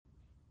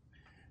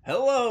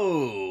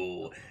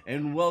Hello,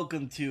 and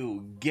welcome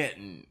to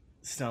Getting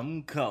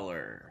Some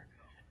Color,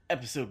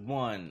 Episode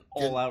 1,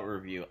 Good. All Out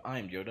Review.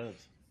 I'm Joe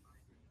Dubs.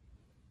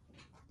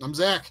 I'm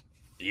Zach.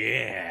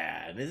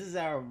 Yeah, this is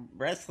our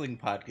wrestling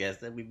podcast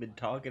that we've been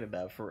talking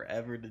about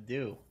forever to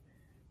do,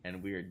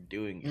 and we are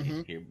doing it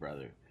Mm-hmm. here,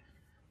 brother.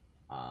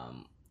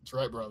 Um, That's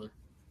right, brother.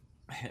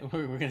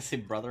 we're gonna say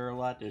brother a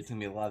lot. There's gonna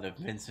be a lot of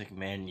Vince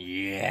McMahon.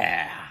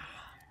 Yeah.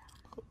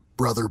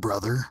 Brother.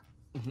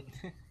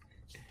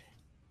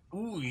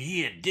 Ooh,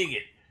 yeah, dig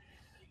it.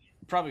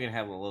 Probably gonna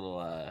have a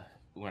little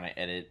when I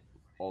edit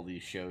all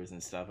these shows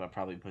and stuff. I'll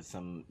probably put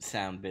some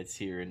sound bits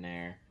here and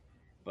there.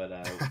 But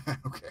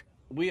Okay.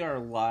 we are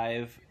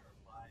live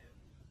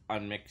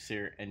on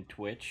Mixer and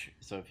Twitch,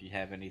 so if you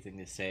have anything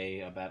to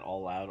say about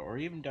All Out or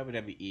even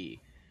WWE,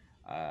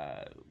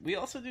 we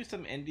also do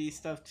some indie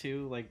stuff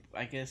too, like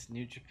I guess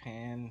New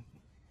Japan.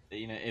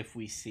 You know, if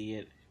we see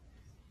it,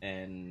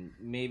 and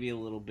maybe a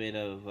little bit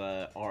of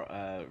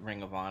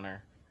Ring of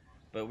Honor.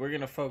 But we're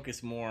gonna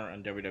focus more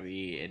on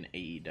WWE and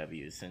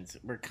AEW since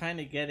we're kind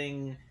of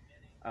getting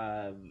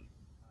um,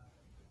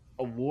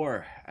 a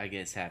war, I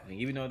guess, happening.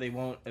 Even though they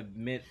won't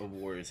admit a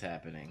war is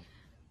happening.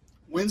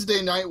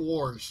 Wednesday Night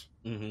Wars.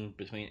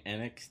 Between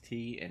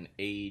NXT and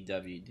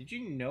AEW. Did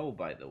you know,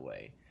 by the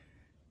way,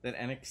 that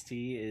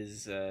NXT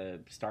is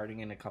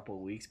starting in a couple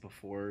of weeks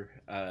before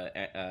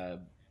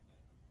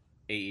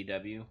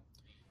AEW?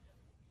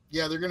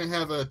 Yeah, they're gonna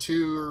have a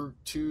two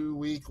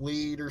week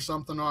lead or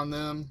something on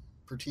them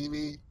for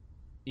TV.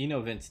 You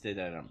know Vince did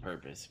that on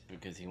purpose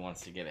because he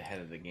wants to get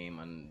ahead of the game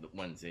on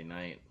Wednesday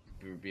night.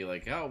 He would be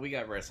like, "Oh, we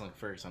got wrestling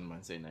first on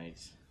Wednesday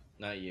nights,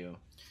 not you."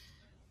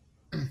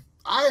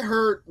 I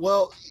heard.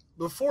 Well,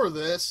 before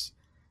this,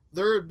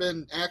 there had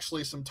been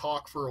actually some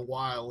talk for a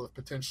while of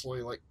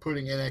potentially like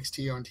putting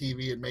NXT on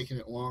TV and making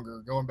it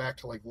longer, going back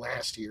to like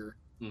last year.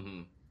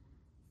 Mm-hmm.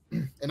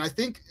 And I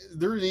think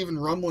there was even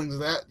rumblings of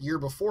that year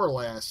before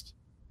last.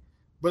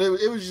 But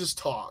it was just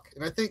talk.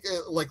 And I think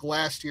like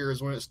last year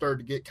is when it started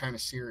to get kind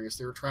of serious.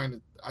 They were trying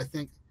to, I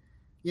think,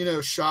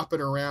 shop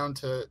it around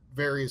to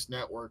various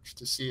networks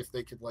to see if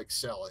they could like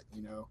sell it.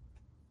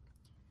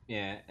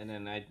 Yeah, and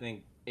then I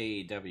think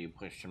AEW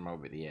pushed him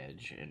over the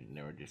edge, and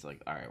they were just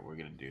like, "All right, we're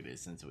gonna do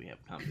this since we have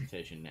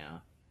competition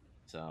now."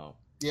 So,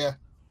 Yeah.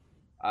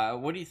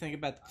 what do you think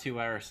about the 2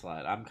 hour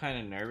slot? I'm kind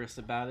of nervous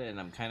about it, and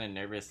I'm kind of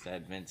nervous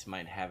that Vince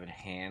might have a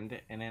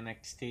hand in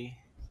NXT.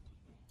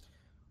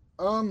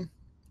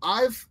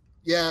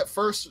 At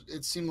first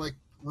it seemed like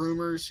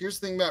rumors. Here's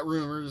the thing about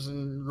rumors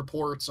and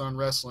reports on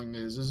wrestling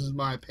news. This is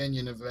my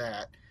opinion of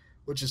that,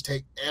 which is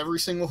take every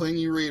single thing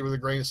you read with a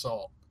grain of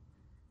salt.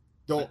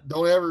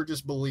 Don't ever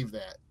just believe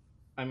that.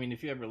 I mean,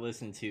 if you ever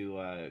listen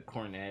to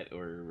Cornette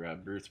or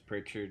Bruce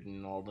Pritchard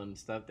and all them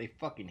stuff, they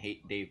fucking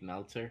hate Dave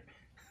Meltzer.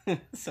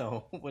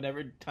 So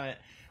whenever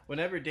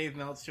Dave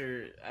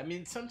Meltzer, I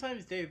mean,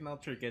 sometimes Dave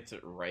Meltzer gets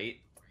it right,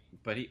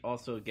 but he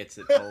also gets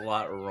it a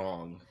lot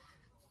wrong.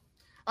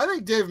 I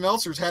think Dave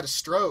Meltzer's had a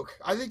stroke.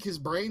 I think his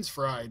brain's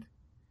fried.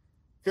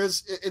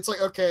 Because it's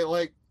like, okay,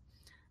 like,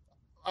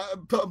 a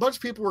bunch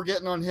of people were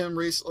getting on him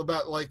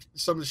about, like,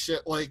 some of the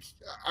shit. Like,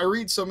 I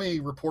read so many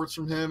reports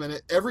from him,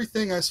 and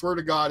everything, I swear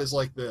to God, is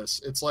like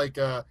this. It's like,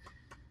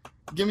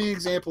 give me an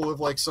example of,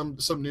 like, some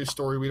news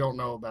story we don't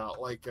know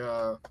about. Like,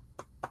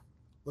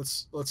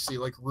 let's see,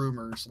 like,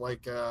 rumors.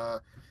 Like,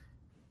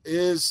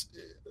 is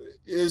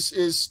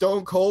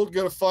Stone Cold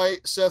going to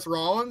fight Seth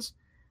Rollins?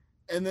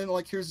 And then,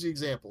 like, here's the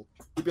example.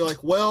 You'd be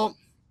like, well,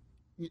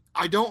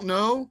 I don't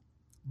know,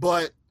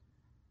 but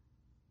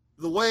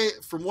the way,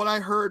 from what I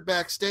heard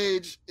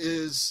backstage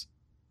is,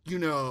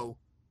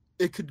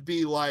 it could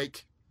be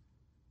like,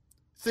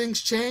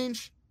 things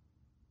change,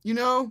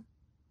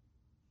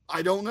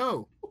 I don't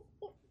know.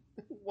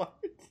 What?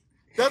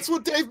 That's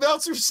what Dave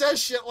Meltzer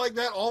says, shit like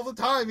that all the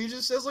time. He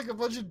just says, like, a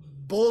bunch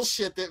of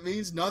bullshit that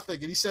means nothing.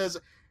 And he says,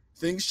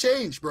 things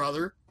change,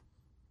 brother.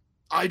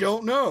 I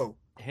don't know.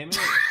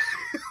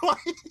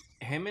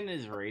 Him and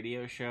his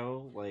radio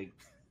show, like,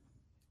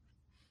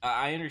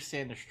 I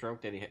understand the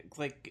stroke that he had.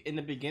 Like, in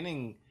the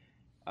beginning,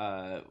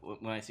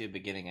 when I say the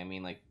beginning, I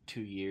mean, like,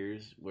 2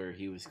 years where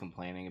he was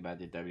complaining about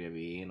the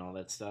WWE and all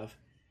that stuff.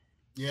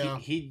 Yeah.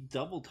 He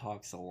double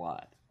talks a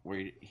lot,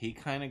 where he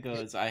kind of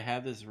goes, I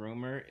have this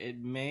rumor, it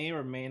may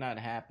or may not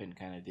happen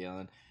kind of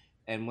deal.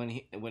 And when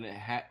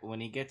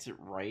he gets it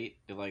right,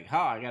 they're like,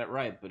 I got it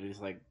right. But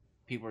it's like,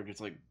 people are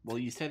just like, well,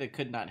 you said it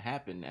could not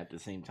happen at the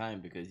same time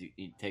because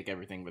you take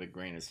everything with a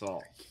grain of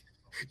salt.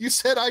 You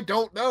said I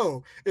don't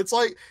know. It's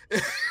like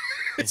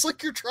it's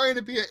like you're trying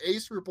to be an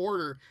ace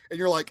reporter and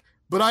you're like,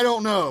 but I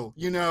don't know,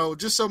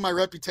 just so my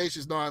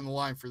reputation is not on the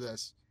line for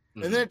this.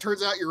 Mm-hmm. And then it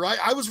turns out you're right.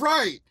 I was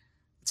right.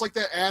 It's like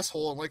that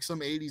asshole in like some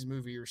 80s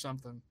movie or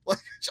something. Like,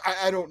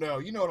 I don't know.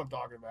 You know what I'm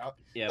talking about.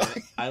 Yeah, but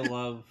I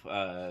love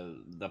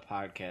the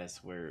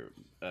podcast where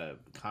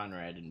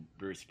Conrad and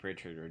Bruce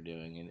Pritchard are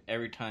doing, and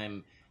every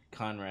time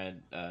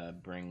Conrad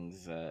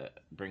brings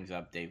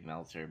up Dave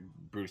Meltzer,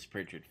 Bruce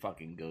Pritchard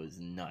fucking goes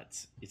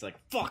nuts. He's like,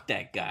 "Fuck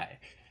that guy,"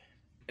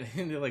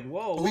 and they're like,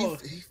 "Whoa, whoa."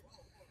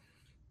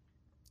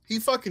 he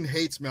fucking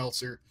hates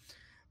Meltzer.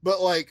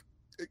 But like,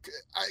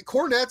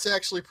 Cornette's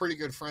actually pretty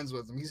good friends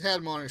with him. He's had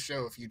him on his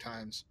show a few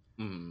times.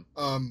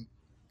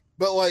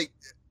 But like,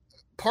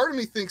 part of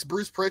me thinks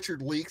Bruce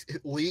Pritchard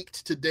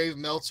leaked to Dave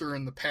Meltzer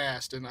in the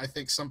past, and I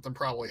think something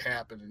probably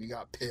happened, and he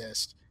got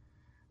pissed.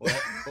 Well,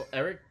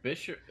 Eric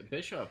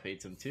Bischoff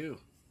hates him too.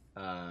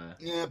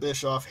 Yeah,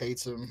 Bischoff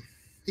hates him.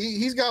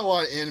 He's got a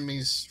lot of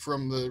enemies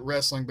from the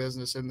wrestling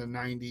business in the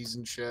 '90s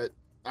and shit.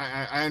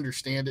 I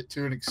understand it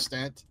to an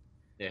extent.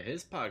 Yeah,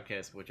 his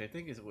podcast, which I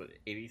think is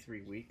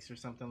 83 weeks or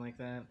something like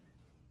that.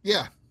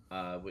 Yeah.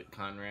 With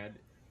Conrad,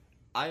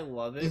 I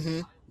love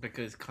it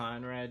because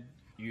Conrad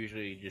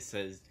usually just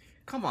says,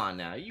 "Come on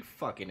now, you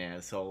fucking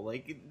asshole!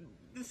 Like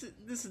this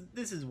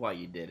is why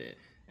you did it."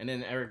 And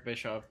then Eric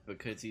Bischoff,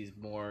 because he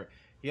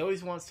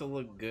always wants to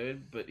look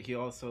good, but he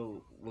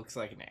also looks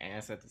like an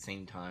ass at the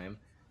same time.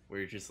 Where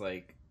you're just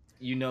like,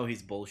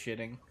 he's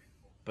bullshitting,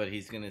 but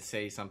he's gonna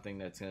say something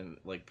that's gonna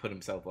like put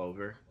himself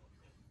over.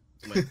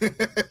 Like,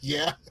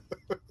 yeah.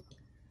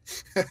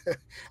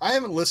 I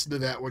haven't listened to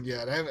that one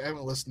yet. I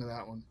haven't listened to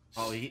that one.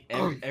 Oh,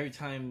 every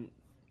time.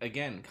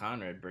 Again,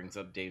 Conrad brings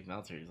up Dave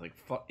Meltzer. He's like,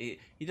 fuck.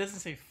 He doesn't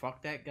say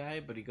fuck that guy,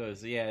 but he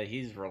goes, yeah,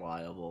 he's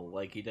reliable.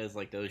 Like, he does,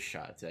 like, those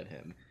shots at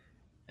him.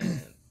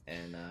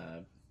 And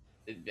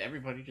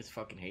everybody just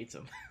fucking hates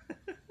him.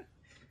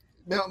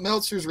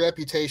 Meltzer's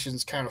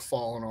reputation's kind of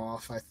fallen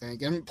off, I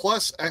think. And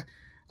plus, I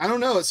don't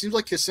know. It seems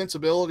like his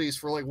sensibilities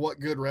for, like, what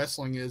good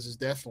wrestling is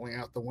definitely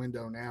out the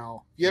window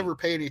now. You ever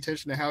pay any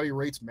attention to how he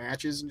rates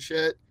matches and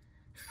shit?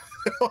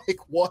 Like,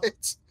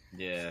 what?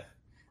 Yeah.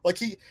 Like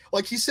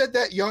he said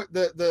that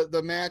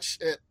the match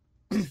at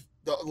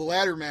the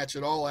ladder match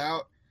at All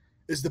Out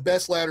is the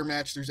best ladder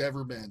match there's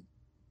ever been.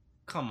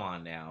 Come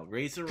on now,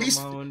 Razor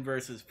Ramon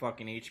versus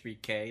fucking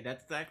HBK.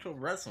 That's the actual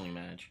wrestling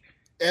match.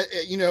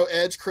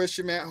 Edge,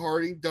 Christian, Matt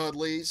Hardy,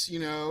 Dudley's.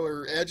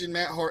 Or Edge and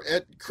Matt Hardy,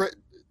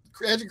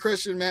 Edge and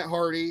Christian, Matt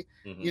Hardy.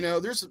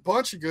 There's a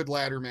bunch of good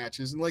ladder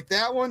matches, and like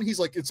that one, he's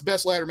like, it's the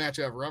best ladder match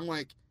ever. I'm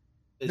like,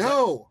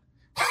 no.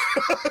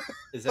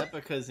 Is that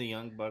because the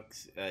Young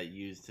Bucks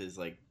used his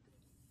like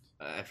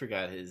I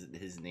forgot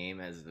his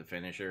name as the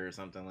finisher or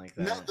something like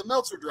that? The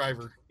Meltzer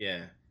driver.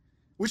 Yeah.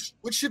 Which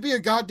should be a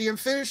goddamn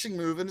finishing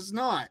move, and it's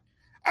not.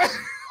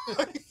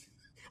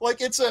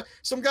 Like it's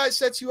some guy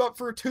sets you up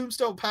for a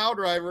tombstone power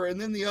driver, and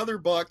then the other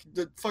buck,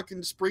 the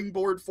fucking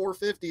springboard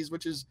 450s,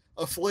 which is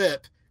a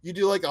flip. You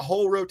do like a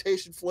whole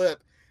rotation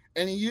flip,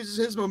 and he uses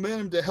his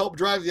momentum to help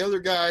drive the other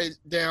guy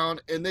down,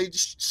 and they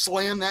just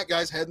slam that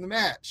guy's head in the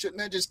mat. Shouldn't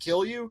that just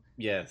kill you?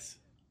 Yes.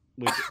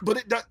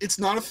 But it's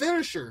not a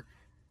finisher.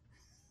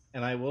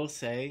 And I will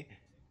say,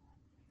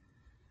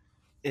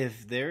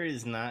 if there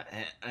is not,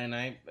 and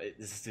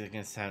this is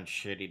gonna sound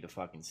shitty to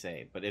fucking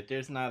say, but if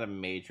there's not a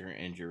major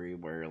injury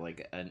where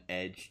like an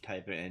Edge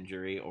type of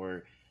injury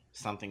or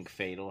something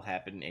fatal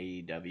happened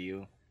in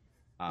AEW,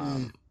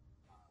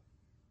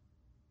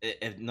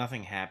 if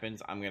nothing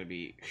happens, I'm gonna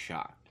be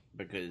shocked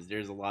because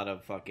there's a lot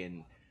of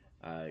fucking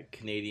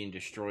Canadian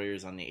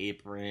destroyers on the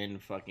apron,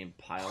 fucking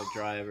pile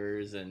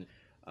drivers, and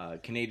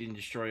Canadian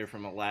destroyer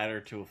from a ladder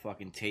to a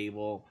fucking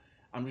table.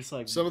 I'm just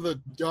like some of the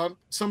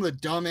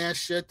dumbass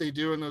shit they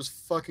do in those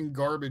fucking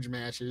garbage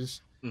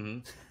matches.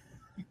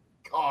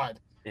 God,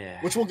 yeah,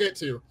 which we'll get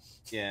to.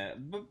 Yeah,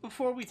 but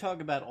before we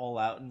talk about All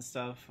Out and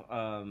stuff,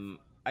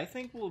 I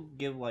think we'll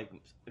give like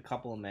a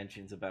couple of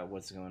mentions about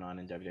what's going on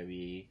in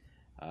WWE,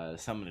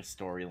 some of the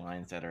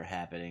storylines that are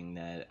happening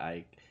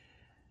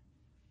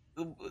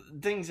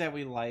things that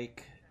we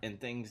like and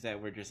things that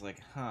we're just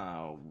like,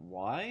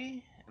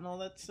 why and all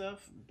that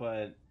stuff.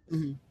 But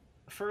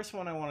first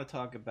one I want to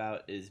talk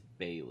about is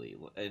Bayley,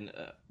 and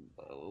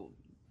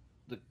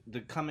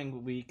the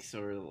coming weeks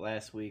or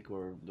last week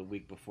or the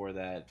week before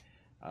that,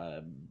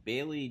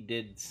 Bayley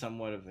did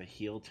somewhat of a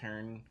heel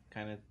turn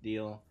kind of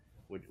deal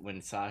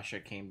when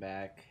Sasha came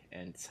back,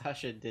 and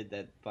Sasha did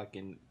that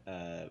fucking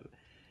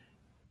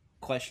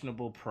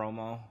questionable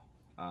promo.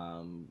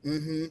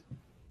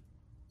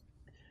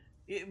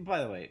 By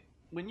the way,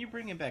 when you're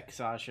bringing back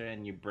Sasha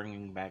and you're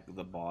bringing back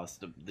the boss,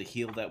 the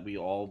heel that we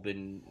all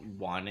been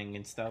wanting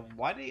and stuff,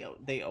 why do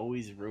they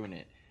always ruin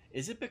it?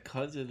 Is it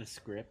because of the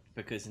script?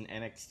 Because in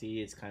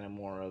NXT, it's kind of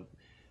more of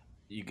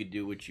you could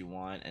do what you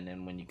want, and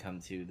then when you come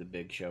to the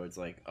big show, it's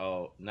like,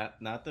 oh, not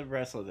the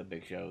wrestler of the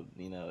big show,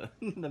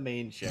 the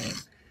main show.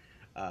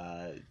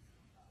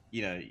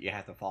 You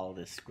have to follow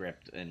this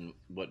script and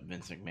what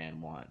Vince McMahon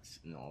wants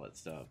and all that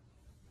stuff.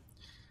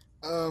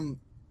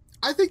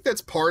 I think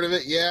that's part of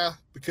it, yeah,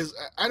 because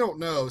I don't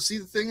know. See,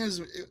 the thing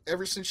is,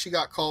 ever since she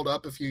got called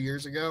up a few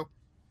years ago,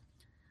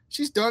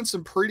 she's done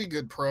some pretty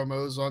good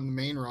promos on the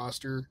main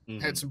roster,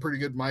 had some pretty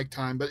good mic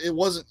time, but it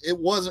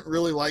wasn't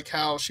really like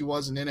how she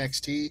was in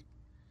NXT.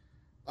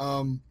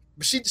 But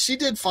she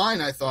did fine,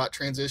 I thought,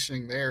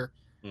 transitioning there.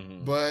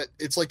 But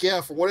it's like,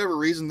 yeah, for whatever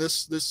reason,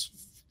 this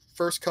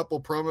first couple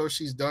promos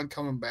she's done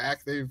coming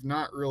back, they've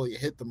not really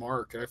hit the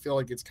mark, and I feel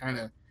like it's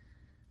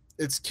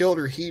killed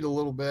her heat a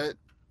little bit.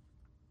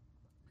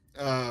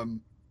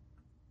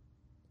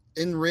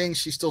 In ring,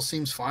 she still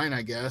seems fine,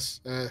 I guess.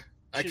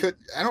 She,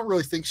 I don't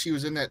really think she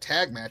was in that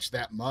tag match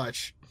that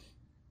much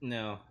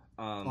no,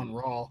 on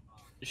Raw.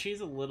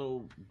 she's a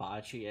little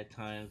botchy at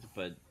times,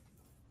 but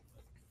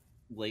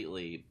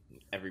lately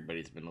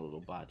everybody's been a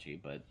little botchy.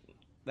 But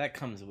that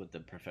comes with the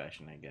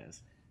profession, I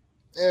guess.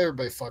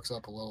 Everybody fucks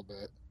up a little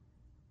bit.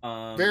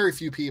 Um, Very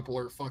few people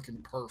are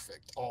fucking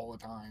perfect all the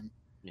time.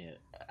 yeah,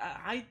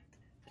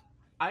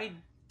 I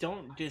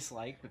don't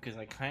dislike because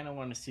I kind of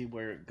want to see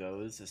where it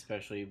goes,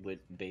 especially with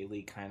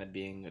Bailey kind of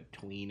being a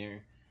tweener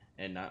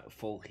and not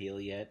full heel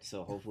yet.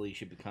 So hopefully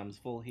she becomes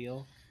full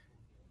heel.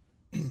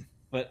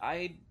 But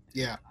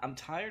Yeah. I'm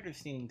tired of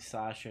seeing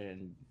Sasha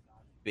and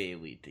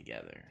Bailey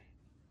together.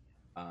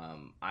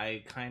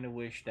 I kind of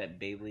wish that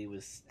Bailey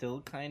was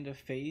still kind of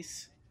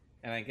face,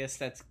 and I guess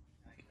that's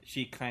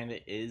she kind of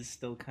is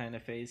still kind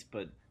of face,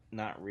 but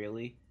not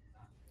really.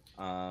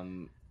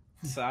 Um,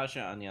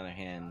 Sasha, on the other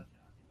hand,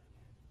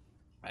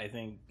 I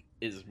think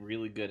is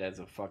really good as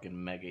a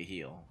fucking mega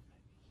heel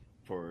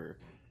for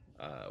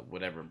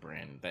whatever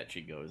brand that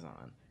she goes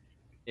on.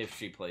 If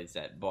she plays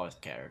that boss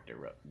character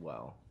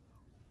well,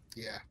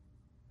 Yeah.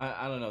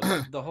 I don't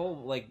know the whole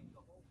like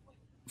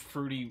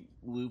Fruity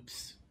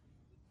Loops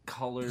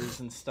colors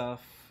and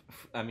stuff.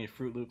 I mean,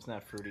 Fruit Loops,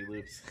 not Fruity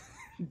Loops.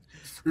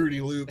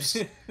 Fruity Loops.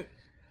 It's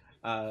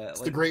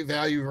like the great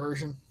value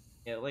version.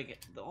 yeah, like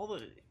all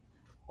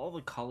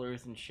the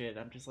colors and shit.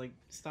 I'm just like,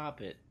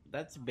 stop it.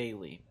 That's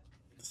Bailey.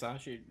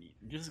 Sasha,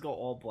 just go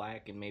all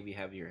black and maybe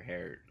have your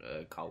hair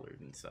colored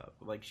and stuff.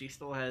 Like she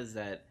still has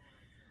that.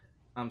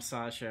 I'm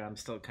Sasha. I'm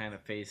still kind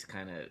of face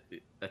kind of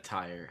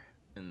attire,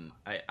 and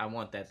I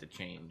want that to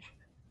change.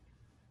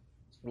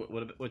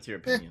 What's your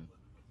opinion?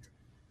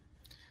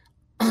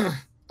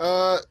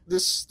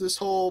 This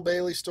whole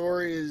Bailey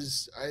story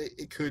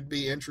it could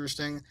be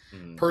interesting.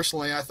 Mm.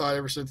 Personally, I thought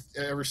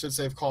ever since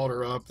they've called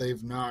her up,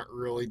 they've not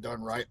really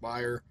done right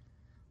by her.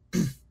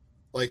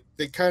 Like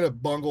they kind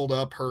of bungled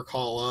up her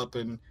call up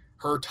and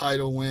her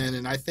title win,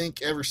 and I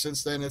think ever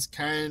since then it's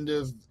kind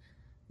of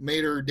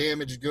made her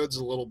damaged goods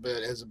a little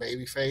bit as a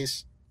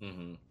babyface.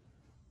 Mm-hmm.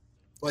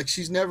 Like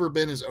she's never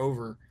been as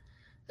over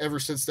ever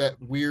since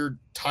that weird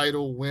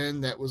title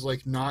win that was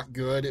like not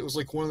good. It was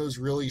like one of those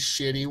really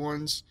shitty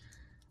ones.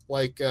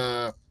 Like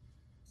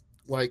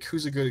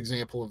who's a good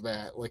example of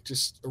that? Like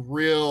just a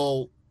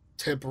real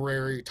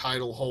temporary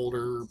title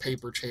holder,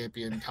 paper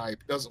champion type.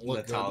 Doesn't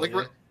look Natalia?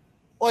 good.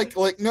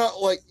 Like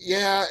not like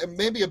yeah.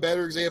 Maybe a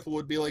better example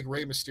would be like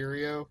Rey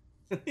Mysterio.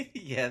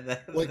 Yeah,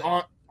 Like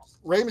on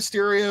Rey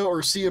Mysterio or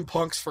CM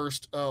Punk's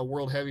first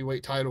world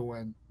heavyweight title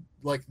win.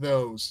 Like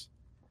those.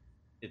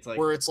 it's like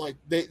Where it's like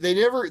they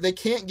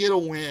can't get a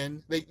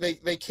win.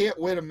 They can't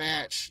win a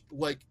match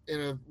like in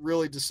a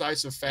really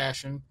decisive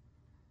fashion.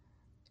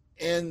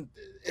 And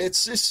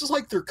it's just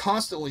like they're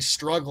constantly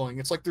struggling.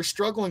 It's like they're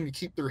struggling to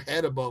keep their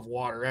head above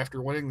water after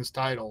winning this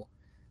title.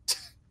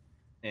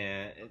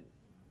 yeah.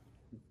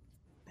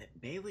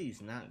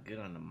 Bailey's not good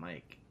on the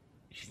mic.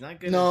 She's not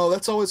good. No,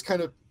 that's always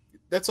kind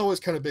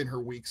of been her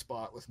weak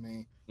spot with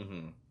me.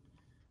 Mm-hmm.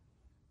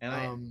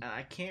 And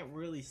I can't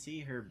really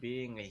see her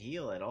being a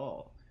heel at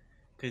all,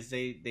 because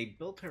they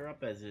built her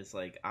up as this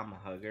like I'm a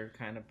hugger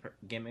kind of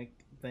gimmick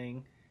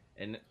thing,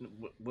 and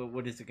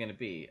what is it going to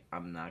be?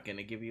 I'm not going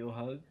to give you a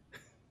hug.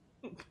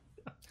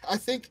 I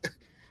think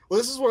well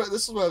this is what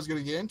I was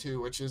going to get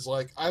into, which is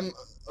like I'm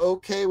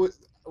okay with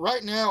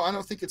right now. I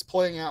don't think it's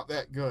playing out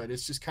that good.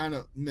 It's just kind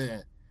of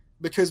meh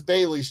because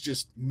Bailey's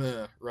just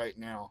meh right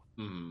now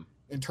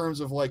in terms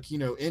of like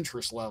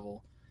interest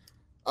level.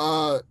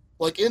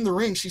 Like in the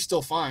ring, she's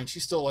still fine.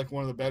 She's still like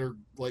one of the better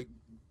like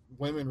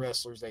women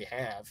wrestlers they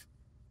have,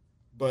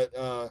 but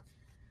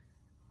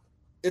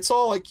it's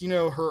all like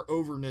her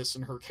overness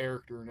and her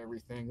character and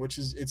everything, which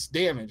is it's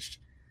damaged.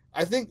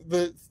 I think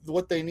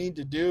what they need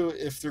to do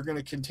if they're going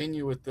to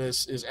continue with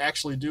this is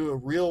actually do a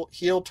real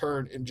heel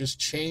turn and just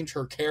change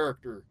her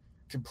character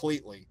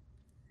completely.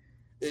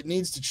 It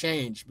needs to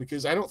change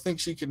because I don't think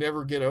she can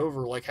ever get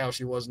over like how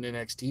she was in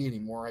NXT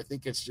anymore. I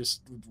think it's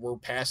just we're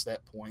past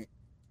that point.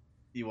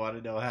 You want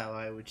to know how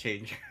I would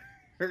change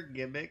her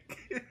gimmick?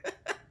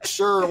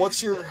 Sure.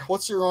 What's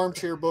your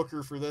armchair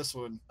booker for this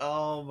one?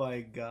 Oh my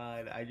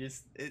god!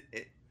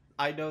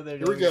 I know they're.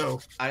 Here we go.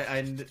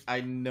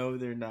 I know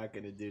they're not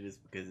gonna do this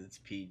because it's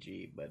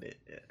PG, but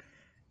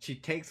she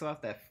takes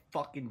off that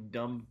fucking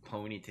dumb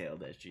ponytail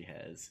that she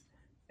has,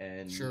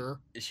 and sure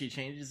she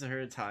changes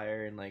her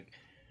attire and like.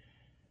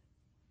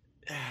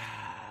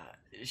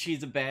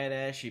 She's a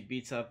badass. She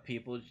beats up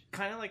people,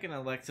 kind of like an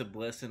Alexa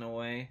Bliss in a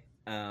way.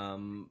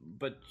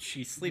 But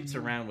she sleeps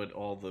around with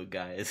all the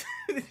guys.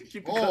 She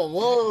becomes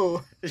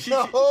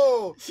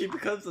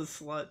a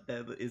slut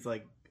that is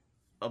like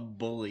a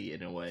bully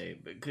in a way,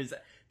 because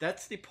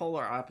that's the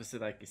polar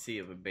opposite I could see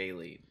of a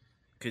Bailey.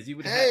 Because you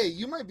would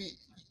you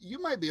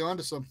might be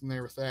onto something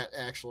there with that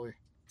actually.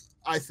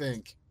 I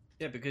think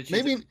because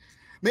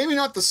maybe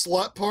not the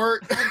slut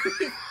part,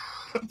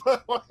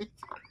 but like.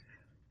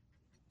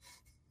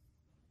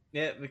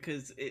 Yeah,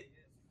 because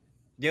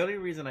the only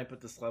reason I put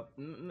the slut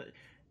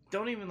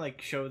don't even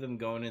like show them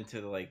going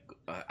into the like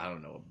I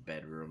don't know, a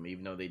bedroom,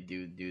 even though they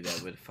do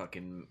that with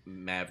fucking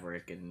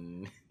Maverick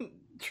and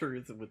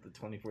Truth with the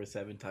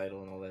 24/7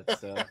 title and all that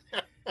stuff.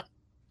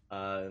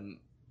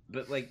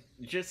 But like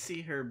just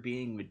see her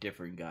being with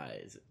different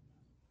guys.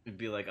 It'd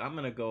be like, I'm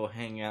gonna go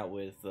hang out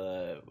with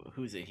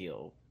who's a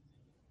heel?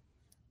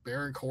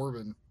 Baron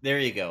Corbin. There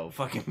you go,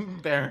 fucking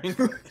Baron.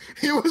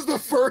 He was the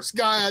first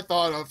guy I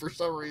thought of for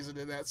some reason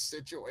in that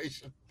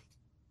situation.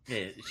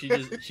 Yeah,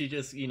 she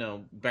just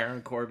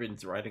Baron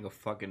Corbin's riding a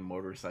fucking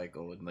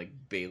motorcycle and like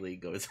Bailey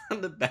goes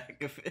on the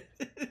back of it,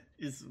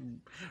 just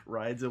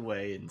rides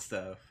away and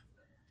stuff.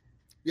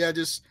 Yeah,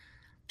 just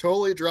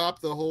totally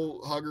dropped the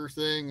whole hugger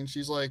thing, and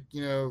she's like,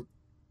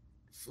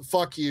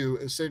 fuck you,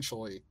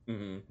 essentially,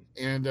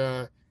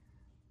 and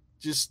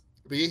just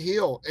be a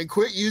heel and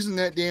quit using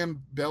that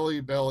damn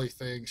belly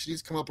thing. She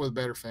needs to come up with a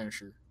better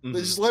finisher.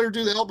 Just let her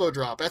do the elbow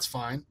drop. That's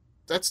fine.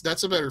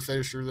 That's a better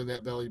finisher than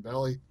that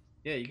belly.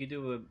 Yeah, you could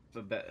do a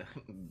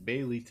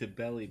Bailey to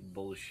belly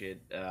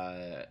bullshit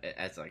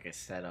as like a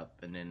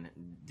setup, and then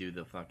do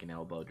the fucking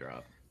elbow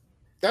drop.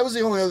 That was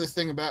the only other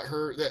thing about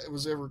her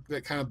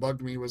that kind of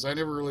bugged me, was I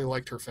never really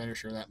liked her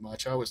finisher that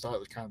much. I always thought it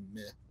was kind of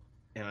meh.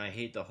 And I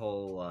hate the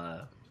whole,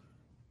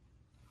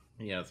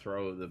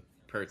 throw the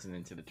person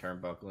into the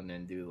turnbuckle and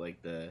then do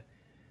like the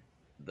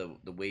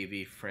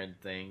wavy friend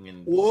thing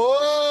and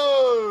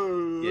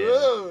whoa,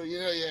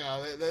 yeah,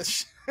 whoa.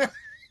 That's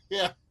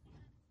yeah.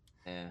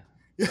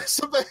 Yeah,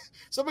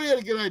 somebody had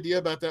a good idea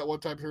about that one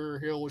time. Her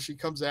heel, when she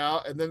comes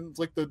out, and then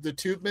like the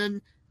tube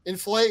men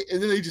inflate,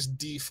 and then they just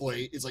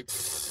deflate. It's like,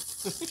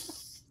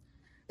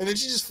 and then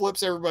she just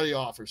flips everybody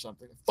off or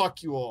something.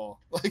 Fuck you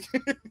all! Like,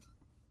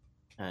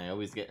 I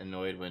always get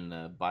annoyed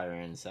when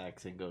Byron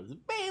Saxon goes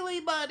Bailey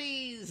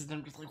buddies, and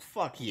I'm just like,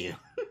 fuck you,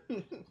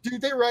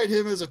 dude. They write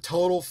him as a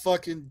total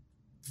fucking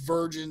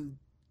virgin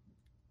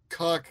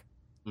cuck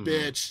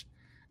bitch.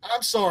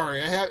 I'm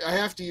sorry, I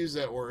have to use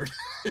that word,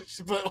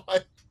 but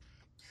like.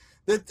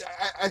 That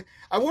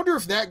I wonder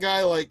if that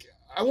guy, like,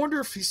 I wonder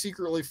if he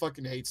secretly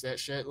fucking hates that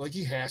shit. Like,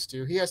 he has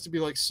to be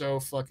like so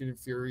fucking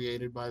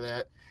infuriated by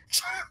that.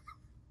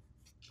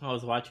 I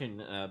was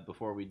watching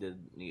before we did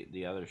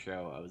the other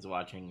show. I was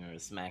watching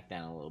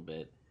SmackDown a little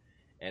bit,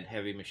 and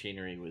Heavy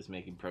Machinery was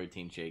making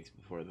protein shakes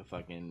before the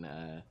fucking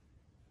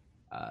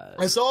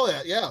I saw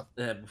that, yeah,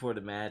 before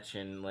the match,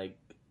 and like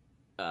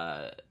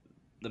the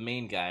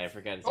main guy, I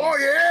forgot his name. Oh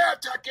yeah,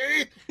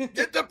 Tucky,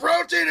 get the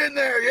protein in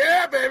there,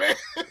 yeah, baby.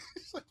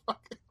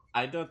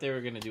 I thought they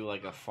were gonna do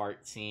like a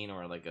fart scene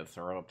or like a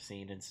throw up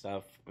scene and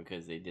stuff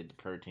because they did the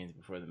proteins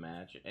before the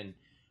match, and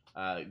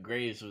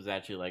Graves was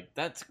actually like,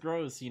 "That's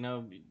gross,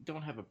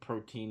 don't have a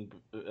protein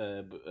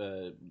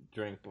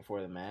drink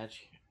before the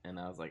match." And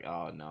I was like,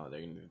 "Oh no,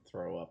 they're gonna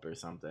throw up or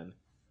something,"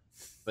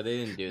 but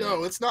they didn't do that.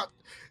 No, it's not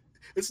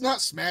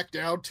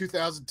SmackDown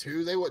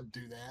 2002. They wouldn't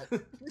do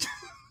that.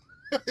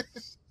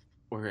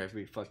 Or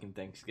every fucking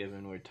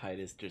Thanksgiving where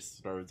Titus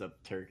just throws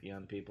up turkey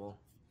on people.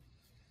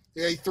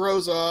 Yeah, he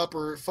throws up,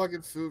 or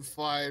fucking food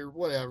fight, or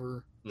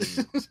whatever.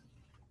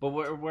 But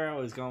where I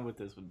was going with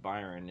this with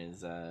Byron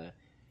is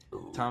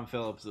Tom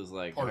Phillips was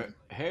like,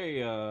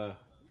 "Hey, I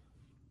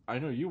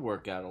know you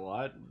work out a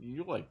lot.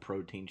 You like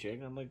protein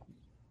shake." I'm like,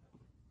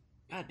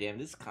 "God damn,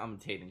 this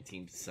commentating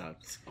team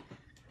sucks."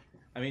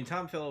 I mean,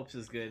 Tom Phillips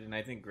is good, and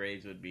I think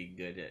Graves would be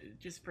good.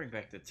 Just bring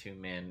back the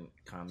 2-man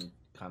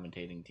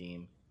commentating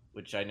team,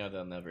 which I know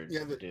they'll never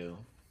do.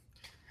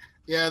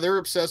 Yeah, they're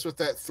obsessed with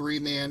that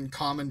 3-man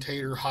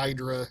commentator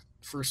Hydra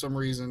for some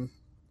reason.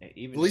 At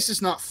least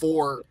it's not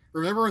 4.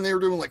 Remember when they were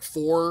doing like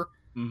 4?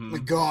 My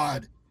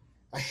God,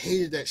 I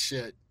hated that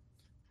shit.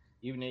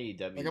 Even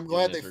AEW. Like, I'm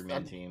glad they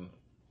 3-man team.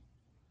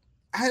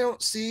 I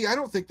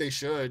don't think they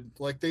should.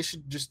 Like, they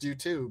should just do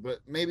 2, but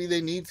maybe they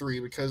need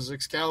 3 because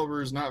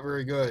Excalibur is not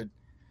very good.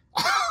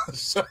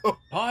 So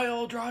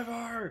Pile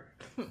driver,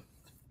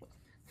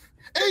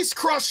 Ace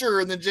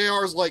Crusher, and then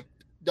JR's like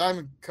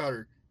Diamond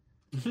Cutter.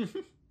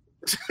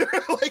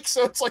 Like,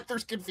 so it's like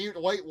there's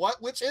confusion. Wait,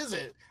 what? Which is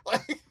it?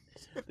 Like,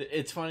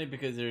 it's funny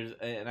because there's,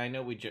 and I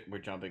know we're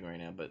jumping right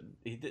now, but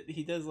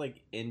he does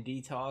like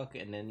indie talk,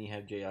 and then you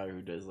have JR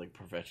who does like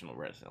professional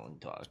wrestling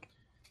talk.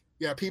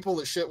 Yeah, people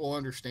that shit will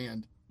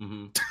understand.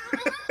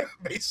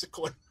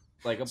 Basically,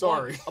 like a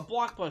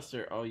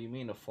blockbuster. Oh, you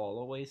mean a fall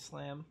away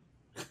slam?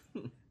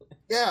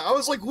 Yeah, I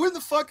was like, when the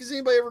fuck has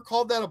anybody ever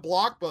called that a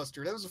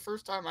blockbuster? That was the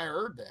first time I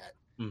heard that.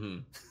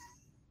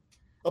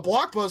 A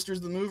blockbuster is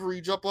the move where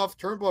you jump off a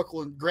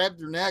turnbuckle and grab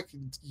their neck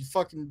and you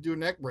fucking do a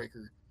neck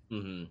breaker.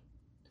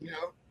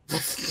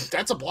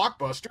 That's a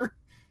blockbuster.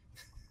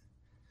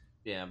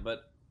 Yeah,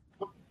 but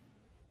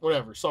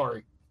whatever.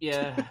 Sorry.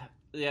 Yeah,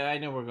 I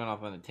know we're going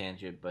off on a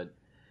tangent, but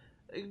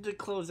the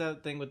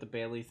closeout thing with the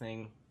Bailey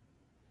thing,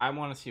 I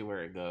want to see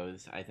where it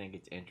goes. I think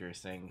it's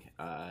interesting.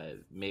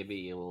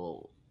 Maybe it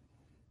will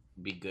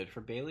be good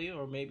for Bailey,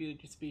 or maybe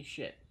it'll just be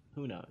shit.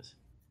 Who knows?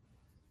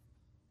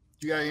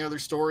 Do you got any other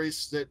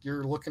stories that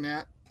you're looking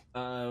at?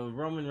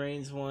 Roman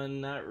Reigns one,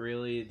 not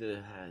really.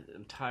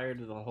 I'm tired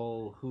of the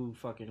whole who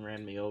fucking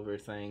ran me over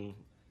thing.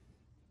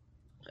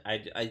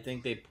 I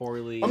think they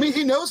poorly. I mean,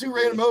 he knows who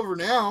ran him over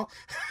now,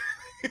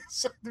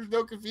 so there's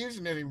no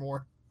confusion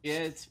anymore.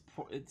 Yeah,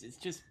 it's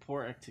just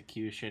poor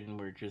execution.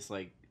 We're just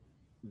like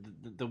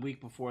the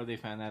week before they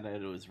found out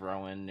that it was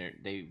Rowan,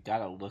 they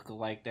got a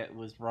lookalike that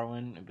was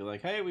Rowan and be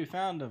like, "Hey, we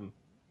found him."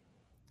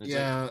 It's like,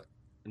 Yeah,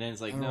 and then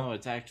it's like, no,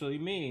 it's actually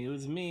me. It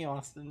was me,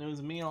 Austin. It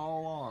was me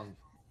all along.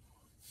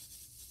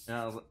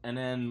 And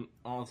then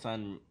all of a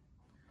sudden,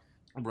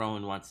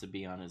 Rowan wants to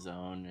be on his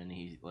own, and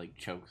he like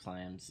choke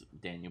slams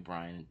Daniel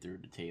Bryan through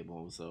the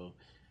table. So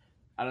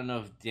I don't know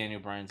if Daniel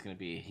Bryan's gonna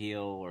be a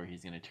heel or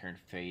he's gonna turn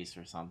face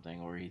or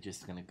something, or he's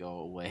just gonna go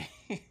away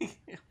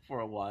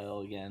for a while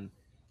again.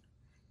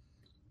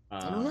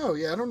 I don't know.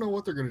 Yeah, I don't know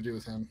what they're gonna do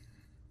with him.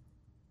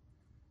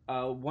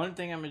 One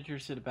thing I'm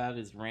interested about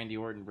is Randy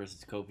Orton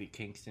versus Kofi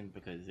Kingston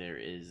because there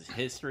is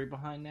history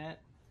behind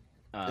that.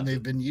 And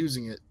they've been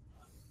using it.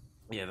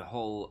 Yeah, the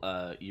whole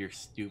 "you're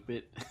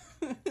stupid"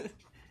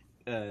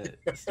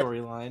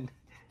 storyline.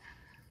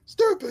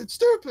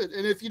 Stupid.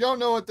 And if you don't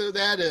know what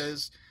that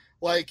is,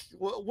 like,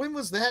 when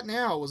was that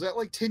now? Was that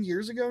like 10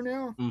 years ago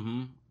now?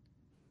 Mm-hmm.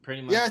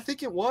 Pretty much. Yeah, I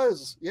think it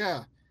was.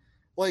 Yeah.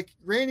 Like,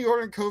 Randy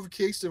Orton and Kofi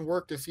Kingston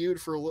worked a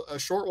feud for a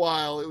short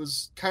while. It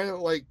was kind of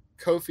like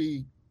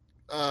Kofi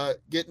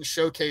getting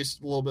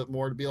showcased a little bit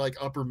more to be like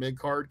upper mid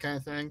card kind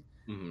of thing.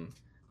 Mm-hmm.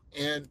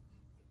 And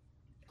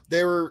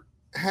they were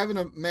having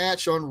a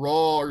match on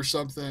Raw or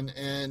something,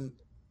 and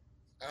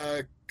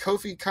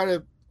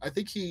Kofi I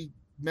think he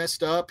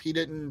messed up. He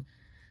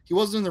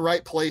wasn't in the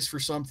right place for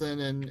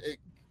something, and it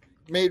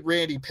made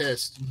Randy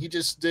pissed. And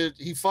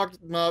he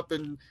fucked him up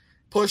and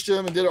pushed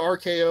him and did an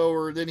RKO,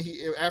 or then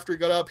after he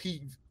got up,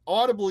 he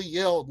audibly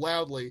yelled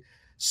loudly,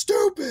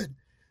 stupid,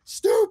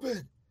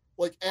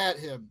 like at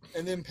him,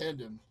 and then pinned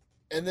him.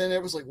 And then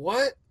it was like,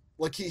 what?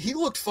 Like he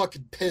looked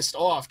fucking pissed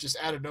off just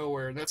out of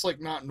nowhere. And that's like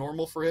not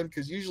normal for him,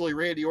 because usually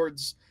Randy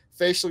Orton's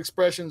facial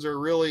expressions are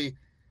really,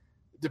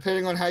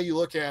 depending on how you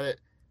look at it,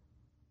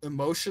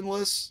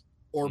 emotionless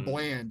or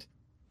bland.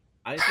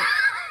 I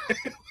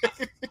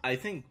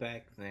think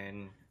back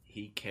then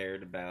he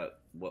cared about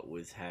what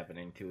was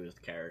happening to his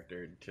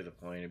character to the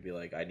point of be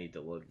like, I need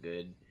to look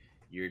good.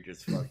 You're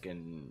just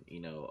fucking,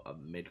 a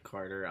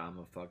mid-carder. I'm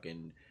a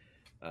fucking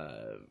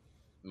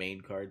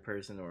main card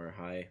person or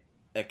a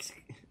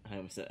I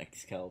almost said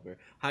Excalibur.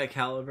 High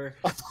caliber.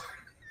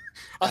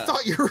 I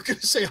thought you were going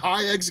to say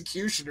high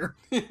executioner.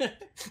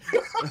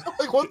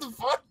 Like, what the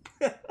fuck?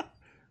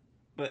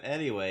 But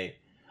anyway,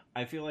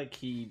 I feel like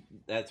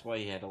that's why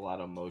he had a lot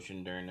of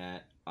emotion during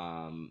that.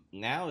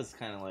 Now it's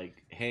kind of like,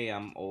 hey,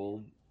 I'm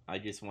old. I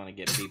just want to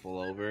get people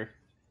over,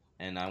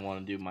 and I want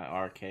to do my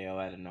RKO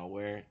out of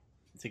nowhere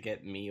to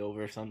get me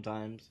over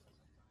sometimes.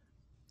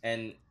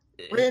 And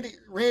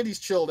Randy's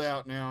chilled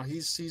out now.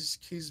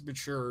 He's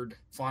matured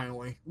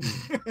finally.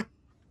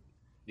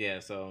 Yeah,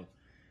 so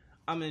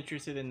I'm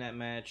interested in that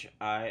match.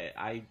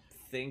 I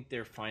think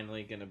they're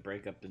finally gonna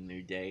break up the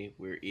New Day,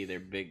 where either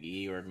Big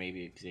E or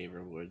maybe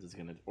Xavier Woods is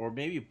gonna, or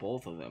maybe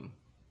both of them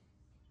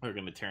are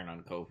gonna turn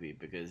on Kofi,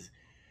 because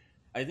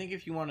I think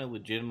if you want to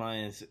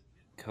legitimize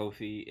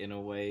Kofi in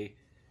a way,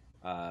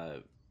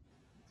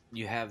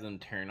 you have them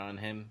turn on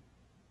him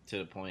to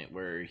the point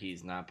where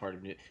he's not part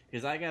of New.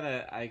 Because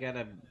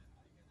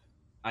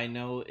I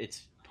know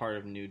it's part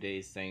of New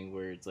Day's thing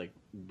where it's like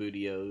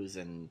bootios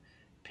and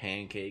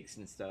pancakes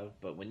and stuff,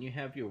 but when you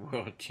have your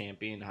world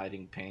champion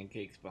hiding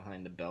pancakes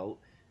behind the belt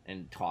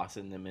and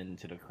tossing them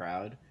into the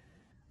crowd,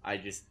 I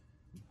just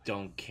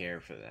don't care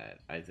for that.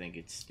 I think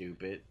it's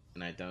stupid,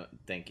 and I don't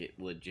think it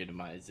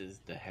legitimizes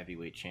the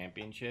heavyweight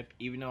championship,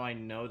 even though I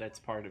know that's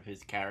part of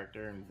his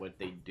character and what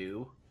they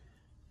do.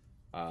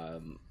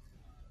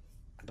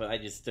 But I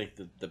just think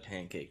the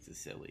pancakes is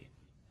silly.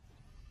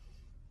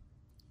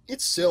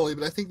 It's silly,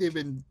 but I think they've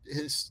been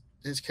his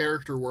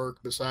character work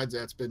besides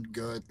that's been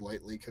good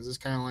lately, because it's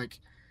kind of like,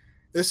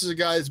 this is a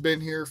guy that's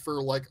been here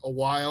for like a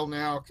while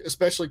now,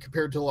 especially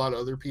compared to a lot of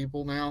other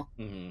people now.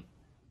 Mm-hmm.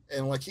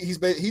 And like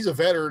he's a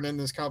veteran in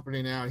this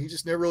company now. He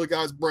just never really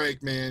got his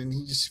break, man.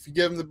 And if you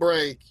give him the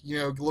break,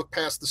 look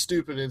past the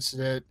stupid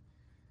incident,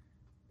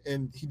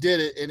 and he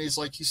did it. And he's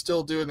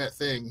still doing that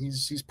thing.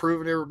 He's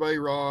proving everybody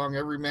wrong.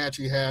 Every match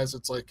he has,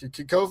 it's like, could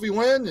Kofi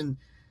win? And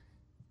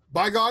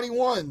by God, he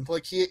won.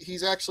 Like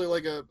he's actually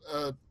like a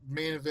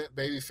main event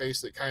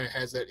babyface that kind of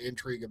has that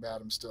intrigue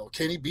about him still.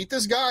 Can he beat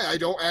this guy? I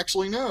don't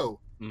actually know.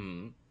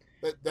 Mm-hmm.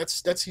 But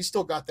that's he's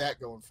still got that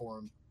going for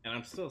him. And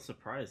I'm still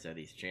surprised that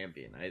he's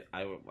champion.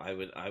 I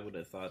would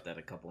have thought that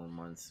a couple of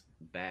months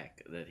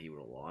back that he would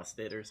have lost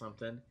it or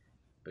something.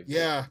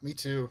 Yeah, me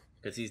too.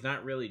 Because he's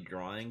not really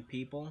drawing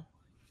people,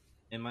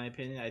 in my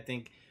opinion. I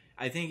think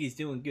he's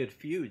doing good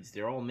feuds.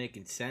 They're all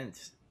making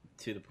sense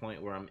to the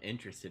point where I'm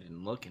interested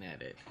in looking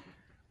at it.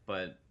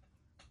 But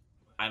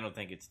I don't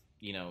think it's,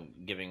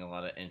 giving a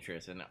lot of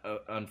interest. And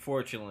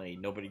unfortunately,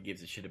 nobody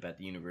gives a shit about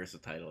the Universal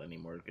title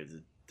anymore because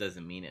it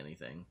doesn't mean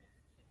anything.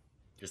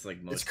 Just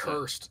like most. It's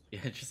cursed.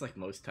 Yeah, just like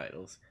most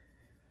titles.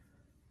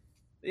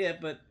 Yeah,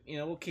 but,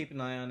 we'll keep an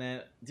eye on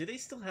that. Do they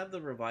still have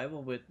the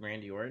revival with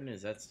Randy Orton?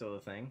 Is that still a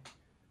thing?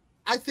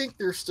 I think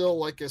they're still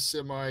like a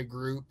semi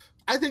group.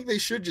 I think they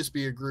should just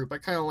be a group. I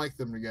kind of like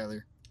them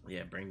together.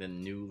 Yeah, bring the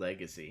new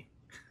legacy.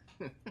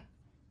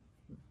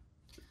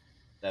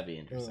 That'd be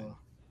interesting.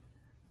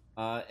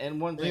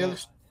 And one Any thing, other?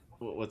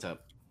 what's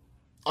up?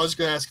 I was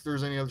gonna ask if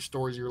there's any other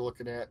stories you were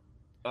looking at.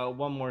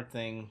 One more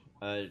thing,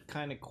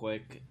 kind of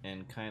quick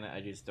and kind of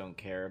I just don't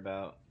care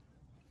about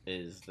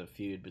is the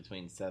feud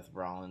between Seth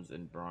Rollins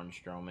and Braun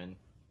Strowman.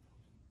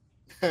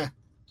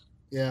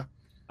 Yeah.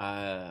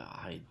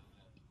 I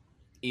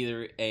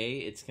either A,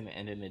 it's gonna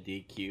end in a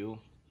DQ,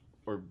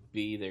 or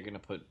B, they're gonna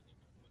put,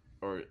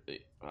 or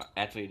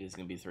actually, there's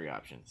gonna be three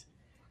options.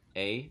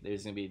 A,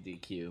 there's gonna be a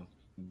DQ.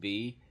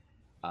 B,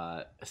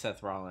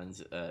 Seth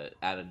Rollins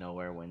out of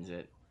nowhere wins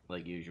it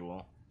like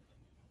usual,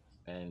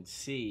 and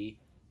C,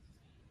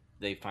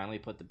 they finally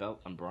put the belt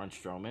on Braun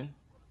Strowman.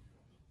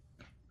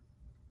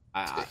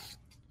 I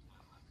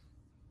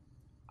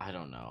I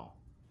don't know.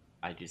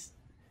 I just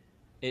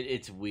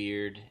it's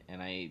weird,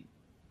 and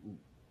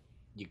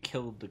you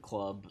killed the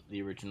club,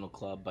 the original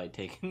club, by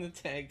taking the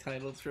tag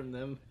titles from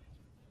them.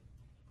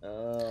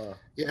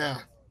 Yeah.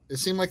 It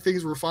seemed like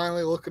things were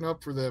finally looking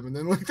up for them, and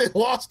then like they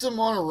lost him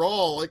on a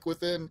Raw like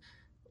within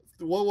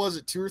what was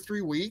it, 2 or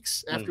 3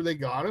 weeks after they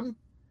got him.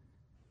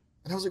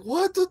 And I was like,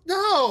 what the?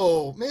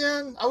 No,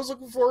 man. I was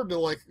looking forward to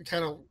like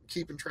kind of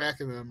keeping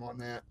track of them on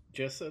that.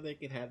 Just so they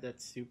could have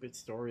that stupid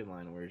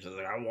storyline where he's just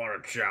like, I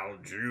want to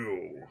challenge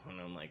you. And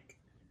I'm like,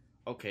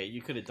 okay,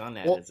 you could have done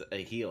that as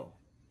a heel.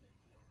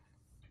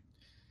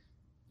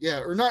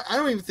 Yeah, or not. I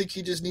don't even think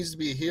he just needs to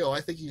be a heel.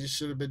 I think he just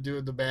should have been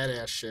doing the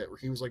badass shit where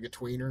he was like a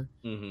tweener.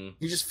 Mm-hmm.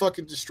 He just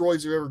fucking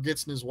destroys whoever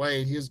gets in his way,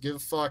 and he doesn't give a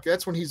fuck.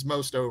 That's when he's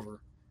most over.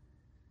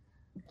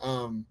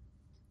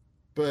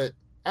 But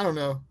I don't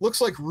know. Looks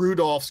like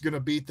Rudolph's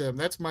gonna beat them.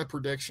 That's my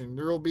prediction.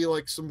 There will be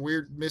like some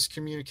weird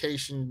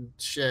miscommunication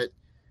shit,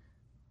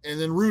 and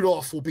then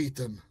Rudolph will beat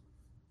them.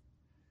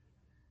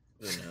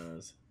 Who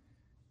knows?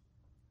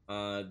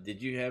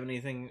 Did you have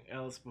anything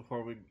else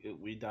before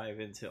we dive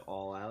into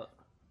All Out?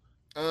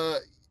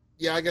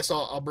 Yeah, I guess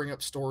I'll bring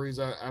up stories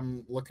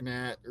I'm looking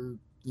at, or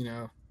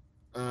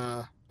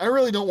I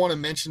really don't want to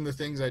mention the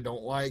things I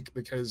don't like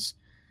because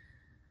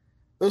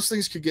those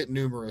things could get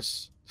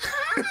numerous.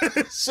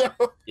 So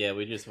yeah,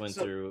 we just went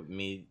through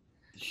me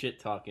shit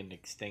talking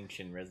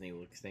Extinction, Resident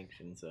Evil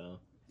Extinction. So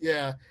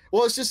yeah,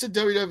 well, it's just a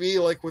WWE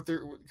like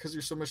because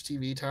there's so much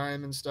TV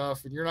time and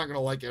stuff, and you're not gonna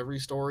like every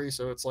story,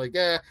 so it's like,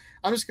 yeah,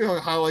 I'm just gonna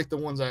highlight the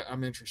ones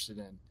I'm interested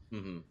in,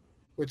 mm-hmm.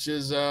 which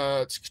is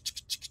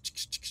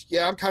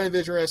yeah, I'm kind of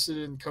interested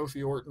in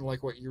Kofi Orton,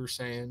 like what you were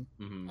saying.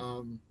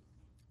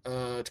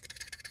 Mm-hmm.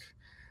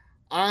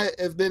 I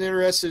have been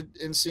interested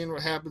in seeing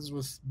what happens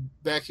with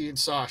Becky and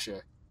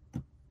Sasha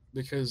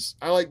because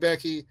I like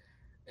Becky,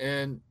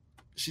 and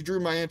she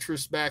drew my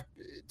interest back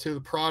to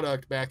the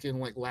product back in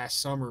like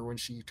last summer when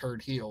she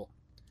turned heel.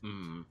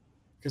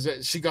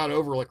 Because she got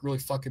over like really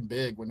fucking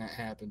big when that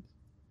happened.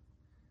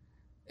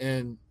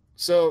 And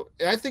so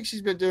I think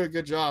she's been doing a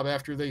good job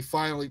after they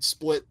finally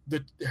split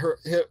her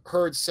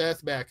and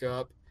Seth back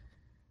up.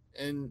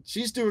 And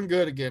she's doing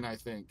good again, I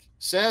think.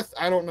 Seth,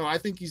 I don't know. I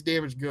think he's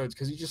damaged goods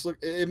because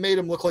it made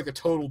him look like a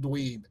total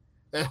dweeb.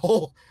 That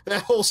whole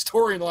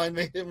storyline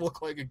made him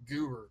look like a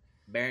goober.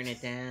 Burn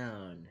it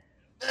down.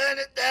 Burn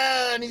it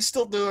down. He's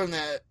still doing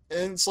that.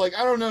 And it's like,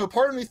 I don't know.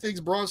 Part of me thinks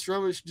Braun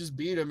Strowman should just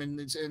beat him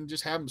and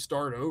just have him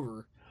start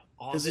over.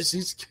 Because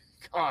he's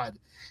God.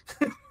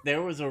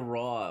 There was a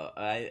Raw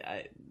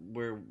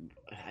where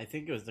I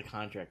think it was the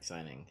contract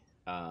signing,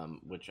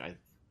 which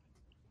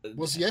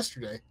was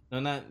yesterday. No,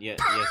 not yet.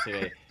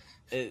 Yesterday.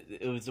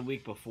 It was the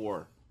week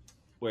before,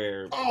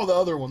 where the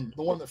other one,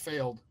 the one that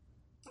failed.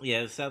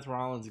 Yeah, Seth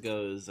Rollins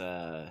goes,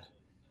 I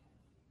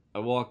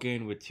walk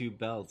in with 2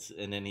 belts,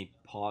 and then he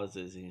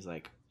pauses, and he's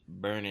like,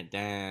 burn it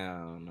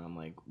down. I'm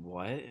like,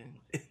 what?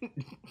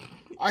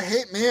 I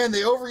hate, man,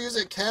 they overuse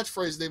that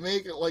catchphrase. They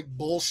make it like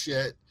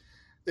bullshit.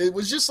 It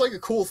was just like a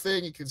cool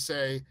thing you could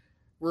say,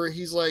 where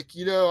he's like,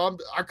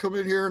 I come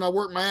in here and I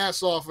work my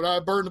ass off and I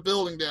burn the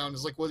building down,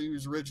 is like what he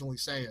was originally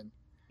saying.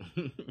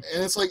 And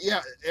it's like,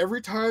 yeah,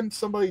 every time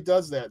somebody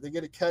does that, they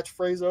get a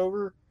catchphrase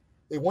over,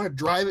 they want to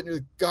drive it into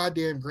the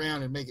goddamn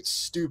ground and make it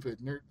stupid.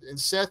 And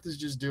Seth is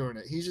just doing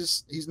it.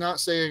 He's not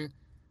saying,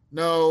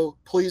 no,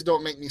 please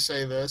don't make me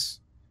say this.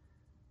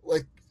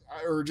 Like,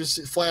 or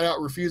just flat out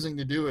refusing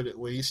to do it at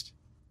least.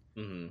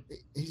 Mm-hmm.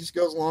 He just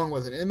goes along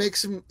with it.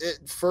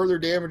 It further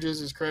damages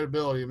his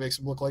credibility. It makes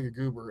him look like a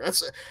goober.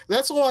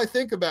 That's all I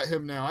think about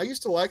him now. I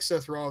used to like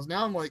Seth Rollins.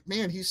 Now I'm like,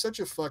 man, he's such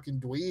a fucking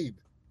dweeb.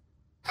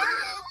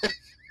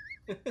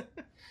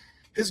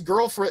 His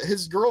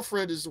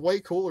girlfriend is way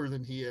cooler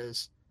than he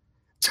is.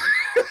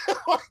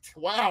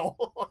 Wow.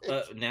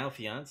 Now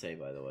fiance,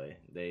 by the way.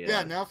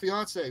 Now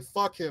fiance.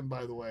 Fuck him,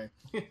 by the way.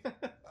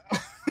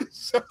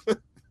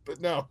 But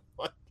no.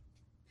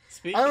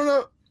 I don't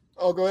know.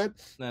 Oh, go ahead.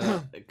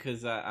 No,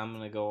 because I'm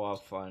gonna go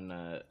off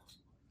on,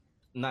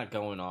 not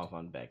going off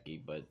on Becky,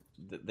 but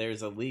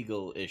there's a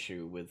legal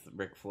issue with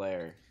Ric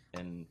Flair,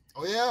 and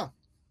yeah,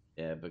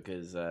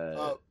 because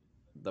the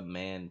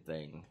man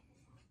thing.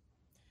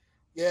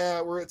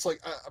 Yeah, where it's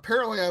like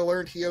apparently I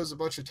learned he owes a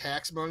bunch of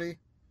tax money,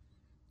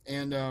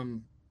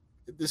 and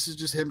this is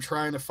just him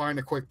trying to find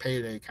a quick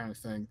payday kind of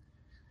thing.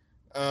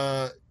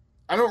 Uh,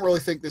 I don't really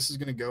think this is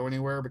going to go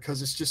anywhere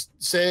because it's just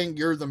saying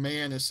you're the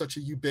man is such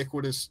a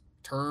ubiquitous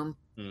term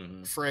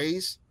Mm-hmm.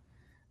 phrase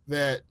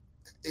that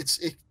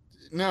it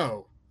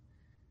no.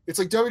 It's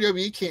like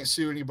WWE can't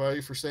sue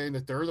anybody for saying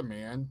that they're the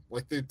man.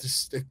 Like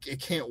it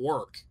can't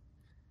work.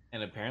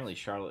 And apparently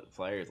Charlotte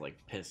Flair is like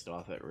pissed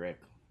off at Rick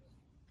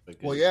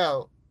Well, because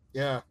yeah,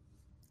 yeah,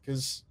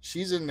 because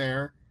she's in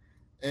there,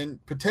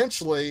 and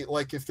potentially,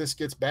 like if this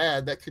gets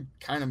bad, that could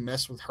kind of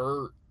mess with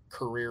her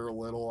career a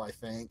little. I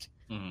think.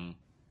 mm-hmm.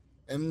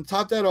 And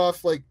top that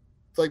off, like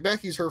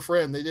Becky's her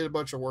friend. They did a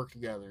bunch of work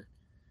together,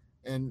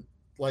 and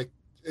like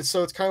it's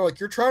kind of like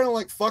you're trying to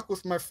like fuck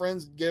with my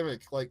friend's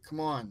gimmick. Like, come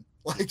on,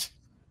 like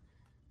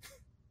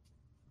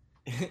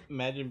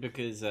Imagine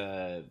because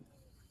the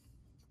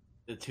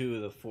two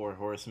of the four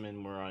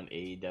horsemen were on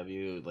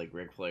AEW, like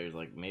Ric Flair's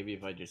like, maybe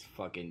if I just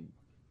fucking,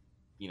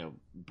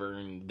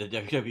 burn the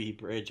WWE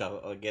bridge,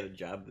 I'll get a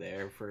job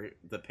there for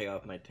to pay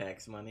off my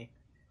tax money.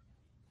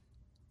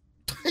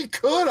 they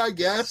could, I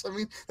guess. I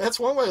mean, that's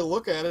one way to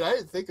look at it. I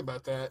didn't think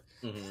about that.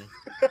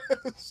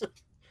 Mm-hmm.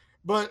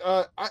 But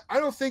I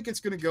don't think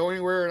it's going to go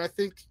anywhere. And I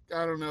think,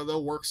 I don't know,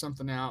 they'll work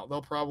something out.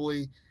 They'll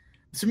probably,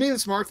 to me, the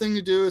smart thing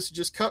to do is to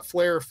just cut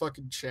Flair a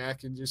fucking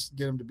check and just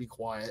get him to be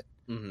quiet.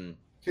 Mm-hmm.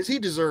 Because he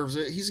deserves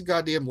it. He's a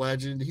goddamn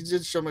legend. He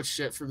did so much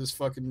shit for this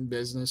fucking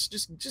business.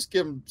 Just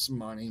give him some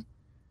money.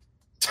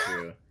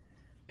 True.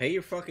 Pay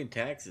your fucking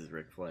taxes,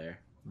 Ric Flair.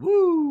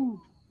 Woo!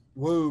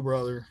 Woo,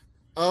 brother.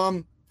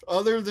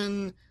 Other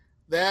than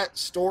that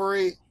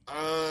story,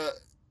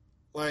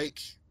 like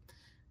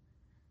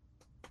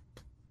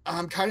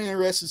I'm kind of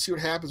interested to see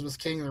what happens with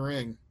King of the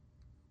Ring.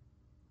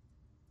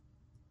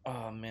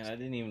 Oh man, I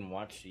didn't even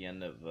watch the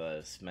end of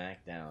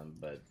SmackDown,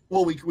 but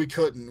Well, we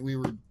couldn't. We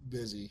were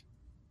busy.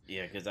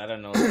 yeah, because I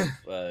don't know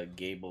if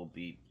Gable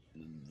beat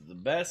the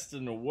best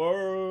in the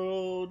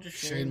world,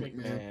 Shane Shane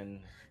McMahon.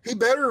 He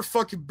better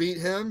fucking beat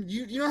him.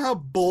 You know how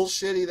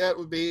bullshitty that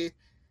would be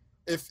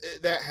if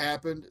that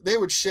happened. They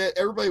would shit.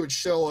 Everybody would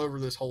shell over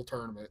this whole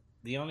tournament.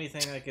 The only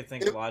thing I could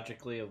think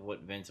logically of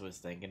what Vince was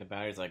thinking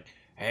about is like,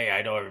 hey,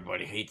 I know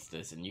everybody hates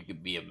this, and you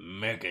could be a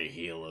mega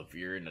heel if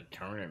you're in a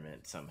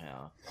tournament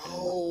somehow.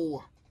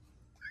 Oh,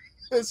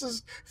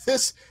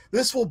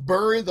 this will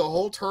bury the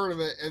whole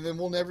tournament, and then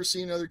we'll never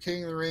see another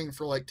King of the Ring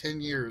for like 10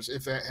 years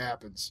if that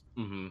happens.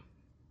 Mm-hmm.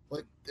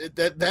 Like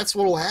that's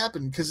what'll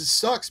happen because it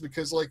sucks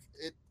because like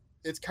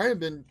it's kind of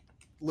been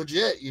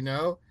legit, you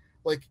know.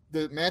 Like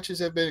the matches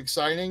have been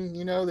exciting,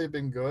 you know, they've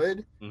been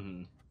good.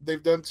 Mm-hmm.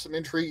 They've done some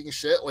intriguing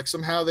shit. Like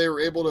somehow they were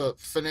able to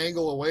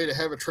finagle a way to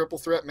have a triple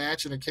threat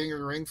match in a King of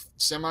the Ring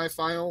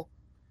semifinal.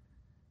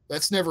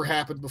 That's never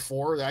happened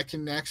before. I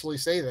can actually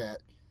say that.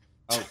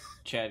 Oh,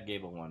 Chad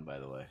Gable won, by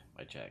the way.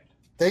 I checked.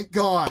 Thank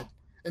God.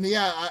 And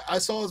yeah, I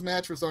saw his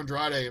match with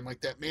Andrade and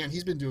like that, man,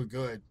 he's been doing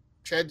good.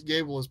 Chad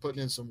Gable is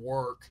putting in some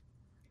work.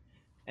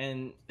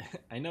 And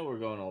I know we're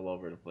going all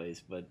over the place,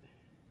 but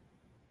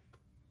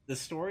the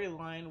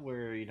storyline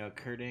where,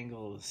 Kurt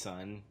Angle's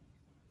son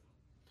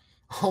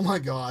Oh my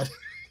God.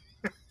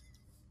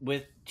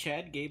 with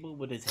Chad Gable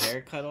with his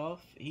hair cut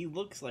off, he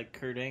looks like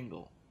Kurt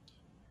Angle.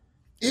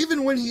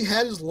 Even when he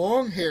had his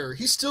long hair,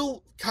 he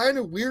still kind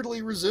of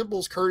weirdly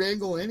resembles Kurt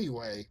Angle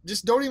anyway.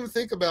 Just don't even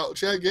think about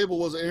Chad Gable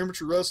was an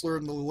amateur wrestler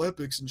in the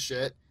Olympics and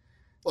shit.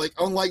 Like,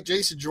 unlike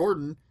Jason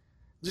Jordan,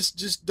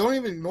 just don't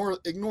even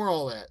ignore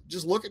all that.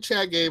 Just look at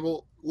Chad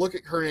Gable, look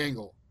at Kurt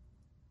Angle.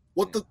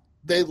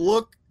 They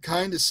look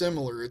kind of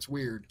similar. It's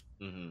weird.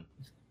 Mm-hmm.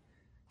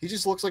 He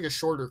just looks like a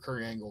shorter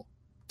Kurt Angle.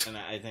 And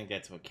I think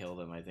that's what killed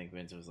him. I think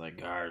Vince was like,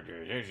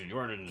 Jason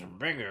Jordan's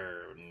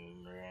bigger.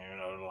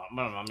 I'm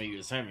going to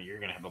use him. You're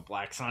going to have a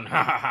black son.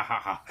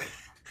 I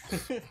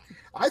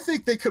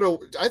think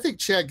I think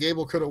Chad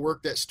Gable could have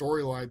worked that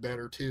storyline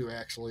better too,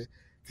 actually.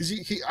 Because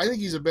I think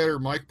he's a better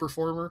mic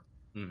performer.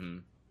 Mm-hmm.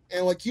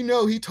 And like, he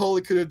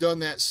totally could have done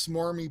that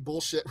smarmy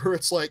bullshit where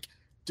it's like,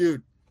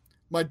 dude,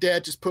 my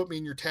dad just put me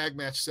in your tag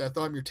match, Seth.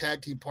 I'm your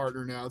tag team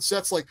partner now. And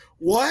Seth's like,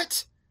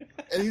 what?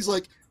 And he's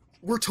like,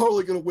 we're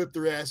totally going to whip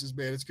their asses,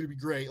 man. It's going to be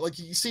great. Like,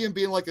 you see him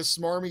being like a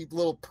smarmy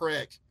little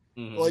prick.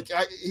 Mm-hmm. Like,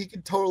 he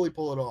could totally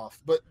pull it off.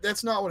 But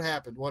that's not what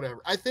happened.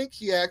 Whatever. I think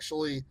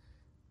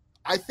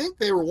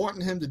they were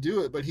wanting him to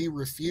do it, but he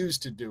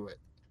refused to do it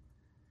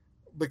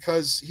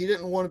because he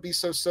didn't want to be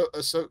so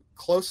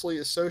closely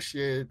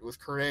associated with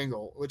Kurt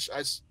Angle, which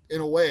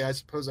in a way, I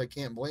suppose I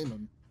can't blame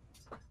him.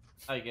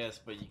 I guess,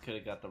 but you could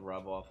have got the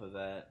rub off of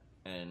that.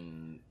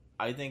 And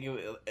I think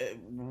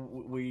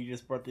where you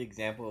just brought the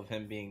example of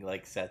him being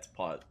like Seth's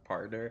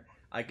partner,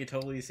 I could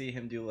totally see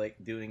him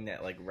doing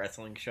that like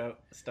wrestling show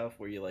stuff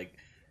where you like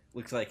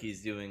looks like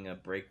he's doing a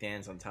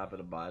breakdance on top of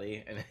the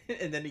body,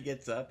 and then he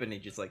gets up and he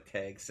just like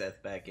tags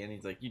Seth back in.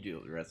 He's like, "You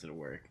do the rest of the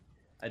work.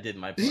 I did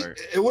my part."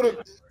 It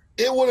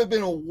would have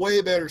been a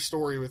way better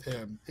story with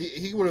him.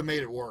 He would have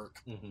made it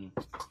work. Mm-hmm.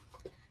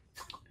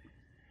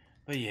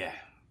 But yeah,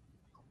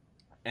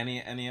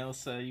 any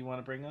else you want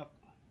to bring up?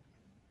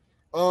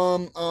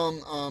 Um,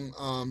 um, um,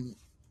 um.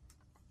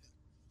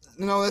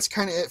 No, that's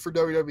kind of it for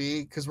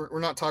WWE because we're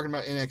not talking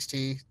about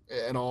NXT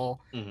at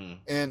all. Mm-hmm.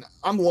 And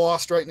I'm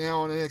lost right now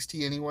on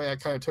NXT anyway. I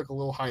kind of took a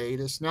little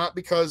hiatus, not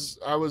because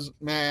I was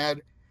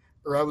mad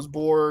or I was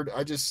bored.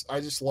 I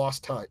just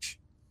lost touch.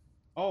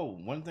 Oh,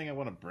 one thing I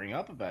want to bring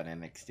up about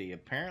NXT.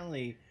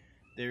 Apparently,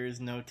 there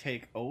is no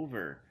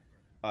takeover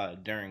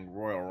during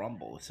Royal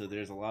Rumble. So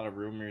there's a lot of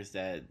rumors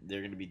that they're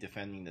going to be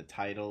defending the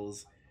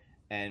titles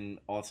and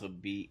also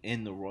be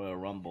in the Royal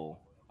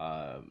Rumble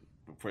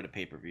for the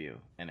pay per view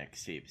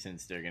NXT,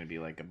 since they're going to be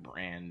like a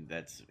brand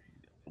that's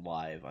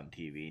live on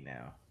TV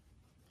now.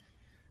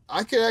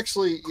 I could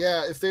actually,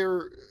 yeah, if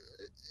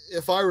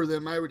I were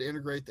them, I would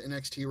integrate the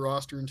NXT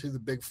roster into the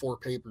big four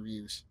pay per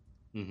views.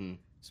 Mm-hmm.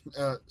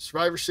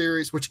 Survivor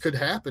Series, which could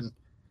happen.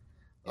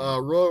 Yeah.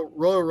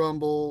 Royal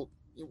Rumble,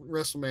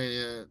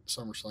 WrestleMania,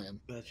 SummerSlam.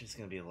 That's just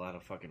going to be a lot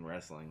of fucking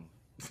wrestling.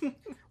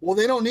 Well,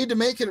 they don't need to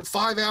make it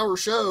 5 hour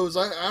shows.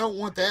 I don't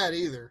want that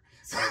either.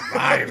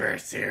 Survivor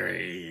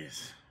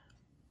Series.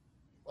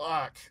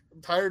 Fuck.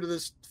 I'm tired of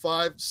this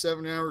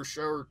 5-7 hour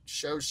show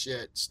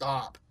shit.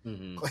 Stop.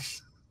 Mm-hmm.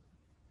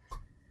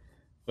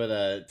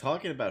 But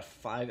talking about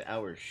 5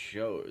 hour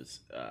shows,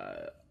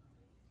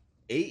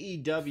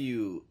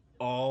 AEW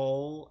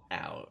All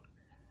Out.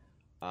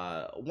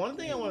 One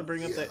thing I want to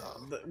bring up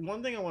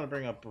one thing I want to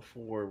bring up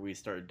before we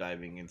start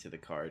diving into the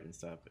card and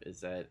stuff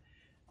is that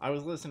I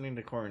was listening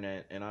to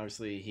Cornette, and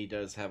obviously he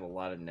does have a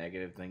lot of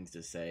negative things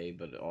to say,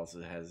 but it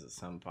also has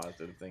some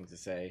positive things to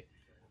say.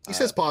 He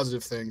says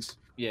positive things.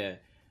 Yeah.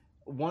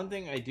 One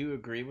thing I do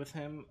agree with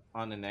him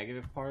on the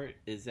negative part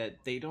is that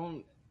they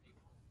don't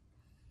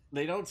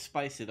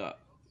spice it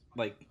up.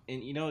 Like,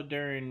 and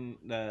during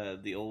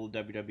the old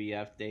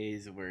WWF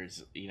days, where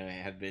you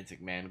had Vince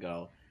McMahon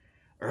go,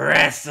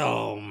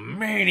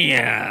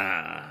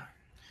 WrestleMania,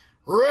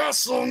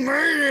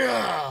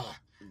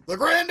 the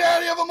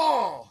granddaddy of them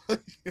all.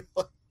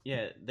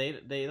 Yeah,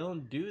 they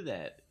don't do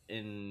that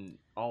in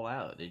All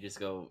Out. They just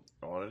go,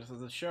 "Oh, this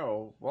is a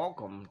show.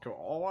 Welcome to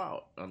All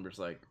Out." I'm just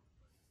like,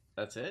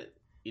 that's it.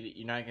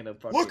 You're not gonna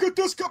fucking Look at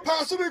this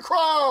capacity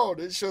crowd.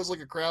 It shows like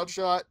a crowd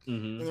shot,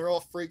 Mm-hmm. and they're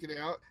all freaking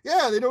out.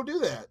 Yeah, they don't do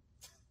that.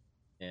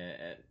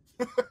 Yeah,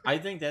 I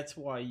think that's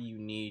why you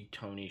need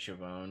Tony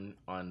Schiavone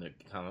on the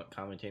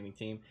commentating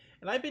team.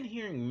 And I've been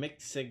hearing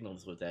mixed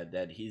signals with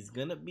that he's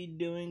gonna be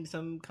doing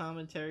some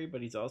commentary,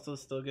 but he's also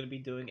still gonna be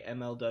doing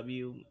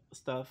MLW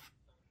stuff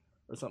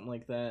or something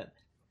like that.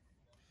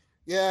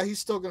 Yeah, he's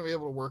still going to be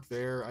able to work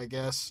there, I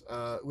guess.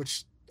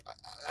 Which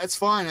that's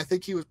fine. I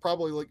think he was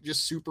probably like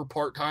just super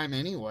part time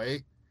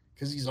anyway,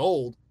 because he's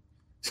old.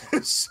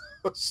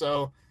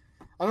 So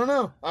I don't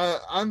know.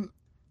 I'm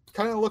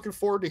kind of looking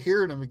forward to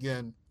hearing him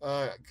again,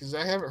 because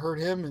I haven't heard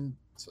him in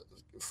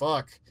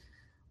fuck.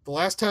 The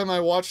last time I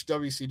watched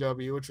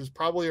WCW, which was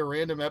probably a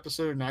random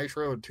episode of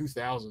Nitro in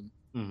 2000,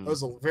 Mm-hmm. that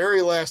was the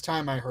very last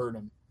time I heard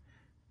him.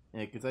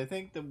 Yeah, because I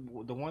think the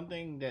one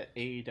thing that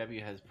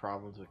AEW has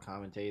problems with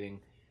commentating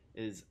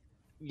is,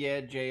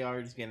 yeah, JR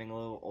is getting a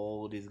little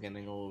old, he's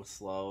getting a little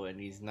slow, and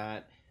he's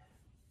not.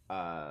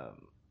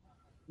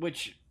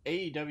 Which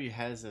AEW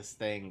has this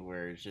thing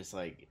where it's just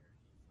like,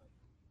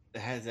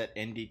 it has that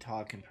indie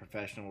talk and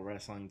professional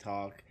wrestling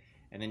talk,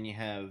 and then you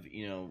have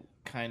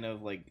kind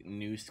of like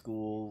new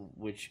school,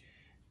 which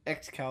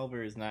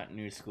Excalibur is not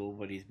new school,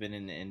 but he's been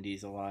in the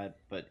indies a lot,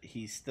 but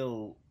he's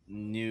still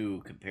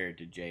new compared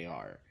to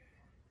JR.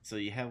 So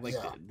you have like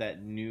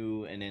that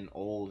new and then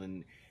old,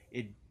 and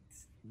it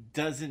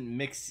doesn't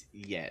mix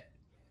yet.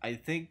 I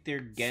think they're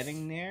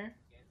getting there,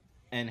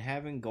 and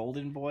having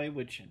Golden Boy,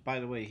 which by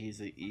the way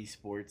he's an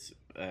esports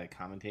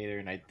commentator,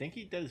 and I think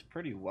he does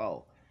pretty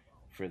well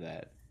for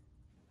that.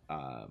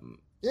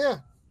 Yeah,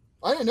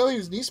 I didn't know he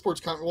was an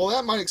esports commentator. Well,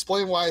 that might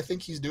explain why I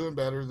think he's doing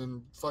better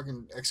than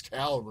fucking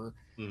Excalibur.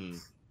 Mm-hmm.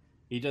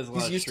 He does a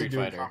lot of Street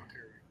Fighter.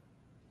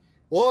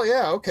 Well,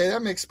 yeah, okay,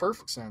 that makes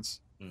perfect sense.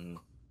 Mm-hmm.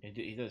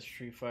 He does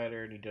Street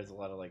Fighter, and he does a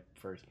lot of like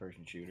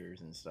first-person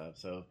shooters and stuff,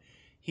 so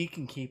he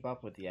can keep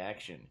up with the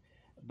action.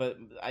 But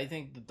I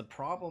think that the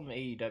problem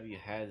AEW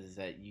has is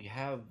that you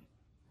have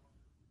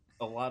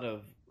a lot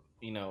of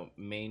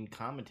main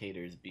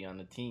commentators be on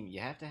the team.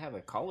 You have to have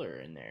a color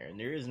in there, and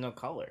there is no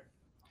color.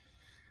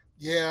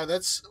 Yeah,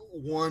 that's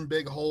one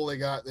big hole they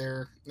got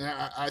there.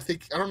 Now, I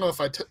think, I don't know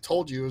if I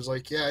told you, it was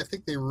like, yeah, I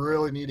think they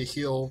really need a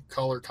heel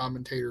color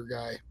commentator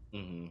guy.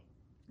 Mm-hmm.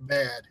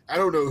 Bad. I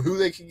don't know who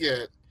they could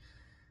get,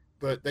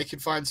 but they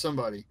could find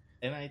somebody.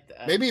 And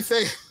maybe if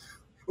they,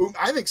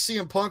 I think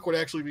CM Punk would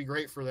actually be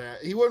great for that.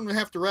 He wouldn't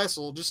have to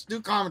wrestle, just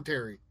do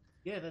commentary.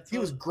 Yeah, he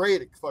was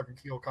great at fucking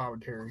heel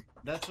commentary.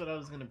 That's what I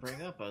was gonna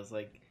bring up. I was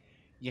like,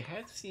 you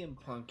had CM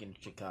Punk in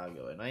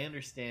Chicago, and I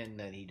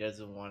understand that he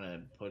doesn't want to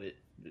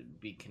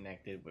be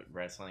connected with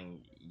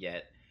wrestling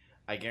yet.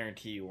 I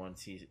guarantee you,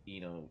 once he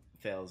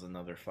fails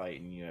another fight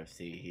in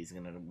UFC, he's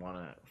gonna want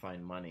to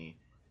find money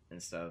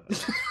and stuff.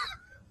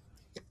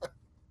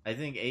 I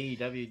think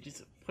AEW,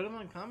 just put him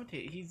on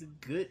commentate. He's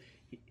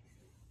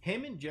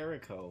him and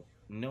Jericho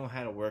know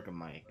how to work a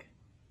mic.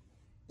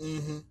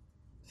 Mm-hmm.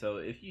 So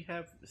if you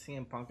have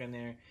CM Punk in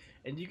there,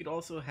 and you could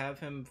also have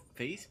him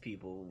face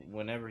people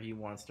whenever he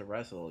wants to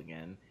wrestle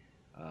again,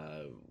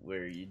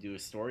 where you do a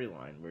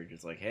storyline where you're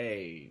just like,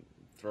 hey,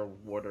 throw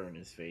water in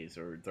his face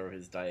or throw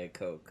his Diet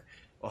Coke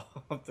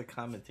off the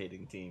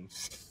commentating table.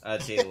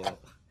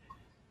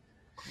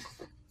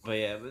 But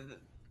yeah,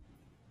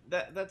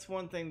 that's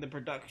one thing. The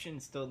production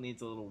still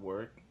needs a little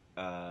work.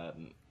 They're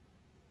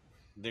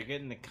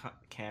getting the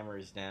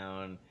cameras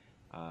down.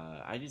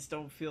 I just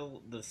don't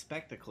feel the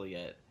spectacle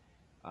yet.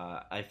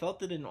 I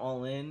felt it in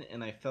All In,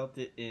 and I felt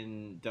it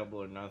in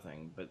Double or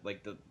Nothing. But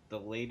like the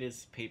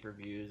latest pay per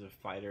views of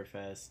Fighter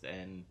Fest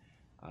and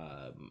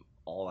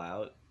All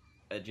Out,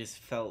 it just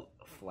felt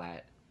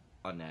flat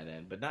on that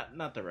end. But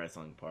not the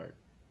wrestling part.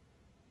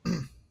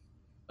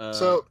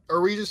 So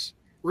are we're just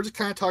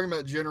kind of talking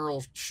about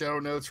general show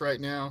notes right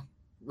now,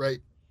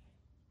 right?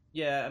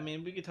 Yeah, I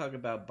mean we could talk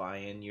about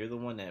buy-in. You're the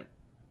one that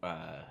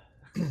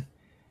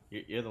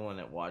you're the one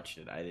that watched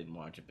it. I didn't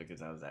watch it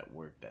because I was at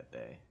work that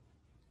day.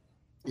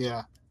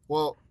 Yeah.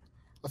 Well,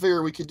 I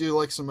figure we could do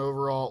like some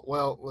overall.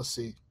 Well, let's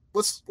see.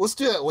 Let's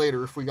do that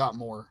later if we got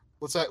more.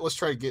 Let's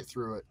try to get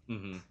through it.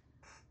 Mm-hmm.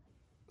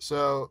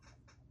 So,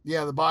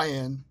 yeah, the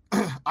buy-in.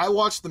 I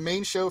watched the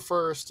main show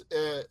first.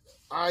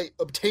 I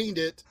obtained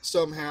it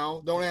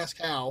somehow. Don't ask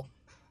how.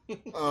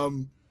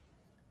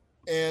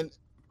 And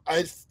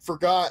I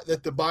forgot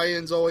that the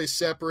buy-in's always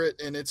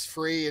separate and it's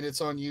free and it's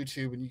on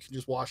YouTube and you can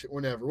just watch it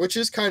whenever, which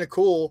is kind of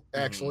cool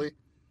actually. Mm-hmm.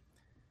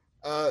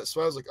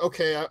 So I was like,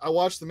 okay, I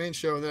watched the main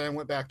show and then I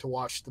went back to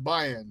watch the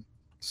buy-in.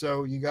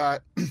 So you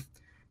got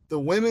the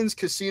Women's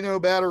Casino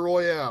Battle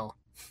Royale,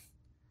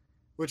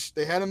 which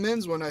they had a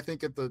men's one, I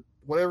think, at the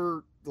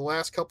whatever the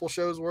last couple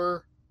shows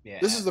were. Yeah.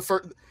 This is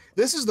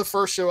the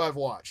first show I've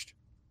watched.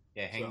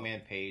 Yeah,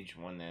 Hangman Page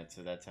won that,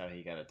 so that's how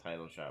he got a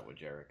title shot with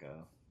Jericho.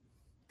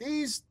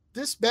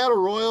 This Battle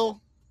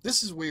Royal,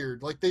 this is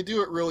weird. Like they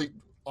do it really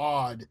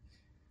odd.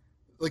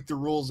 Like the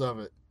rules of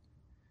it.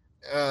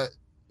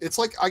 It's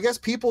like, I guess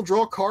people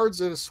draw cards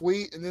in a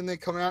suite and then they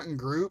come out in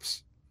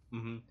groups.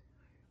 Mm-hmm.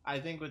 I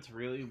think what's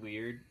really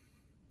weird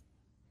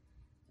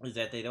is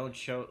that they don't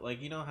show,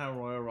 like, you know how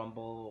Royal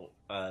Rumble,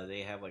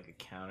 they have like a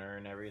counter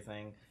and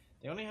everything.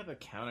 They only have a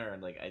counter,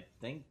 like, I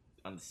think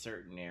on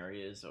certain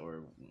areas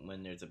or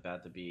when there's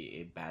about to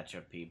be a batch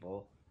of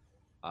people.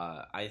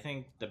 I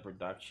think the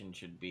production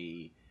should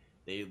be,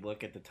 they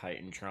look at the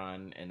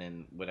Titantron and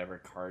then whatever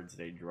cards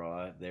they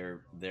draw,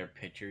 their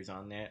pictures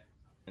on that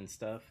and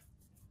stuff.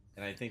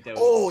 And I think that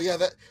would, oh yeah,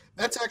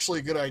 that's actually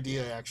a good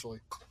idea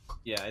actually.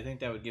 Yeah, I think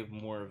that would give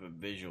more of a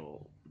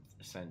visual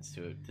sense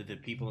to it, to the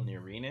people in the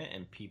arena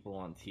and people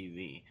on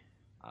TV,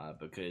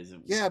 because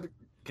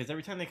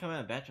every time they come out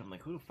of batch, I'm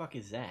like, who the fuck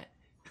is that?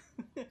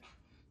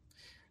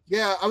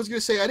 Yeah, I was gonna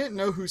say I didn't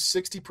know who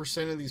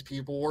 60% of these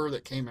people were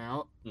that came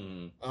out,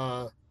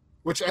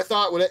 which I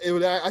thought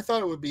I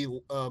thought it would be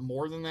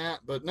more than that,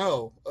 but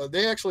no,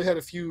 they actually had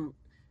a few.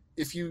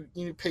 If you're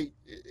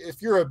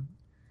a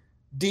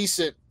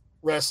decent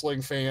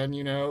wrestling fan,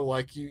 you know,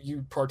 like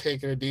you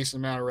partake in a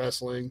decent amount of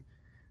wrestling,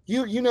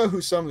 you know who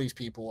some of these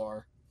people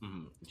are.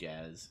 Mm-hmm.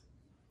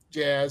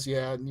 Jazz,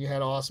 yeah, and you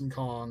had Awesome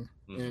Kong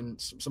and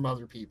some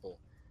other people.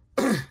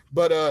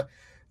 But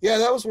yeah,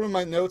 that was one of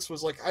my notes.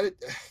 Was like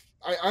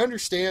I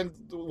understand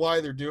why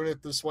they're doing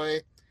it this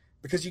way,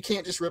 because you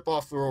can't just rip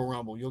off the Royal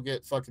Rumble. You'll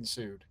get fucking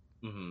sued.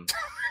 Mm-hmm.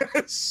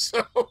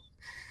 So,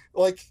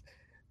 like,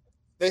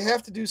 they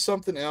have to do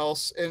something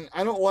else, and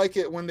I don't like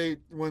it when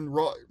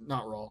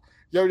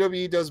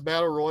WWE does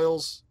battle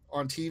royals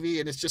on TV,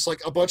 and it's just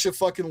like a bunch of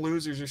fucking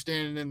losers are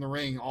standing in the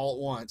ring all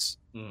at once.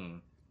 Mm-hmm.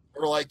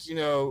 Or like, you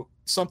know,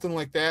 something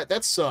like that.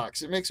 That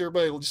sucks. It makes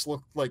everybody just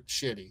look like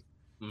shitty.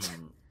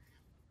 Mm-hmm.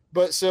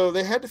 But so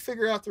they had to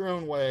figure out their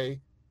own way,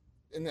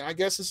 and I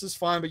guess this is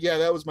fine. But yeah,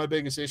 that was my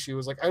biggest issue.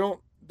 Was like,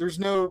 there's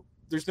no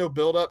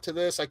build up to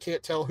this. I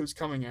can't tell who's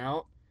coming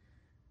out.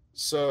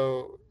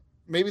 So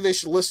maybe they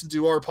should listen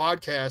to our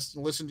podcast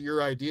and listen to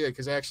your idea,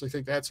 because I actually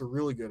think that's a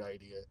really good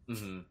idea.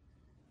 Mm-hmm.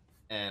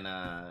 And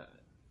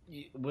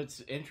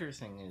what's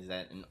interesting is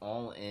that in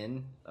All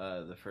In,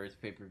 the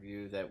first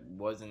pay-per-view, that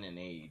wasn't an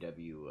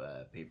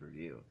AEW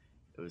pay-per-view.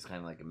 It was kind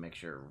of like a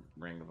mixture of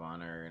Ring of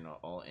Honor and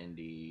all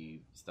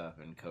indie stuff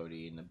and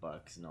Cody and the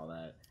Bucks and all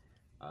that.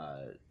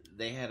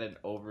 They had an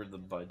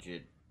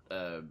over-the-budget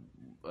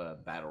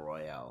battle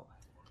royale.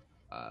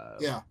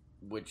 Yeah.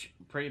 Which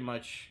pretty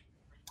much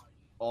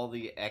all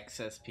the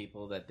excess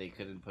people that they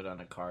couldn't put on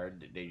a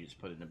card, they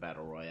just put in a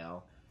battle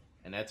royale.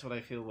 And that's what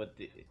I feel with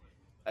the...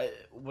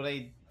 what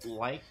I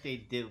like they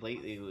did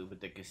lately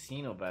with the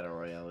Casino Battle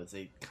Royale is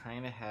they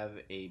kind of have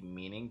a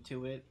meaning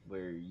to it,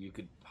 where you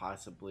could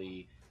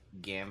possibly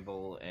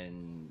gamble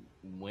and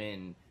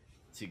win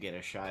to get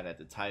a shot at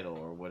the title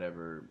or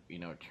whatever, you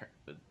know,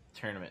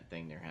 tournament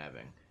thing they're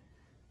having.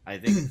 I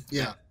think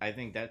I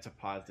think that's a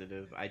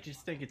positive. I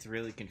just think it's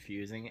really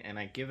confusing, and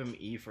I give them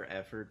E for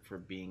effort for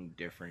being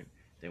different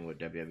than what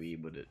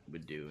WWE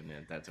would do, and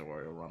that's a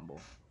Royal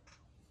Rumble.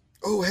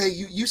 Oh, hey,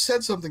 you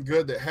said something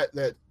good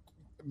that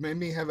made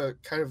me have a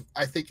kind of,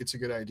 I think it's a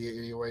good idea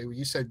anyway.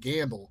 You said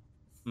gamble.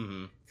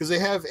 Mm-hmm. because they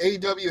have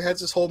AEW has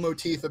this whole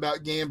motif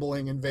about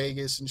gambling in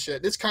Vegas and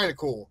shit. It's kind of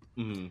cool.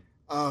 Mm-hmm.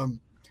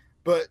 Um,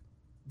 but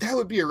that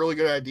would be a really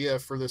good idea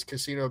for this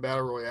casino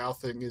battle royale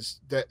thing. Is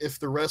that if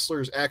the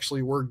wrestlers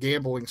actually were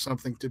gambling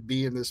something to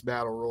be in this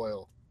battle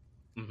royal,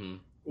 Mm-hmm.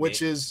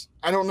 which is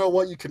I don't know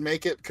what you can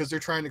make it because they're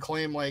trying to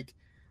claim like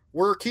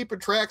we're keeping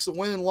tracks of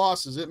win and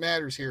losses. It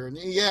matters here, and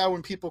yeah,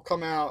 when people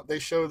come out, they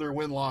show their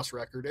win loss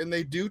record and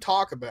they do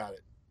talk about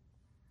it.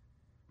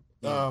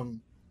 Mm.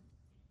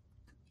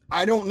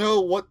 I don't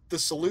know what the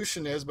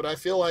solution is, but I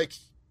feel like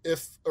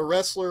if a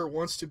wrestler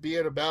wants to be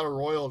at a battle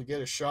royal to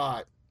get a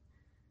shot,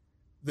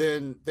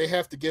 then they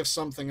have to give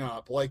something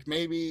up. Like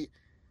maybe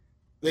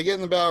they get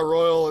in the battle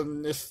royal,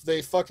 and if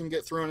they fucking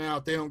get thrown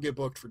out, they don't get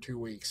booked for 2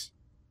 weeks.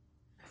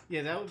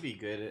 Yeah, that would be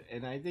good,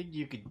 and I think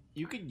you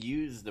could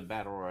use the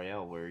battle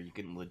royale where you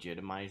can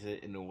legitimize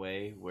it in a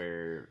way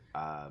where,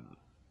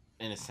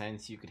 in a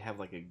sense, you could have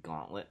like a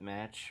gauntlet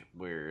match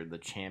where the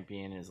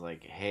champion is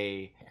like,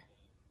 "Hey,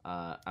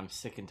 I'm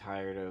sick and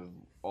tired of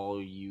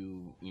all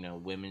you,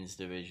 women's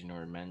division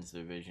or men's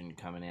division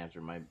coming after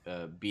my,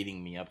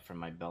 beating me up for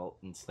my belt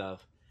and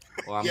stuff.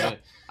 Well, Yeah,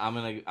 I'm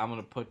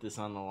gonna put this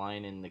on the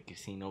line in the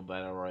casino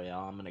battle royale.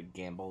 I'm gonna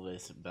gamble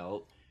this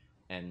belt,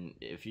 and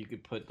if you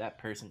could put that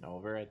person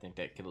over, I think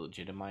that could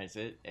legitimize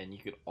it. And you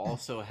could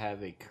also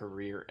have a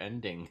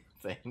career-ending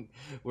thing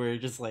where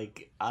just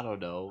like I don't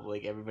know,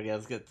 like everybody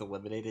else gets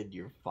eliminated,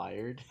 you're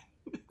fired.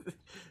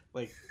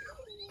 like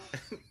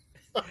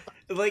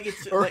like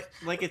it's or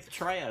like it's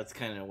tryouts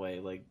kind of way.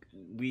 Like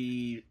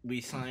we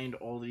signed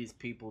all these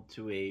people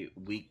to a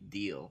week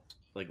deal,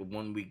 like a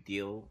 1 week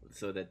deal,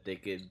 so that they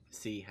could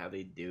see how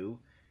they do,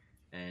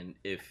 and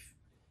if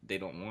they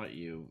don't want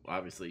you,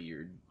 obviously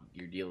your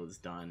deal is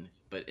done.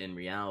 But in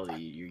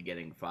reality, you're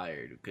getting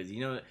fired because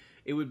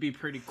it would be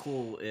pretty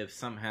cool if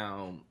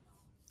somehow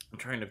I'm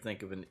trying to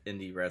think of an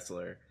indie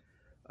wrestler.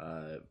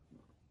 Uh,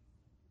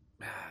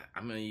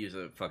 I'm gonna use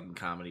a fucking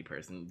comedy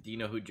person. Do you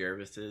know who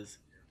Jervis is?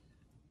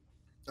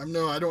 I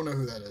don't know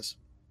who that is.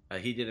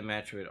 He did a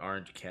match with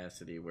Orange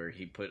Cassidy where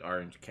he put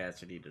Orange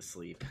Cassidy to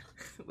sleep.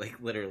 Like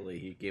literally,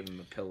 he gave him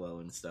a pillow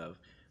and stuff.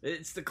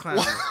 It's the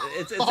clown.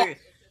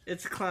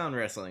 It's clown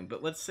wrestling.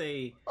 But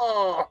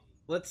Oh,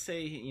 let's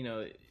say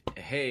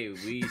hey,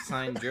 we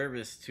signed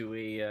Jervis to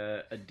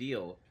a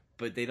deal,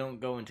 but they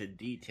don't go into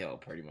detail.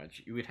 Pretty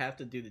much, you would have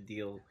to do the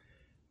deal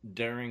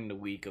during the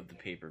week of the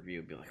pay per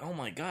view. Be like, oh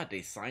my god,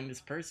 they signed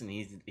this person.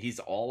 He's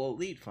all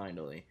elite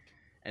finally.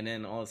 And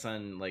then all of a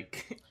sudden,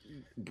 like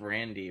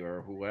Brandy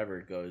or whoever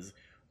goes,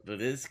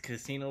 this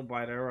casino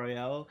battle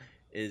royale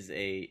is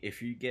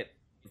if you get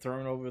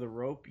thrown over the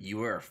rope,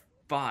 you are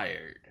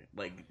fired.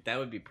 Like that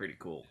would be pretty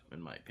cool,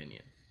 in my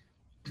opinion.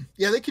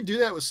 yeah, they could do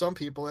that with some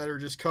people that are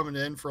just coming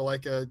in for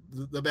like the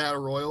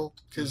battle royal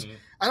because Mm-hmm.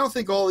 I don't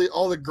think all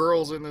the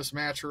girls in this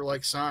match are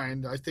like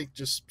signed. I think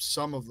just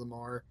some of them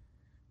are.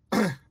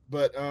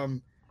 But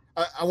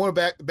I want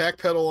to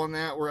backpedal on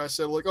that where I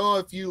said like, oh,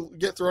 if you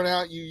get thrown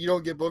out, you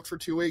don't get booked for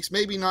 2 weeks.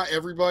 Maybe not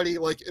everybody.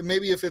 Like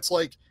maybe if it's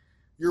like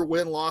your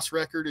win loss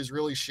record is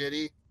really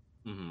shitty,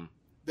 Mm-hmm.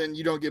 then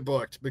you don't get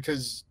booked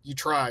because you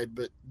tried,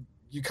 but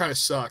you kind of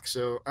suck.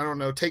 So I don't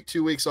know. Take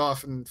 2 weeks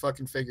off and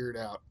fucking figure it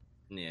out.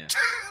 Yeah.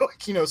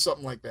 Like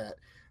something like that.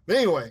 But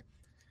anyway,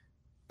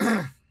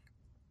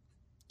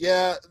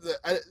 yeah,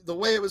 the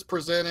way it was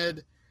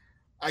presented,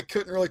 I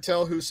couldn't really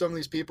tell who some of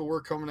these people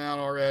were coming out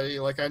already.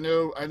 Like I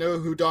know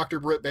who Dr.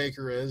 Britt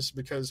Baker is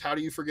because how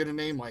do you forget a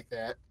name like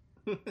that?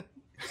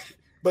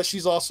 But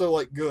she's also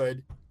like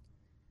good.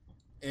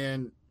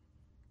 And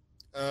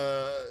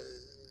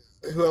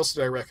who else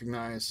did I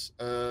recognize?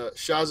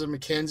 Shaza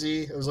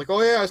McKenzie. I was like,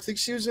 oh yeah, I think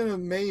she was in a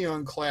Mae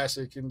Young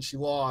Classic and she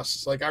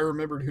lost. Like I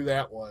remembered who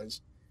that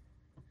was.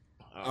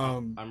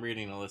 I'm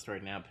reading a list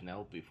right now.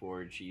 Penelope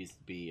Ford. She used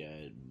to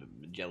be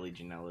Jelly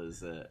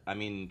Janela's.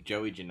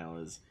 Joey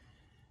Janela's.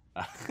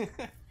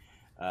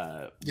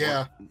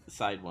 Yeah,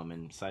 Side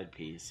woman, side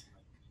piece.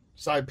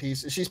 side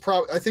piece. She's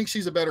probably. I think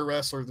she's a better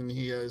wrestler than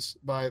he is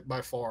by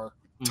far.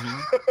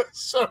 Mm-hmm.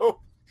 So,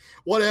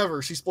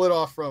 whatever. She split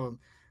off from him,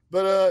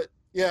 but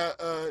yeah.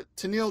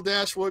 Tennille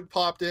Dashwood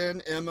popped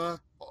in. Emma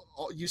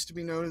used to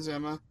be known as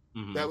Emma.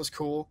 Mm-hmm. That was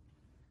cool.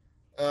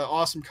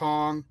 Awesome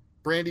Kong.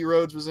 Brandy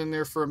Rhodes was in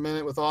there for a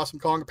minute with Awesome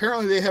Kong.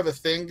 Apparently, they have a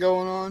thing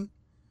going on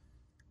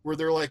where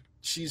they're like,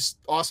 she's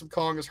Awesome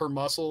Kong is her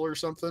muscle or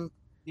something.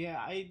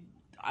 Yeah,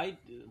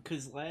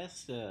 because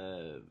last,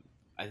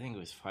 I think it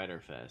was Fighter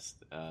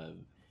Fest.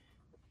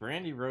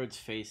 Brandy Rhodes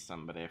faced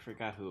somebody. I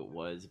forgot who it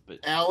was, but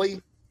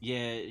Allie.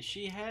 yeah,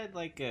 she had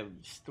like a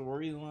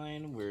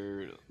storyline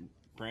where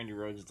Brandy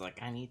Rhodes is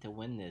like, "I need to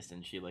win this,"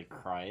 and she like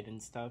cried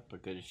and stuff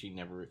because she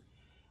never.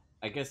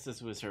 I guess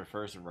this was her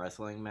first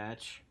wrestling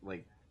match.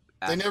 Like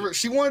They never.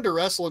 She wanted to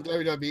wrestle in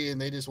WWE, and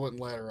they just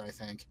wouldn't let her. I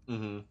think.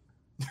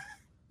 Mm-hmm.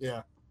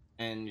 Yeah.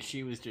 And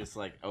she was just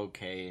like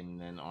okay,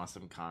 and then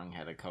Awesome Kong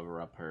had to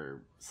cover up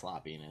her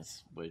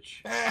sloppiness,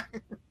 which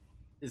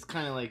is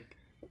kind of like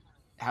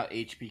how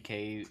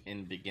HBK in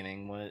the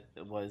beginning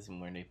was,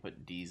 and when they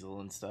put Diesel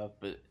and stuff.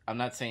 But I'm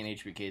not saying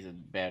HBK is a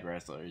bad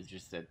wrestler. It's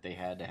just that they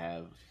had to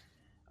have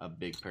a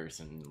big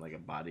person, like a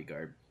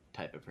bodyguard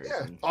type of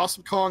Yeah, person.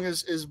 Awesome Kong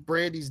is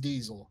Brandy's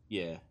Diesel,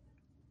 Yeah.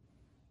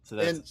 So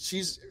that's and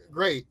she's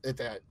great at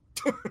that.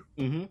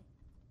 mm-hmm.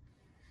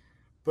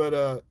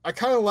 But I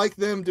kind of like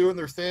them doing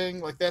their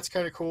thing. Like that's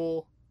kind of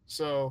cool.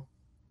 So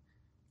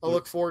I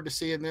look forward to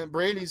seeing them.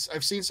 Brandy's.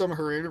 I've seen some of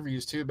her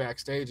interviews too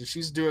backstage, and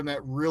she's doing that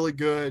really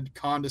good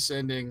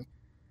condescending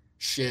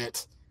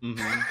shit.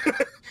 Mm-hmm.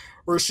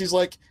 Where she's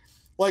like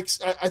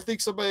I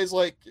think somebody's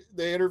like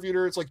they interviewed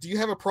her. It's like, do you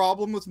have a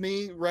problem with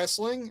me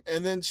wrestling?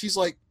 And then she's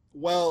like,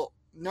 well,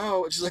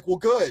 no. And she's like, well,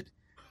 good.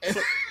 And,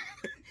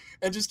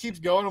 and just keeps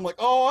going. I'm like,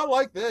 oh, I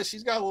like this.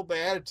 She's got a little bit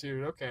of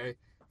attitude. Okay.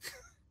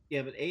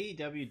 Yeah, but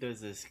AEW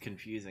does this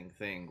confusing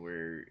thing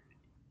where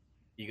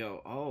you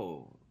go,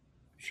 oh,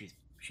 she's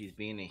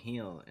being a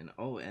heel, and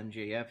oh,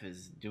 MJF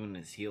is doing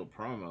this heel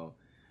promo,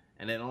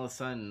 and then all of a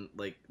sudden,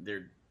 like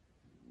they're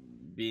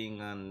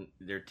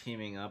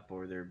teaming up,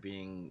 or they're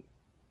being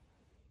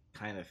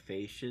kind of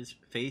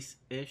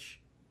face-ish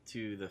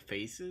to the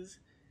faces,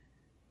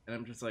 and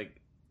I'm just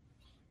like,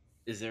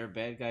 is there a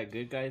bad guy,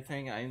 good guy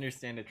thing? I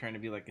understand it trying to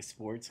be like a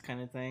sports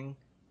kind of thing,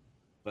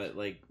 but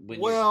like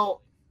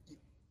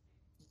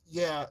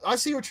yeah, I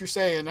see what you're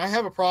saying. I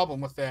have a problem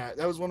with that.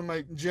 That was one of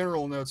my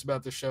general notes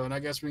about the show, and I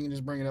guess we can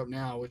just bring it up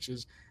now, which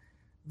is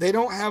they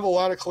don't have a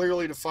lot of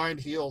clearly defined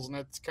heels, and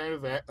that's kind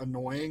of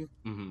annoying.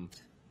 Mm-hmm.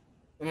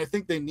 And I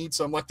think they need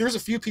some. Like, there's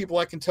a few people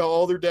I can tell,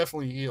 oh, they're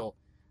definitely heel.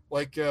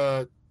 Like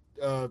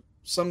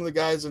some of the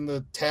guys in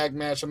the tag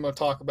match I'm going to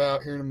talk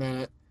about here in a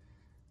minute.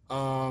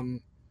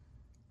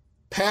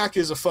 Pac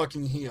is a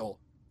fucking heel.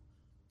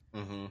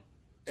 Mm-hmm.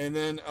 And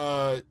then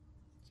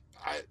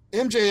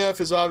MJF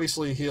is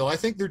obviously a heel. I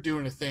think they're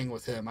doing a thing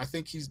with him. I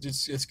think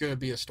it's going to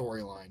be a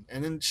storyline.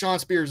 And then Shawn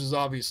Spears is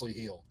obviously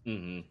heel.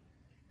 Mm-hmm.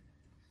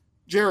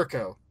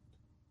 Jericho.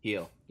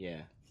 Heel,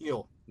 yeah.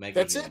 Heel. Mega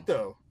That's heel. it,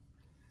 though.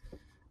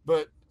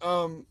 But,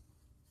 the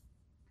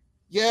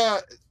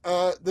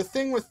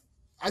thing with,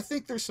 I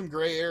think there's some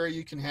gray area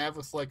you can have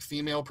with, like,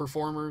 female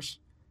performers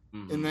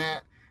in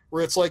that,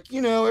 where it's like,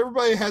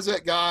 everybody has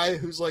that guy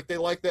who's like, they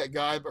like that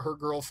guy, but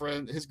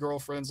his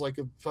girlfriend's like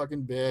a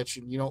fucking bitch,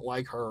 and you don't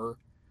like her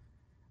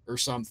or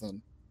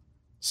something.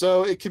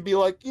 So it could be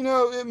like,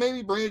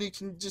 maybe Brandy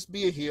can just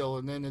be a heel,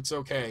 and then it's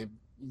okay.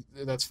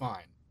 That's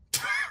fine.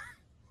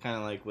 Kind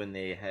of like when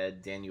they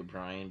had Daniel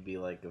Bryan be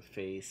like a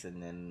face,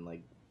 and then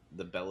like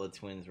the Bella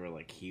Twins were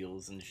like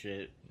heels and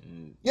shit.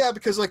 And... Yeah,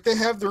 because like they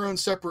have their own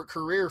separate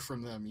career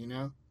from them,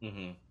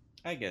 Mm-hmm.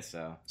 I guess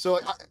so. So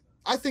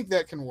I think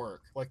that can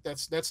work. Like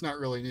that's not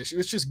really an issue.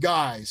 It's just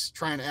guys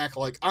trying to act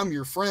like I'm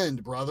your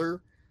friend,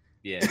 brother.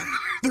 Yeah,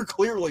 they're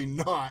clearly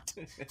not.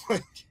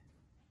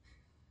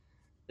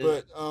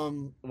 But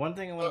one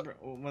thing I want to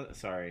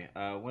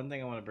one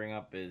thing I want to bring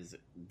up is,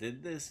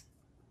 did this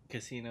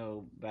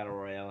Casino Battle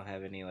Royale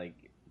have any like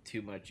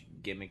too much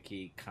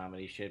gimmicky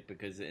comedy shit?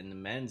 Because in the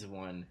men's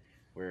one,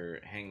 where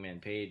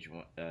Hangman Page,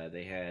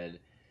 they had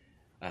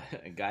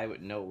a guy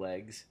with no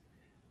legs.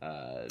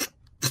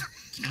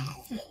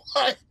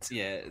 What?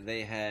 Yeah,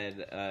 they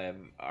had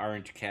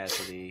Orange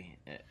Cassidy,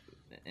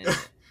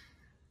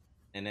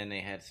 and then they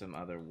had some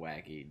other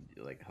wacky,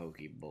 like,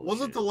 hokey bullshit.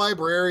 Wasn't the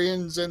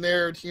librarians in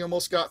there, and he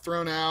almost got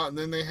thrown out, and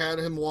then they had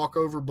him walk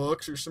over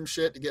books or some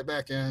shit to get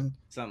back in?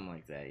 Something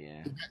like that,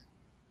 yeah.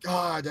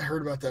 God, I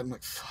heard about that. I'm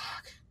like,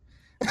 fuck.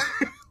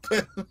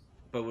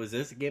 But was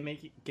this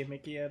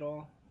gimmicky at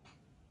all?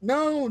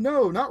 No,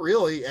 not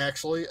really,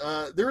 actually.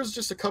 There was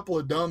just a couple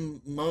of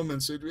dumb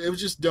moments. It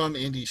was just dumb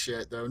indie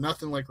shit, though.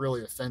 Nothing, like,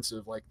 really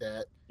offensive like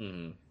that.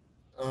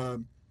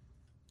 Mm-hmm.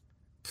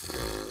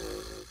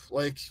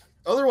 Like,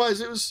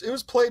 otherwise, it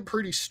was played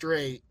pretty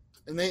straight.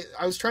 And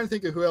I was trying to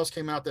think of who else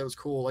came out that was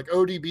cool. Like,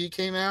 ODB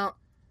came out.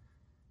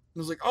 And I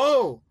was like,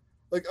 oh!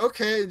 Like,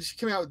 okay, and she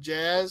came out with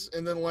Jazz.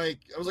 And then, like,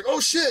 I was like, oh,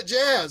 shit,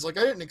 Jazz! Like,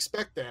 I didn't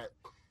expect that.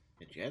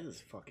 Yeah, Jazz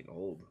is fucking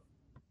old.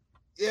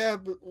 Yeah,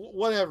 but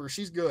whatever.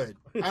 She's good.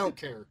 I don't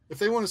care. If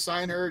they want to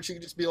sign her, she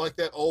could just be like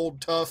that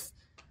old, tough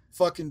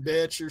fucking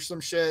bitch or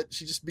some shit.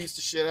 She just beats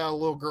the shit out of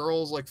little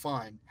girls. Like,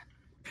 fine.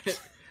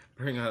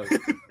 Bring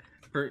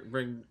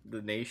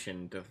the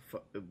nation to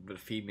the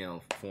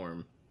female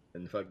form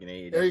in fucking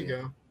AEW. There you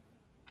go.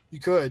 You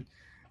could.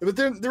 But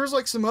then there was,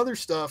 like, some other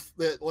stuff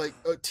that, like,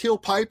 Teal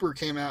Piper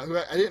came out, who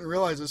I didn't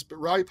realize this, but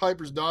Roddy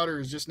Piper's daughter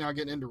is just now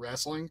getting into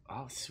wrestling.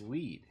 Oh,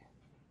 sweet.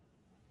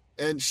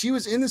 And she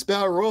was in this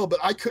battle royal,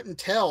 but I couldn't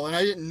tell, and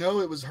I didn't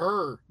know it was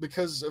her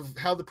because of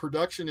how the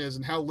production is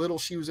and how little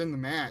she was in the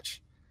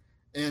match.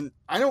 And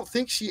I don't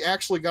think she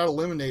actually got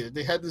eliminated.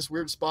 They had this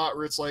weird spot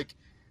where it's like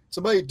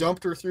somebody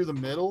dumped her through the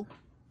middle,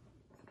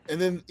 and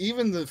then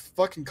even the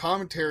fucking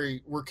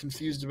commentary were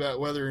confused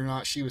about whether or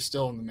not she was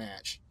still in the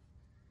match.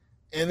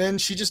 And then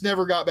she just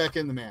never got back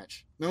in the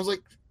match. And I was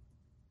like,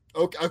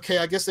 okay,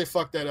 I guess they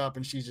fucked that up,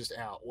 and she's just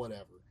out.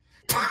 Whatever.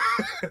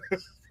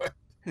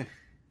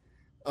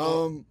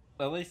 Well,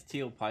 at least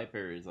Teal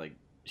Piper is like,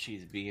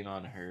 she's being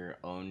on her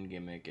own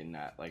gimmick and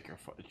not like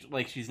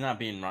she's not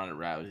being Ronda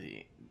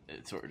Rousey,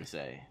 sort of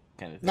say,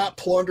 kind of thing. Not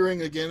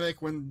plundering a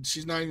gimmick when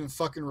she's not even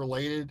fucking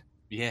related.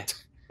 Yeah.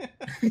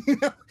 You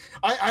know,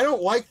 I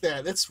don't like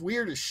that. That's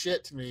weird as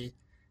shit to me.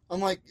 I'm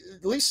like,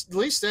 at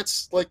least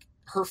that's like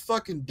her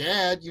fucking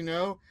dad, you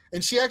know?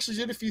 And she actually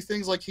did a few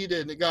things like he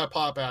did, and it got a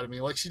pop out of me.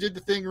 Like she did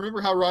the thing.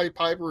 Remember how Roddy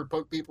Piper would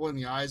poke people in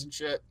the eyes and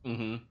shit?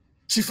 Mm-hmm.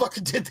 She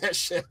fucking did that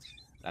shit.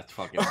 That's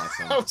fucking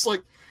awesome. I was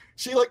like,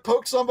 she like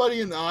poked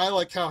somebody in the eye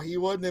like how he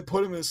would, and then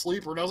put him in a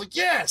sleeper. And I was like,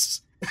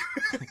 yes.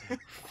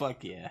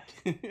 Fuck yeah.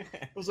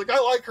 I was like, I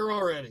like her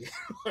already.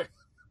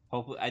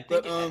 Hopefully, I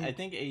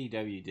think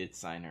AEW did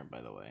sign her.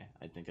 By the way,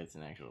 I think that's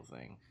an actual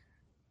thing.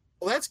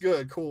 Well, that's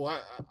good. Cool.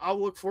 I'll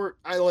look for it.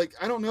 I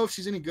don't know if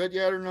she's any good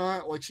yet or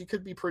not. Like she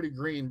could be pretty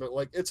green, but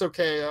like it's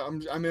okay.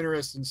 I'm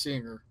interested in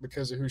seeing her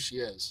because of who she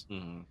is.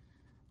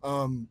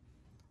 Mm-hmm.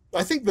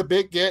 I think the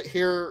big get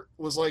here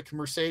was like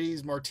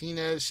Mercedes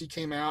Martinez. She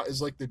came out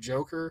as like the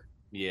Joker.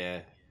 Yeah.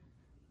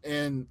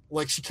 And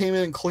like she came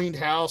in and cleaned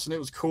house and it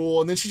was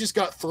cool. And then she just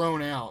got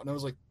thrown out. And I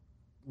was like,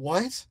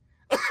 what?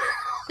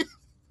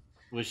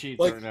 Was she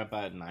like, thrown up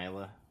at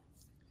Nyla?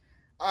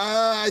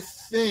 I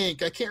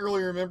think. I can't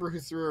really remember who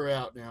threw her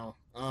out now.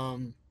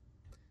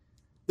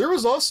 There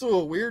was also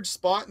a weird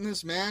spot in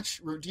this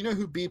match. Do you know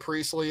who B.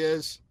 Priestley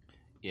is?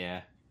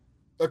 Yeah.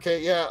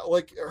 Okay, yeah.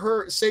 Like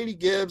her, Sadie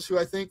Gibbs, who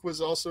I think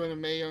was also in a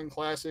Mae Young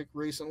Classic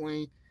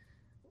recently,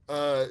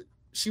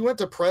 she went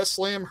to press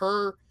slam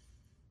her,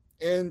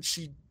 and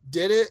she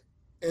did it,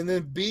 and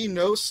then B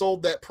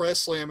no-sold that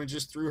press slam and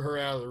just threw her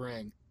out of the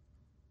ring.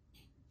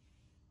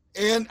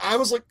 And I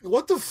was like,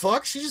 what the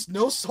fuck? She just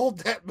no-sold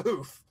that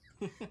move.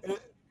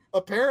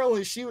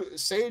 Apparently,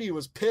 Sadie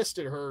was pissed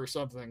at her or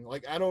something.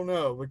 Like, I don't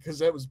know, because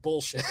that was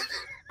bullshit.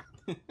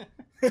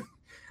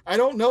 I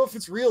don't know if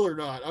it's real or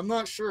not. I'm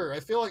not sure. I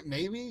feel like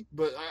maybe,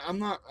 but I'm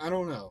not. I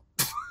don't know.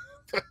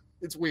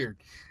 It's weird.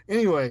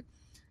 Anyway,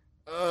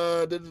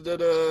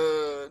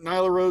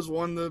 Nyla Rose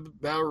won the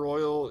Battle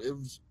Royal. It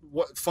was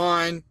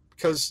fine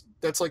because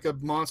that's like a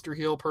monster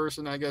heel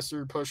person. I guess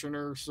they're pushing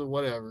her, so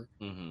whatever.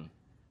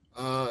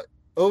 Mm-hmm.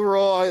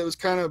 Overall, it was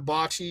kind of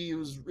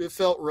botchy. It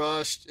felt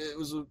rushed. It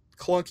was a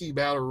clunky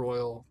Battle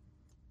Royal.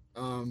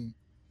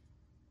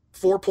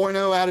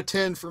 4.0 out of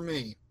 10 for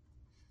me.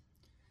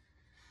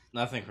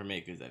 Nothing for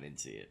me because I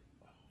didn't see it.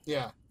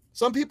 Yeah.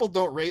 Some people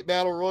don't rate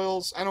Battle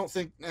Royals. I don't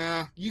think,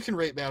 you can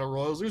rate Battle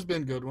Royals. There's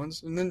been good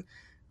ones. And then,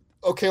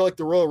 okay, like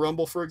the Royal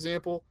Rumble, for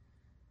example.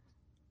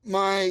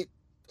 My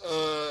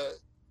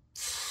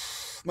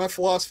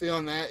philosophy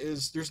on that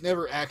is there's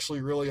never actually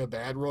really a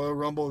bad Royal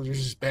Rumble.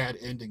 There's just bad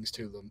endings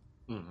to them.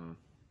 Mm-hmm.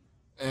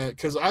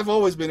 Because I've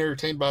always been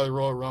entertained by the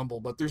Royal Rumble,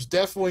 but there's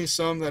definitely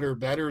some that are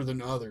better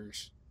than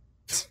others.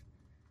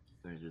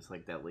 They're just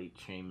like that late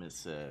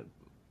Sheamus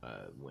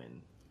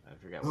win. I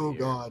forgot. Oh,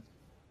 God.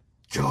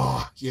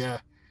 God,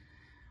 yeah.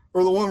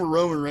 Or the one where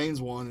Roman Reigns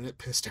won and it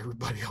pissed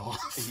everybody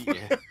off.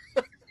 Yeah.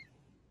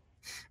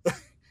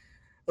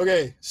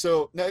 Okay,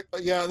 so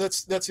yeah,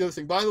 that's the other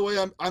thing. By the way,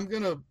 I'm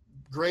gonna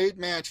grade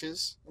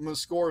matches. I'm gonna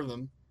score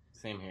them.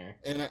 Same here.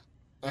 And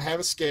I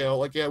have a scale.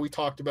 Like, yeah, we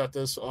talked about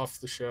this off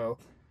the show.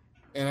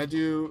 And I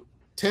do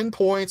 10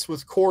 points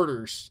with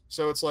quarters.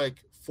 So it's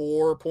like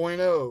 4.0,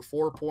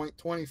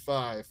 4.25,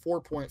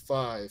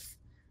 4.5,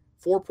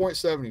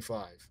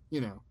 4.75,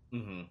 you know.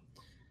 Mm-hmm.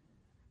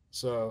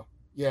 So,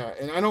 yeah.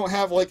 And I don't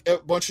have like a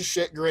bunch of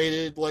shit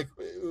graded. Like,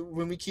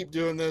 when we keep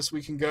doing this,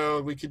 we could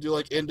do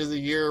like end of the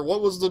year.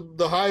 What was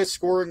the highest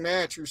scoring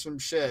match or some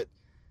shit?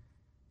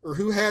 Or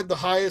who had the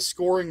highest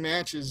scoring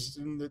matches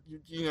in the,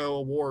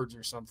 awards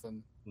or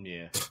something.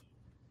 Yeah.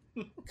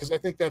 Because I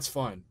think that's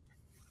fun.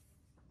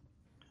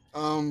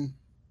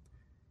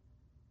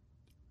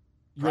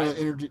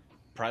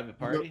 Private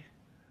Party?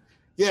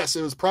 Yes,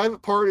 it was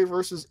Private Party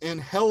versus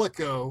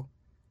Angelico.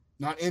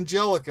 Not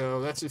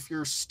Angelico. That's if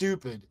you're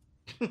stupid.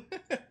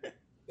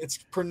 It's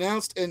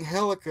pronounced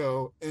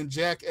Angelico and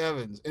Jack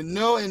Evans. And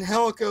no,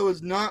 Angelico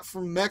is not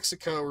from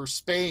Mexico or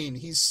Spain.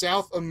 He's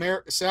South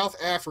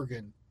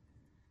African.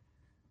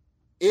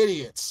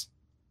 Idiots.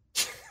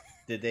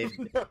 Did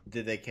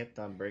they kept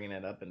on bringing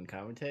it up and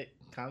commentate?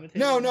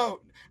 No.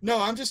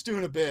 I'm just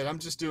doing a bit. I'm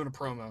just doing a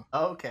promo.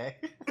 Oh, okay.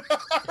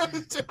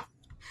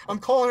 I'm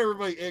calling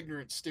everybody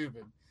ignorant,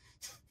 stupid.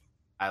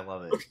 I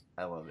love it.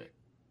 I love it.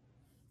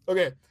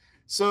 Okay,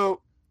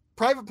 so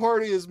Private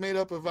Party is made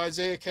up of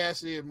Isaiah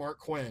Cassidy and Mark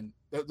Quinn.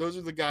 Those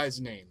are the guys'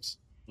 names.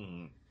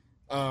 Mm-hmm.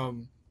 As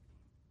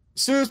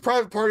soon as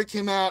Private Party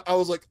came out, I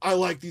was like, I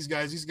like these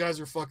guys. These guys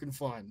are fucking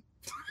fun.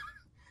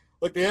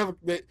 Like they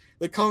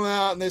come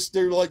out and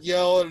they're like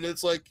yelling, and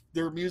it's like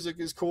their music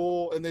is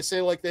cool, and they say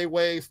like they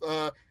weigh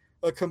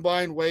a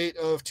combined weight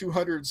of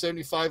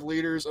 275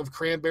 liters of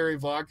cranberry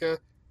vodka.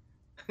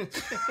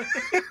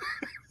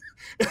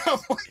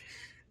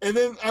 And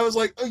then I was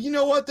like, oh, you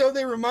know what though?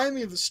 They remind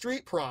me of the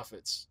Street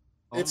Profits.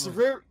 Oh, it's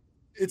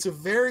a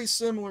very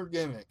similar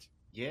gimmick.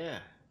 Yeah,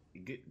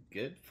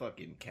 good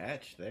fucking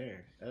catch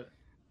there.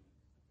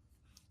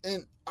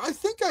 And I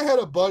think I had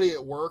a buddy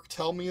at work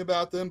tell me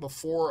about them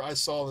before I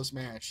saw this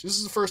match. This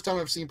is the first time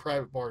I've seen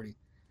Private Party.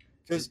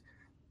 Because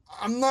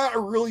I'm not a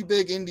really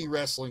big indie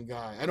wrestling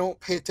guy. I don't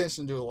pay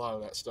attention to a lot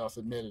of that stuff,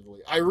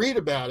 admittedly. I read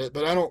about it,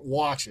 but I don't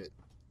watch it.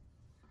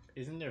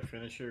 Isn't their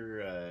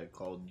finisher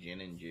called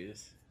Gin and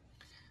Juice?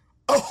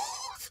 Oh,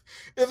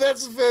 if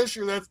that's the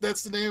finisher,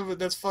 that's the name of it.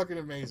 That's fucking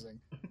amazing.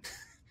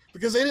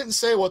 Because they didn't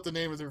say what the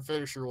name of their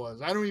finisher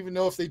was. I don't even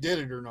know if they did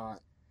it or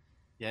not.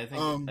 Yeah,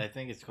 I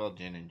think it's called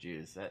Gin and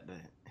Juice.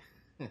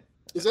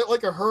 Is that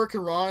like a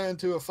Hurricane Rana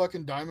into a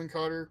fucking diamond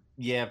cutter?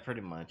 Yeah,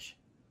 pretty much.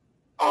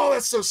 Oh,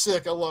 that's so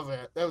sick. I love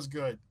that. That was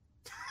good.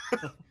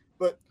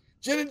 But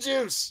Gin and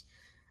Juice.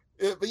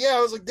 But yeah, I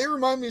was like, they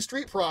remind me of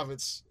Street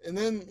Profits. And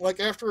then, like,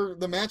 after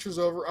the match was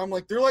over, I'm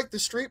like, they're like the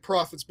Street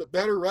Profits, but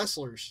better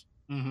wrestlers.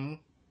 Mm-hmm.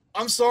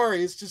 I'm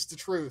sorry, it's just the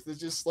truth. It's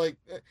just like,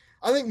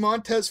 I think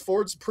Montez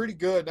Ford's pretty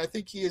good. And I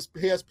think he has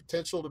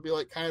potential to be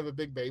like kind of a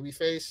big baby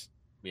face.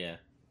 Yeah.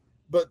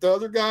 But the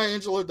other guy,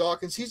 Angelo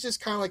Dawkins, he's just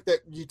kind of like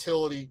that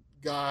utility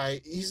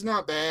guy. He's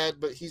not bad,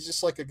 but he's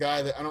just like a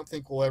guy that I don't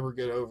think will ever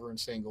get over in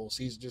singles.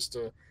 He's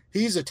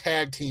a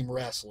tag team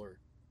wrestler.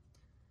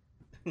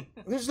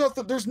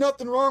 There's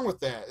nothing wrong with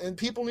that. And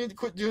people need to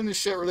quit doing this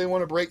shit where they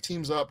want to break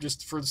teams up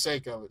just for the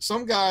sake of it.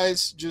 Some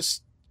guys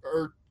just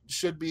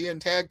should be in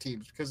tag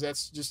teams because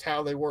that's just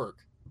how they work.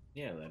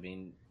 Yeah, I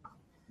mean,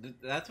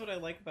 that's what I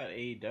like about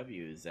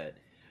AEW is that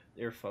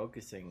they're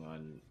focusing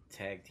on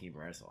tag team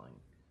wrestling.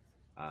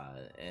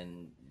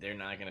 And they're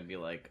not going to be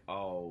like,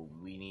 oh,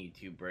 we need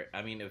to break.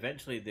 I mean,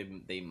 eventually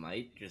they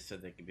might, just so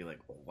they could be like,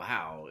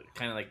 wow.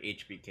 Kind of like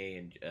HBK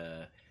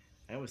and,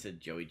 I almost said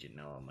Joey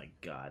Janela. Oh my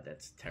God,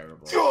 that's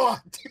terrible. God!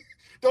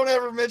 Don't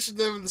ever mention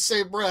them in the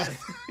same breath.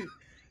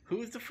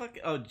 Who's the fuck?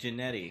 Oh,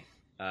 Jannetty.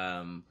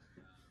 And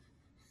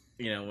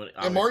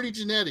Marty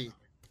Jannetty.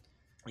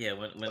 Yeah,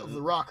 when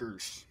the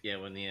Rockers. Yeah,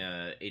 when the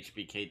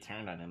HBK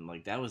turned on him,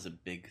 like, that was a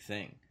big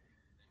thing.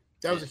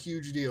 That was a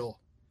huge deal.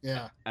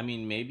 Yeah. I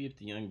mean, maybe if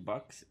the Young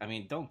Bucks... I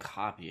mean, don't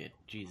copy it.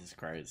 Jesus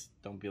Christ.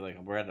 Don't be like,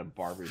 we're at a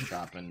barber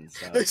shop and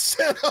stuff. They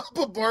set up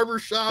a barber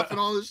shop and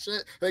all this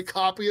shit. They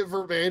copy it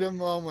verbatim.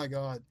 Oh, my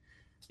God.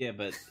 Yeah,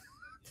 but,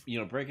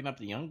 breaking up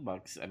the Young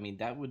Bucks, I mean,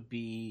 that would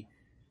be,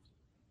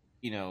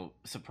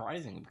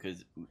 surprising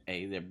because,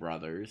 A, they're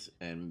brothers,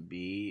 and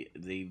B,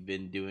 they've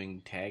been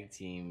doing tag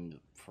teams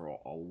for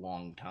a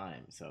long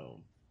time. So,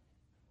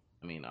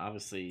 I mean,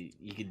 obviously,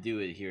 you could do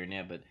it here and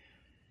there, but...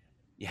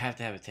 You have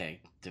to have a tag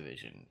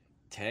division.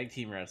 Tag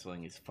team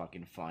wrestling is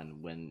fucking fun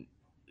when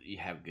you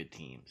have good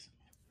teams.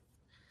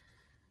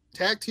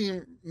 Tag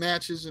team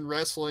matches in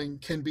wrestling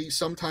can be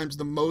sometimes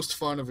the most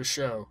fun of a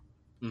show.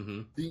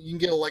 Mm-hmm. You can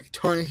get like a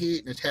ton of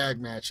heat in a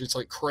tag match. It's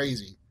like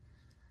crazy.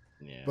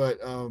 Yeah. But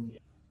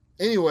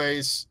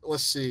anyways,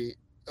 let's see.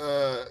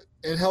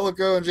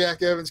 Angelico and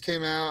Jack Evans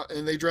came out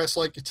and they dress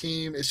like a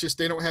team. It's just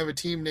they don't have a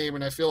team name,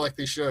 and I feel like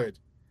they should.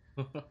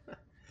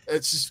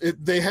 It's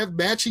just they have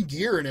matching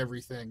gear and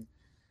everything.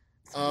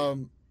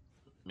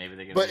 Maybe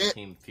they're gonna be a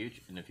team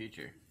in the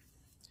future.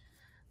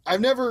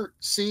 I've never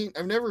seen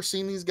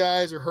these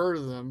guys or heard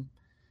of them,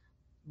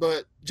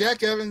 but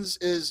Jack Evans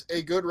is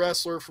a good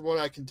wrestler from what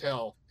I can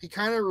tell. He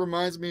kind of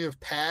reminds me of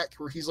Pac,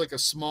 where he's like a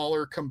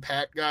smaller,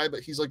 compact guy,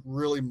 but he's like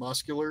really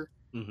muscular,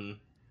 and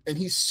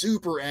he's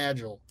super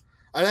agile.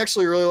 I'd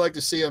actually really like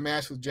to see a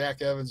match with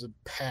Jack Evans and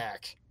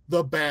Pac,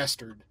 the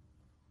Bastard.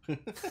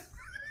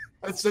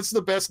 That's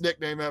the best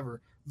nickname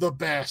ever. The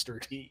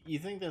Bastard. You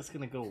think that's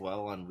going to go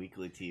well on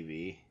weekly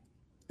TV?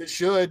 It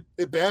should.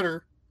 It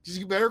better.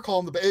 You better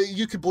call him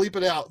you could bleep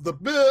it out.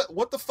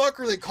 What the fuck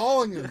are they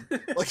calling him?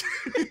 Like,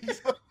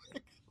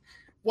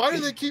 why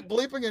do they keep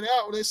bleeping it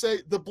out when they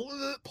say the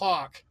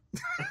Pac?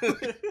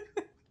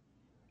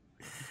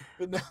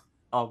 No.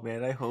 Oh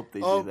man, I hope they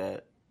do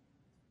that.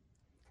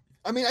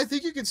 I mean, I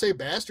think you can say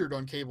bastard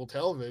on cable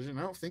television.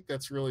 I don't think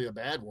that's really a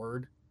bad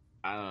word.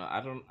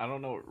 I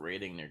don't know what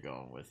rating they're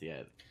going with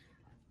yet.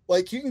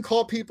 Like, you can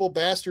call people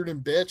bastard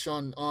and bitch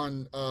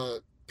on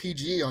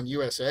PG on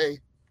USA.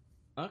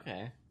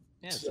 Okay.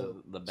 Yeah, so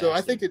the bastard. So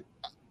I think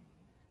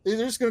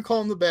they're just going to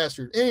call him the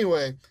Bastard.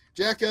 Anyway,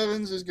 Jack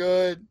Evans is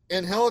good.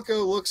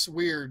 Angelico looks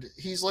weird.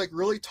 He's, like,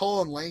 really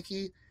tall and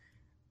lanky.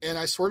 And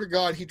I swear to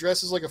God, he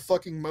dresses like a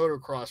fucking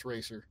motocross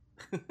racer.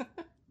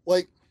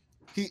 Like,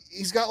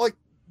 he's got, like,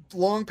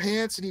 long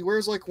pants, and he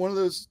wears, like, one of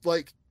those,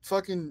 like,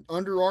 fucking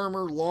Under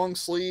Armour long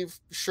sleeve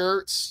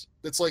shirts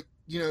that's, like,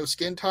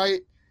 skin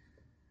tight.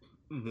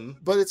 Mm-hmm.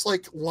 But it's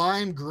like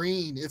lime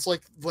green. It's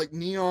like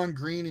neon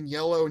green and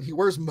yellow, and he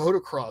wears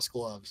motocross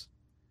gloves.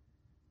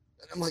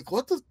 And I'm like,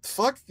 what the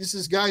fuck is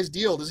this guy's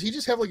deal? Does he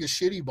just have like a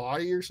shitty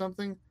body or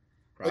something?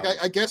 Probably. Like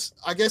I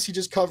guess he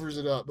just covers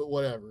it up, but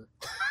whatever.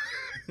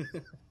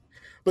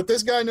 But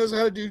this guy knows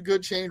how to do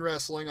good chain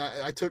wrestling.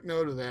 I took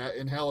note of that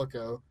in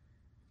Helico.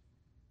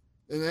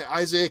 And then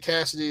Isaiah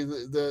Cassidy,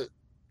 the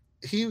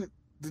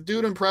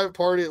dude in Private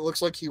Party, it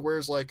looks like he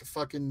wears like a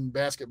fucking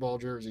basketball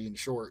jersey and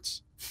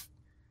shorts.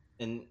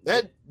 And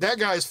that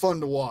guy's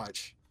fun to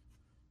watch.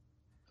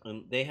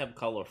 And they have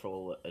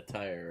colorful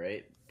attire,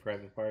 right?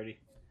 Private Party?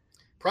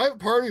 Private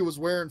Party was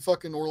wearing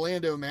fucking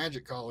Orlando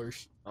Magic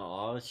colors.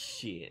 Oh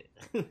shit.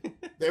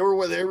 They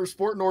were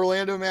sporting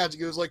Orlando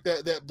Magic. It was like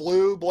that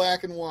blue,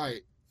 black, and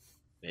white.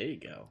 There you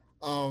go.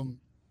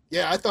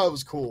 Yeah, I thought it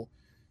was cool.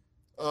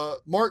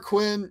 Mark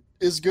Quinn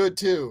is good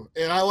too,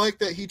 and I like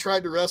that he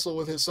tried to wrestle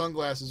with his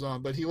sunglasses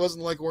on, but he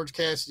wasn't like Orange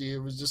Cassidy. It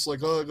was just like,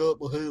 oh, I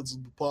got my hands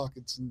in the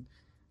pockets, and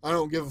I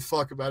don't give a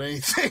fuck about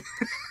anything.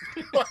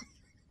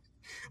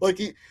 Like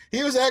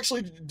he was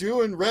actually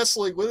doing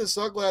wrestling with his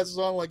sunglasses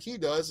on, like he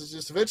does. It's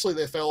just eventually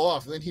they fell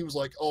off, and then he was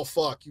like, "Oh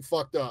fuck, you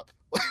fucked up."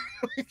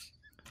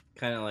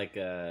 Kind of like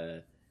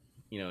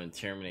in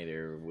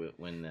Terminator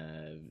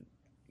when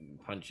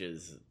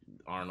punches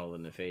Arnold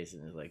in the face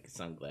and his like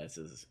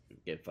sunglasses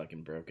get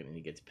fucking broken and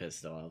he gets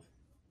pissed off.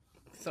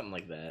 Something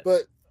like that.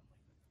 But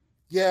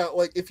yeah,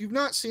 like if you've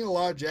not seen a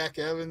lot of Jack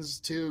Evans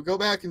too, go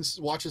back and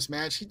watch this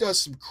match. He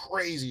does some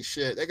crazy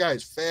shit. That guy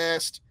is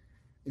fast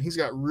and he's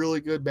got really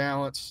good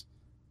balance.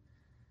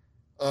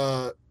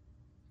 Fuck,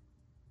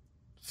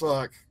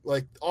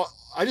 like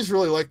I just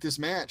really like this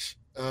match.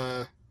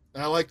 And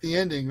I like the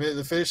ending.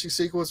 The finishing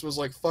sequence was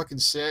like fucking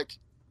sick.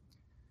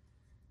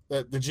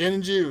 The gin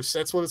and juice,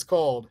 that's what it's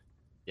called.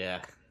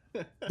 Yeah.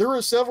 There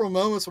were several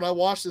moments when I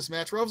watched this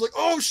match where I was like,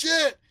 oh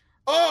shit!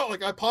 Oh,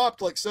 like I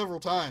popped like several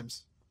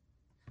times.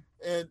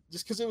 And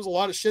just because it was a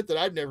lot of shit that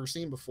I'd never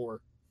seen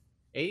before.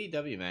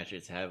 AEW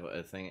matches have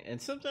a thing,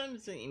 and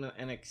sometimes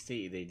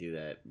NXT they do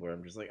that where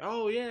I'm just like,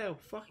 oh yeah,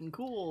 fucking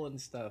cool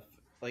and stuff.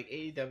 Like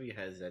AEW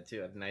has that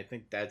too, and I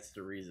think that's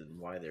the reason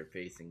why they're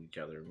facing each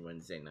other on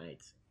Wednesday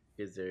nights,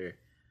 because they're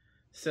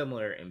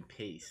similar in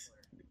pace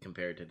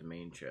compared to the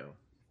main show.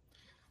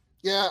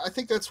 Yeah, I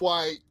think that's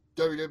why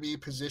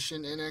WWE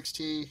positioned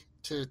NXT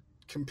to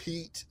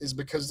compete, is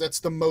because that's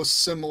the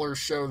most similar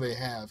show they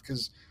have.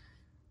 Because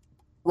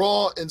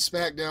Raw and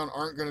SmackDown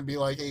aren't going to be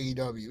like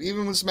AEW.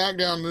 Even when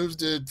SmackDown moves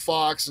to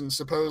Fox and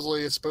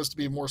supposedly it's supposed to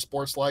be more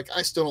sports-like,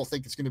 I still don't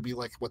think it's going to be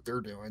like what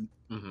they're doing.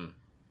 Mm-hmm.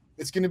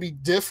 It's going to be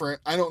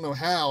different. I don't know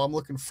how. I'm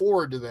looking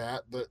forward to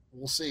that, but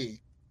we'll see.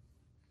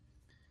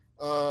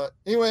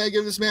 Anyway, I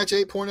give this match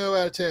 8.0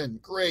 out of 10.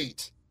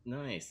 Great.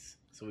 Nice.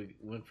 So we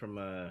went from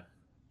a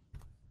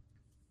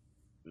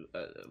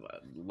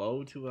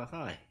low to a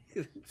high.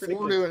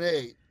 4 to an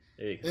 8.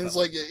 And it's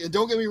like,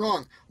 don't get me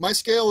wrong, my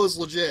scale is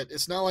legit.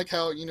 It's not like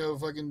how,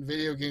 fucking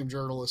video game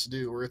journalists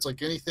do, where it's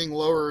like anything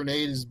lower than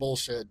 8 is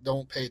bullshit.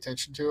 Don't pay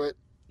attention to it.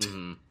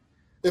 Mm-hmm.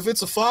 If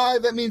it's a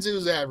 5, that means it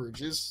was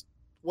average. It's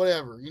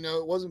whatever.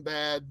 It wasn't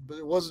bad, but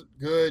it wasn't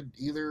good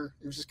either.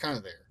 It was just kind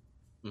of there.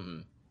 Mm-hmm.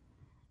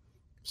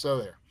 So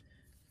there.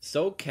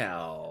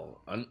 SoCal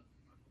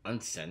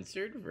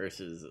uncensored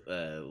versus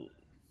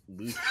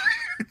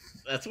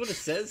that's what it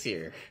says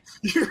here.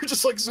 You're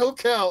just like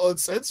SoCal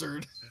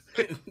uncensored.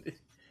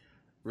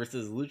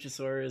 Versus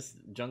Luchasaurus,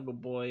 Jungle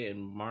Boy,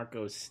 and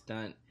Marco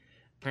Stunt.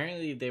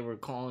 Apparently, they were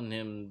calling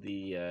him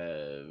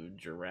the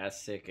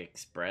Jurassic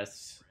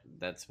Express.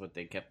 That's what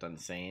they kept on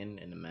saying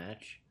in the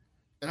match.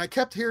 And I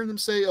kept hearing them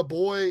say a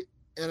boy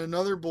and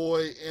another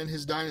boy and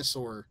his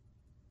dinosaur.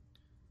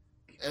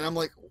 And I'm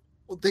like,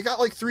 well, they got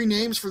like 3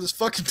 names for this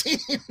fucking team.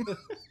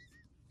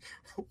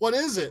 What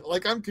is it?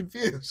 Like, I'm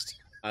confused.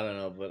 I don't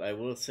know, but I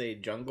will say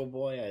Jungle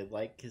Boy, I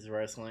like his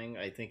wrestling.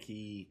 I think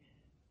he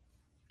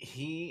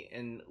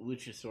and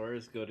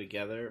Luchasaurus go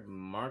together.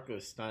 Marco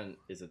Stunt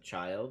is a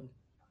child,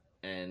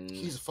 and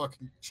he's a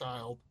fucking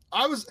child.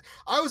 I was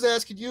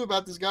asking you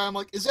about this guy. I'm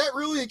like, is that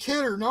really a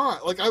kid or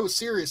not? Like, I was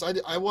serious.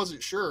 I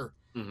wasn't sure.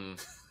 Mm-hmm.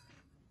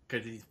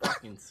 Because he's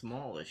fucking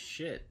small as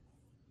shit.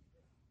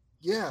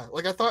 Yeah,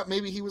 like I thought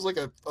maybe he was like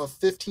a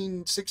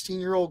 15,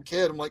 16-year-old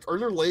kid. I'm like, are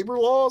there labor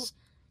laws?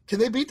 Can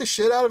they beat the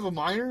shit out of a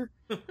minor?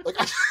 Like,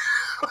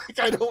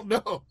 I don't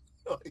know.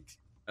 Like,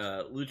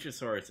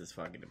 Luchasaurus is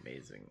fucking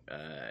amazing.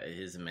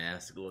 His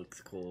mask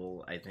looks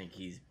cool. I think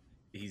he's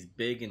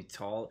big and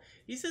tall.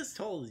 He's as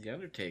tall as the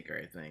Undertaker,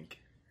 I think.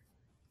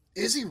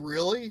 Is he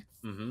really?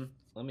 Mm-hmm.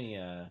 Let me.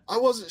 I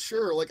wasn't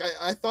sure. Like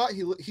I thought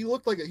he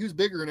looked like he was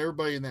bigger than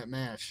everybody in that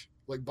match,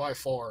 like by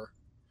far.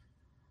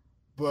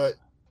 But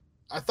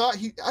I thought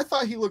he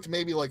looked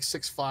maybe like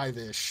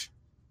 6'5"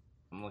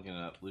 I'm looking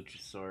up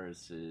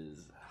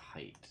Luchasaurus's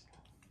height.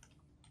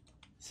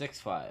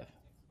 6'5".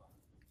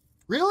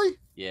 Really?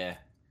 Yeah.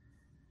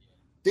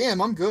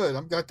 Damn, I'm good.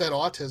 I've got that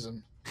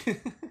autism.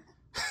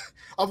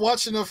 I've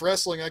watched enough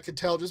wrestling. I could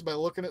tell just by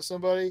looking at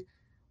somebody,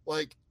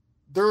 like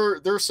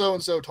they're so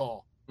and so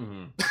tall.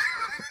 Mm-hmm.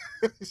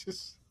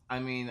 I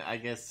mean, I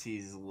guess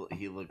he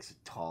looks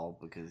tall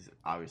because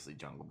obviously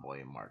Jungle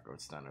Boy and Marco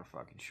Stunt are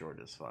fucking short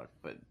as fuck.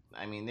 But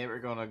I mean, they were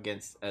going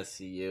against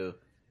SCU.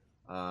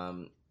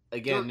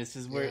 Again, this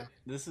is where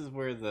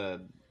the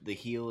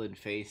heel and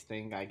face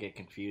thing I get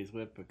confused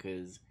with,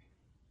 because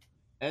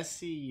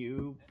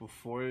SCU,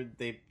 before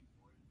they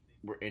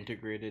were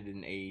integrated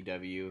in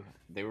AEW,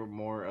 they were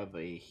more of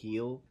a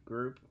heel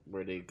group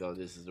where they go,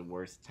 "This is the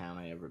worst town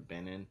I ever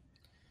been in."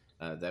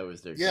 That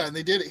was their and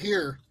they did it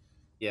here.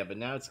 Yeah, but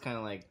now it's kind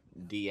of like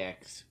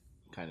DX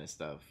kind of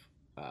stuff,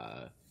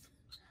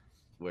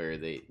 where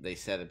they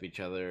set up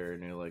each other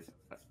and they're like,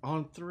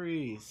 on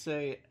 3,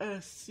 say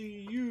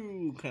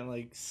SCU, kind of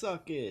like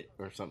suck it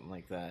or something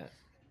like that.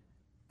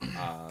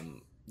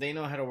 They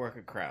know how to work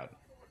a crowd,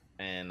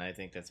 and I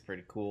think that's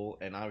pretty cool.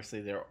 And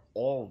obviously they're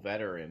all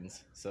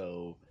veterans,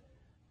 so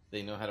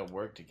they know how to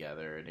work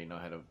together and they know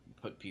how to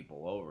put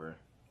people over.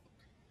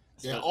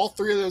 Yeah, all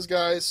three of those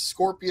guys,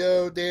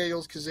 Scorpio,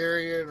 Daniels,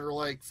 Kazarian, are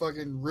like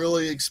fucking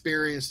really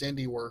experienced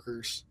indie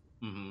workers.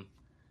 Mm-hmm.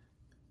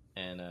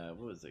 And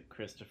what was it,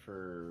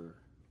 Christopher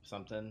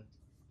something?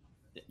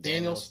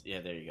 Daniels. Yeah,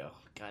 there you go.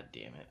 God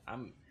damn it,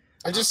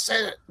 I just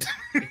said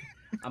it.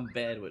 I'm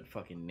bad with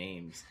fucking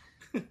names.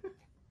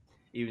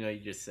 Even though you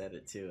just said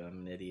it too,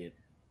 I'm an idiot.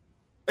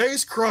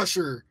 Ace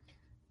Crusher.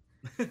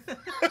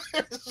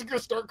 Just gonna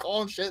start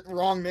calling shit the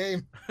wrong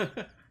name.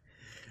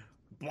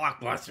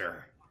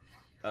 Blockbuster.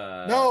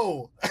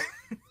 No.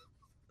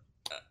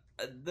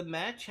 The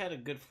match had a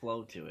good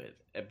flow to it,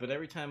 but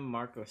every time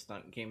Marco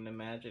Stunt came to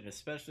match, and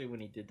especially when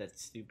he did that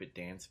stupid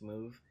dance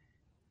move,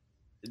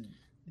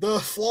 the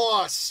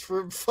floss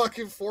from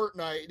fucking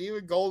Fortnite, and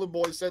even Golden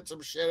Boy said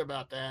some shit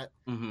about that.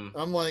 Mm-hmm.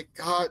 I'm like,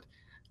 God,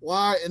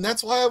 why? And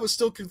that's why I was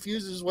still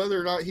confused as whether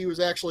or not he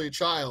was actually a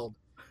child.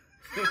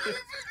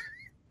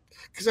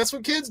 Because that's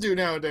what kids do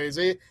nowadays.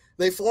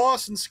 They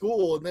floss in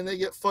school, and then they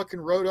get fucking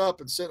wrote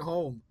up and sent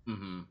home.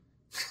 Mm-hmm.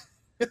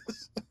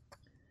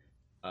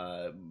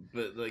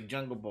 But like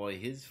Jungle Boy,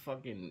 his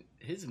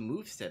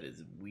moveset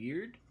is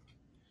weird,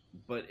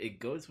 but it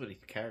goes with his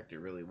character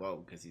really well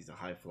because he's a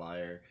high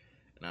flyer,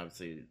 and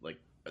obviously like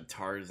a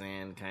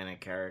Tarzan kind of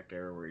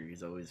character where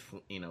he's always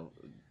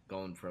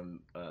going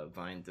from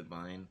vine to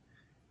vine.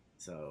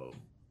 So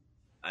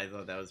I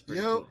thought that was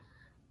pretty cool.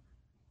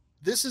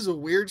 This is a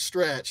weird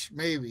stretch,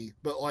 maybe,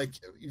 but like,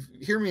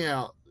 hear me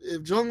out.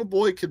 If Jungle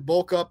Boy could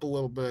bulk up a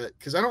little bit,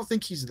 because I don't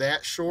think he's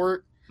that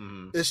short.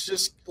 Mm-hmm. It's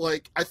just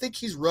like, I think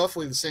he's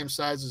roughly the same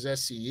size as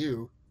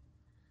SCU.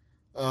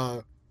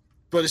 But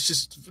it's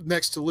just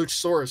next to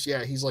Luchasaurus.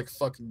 Yeah, he's like a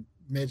fucking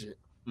midget.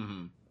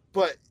 Mm-hmm.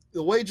 But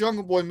the way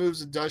Jungle Boy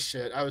moves and does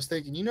shit, I was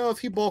thinking, if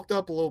he bulked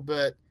up a little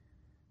bit,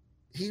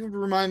 he would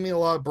remind me a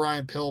lot of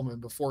Brian Pillman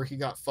before he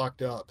got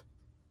fucked up.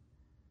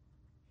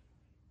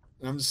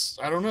 And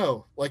I don't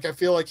know. Like, I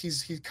feel like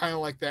he's kind of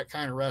like that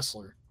kind of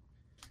wrestler.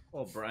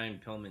 Well, Brian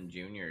Pillman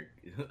Jr.,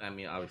 I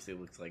mean, obviously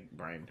looks like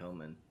Brian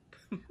Pillman.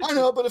 I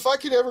know, but if I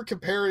could ever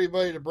compare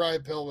anybody to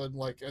Brian Pillman,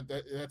 like,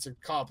 that's a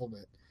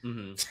compliment.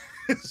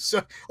 Mm-hmm.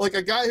 So, like,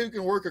 a guy who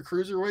can work a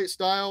cruiserweight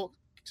style,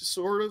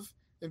 sort of,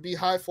 and be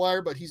high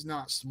flyer, but he's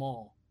not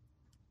small,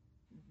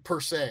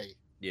 per se.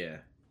 Yeah.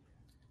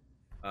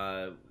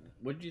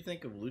 What did you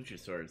think of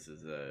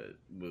Luchasaurus'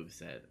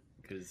 moveset?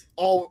 Because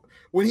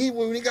when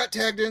he got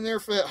tagged in there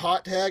for that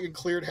hot tag and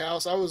cleared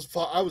house, I was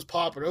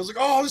popping. I was like,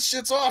 oh, this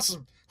shit's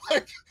awesome!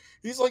 Like,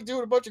 he's like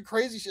doing a bunch of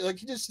crazy shit. Like,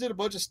 he just did a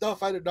bunch of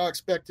stuff I did not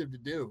expect him to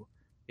do.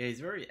 Yeah,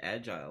 he's very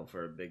agile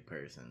for a big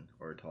person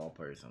or a tall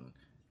person.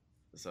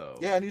 So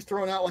yeah, and he's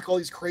throwing out like all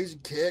these crazy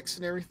kicks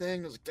and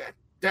everything. I was like,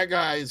 that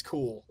guy is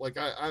cool. Like,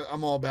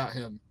 I'm all about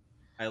him.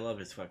 I love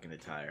his fucking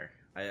attire.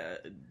 I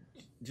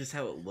just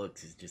how it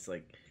looks is just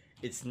like,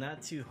 it's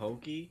not too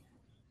hokey,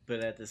 but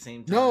at the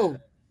same time, no.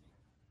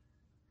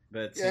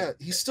 But yeah,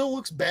 he still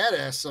looks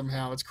badass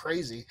somehow. It's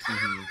crazy.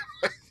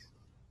 Mm-hmm.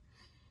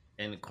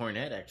 And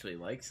Cornette actually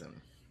likes him,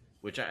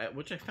 which I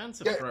found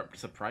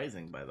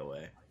surprising, by the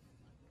way.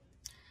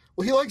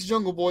 Well, he likes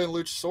Jungle Boy and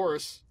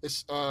Luchasaurus.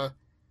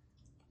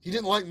 He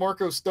didn't like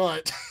Marco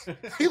Stunt.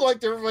 He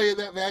liked everybody in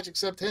that match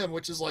except him,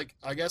 which is like,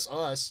 I guess,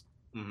 us.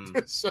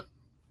 Mm-hmm.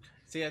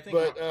 See,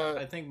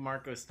 I think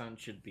Marco Stunt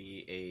should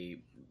be a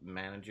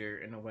manager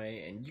in a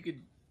way, and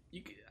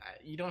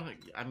you don't.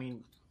 I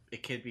mean,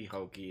 it could be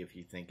hokey if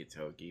you think it's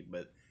hokey,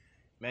 but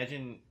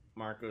imagine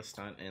Marco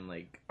Stunt in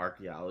like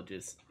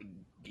archaeologist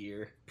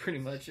gear, pretty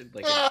much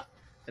like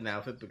an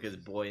outfit, because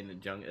boy in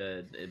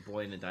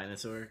the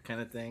dinosaur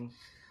kind of thing.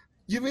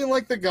 You mean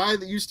like the guy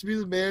that used to be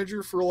the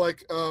manager for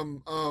like oh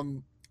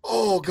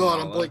god,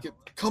 Kamala. I'm blanking.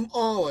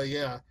 Kamala,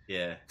 yeah.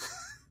 Yeah.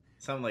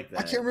 Something like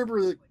that. I can't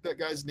remember that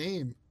guy's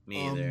name.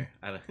 Me either.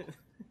 I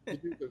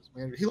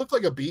don't. He looked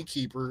like a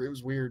beekeeper. It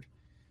was weird.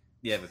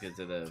 Yeah, because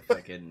of the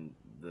fucking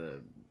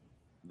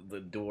the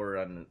door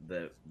on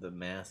the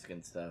mask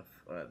and stuff,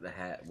 the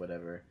hat,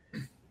 whatever.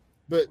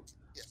 But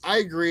I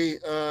agree.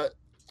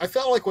 I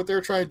felt like what they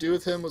were trying to do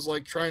with him was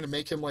like trying to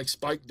make him like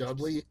Spike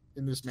Dudley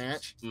in this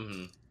match.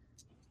 Mm-hmm.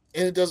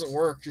 And it doesn't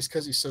work just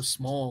because he's so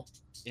small.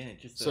 Yeah, it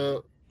just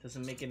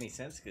doesn't make any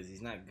sense because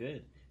he's not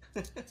good.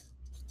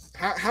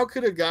 How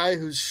could a guy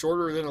who's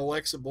shorter than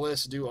Alexa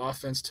Bliss do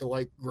offense to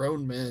like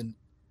grown men,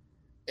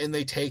 and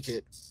they take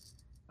it?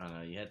 I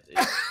don't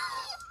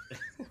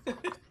know.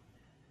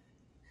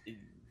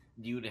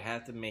 You would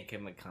have to make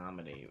him a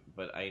comedy,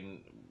 but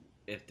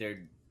if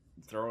they're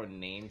throwing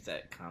names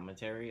at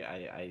commentary,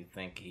 I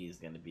think he's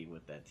going to be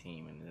with that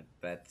team, and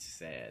that's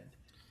sad,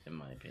 in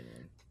my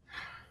opinion.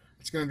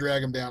 It's going to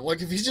drag him down.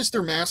 Like, if he's just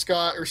their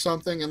mascot or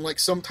something, and like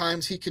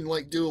sometimes he can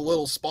like do a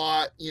little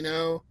spot,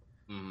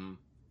 Mm-hmm.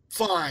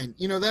 Fine,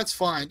 that's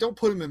fine. Don't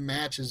put him in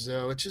matches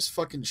though. It just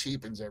fucking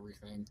cheapens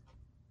everything.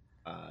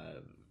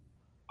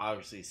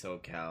 Obviously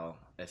SoCal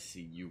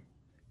SCU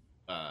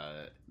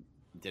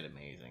did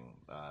amazing.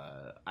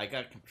 I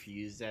got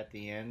confused at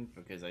the end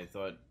because I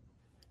thought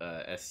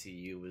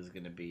SCU was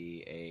going to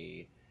be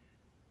a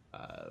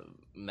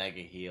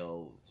mega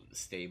heel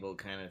stable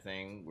kind of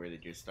thing where they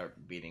just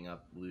start beating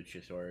up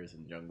Luchasaurus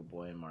and Jungle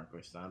Boy and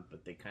Marco Stunt,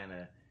 but they kind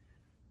of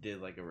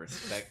did like a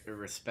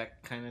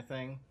respect kind of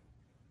thing,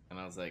 and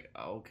I was like,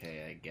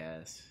 okay, I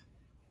guess.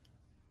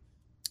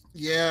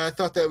 Yeah, I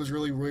thought that was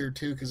really weird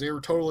too because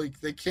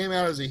they came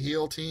out as a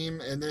heel team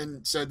and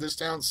then said this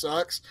town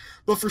sucks,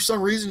 but for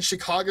some reason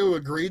Chicago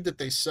agreed that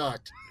they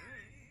sucked.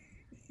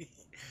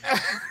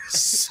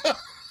 So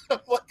I'm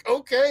like,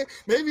 okay,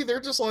 maybe they're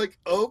just like,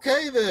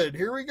 okay, then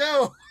here we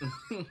go.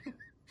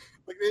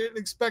 Like they didn't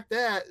expect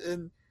that,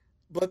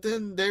 but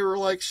then they were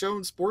like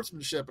showing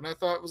sportsmanship, and I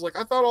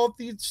thought all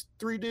these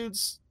three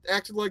dudes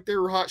acted like they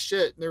were hot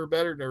shit and they were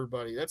better than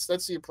everybody. That's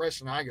the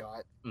impression I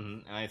got.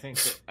 And I think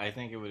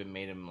it would have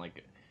made him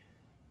like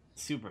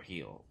super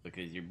heel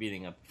because you're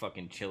beating up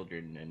fucking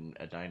children and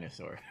a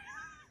dinosaur.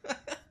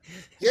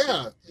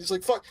 Yeah, he's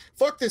like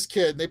fuck this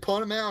kid, and they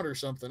punt him out or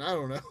something. I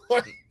don't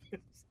know.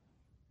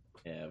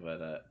 Yeah,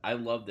 but I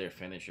love their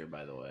finisher.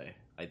 By the way,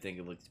 I think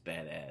it looks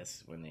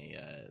badass when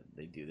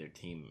they do their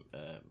team.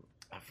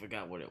 I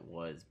forgot what it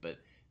was, but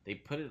they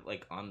put it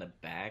like on the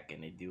back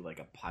and they do like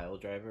a pile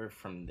driver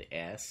from the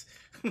ass.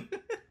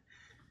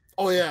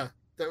 Oh yeah,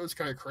 that was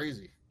kind of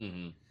crazy.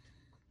 Mm-hmm.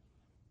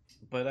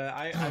 But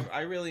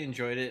I really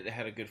enjoyed it. It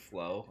had a good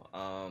flow.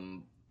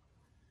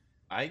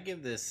 I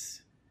give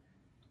this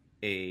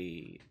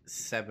a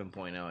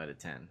 7.0 out of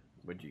 10.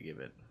 What'd you give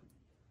it?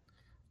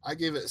 I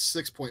gave it a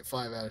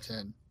 6.5 out of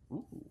 10.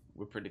 Ooh,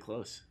 we're pretty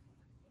close.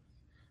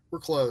 We're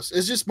close.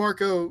 It's just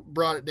Marco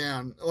brought it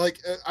down. Like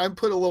I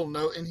put a little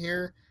note in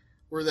here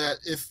where that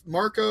if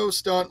Marco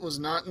Stunt was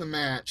not in the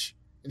match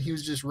and he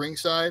was just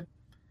ringside,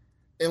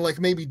 and like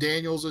maybe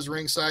Daniels is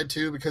ringside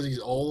too because he's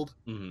old.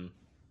 Mm-hmm.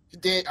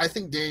 I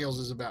think Daniels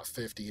is about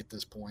 50 at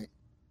this point.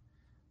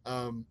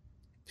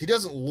 He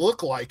doesn't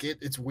look like it.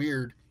 It's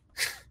weird.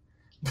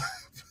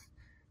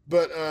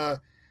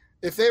 But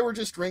if they were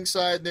just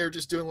ringside and they were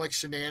just doing like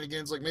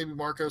shenanigans, like maybe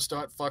Marco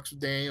Stunt fucks with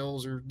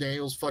Daniels or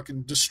Daniels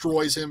fucking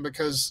destroys him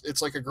because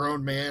it's like a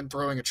grown man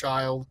throwing a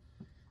child.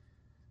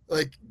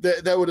 Like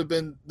that would have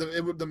been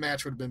the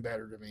match would have been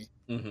better to me.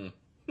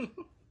 Mm-hmm.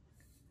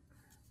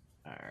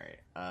 All right.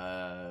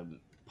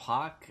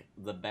 Pac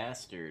the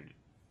Bastard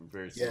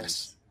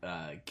versus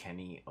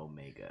Kenny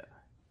Omega.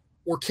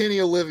 Or Kenny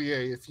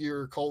Olivier if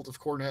you're a Cult of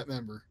Cornette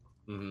member.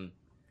 Mm-hmm.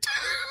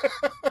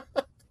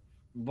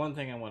 One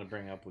thing I want to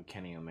bring up with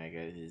Kenny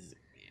Omega is,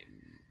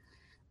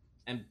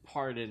 and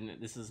pardon,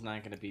 this is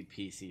not going to be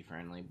PC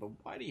friendly, but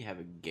why do you have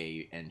a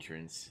gay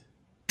entrance?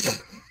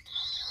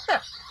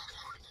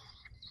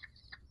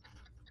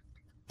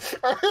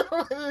 I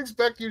didn't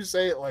expect you to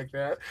say it like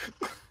that.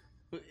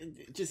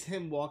 Just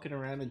him walking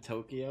around in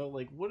Tokyo?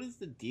 Like, what is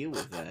the deal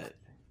with that?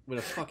 With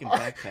a fucking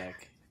backpack?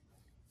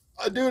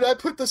 Dude, I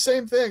put the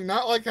same thing.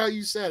 Not like how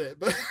you said it,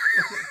 but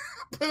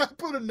but I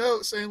put a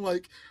note saying,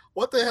 like,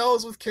 what the hell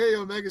is with Kenny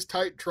Omega's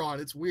Titantron?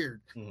 It's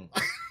weird. Mm-hmm.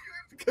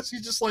 Because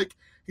he's just like,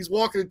 he's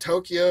walking in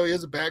Tokyo. He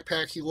has a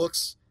backpack. He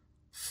looks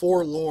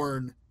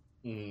forlorn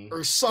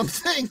or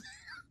something.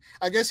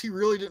 I guess he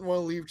really didn't want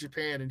to leave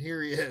Japan, and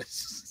here he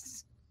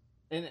is.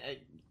 And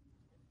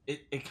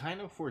it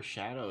kind of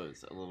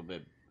foreshadows a little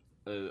bit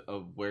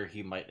of where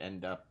he might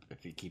end up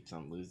if he keeps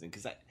on losing.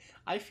 Because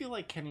I feel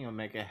like Kenny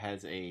Omega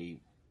has a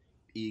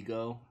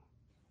ego,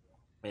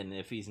 and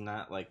if he's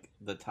not like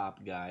the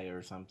top guy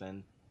or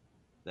something,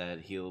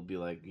 that he'll be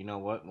like, you know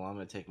what? Well, I'm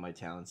gonna take my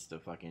talents to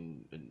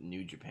fucking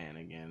New Japan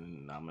again,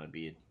 and I'm gonna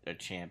be a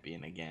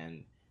champion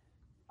again.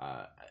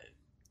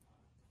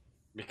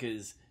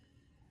 Because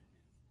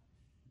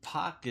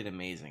Pac did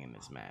amazing in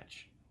this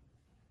match.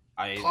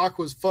 Pac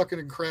was fucking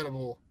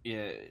incredible.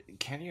 Yeah,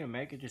 Kenny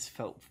Omega just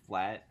felt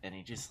flat, and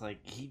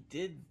he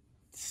did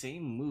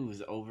same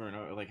moves over and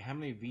over. Like, how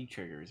many V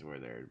triggers were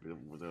there?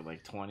 Were there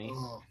like 20?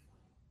 Oh,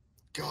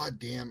 God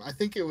damn. I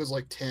think it was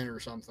like 10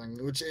 or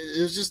something, which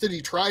it was just that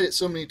he tried it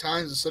so many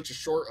times in such a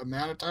short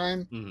amount of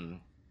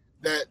time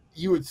that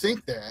you would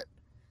think that.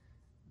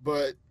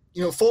 But,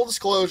 full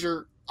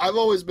disclosure, I've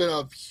always been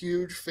a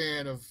huge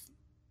fan of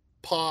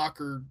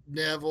Pac or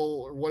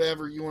Neville or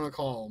whatever you want to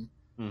call him.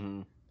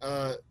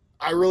 Mm-hmm.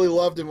 I really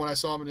loved him when I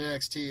saw him in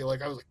NXT.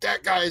 Like, I was like,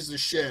 that guy is the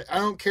shit. I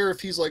don't care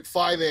if he's like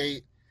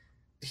 5'8".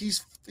 He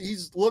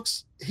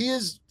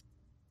is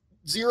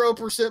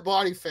 0%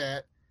 body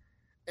fat,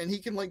 and he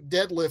can like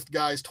deadlift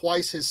guys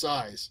twice his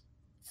size.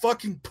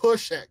 Fucking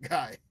push that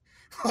guy.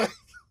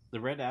 The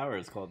Red Hour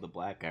is called the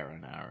Black Hour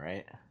now,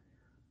 right?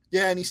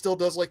 Yeah, and he still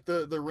does like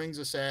the Rings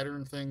of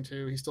Saturn thing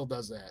too. He still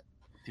does that.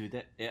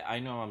 Dude, I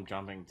know I'm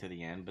jumping to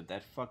the end, but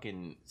that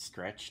fucking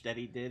stretch that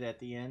he did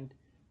at the end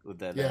with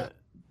that,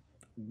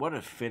 what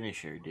a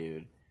finisher,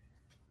 dude.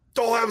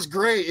 Oh, that was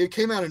great. It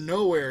came out of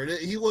nowhere.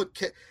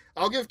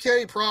 I'll give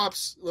Kenny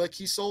props. Like,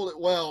 he sold it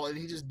well, and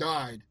he just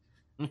died.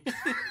 And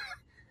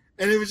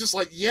it was just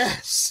like,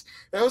 yes,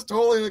 that was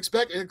totally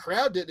unexpected. And the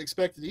crowd didn't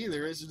expect it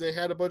either. They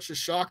had a bunch of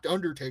shocked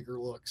Undertaker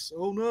looks.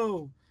 Oh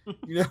no,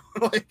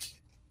 like,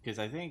 because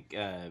I think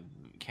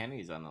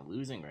Kenny's on the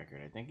losing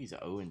record. I think he's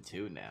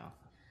 0-2 now.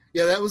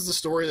 Yeah, that was the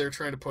story they were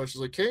trying to push. It's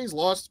like Kenny's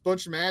lost a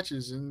bunch of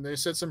matches, and they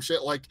said some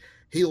shit like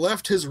he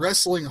left his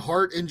wrestling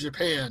heart in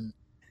Japan.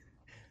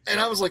 And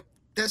I That, was like,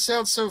 that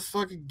sounds so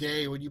fucking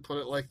gay when you put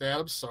it like that.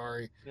 I'm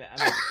sorry. yeah,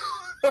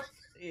 I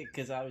mean,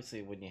 because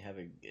obviously when you have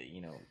a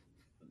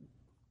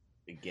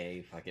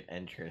gay fucking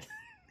entrance,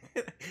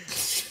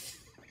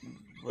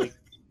 like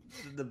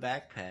the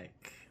backpack,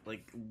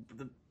 like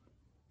the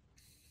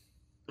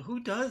who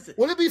does it?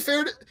 Would it be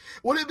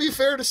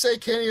fair to say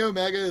Kenny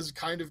Omega is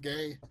kind of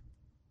gay?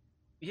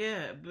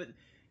 Yeah, but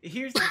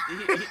here's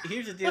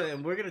the deal,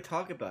 and we're gonna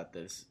talk about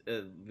this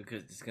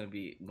because it's gonna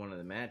be one of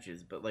the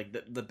matches. But like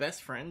the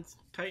best friends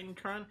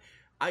Titantron,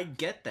 I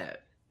get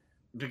that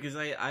because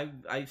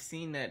I've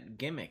seen that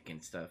gimmick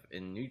and stuff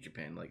in New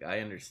Japan. Like I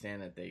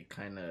understand that they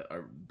kind of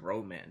are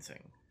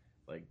bromancing,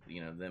 like It's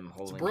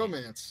a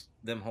bromance.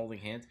 them holding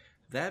hands.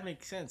 That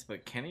makes sense.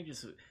 But Kenny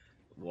just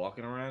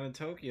walking around in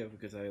Tokyo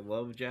because I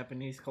love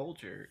Japanese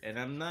culture, and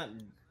I'm not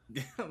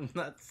I'm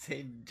not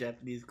saying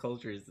Japanese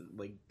culture is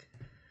like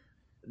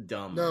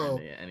dumb or No,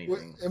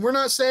 anything. and we're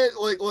not saying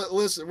like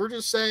listen. We're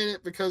just saying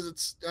it because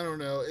it's I don't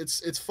know.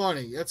 It's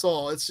funny. That's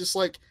all. It's just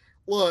like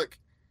look,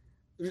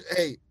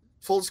 hey,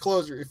 full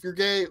disclosure. If you're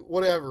gay,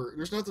 whatever.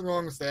 There's nothing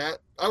wrong with that.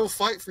 I will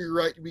fight for your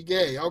right to be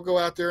gay. I'll go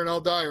out there and I'll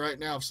die right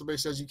now if somebody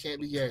says you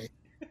can't be gay.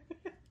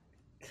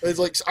 It's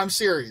like I'm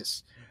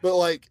serious, but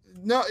like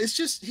no, it's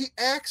just he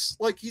acts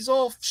like he's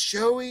all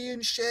showy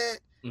and shit,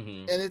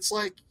 Mm-hmm. and it's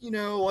like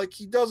like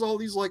he does all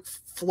these like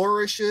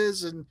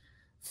flourishes and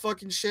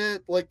fucking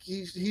shit, like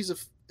he's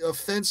a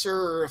fencer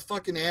or a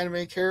fucking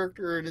anime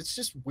character, and it's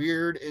just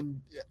weird,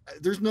 and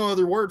there's no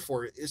other word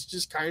for it. It's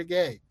just kind of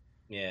gay.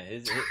 Yeah,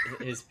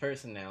 his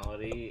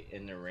personality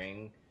in the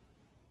ring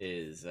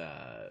is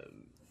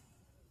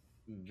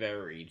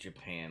very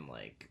Japan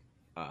like,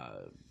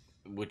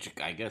 which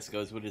I guess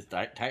goes with his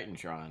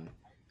Titantron.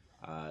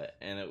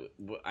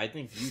 I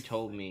think you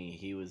told me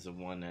he was the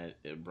one that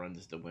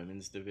runs the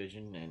women's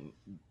division, and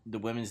the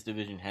women's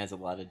division has a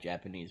lot of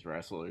Japanese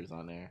wrestlers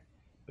on there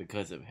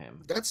because of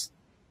him. That's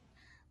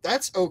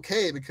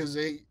okay because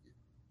hey,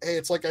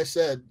 it's like I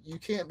said, you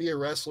can't be a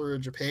wrestler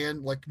in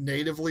Japan, like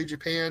natively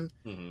Japan,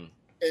 Mm-hmm.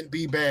 and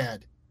be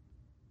bad.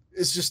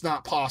 It's just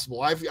not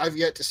possible. I've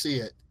yet to see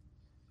it,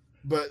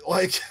 but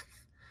like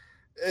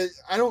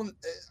I don't.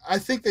 I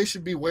think they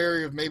should be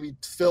wary of maybe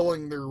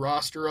filling their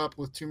roster up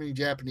with too many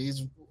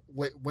Japanese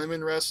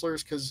women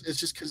wrestlers because it's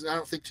just because I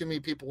don't think too many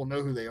people will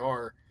know who they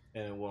are.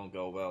 And it won't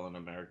go well on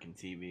American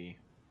TV.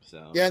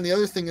 So Yeah, and the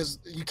other thing is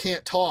you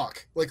can't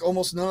talk. Like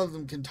almost none of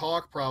them can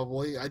talk.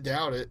 Probably, I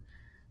doubt it.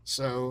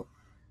 So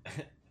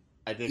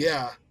I think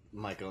yeah,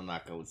 Michael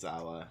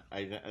Nakazawa.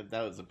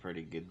 That was a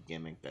pretty good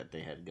gimmick that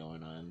they had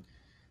going on.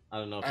 I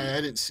don't know if I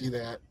didn't see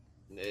that.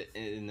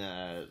 in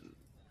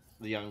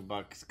the Young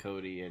Bucks,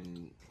 Cody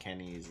and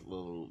Kenny's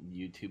little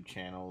YouTube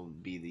channel,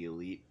 Be the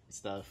Elite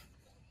stuff.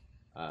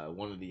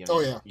 One of the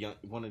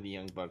one of the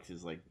Young Bucks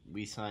is like,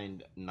 we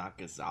signed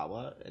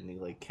Nakazawa, and he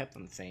like kept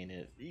on saying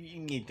it. You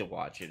need to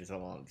watch it. It's a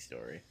long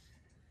story.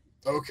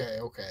 Okay.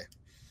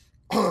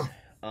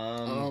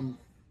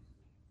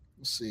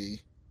 Let's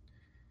see.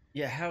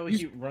 Yeah, how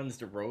he runs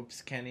the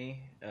ropes, Kenny,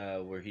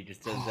 where he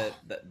just does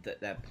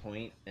that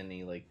point, and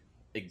he like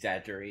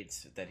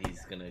exaggerates that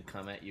he's gonna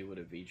come at you with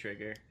a V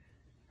trigger.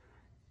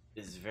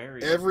 Is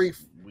very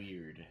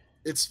weird.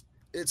 It's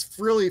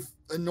really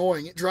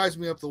annoying. It drives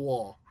me up the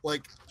wall.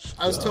 Like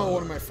I was telling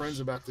one of my friends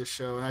about this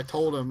show, and I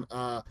told him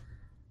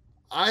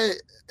I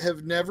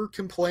have never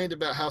complained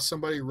about how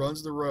somebody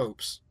runs the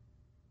ropes.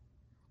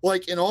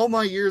 Like in all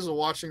my years of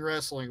watching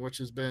wrestling, which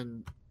has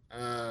been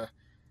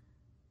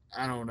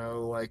I don't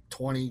know, like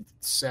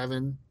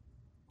 27,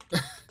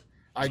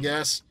 I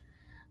guess.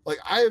 Like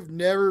I have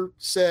never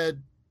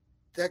said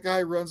that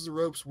guy runs the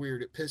ropes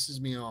weird. It pisses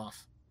me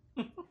off.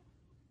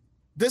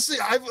 This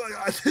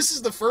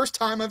is the first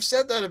time I've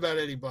said that about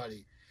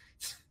anybody.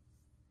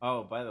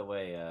 Oh, by the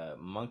way,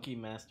 Monkey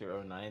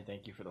Master 09,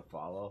 thank you for the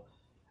follow.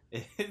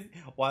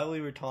 While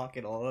we were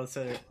talking, all of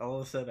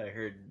a sudden, I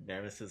heard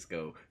Nemesis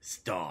go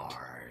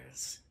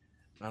stars,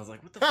 and I was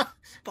like, "What the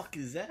fuck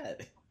is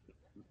that?"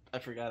 I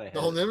forgot I had.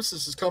 The whole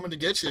Nemesis is coming to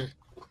get you.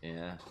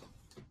 Yeah,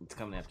 it's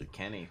coming after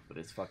Kenny with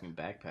his fucking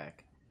backpack.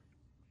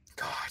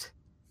 God.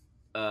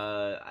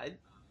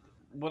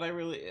 What I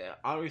really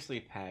obviously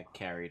Pac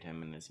carried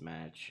him in this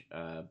match,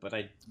 but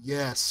I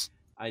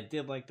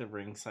did like the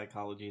ring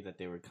psychology that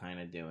they were kind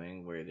of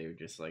doing, where they were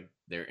just like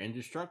they're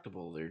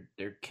indestructible,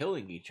 they're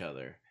killing each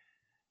other,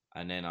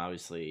 and then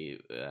obviously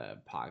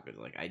Pac was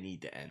like, I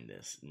need to end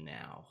this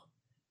now,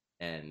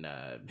 and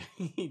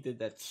he did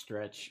that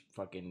stretch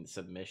fucking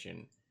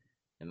submission,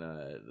 and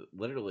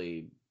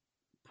literally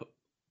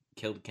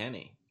killed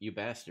Kenny, you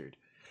bastard.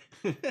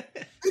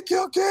 He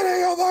killed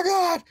Kenny! Oh my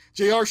god!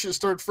 JR should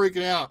start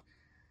freaking out.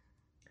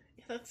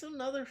 That's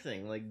another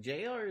thing. Like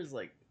JR is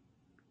like,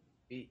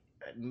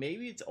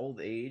 maybe it's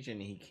old age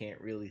and he can't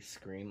really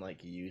scream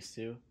like he used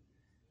to.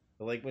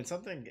 But like when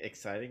something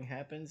exciting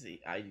happens,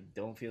 I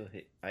don't feel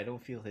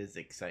his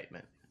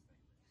excitement.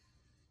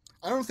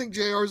 I don't think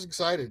JR's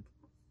excited.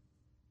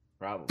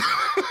 Probably.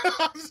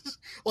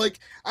 Like,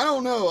 I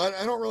don't know.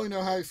 I don't really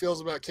know how he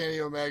feels about Kenny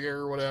Omega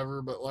or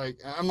whatever, but like,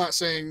 I'm not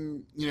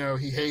saying,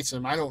 he hates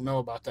him. I don't know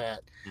about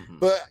that. Mm-hmm.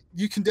 But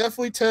you can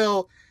definitely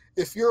tell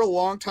if you're a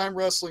longtime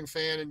wrestling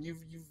fan and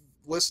you've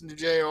listened to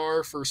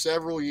JR for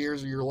several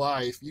years of your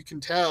life, you can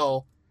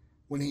tell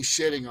when he's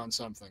shitting on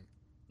something.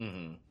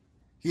 Mm-hmm.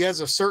 He has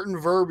a certain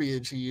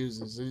verbiage he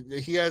uses.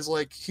 He has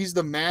he's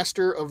the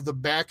master of the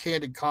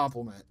backhanded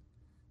compliment.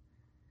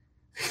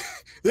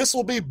 This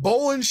will be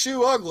bowling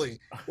shoe ugly.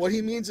 What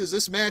he means is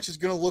this match is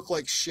going to look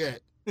like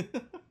shit.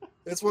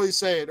 That's what he's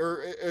saying.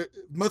 Or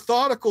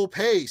methodical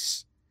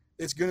pace.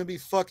 It's going to be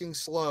fucking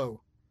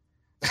slow.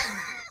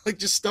 Like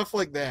just stuff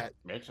like that.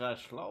 It's as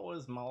slow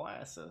as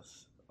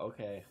molasses.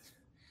 Okay.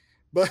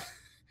 But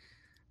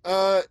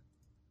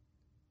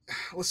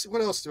let's see,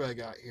 what else do I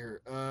got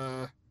here?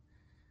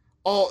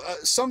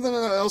 Something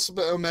else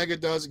about Omega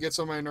does that gets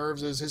on my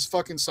nerves is his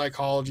fucking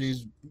psychology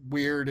is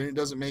weird and it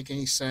doesn't make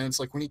any sense.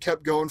 Like when he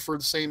kept going for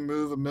the same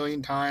move a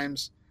million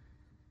times,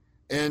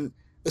 and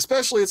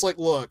especially it's like,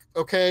 look,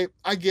 okay,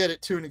 I get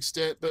it to an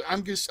extent, but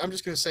I'm just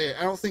gonna say it.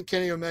 I don't think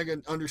Kenny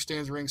Omega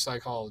understands ring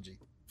psychology,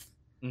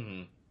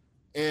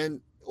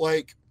 and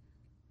like.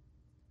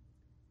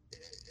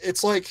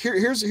 It's like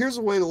here's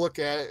a way to look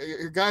at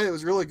it. A guy that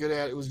was really good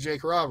at it was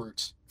Jake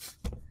Roberts.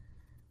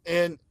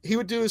 And he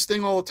would do his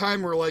thing all the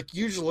time where, like,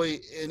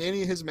 usually in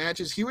any of his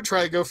matches, he would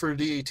try to go for a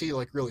DDT,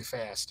 like, really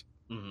fast.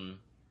 Mm-hmm.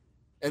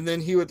 And then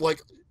he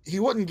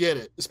wouldn't get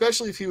it,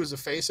 especially if he was a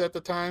face at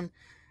the time.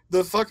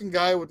 The fucking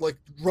guy would, like,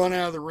 run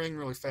out of the ring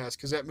really fast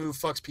because that move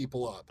fucks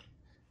people up.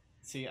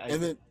 See,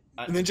 and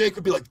then Jake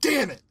would be like,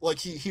 damn it! Like,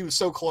 he was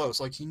so close.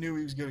 Like, he knew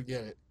he was going to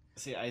get it.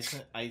 See,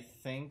 I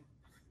think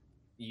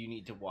you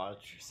need to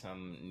watch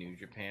some New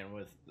Japan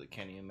with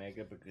Kenny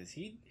Omega because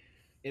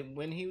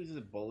when he was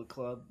at Bullet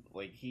Club,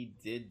 like, he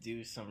did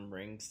do some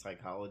ring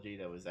psychology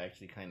that was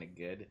actually kind of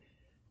good.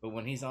 But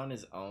when he's on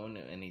his own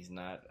and he's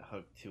not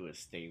hooked to a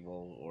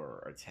stable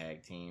or a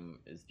tag team,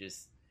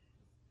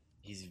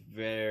 he's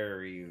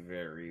very,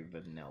 very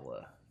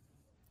vanilla.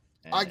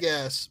 And I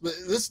guess. But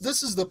this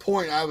is the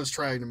point I was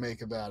trying to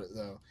make about it,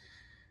 though.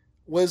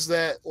 Was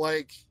that,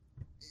 like,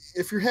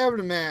 if you're having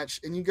a match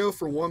and you go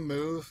for one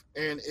move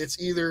and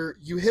it's either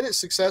you hit it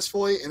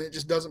successfully and it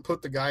just doesn't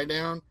put the guy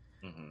down,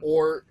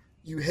 or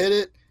you hit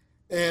it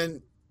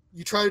and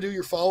you try to do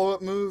your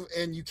follow-up move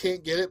and you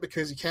can't get it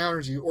because he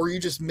counters you, or you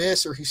just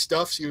miss, or he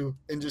stuffs you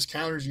and just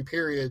counters you,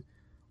 period.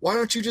 Why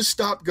don't you just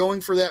stop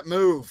going for that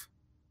move?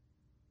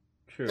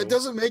 True. That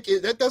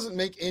doesn't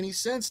make any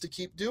sense to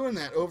keep doing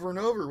that over and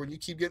over when you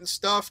keep getting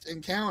stuffed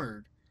and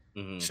countered.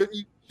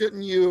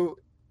 Shouldn't you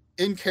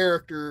in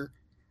character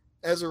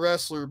as a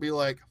wrestler be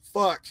like,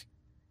 fuck,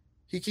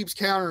 he keeps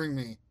countering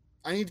me.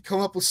 I need to come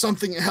up with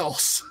something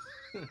else.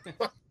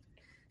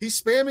 He's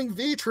spamming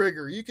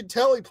V-trigger. You can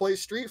tell he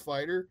plays Street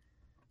Fighter.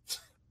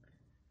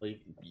 Well,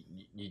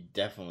 you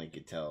definitely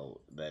could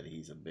tell that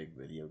he's a big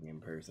video game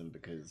person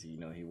because,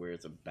 he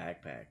wears a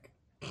backpack.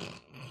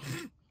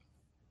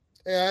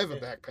 Yeah, I have a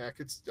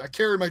backpack. I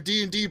carry my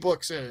D&D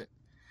books in it.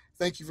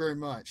 Thank you very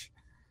much.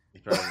 He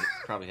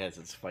probably has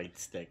his fight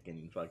stick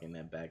and fucking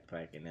that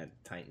backpack and that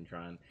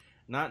Titantron.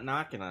 Not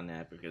knocking on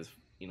that because,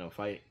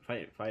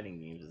 fighting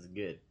games is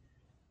good.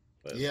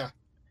 But yeah.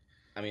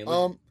 I mean,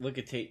 look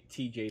at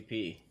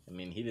TJP. I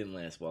mean, he didn't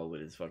last well with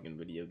his fucking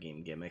video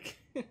game gimmick.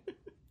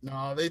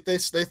 No, they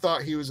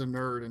thought he was a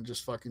nerd and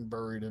just fucking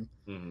buried him.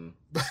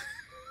 Mm-hmm.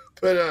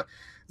 But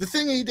the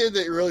thing he did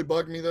that really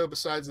bugged me, though,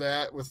 besides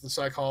that, with the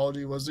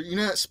psychology, was that,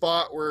 that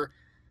spot where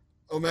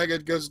Omega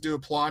goes to do a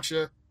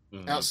plancha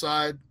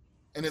outside,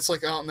 and it's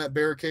like out in that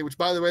barricade, which,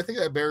 by the way, I think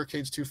that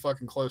barricade's too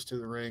fucking close to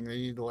the ring. They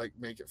need to, like,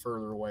 make it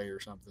further away or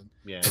something.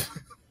 Yeah,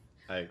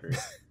 I agree.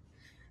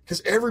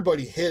 Because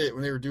everybody hit it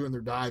when they were doing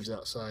their dives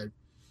outside.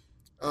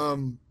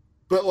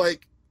 But,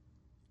 like,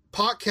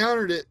 Pac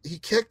countered it. He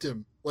kicked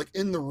him, like,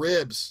 in the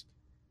ribs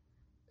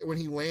when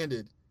he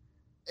landed.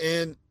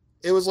 And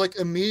it was, like,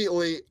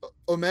 immediately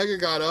Omega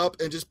got up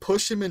and just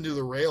pushed him into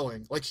the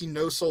railing. Like, he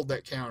no-sold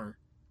that counter.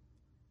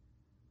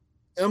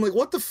 And I'm like,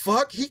 what the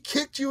fuck? He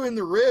kicked you in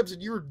the ribs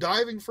and you were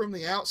diving from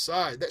the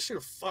outside. That should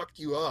have fucked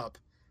you up.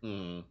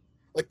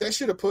 Like, that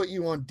should have put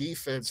you on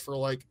defense for,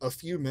 like, a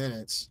few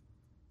minutes.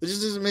 It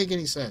just doesn't make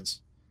any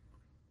sense.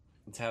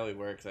 That's how he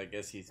works. I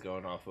guess he's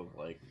going off of,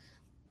 like,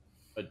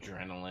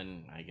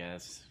 adrenaline, I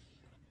guess.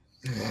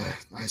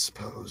 I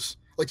suppose.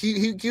 Like,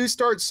 he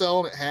started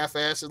selling it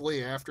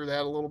half-assedly after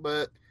that a little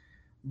bit,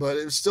 but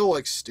it was still,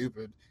 like,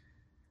 stupid.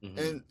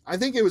 And I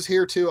think it was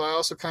here, too. I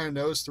also kind of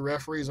noticed the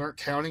referees aren't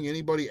counting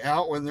anybody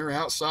out when they're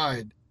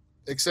outside,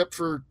 except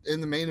for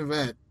in the main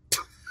event.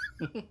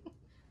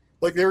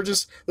 Like,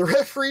 the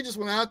referee just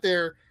went out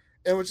there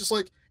and was just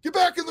like, get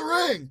back in the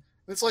ring. And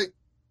it's like,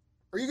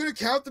 are you going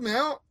to count them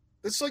out?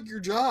 That's like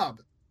your job.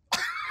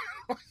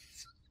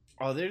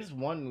 Oh, there's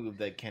one move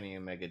that Kenny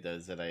Omega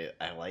does that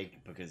I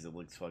like because it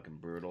looks fucking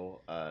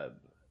brutal. I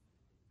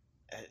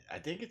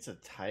think it's a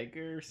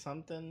tiger or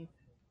something,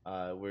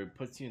 where it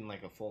puts you in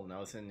like a full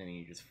Nelson and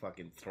you just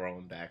fucking throw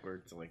him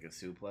backwards like a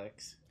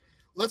suplex.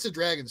 That's a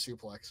dragon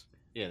suplex.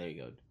 Yeah, there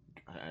you go.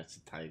 That's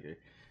a tiger.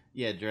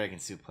 Yeah, dragon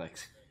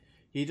suplex.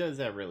 He does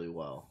that really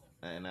well,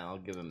 and I'll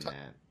give him Ti-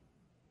 that.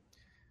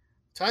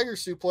 Tiger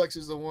suplex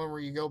is the one where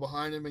you go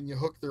behind him and you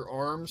hook their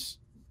arms,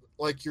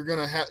 like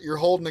you're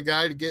holding a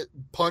guy to get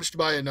punched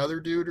by another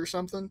dude or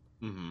something,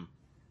 Mm-hmm.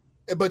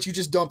 but you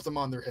just dump them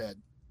on their head.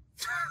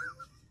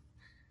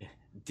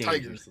 Tiger.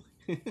 Dangerously.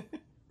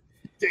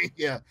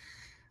 Yeah.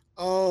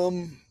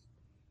 Um.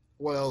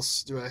 What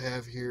else do I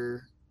have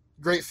here?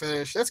 Great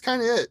finish. That's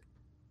kind of it.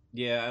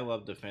 Yeah, I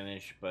love the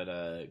finish, but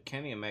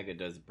Kenny Omega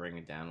does bring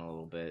it down a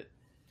little bit.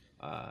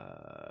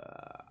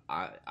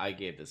 I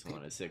gave this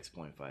one a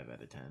 6.5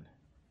 out of 10.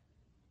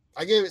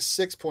 I gave it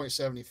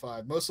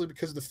 6.75, mostly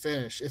because of the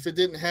finish. If it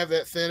didn't have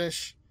that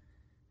finish,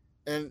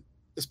 and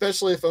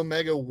especially if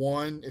Omega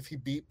won, if he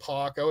beat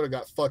Pac, I would have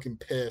got fucking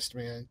pissed,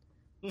 man.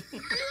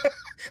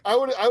 I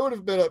would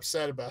have been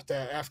upset about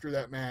that after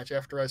that match,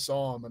 after I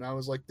saw him, and I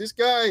was like, this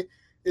guy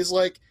is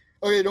like,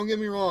 okay, don't get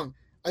me wrong,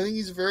 I think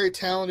he's a very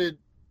talented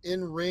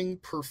in-ring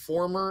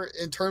performer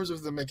in terms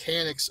of the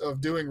mechanics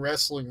of doing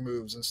wrestling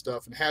moves and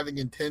stuff and having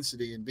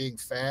intensity and being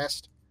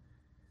fast.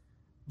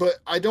 But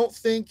I don't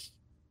think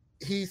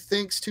he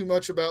thinks too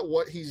much about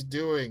what he's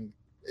doing,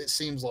 it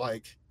seems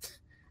like.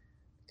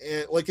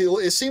 And like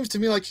it seems to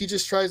me like he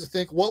just tries to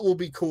think what will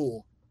be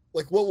cool,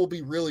 like what will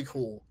be really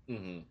cool,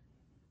 Mm-hmm.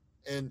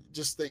 and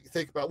just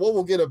think about what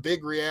will get a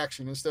big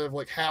reaction instead of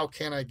like how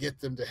can I get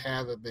them to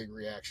have a big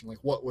reaction, like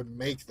what would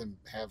make them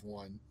have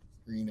one,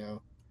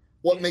 or,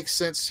 what Yeah. makes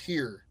sense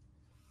here.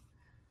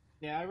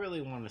 Yeah, I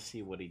really want to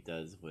see what he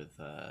does with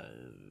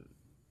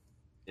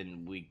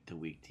in week to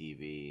week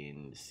TV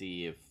and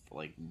see if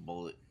like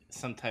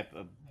some type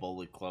of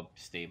Bullet Club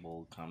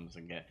stable comes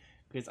again,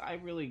 because I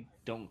really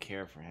don't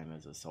care for him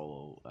as a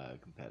solo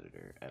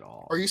competitor at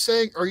all. Are you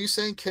saying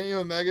Kenny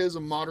Omega is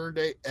a modern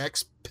day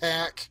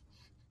X-Pac?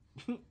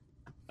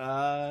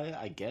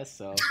 I guess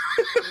so.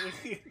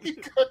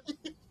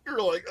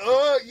 You're like,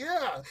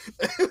 yeah.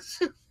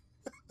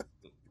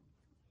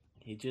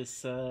 He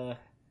just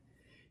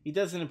he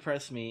doesn't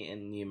impress me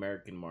in the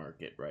American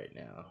market right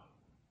now.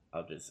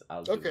 I'll give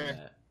him Okay.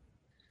 that.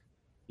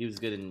 He was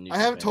good in New I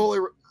haven't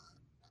Japan.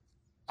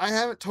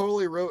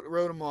 totally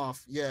wrote him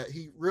off. Yeah,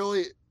 he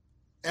really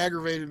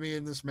aggravated me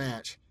in this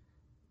match.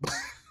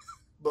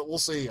 But we'll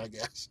see, I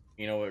guess.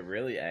 You know what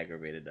really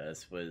aggravated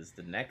us was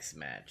the next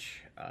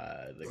match,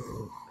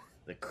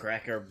 the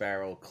Cracker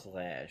Barrel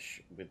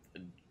Clash with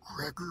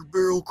Cracker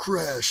Barrel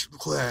Clash.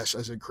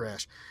 I said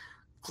crash.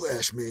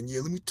 Clash, man. Yeah,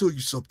 let me tell you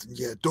something.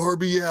 Yeah,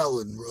 Darby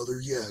Allin, brother.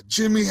 Yeah,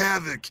 Jimmy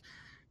Havoc,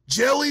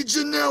 Jelly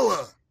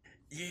Janela.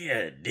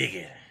 yeah, dig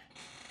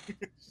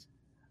it.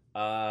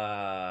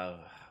 uh,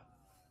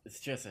 it's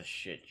just a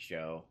shit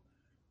show.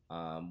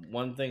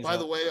 One thing. By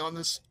the way, on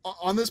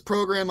this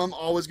program, I'm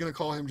always going to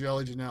call him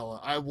Jelly Janela.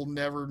 I will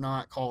never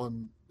not call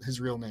him his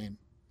real name.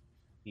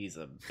 He's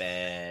a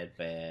bad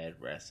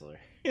wrestler.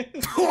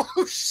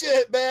 Oh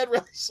shit, bad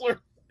wrestler.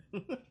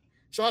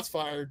 Shots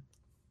fired.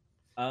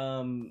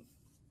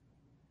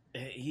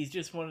 He's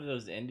just one of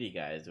those indie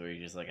guys where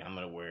you're just like, I'm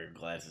gonna wear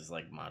glasses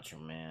like Macho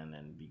Man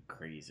and be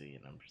crazy,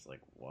 and I'm just like,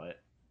 what?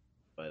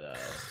 But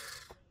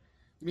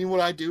You mean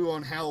what I do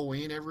on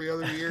Halloween every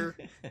other year?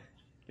 but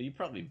you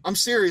probably I'm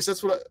serious.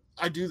 That's what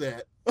I do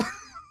that.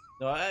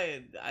 no,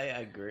 I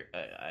agree.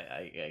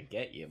 I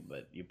get you,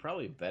 but you're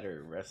probably a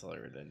better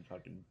wrestler than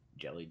fucking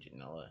Jelly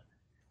Janela.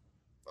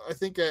 I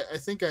think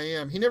I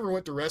am. He never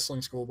went to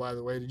wrestling school, by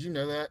the way. Did you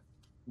know that?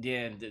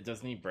 Yeah, and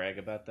doesn't he brag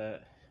about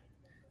that?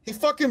 He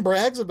fucking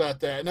brags about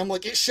that, and I'm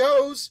like, it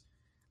shows.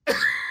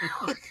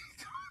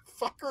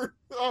 Fucker,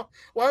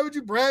 why would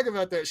you brag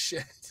about that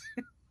shit?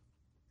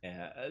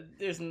 Yeah,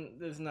 there's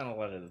not a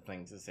lot of the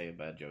things to say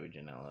about Joey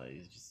Janela.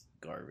 He's just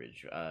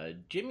garbage.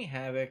 Jimmy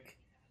Havoc.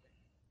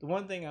 The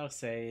one thing I'll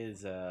say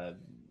is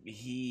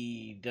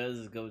he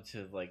does go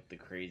to like the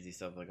crazy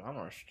stuff, like I'm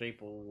gonna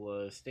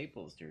staple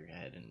staples to your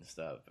head and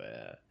stuff.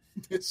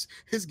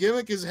 His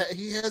gimmick is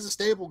he has a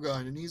staple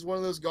gun, and he's one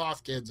of those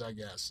goth kids, I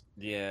guess.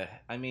 Yeah,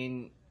 I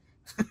mean,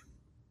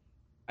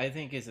 I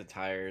think his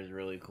attire is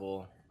really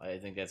cool. I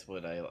think that's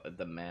what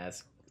the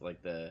mask,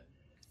 like the,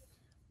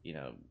 you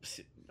know,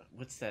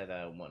 what's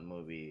that one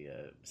movie,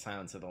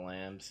 Silence of the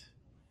Lambs?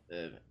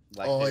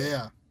 Like Oh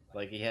yeah.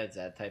 like he has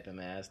that type of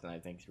mask, and I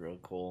think it's real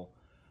cool.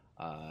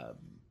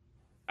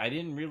 I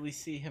didn't really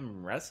see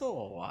him wrestle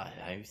a lot.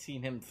 I've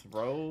seen him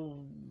throw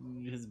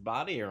his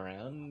body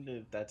around,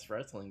 if that's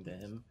wrestling to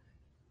him.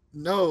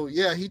 No,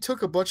 yeah, he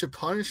took a bunch of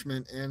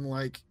punishment and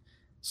like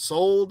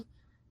sold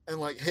and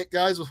like hit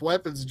guys with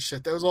weapons and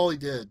shit. That was all he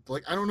did.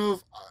 Like I don't know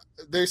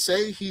if they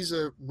say he's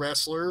a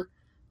wrestler,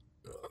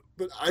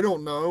 but I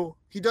don't know.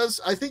 He does.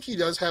 I think he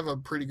does have a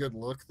pretty good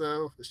look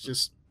though. It's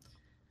just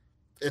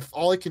if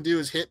all he can do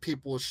is hit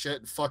people with shit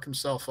and fuck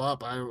himself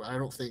up, I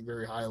don't think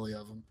very highly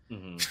of him.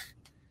 Mm-hmm.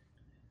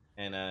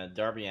 And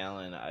Darby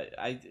Allin,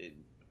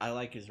 I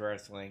like his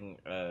wrestling.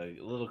 A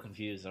little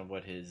confused on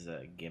what his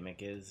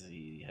gimmick is.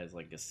 He has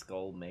like a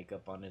skull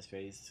makeup on his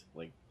face.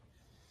 Like,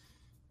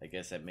 I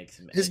guess that makes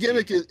him. His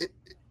edgy.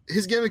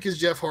 gimmick is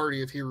Jeff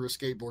Hardy if he were a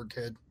skateboard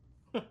kid.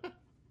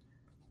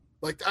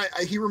 Like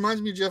he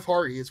reminds me of Jeff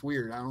Hardy. It's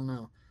weird. I don't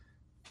know.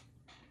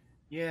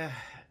 Yeah,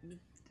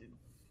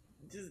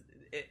 just,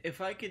 if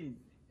I can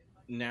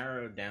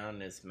narrow down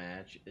this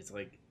match, it's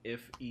like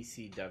if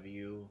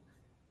ECW,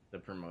 the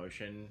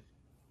promotion,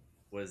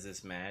 was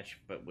this match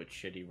but with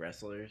shitty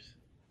wrestlers.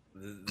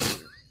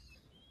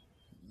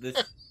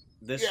 This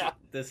this Yeah.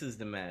 this is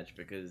the match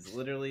because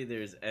literally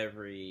there's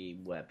every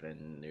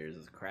weapon.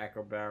 There's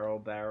Cracker Barrel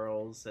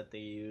barrels that they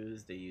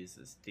use. They use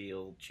the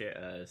steel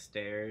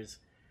stairs.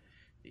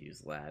 They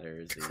use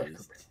ladders.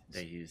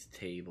 They use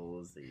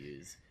tables. They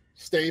use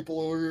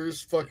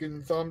Staplers,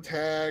 fucking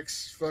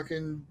thumbtacks,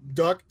 fucking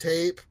duct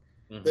tape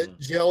Mhm. that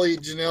Jelly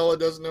Janela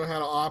doesn't know how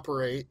to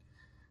operate.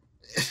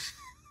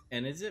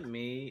 And is it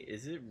me?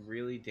 Is it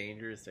really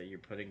dangerous that you're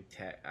putting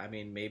I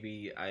mean,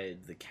 maybe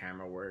the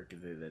camera work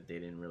that they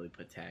didn't really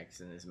put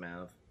tacks in his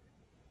mouth,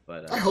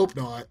 but I hope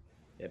not.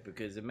 yeah,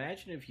 because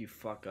imagine if you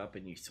fuck up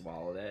and you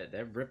swallow that.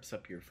 That rips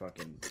up your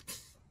fucking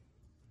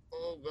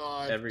Oh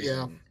God.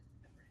 everything.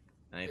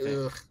 Yeah.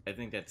 And Ugh. I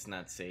think that's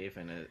not safe.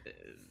 And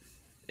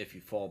if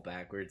you fall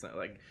backwards,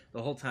 like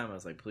the whole time I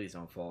was like, please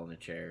don't fall in the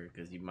chair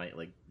because you might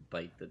like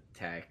bite the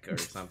tack or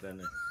something.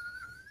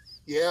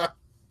 Yeah.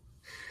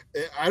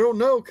 I don't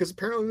know because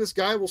apparently this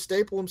guy will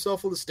staple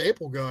himself with a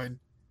staple gun.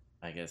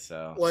 I guess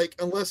so. Like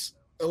unless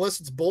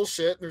it's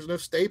bullshit and there's no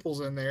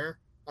staples in there.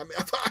 I mean,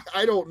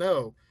 I don't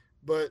know,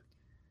 but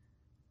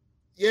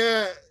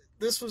yeah,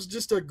 this was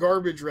just a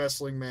garbage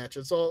wrestling match.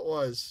 That's all it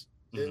was.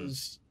 It Mhm.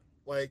 was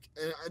like,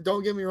 and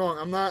don't get me wrong,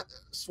 I'm not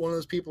one of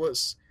those people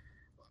that's,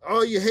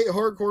 oh, you hate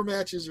hardcore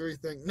matches or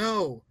anything.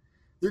 No,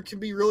 there can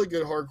be really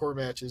good hardcore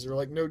matches or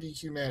like no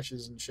DQ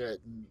matches and shit.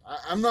 And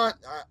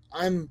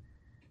I'm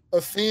a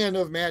fan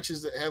of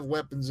matches that have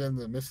weapons in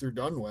them if they're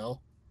done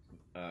well.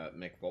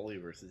 Mick Foley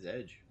versus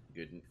Edge.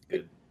 Good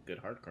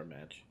hardcore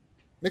match.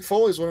 Mick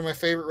Foley is one of my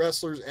favorite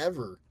wrestlers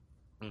ever.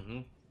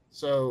 Mm-hmm.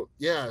 So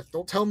yeah,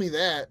 don't tell me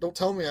that. Don't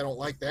tell me I don't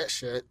like that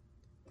shit.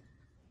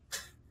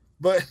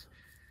 But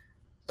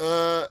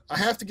I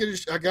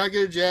gotta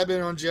get a jab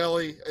in on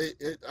Jelly.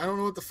 I don't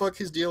know what the fuck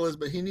his deal is,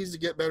 but he needs to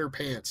get better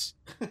pants.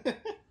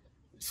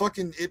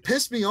 Fucking, it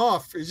pissed me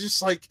off. It's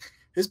just like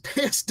his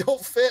pants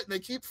don't fit and they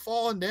keep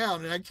falling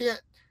down, and I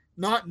can't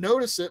not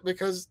notice it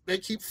because they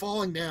keep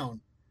falling down.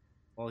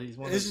 Well, he's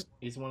one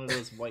of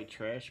those white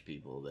trash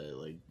people that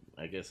like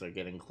I guess are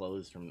getting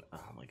clothes from. Oh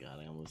my god,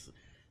 I almost.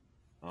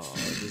 Oh,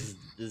 this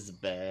is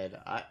bad.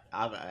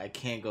 I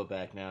can't go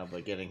back now,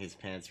 but getting his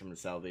pants from the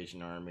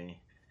Salvation Army.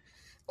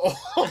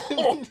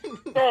 Oh,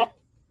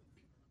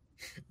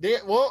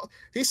 well,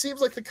 he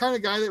seems like the kind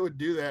of guy that would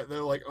do that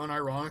though, like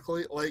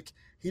unironically. Like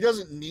he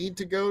doesn't need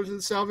to go to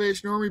the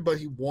Salvation Army, but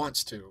he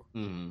wants to.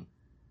 Mm-hmm.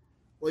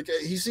 Like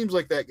he seems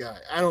like that guy.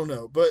 I don't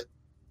know, but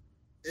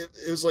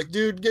it was like,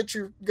 dude,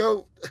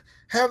 go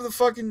have the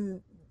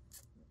fucking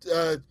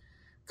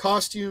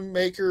costume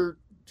maker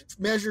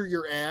measure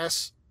your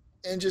ass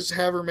and just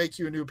have her make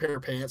you a new pair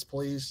of pants,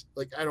 please.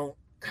 Like I don't.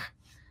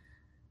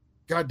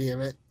 God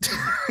damn it.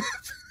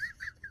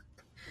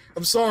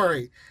 I'm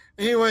sorry.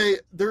 Anyway,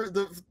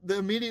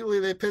 immediately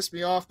they pissed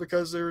me off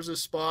because there was a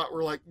spot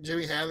where like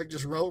Jimmy Havoc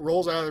just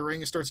rolls out of the ring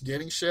and starts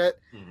getting shit,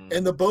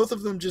 and the both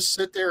of them just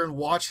sit there and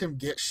watch him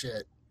get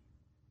shit.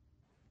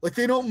 Like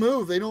they don't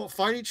move, they don't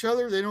fight each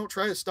other, they don't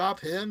try to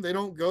stop him, they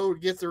don't go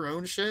get their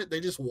own shit.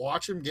 They just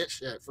watch him get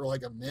shit for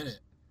like a minute.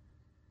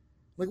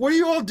 Like, what are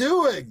you all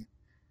doing?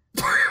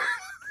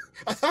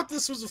 I thought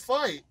this was a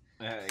fight.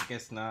 I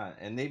guess not.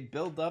 And they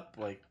build up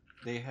like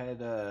they had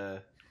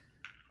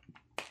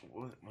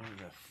what is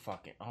the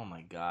fucking, oh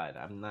my god,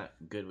 I'm not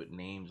good with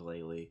names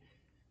lately.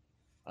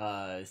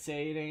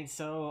 Say it ain't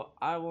so,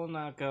 I will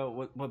not go.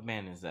 What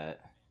band is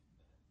that?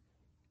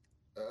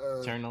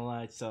 Turn the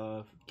lights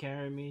off,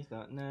 carry me,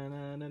 na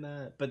na na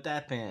na. But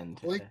that band,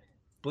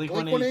 Blink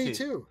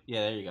 182.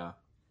 Yeah, there you go.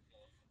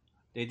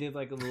 They did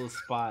like a little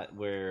spot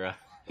where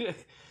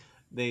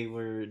they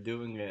were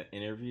doing an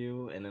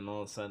interview, and then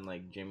all of a sudden,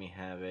 like Jimmy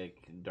Havoc,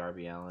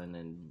 Darby Allin,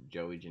 and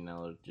Joey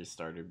Janela just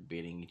started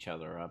beating each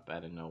other up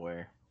out of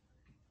nowhere.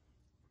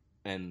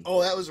 And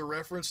that was a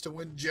reference to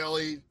when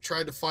Jelly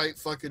tried to fight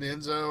fucking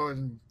Enzo,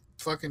 and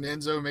fucking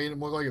Enzo made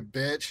him look like a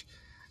bitch.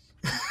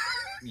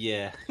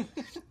 yeah,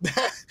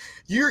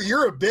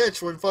 you're a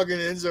bitch when fucking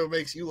Enzo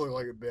makes you look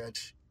like a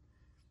bitch.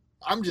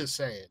 I'm just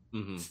saying.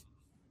 Mm-hmm.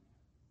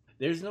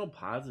 There's no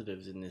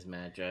positives in this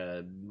match.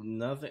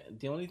 Nothing.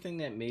 The only thing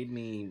that made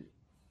me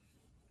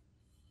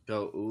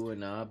go ooh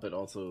and ah, but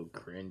also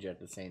cringe at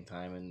the same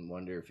time and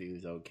wonder if he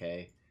was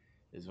okay,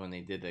 is when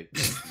they did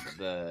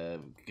the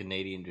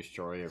Canadian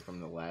Destroyer from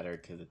the ladder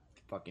to the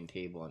fucking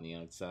table on the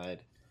outside.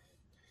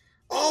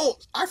 Oh,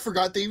 I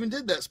forgot they even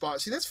did that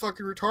spot. See, that's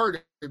fucking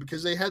retarded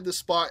because they had the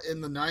spot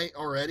in the night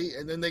already,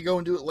 and then they go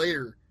and do it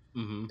later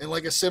in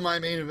like a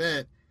semi-main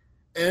event,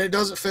 and it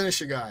doesn't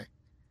finish a guy.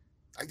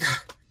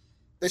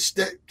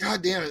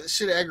 God damn it, this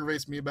shit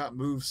aggravates me about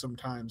moves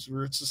sometimes,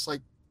 where it's just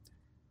like,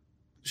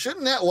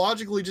 shouldn't that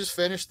logically just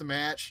finish the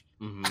match?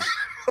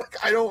 Like,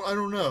 I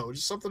don't know.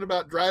 Just something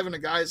about driving a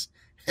guy's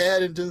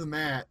head into the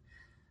mat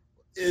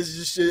is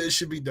just, it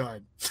should be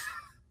done.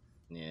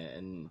 Yeah,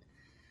 and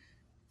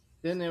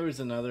then there was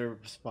another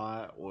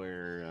spot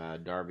where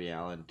Darby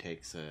Allin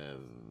takes a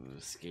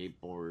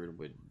skateboard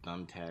with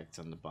thumbtacks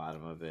on the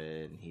bottom of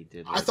it, and he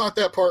did I like thought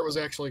that part was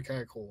actually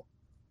kind of cool.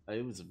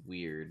 it was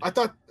weird. I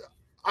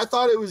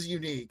thought it was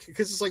unique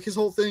because it's like his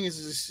whole thing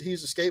is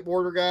he's a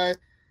skateboarder guy,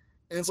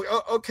 and it's like,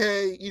 oh,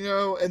 okay, you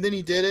know. And then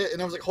he did it,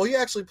 and I was like, oh, he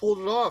actually pulled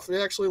it off.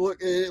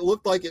 It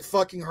looked like it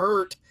fucking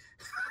hurt.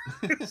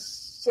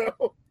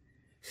 So,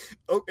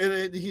 oh,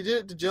 and he did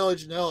it to Jelly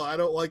Janela. I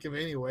don't like him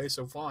anyway,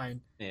 so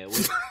fine. Yeah,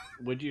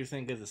 what do you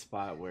think of the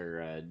spot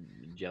where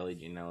Jelly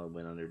Janela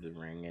went under the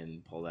ring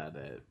and pulled out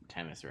a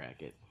tennis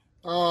racket?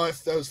 Oh,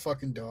 that was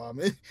fucking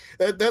dumb.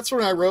 That's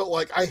when I wrote,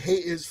 like, I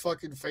hate his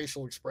fucking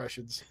facial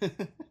expressions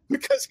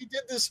because he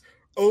did this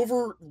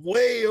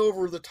way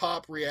over the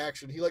top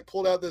reaction. He like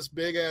pulled out this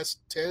big ass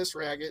tennis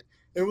racket.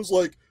 It was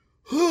like,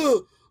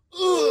 huh,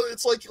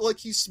 it's like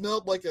he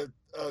smelled like a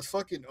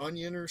fucking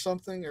onion or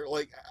something, or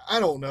like, I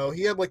don't know.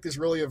 He had like this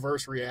really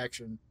adverse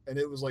reaction, and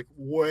it was like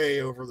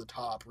way over the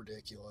top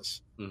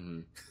ridiculous. Mm-hmm.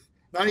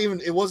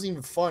 It wasn't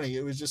even funny.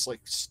 It was just like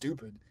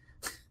stupid.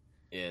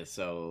 Yeah,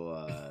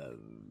 so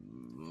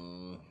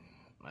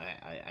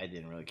I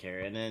didn't really care.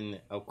 And then,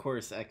 of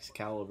course,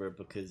 Excalibur,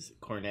 because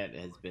Cornette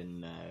has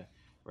been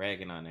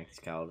ragging on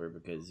Excalibur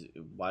because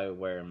why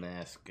wear a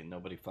mask and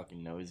nobody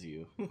fucking knows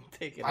you?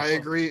 Take it off. I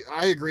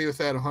agree with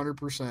that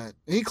 100%. And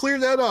he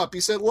cleared that up. He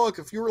said, look,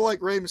 if you were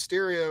like Rey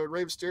Mysterio and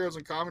Rey Mysterio's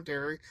in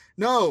commentary,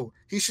 no,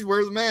 he should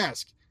wear the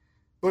mask.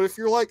 But if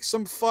you're like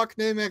some fuck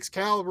named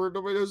Excalibur,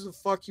 nobody knows who the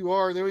fuck you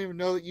are, they don't even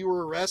know that you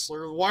were a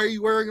wrestler, why are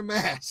you wearing a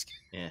mask?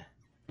 Yeah.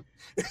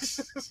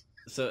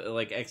 So,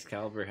 like,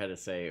 Excalibur had to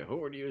say,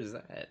 who are you is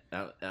that?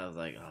 I was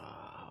like,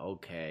 oh,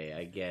 okay,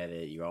 I get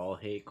it. You all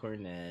hate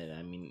Cornette.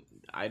 I mean,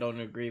 I don't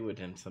agree with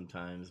him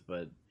sometimes,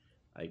 but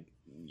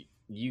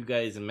you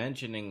guys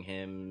mentioning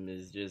him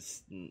is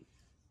just...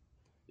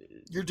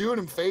 You're doing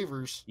him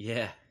favors.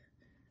 Yeah.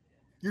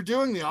 You're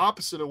doing the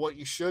opposite of what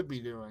you should be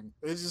doing.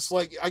 It's just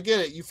like, I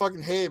get it, you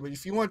fucking hate him, but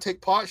if you want to take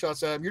pot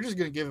shots at him, you're just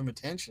going to give him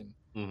attention.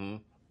 Mm-hmm.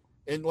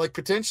 And like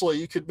potentially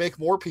you could make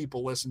more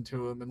people listen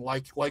to him and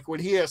like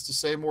what he has to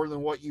say more than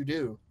what you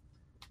do.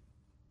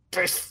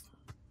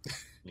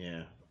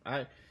 Yeah.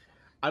 I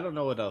don't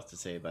know what else to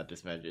say about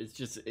this match. It's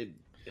just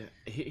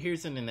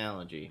here's an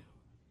analogy.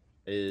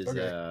 Is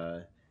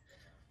okay.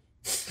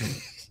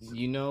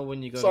 You know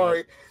when you go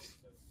Sorry.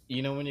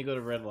 You know when you go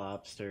to Red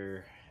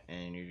Lobster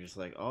and you're just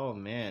like, "Oh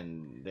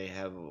man, they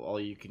have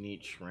all you can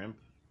eat shrimp."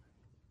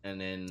 And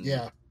then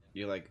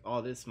you're like,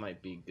 oh, this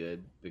might be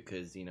good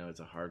because, you know, it's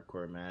a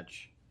hardcore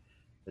match.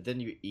 But then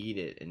you eat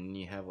it, and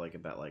you have, like,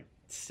 about, like,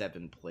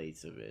 7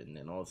 plates of it. And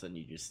then all of a sudden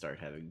you just start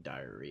having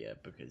diarrhea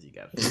because you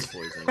got food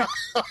poisoning.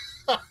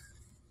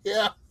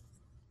 Yeah.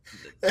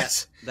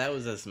 That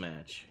was this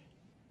match.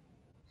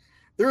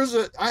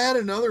 I had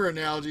another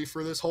analogy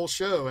for this whole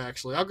show,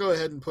 actually. I'll go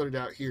ahead and put it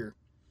out here.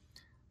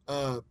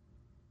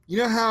 You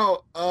know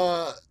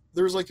how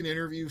there was, like, an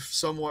interview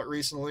somewhat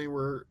recently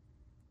where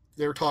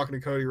they were talking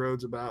to Cody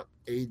Rhodes about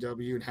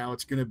AEW and how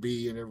it's going to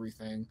be and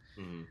everything.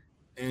 Mm-hmm.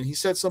 And he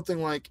said something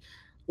like,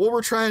 what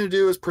we're trying to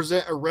do is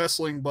present a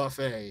wrestling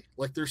buffet.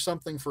 Like there's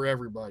something for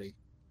everybody.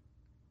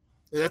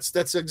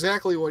 That's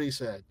exactly what he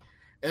said.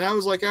 And I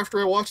was like, after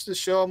I watched this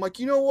show, I'm like,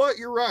 you know what?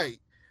 You're right.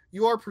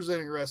 You are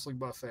presenting a wrestling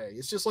buffet.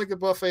 It's just like a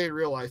buffet in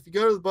real life. You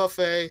go to the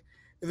buffet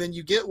and then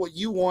you get what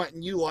you want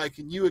and you like,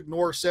 and you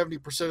ignore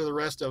 70% of the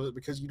rest of it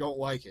because you don't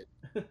like it.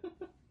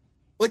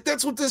 Like,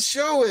 that's what this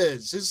show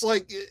is. It's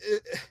like,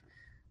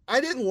 I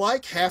didn't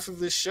like half of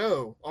this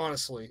show,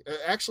 honestly.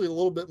 Actually, a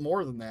little bit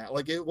more than that.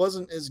 Like, it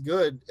wasn't as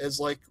good as,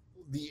 like,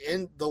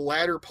 the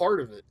latter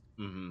part of it.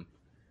 Mm-hmm.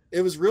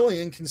 It was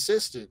really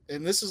inconsistent.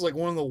 And this is, like,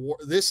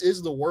 this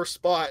is the worst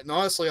spot. And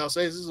honestly, I'll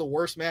say this is the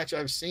worst match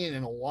I've seen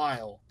in a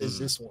while, is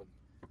this one.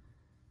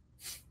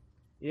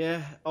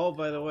 Yeah. Oh,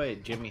 by the way,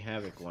 Jimmy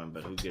Havoc won,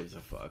 but who gives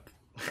a fuck?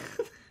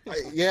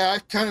 I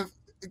kind of...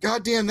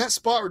 Goddamn, that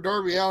spot where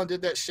Darby Allin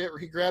did that shit where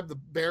he grabbed the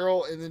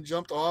barrel and then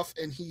jumped off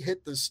and he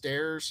hit the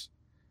stairs.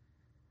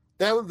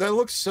 That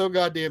looks so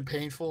goddamn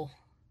painful.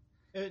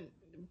 And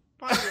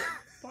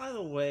by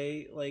the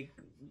way, like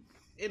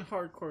in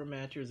hardcore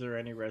matches or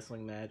any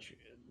wrestling match,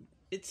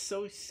 it's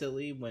so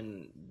silly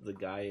when the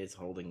guy is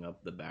holding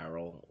up the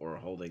barrel or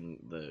holding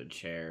the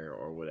chair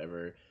or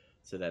whatever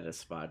so that a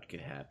spot could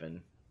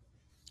happen.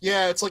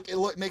 Yeah, it's like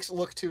it makes it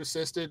look too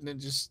assisted and then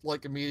just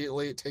like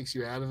immediately it takes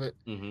you out of it.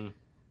 Mm-hmm.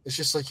 It's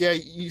just like, yeah,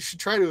 you should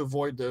try to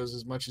avoid those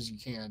as much as you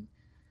can.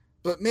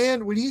 But,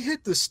 man, when he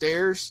hit the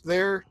stairs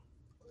there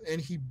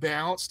and he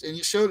bounced, and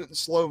he showed it in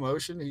slow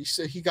motion, and he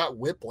said he got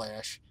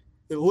whiplash.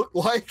 It looked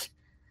like,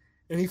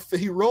 and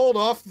he rolled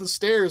off the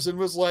stairs and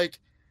was like,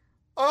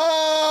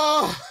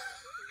 oh!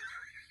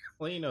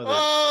 Well, you know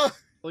that.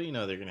 Well, you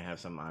know they're going to have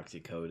some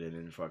oxycodone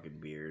and fucking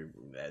beer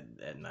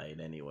at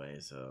night anyway,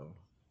 so.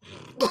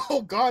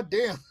 Oh,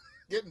 goddamn.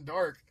 Getting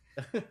dark.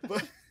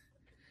 But...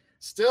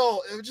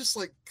 Still, it was just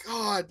like,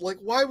 God, like,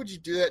 why would you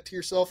do that to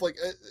yourself? Like,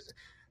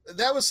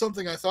 that was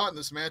something I thought in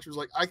this match was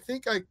like, I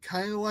think I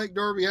kind of like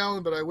Darby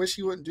Allin, but I wish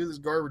he wouldn't do this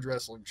garbage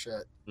wrestling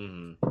shit.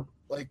 Mm-hmm.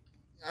 Like,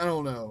 I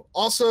don't know.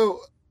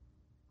 Also,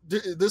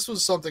 this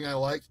was something I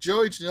liked.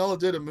 Joey Janela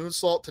did a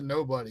moonsault to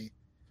nobody.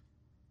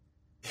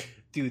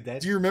 Dude,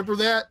 Do you remember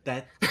that?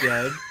 that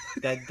dud,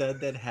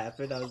 that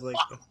happened. I was like,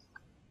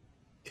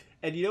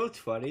 and you know what's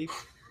funny?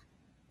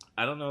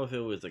 I don't know if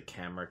it was a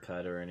camera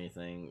cut or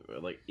anything, or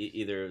like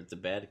either it's a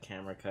bad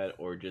camera cut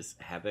or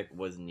just Havoc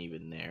wasn't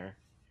even there.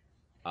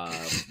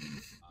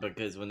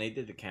 Because when they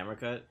did the camera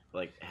cut,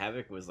 like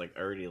Havoc was like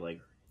already like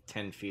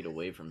 10 feet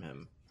away from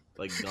him,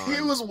 like gone.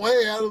 He was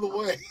way out of the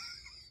way.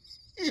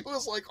 He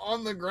was like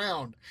on the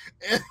ground,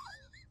 and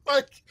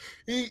like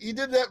he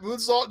did that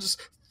moonsault,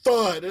 just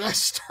thud, and I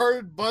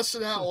started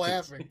busting out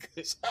laughing.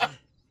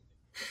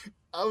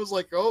 I was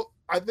like, oh,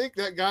 I think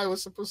that guy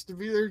was supposed to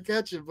be there to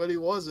catch it, but he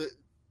wasn't.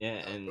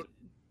 Yeah,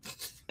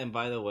 and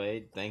by the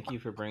way, thank you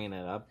for bringing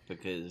that up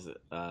because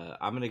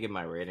I'm gonna give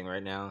my rating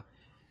right now.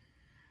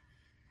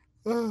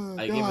 Oh,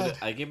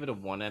 I give it a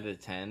 1 out of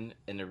 10,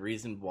 and the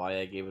reason why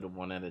I gave it a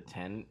 1 out of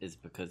 10 is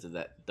because of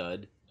that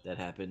dud that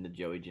happened to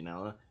Joey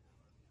Janela.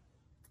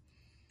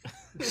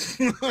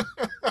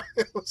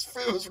 it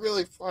was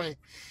really funny.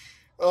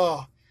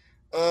 Oh,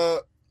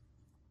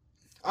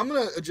 I'm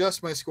gonna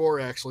adjust my score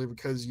actually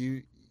because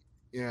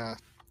I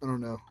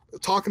don't know.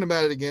 Talking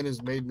about it again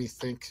has made me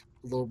think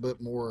a little bit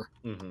more.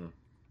 Mm-hmm.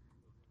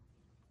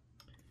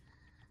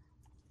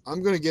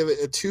 I'm gonna give it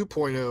a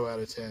 2.0 out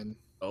of 10.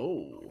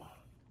 Oh,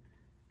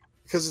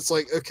 because it's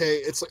like, okay,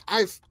 it's like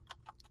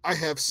I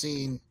have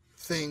seen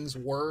things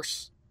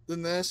worse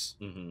than this,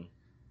 mm-hmm.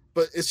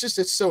 but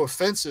it's so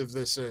offensive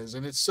this is,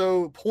 and it's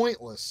so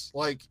pointless.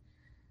 Like,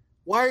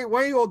 why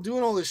are you all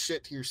doing all this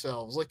shit to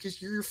yourselves? Like,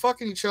 you're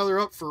fucking each other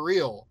up for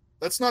real.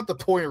 That's not the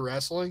point of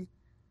wrestling.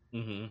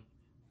 Mm-hmm.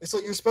 It's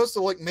like you're supposed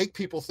to like make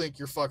people think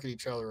you're fucking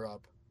each other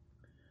up.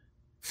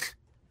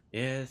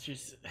 Yeah, it's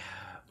just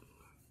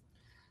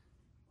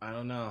I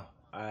don't know.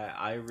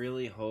 I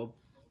really hope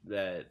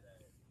that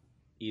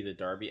either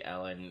Darby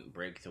Allin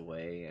breaks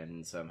away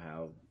and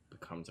somehow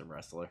becomes a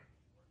wrestler.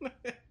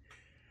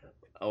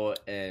 Oh,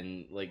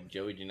 and like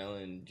Joey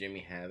Janela and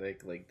Jimmy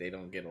Havoc, like they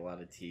don't get a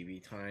lot of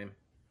TV time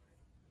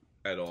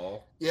at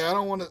all. Yeah, I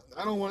don't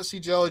want to see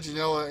Joey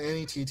Janela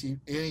any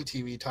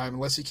TV time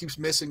unless he keeps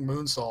missing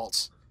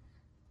moonsaults.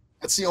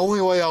 That's the only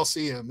way I'll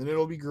see him, and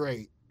it'll be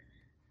great.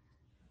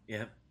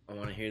 Yep, I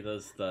want to hear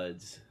those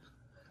thuds.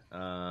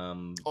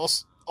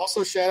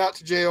 Also, shout out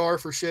to JR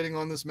for shitting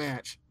on this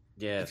match.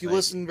 Yeah, if you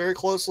listen very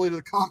closely to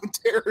the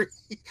commentary,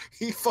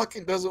 he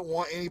fucking doesn't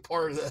want any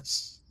part of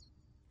this.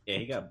 Yeah,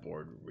 he got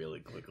bored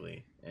really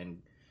quickly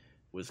and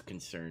was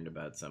concerned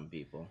about some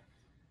people.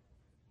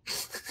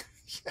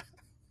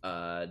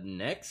 Yeah.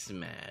 Next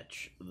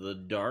match, the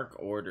Dark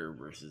Order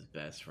versus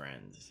Best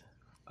Friends.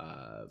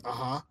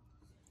 I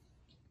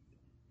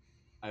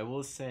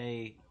will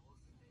say,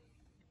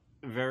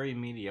 very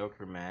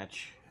mediocre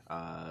match.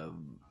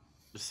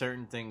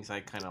 Certain things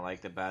I kind of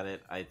liked about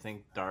it. I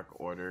think Dark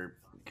Order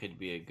could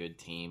be a good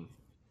team.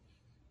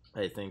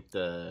 I think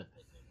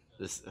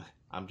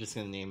I'm just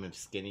gonna name him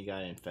Skinny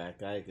Guy and Fat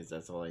Guy because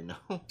that's all I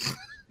know.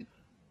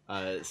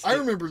 I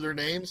remember their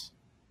names.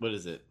 What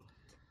is it?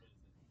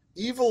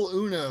 Evil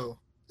Uno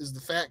is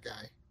the fat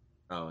guy.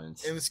 Oh, and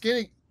the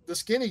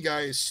skinny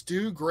guy is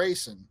Stu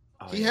Grayson.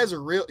 Oh, he has a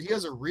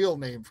real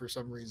name for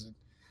some reason.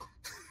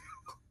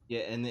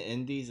 Yeah, in the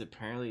Indies,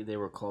 apparently they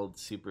were called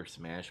Super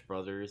Smash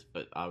Brothers,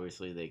 but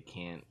obviously they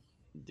can't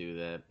do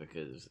that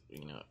because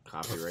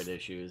copyright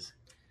issues.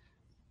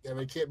 Yeah,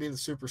 they can't be the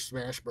Super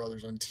Smash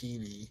Brothers on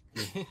TV.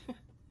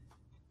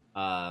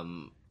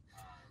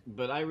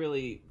 But I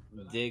really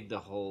dig the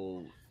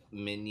whole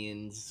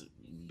Minions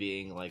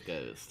being like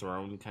a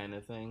throne kind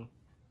of thing.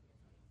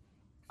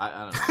 I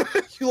don't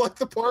know. You like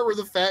the part where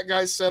the fat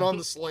guy sat on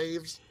the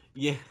slaves?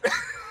 Yeah.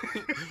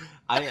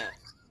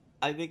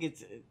 I think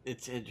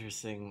it's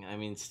interesting. I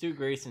mean, Stu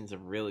Grayson's a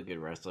really good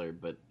wrestler,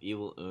 but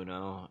Evil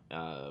Uno,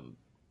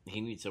 he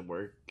needs to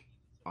work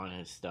on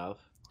his stuff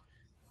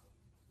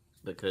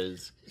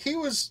because he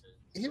was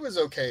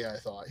okay. I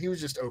thought he was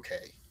just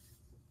okay.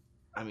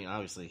 I mean,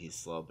 obviously he's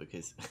slow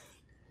because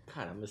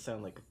God, I'm gonna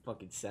sound like a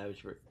fucking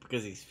savage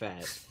because he's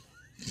fat.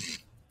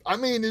 I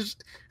mean, there's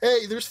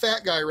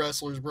fat guy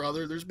wrestlers,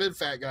 brother. There's been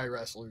fat guy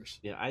wrestlers.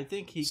 Yeah, I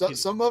think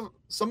some of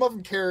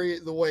them carry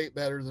the weight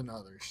better than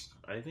others.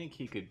 I think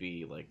he could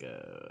be like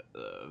a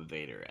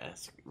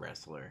Vader-esque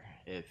wrestler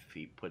if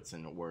he puts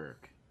in the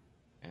work.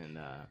 And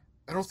I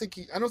don't think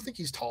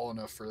he's tall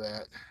enough for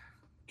that.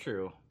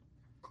 True.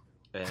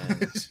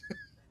 And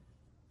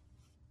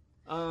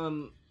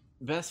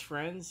Best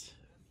Friends,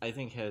 I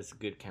think, has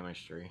good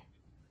chemistry.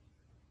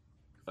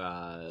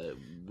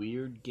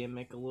 Weird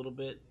gimmick a little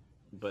bit,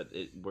 but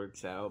it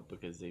works out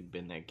because they've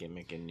been that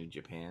gimmick in New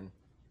Japan.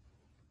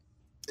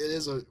 It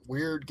is a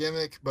weird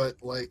gimmick, but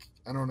like,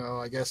 I don't know,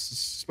 I guess it's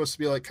supposed to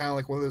be like kind of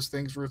like one of those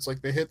things where it's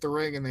like they hit the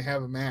ring and they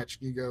have a match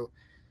and you go,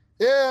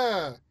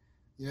 yeah,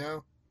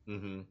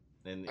 Mm-hmm.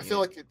 And I feel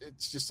like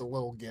it's just a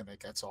little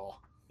gimmick, that's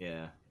all.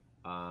 Yeah.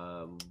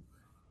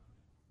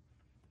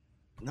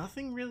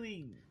 Nothing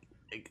really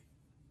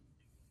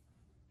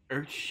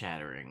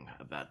earth-shattering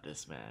about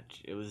this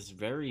match. It was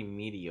very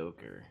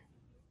mediocre.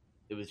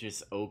 It was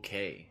just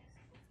okay.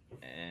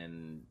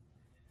 And,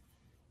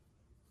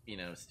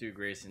 Stu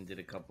Grayson did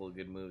a couple of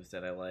good moves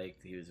that I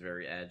liked. He was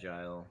very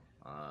agile.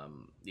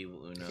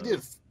 Evil Uno.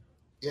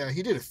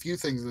 He did a few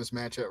things in this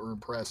match that were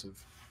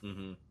impressive.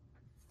 Mm-hmm.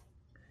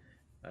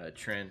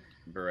 Trent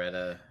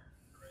Beretta,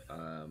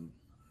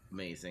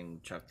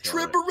 amazing. Chuck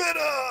Taylor. Trent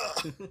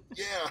Beretta!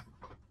 Yeah.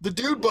 The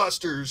Dude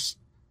Busters.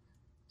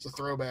 It's a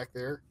throwback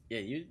there. Yeah,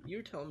 you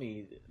were telling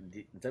me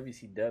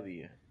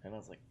WCW, and I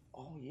was like,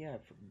 oh yeah, I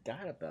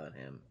forgot about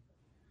him.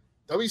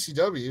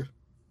 WCW?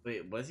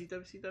 Wait, was he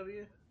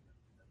WCW?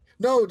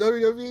 No,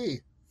 WWE.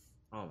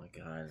 Oh my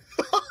god.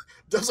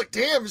 I was like,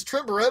 damn, is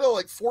Trent Beretta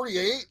like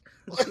 48?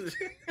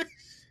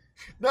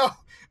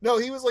 No,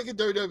 he was like in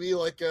WWE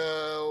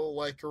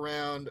like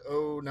around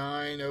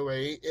 09,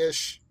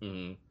 08-ish.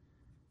 Mm-hmm.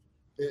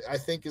 I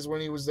think is when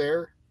he was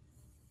there.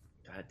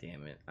 God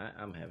damn it.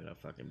 I'm having a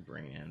fucking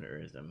brain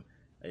aneurysm,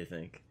 I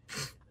think.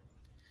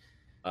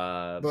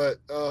 What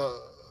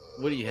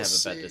do you have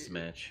about this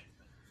match?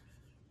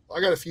 I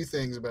got a few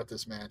things about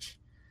this match.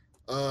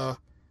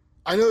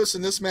 I noticed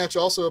in this match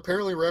also,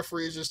 apparently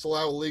referees just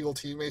allow illegal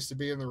teammates to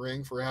be in the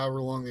ring for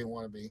however long they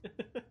want to be.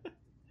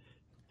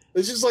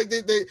 It's just like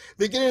they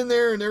get in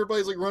there and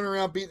everybody's like running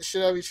around beating the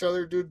shit out of each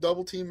other, doing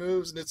double team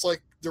moves, and it's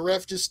like the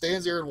ref just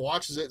stands there and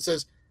watches it and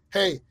says,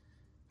 hey,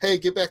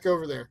 get back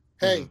over there.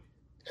 Hey. Mm-hmm.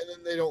 And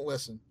then they don't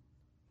listen.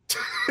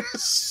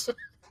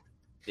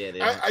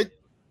 Yeah,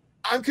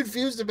 I'm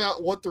confused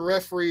about what the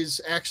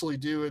referees actually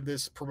do in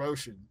this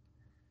promotion.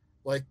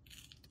 Like,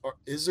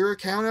 is there a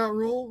count out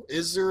rule?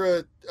 Is there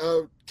a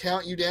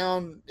count you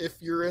down if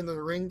you're in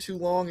the ring too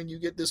long and you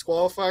get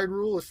disqualified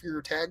rule if you're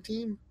a tag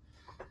team?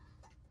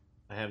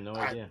 I have no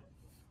idea.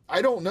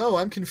 I don't know.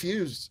 I'm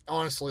confused,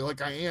 honestly,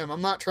 like I am.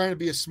 I'm not trying to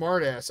be a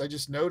smart ass. I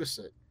just notice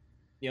it.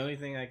 The only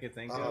thing I could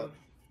think of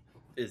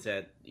is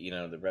that,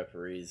 the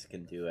referees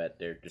can do at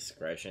their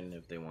discretion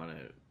if they want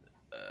to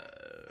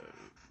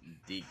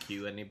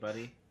DQ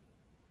anybody.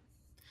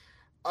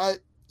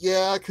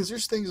 Yeah, because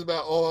there's things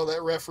about,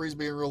 that referee's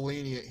being real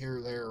lenient here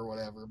or there or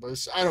whatever.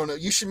 But I don't know.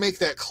 You should make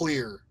that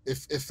clear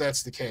if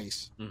that's the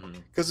case.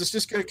 Because it's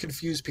just going to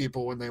confuse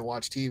people when they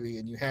watch TV.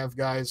 And you have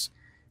guys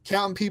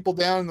counting people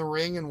down in the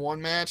ring in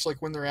one match,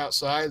 like when they're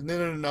outside. And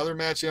then in another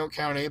match, they don't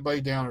count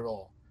anybody down at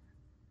all.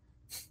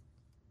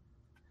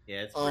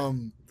 Yeah,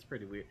 it's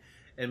pretty weird.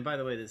 And by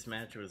the way, this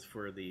match was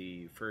for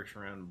the first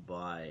round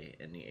bye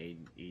in the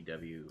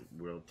AEW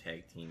World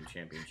Tag Team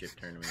Championship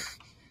Tournament.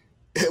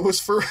 It was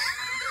for...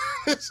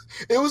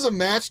 It was a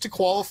match to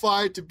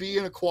qualify to be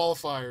in a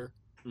qualifier.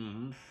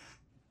 Mm-hmm.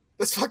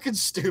 That's fucking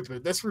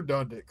stupid. That's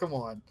redundant. Come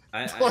on.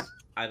 I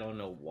don't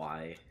know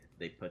why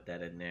they put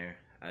that in there.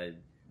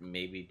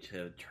 Maybe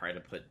to try to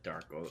put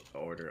Dark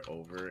Order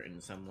over in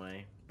some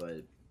way,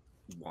 but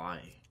why?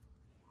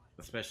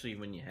 Especially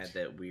when you had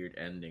that weird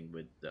ending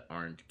with the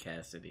Orange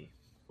Cassidy.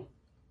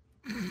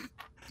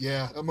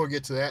 Yeah, I'm gonna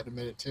get to that in a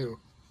minute too.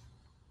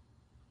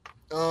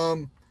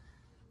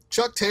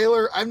 Chuck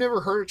Taylor, I've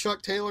never heard of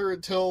Chuck Taylor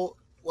until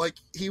like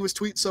he was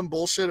tweeting some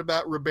bullshit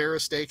about Ribera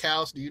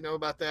Steakhouse. Do you know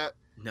about that?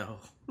 No.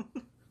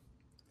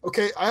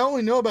 Okay, I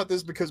only know about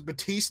this because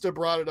Batista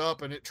brought it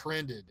up and it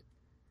trended.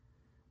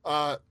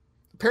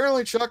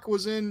 Apparently Chuck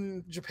was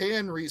in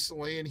Japan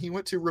recently and he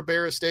went to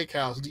Ribera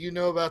Steakhouse. Do you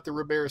know about the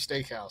Ribera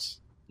Steakhouse?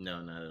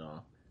 No, not at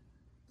all.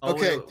 Oh,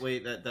 okay.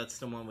 Wait, that's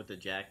the one with the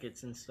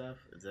jackets and stuff?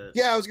 Is that...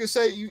 Yeah, I was going to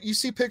say, you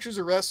see pictures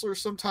of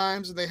wrestlers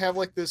sometimes and they have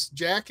like this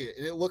jacket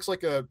and it looks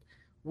like a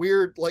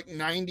weird like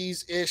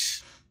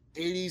 90s-ish,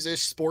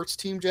 80s-ish sports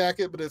team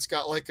jacket, but it's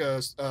got like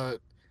a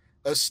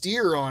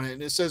steer on it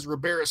and it says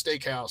Ribera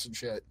Steakhouse and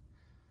shit.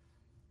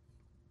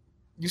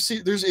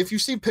 If you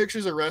see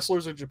pictures of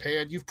wrestlers in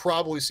Japan, you've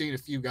probably seen a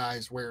few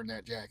guys wearing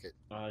that jacket.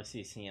 Oh, I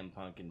see CM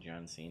Punk and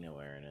John Cena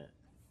wearing it.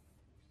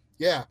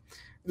 Yeah.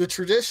 The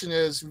tradition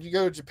is when you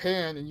go to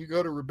Japan and you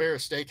go to Ribera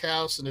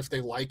Steakhouse, and if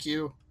they like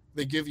you,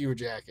 they give you a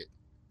jacket.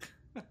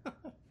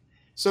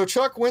 So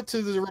Chuck went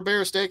to the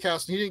Ribera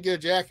Steakhouse and he didn't get a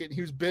jacket, and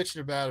he was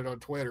bitching about it on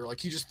Twitter. Like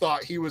he just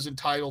thought he was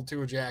entitled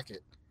to a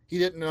jacket. He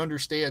didn't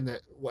understand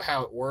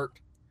how it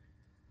worked.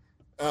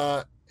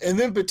 And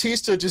then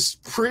Batista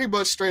just pretty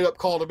much straight up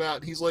called him out.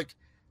 And he's like,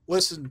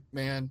 listen,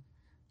 man,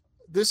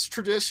 this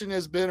tradition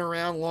has been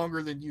around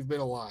longer than you've been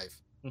alive.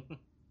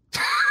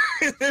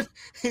 And then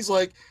he's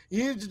like,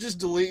 you need to just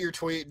delete your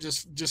tweet and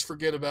just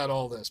forget about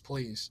all this,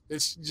 please.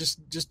 It's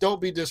just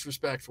don't be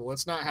disrespectful.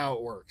 That's not how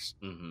it works.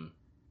 Mm-hmm.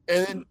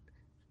 And then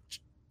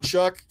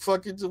Chuck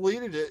fucking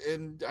deleted it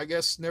and I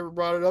guess never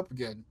brought it up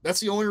again. That's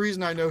the only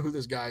reason I know who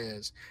this guy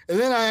is. And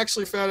then I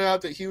actually found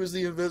out that he was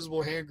the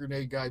invisible hand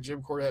grenade guy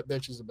Jim Cornette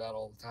bitches about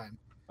all the time.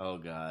 Oh,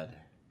 God.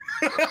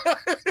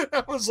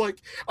 I was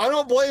like, I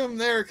don't blame him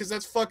there because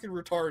that's fucking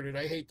retarded.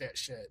 I hate that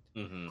shit.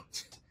 Mm-hmm.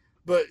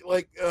 But,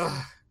 like,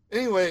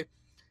 anyway,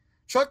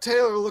 Chuck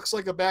Taylor looks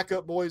like a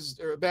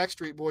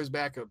Backstreet Boys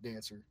backup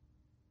dancer.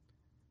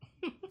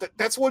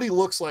 That's what he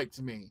looks like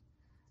to me.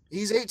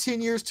 He's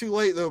 18 years too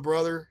late, though,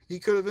 brother. He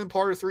could have been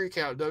part of 3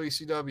 Count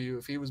WCW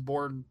if he was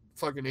born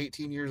fucking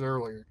 18 years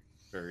earlier.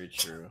 Very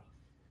true.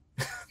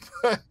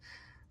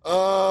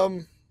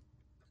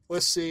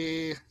 Let's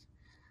see.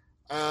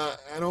 I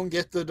don't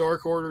get the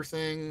Dark Order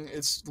thing.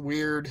 It's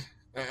weird.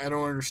 I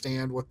don't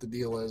understand what the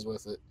deal is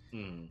with it.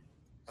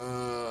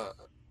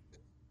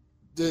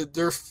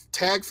 Their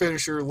tag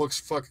finisher looks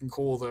fucking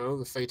cool though.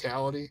 The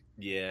Fatality.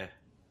 Yeah.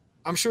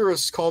 I'm sure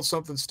it's called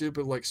something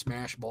stupid like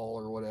Smash Ball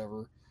or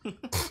whatever.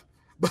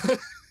 But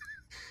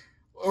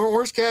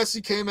Orange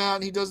Cassidy came out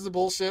and he does the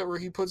bullshit where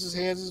he puts his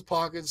hands in his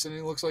pockets and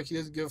he looks like he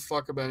doesn't give a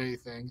fuck about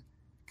anything.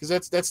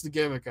 Because that's the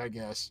gimmick, I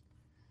guess.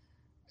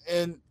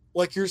 And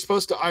like you're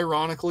supposed to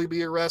ironically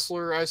be a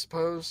wrestler, I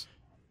suppose.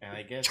 And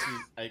I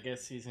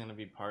guess he's gonna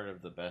be part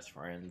of the Best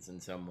Friends in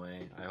some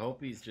way. I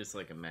hope he's just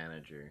like a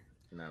manager,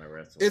 not a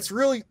wrestler. It's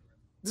really,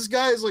 this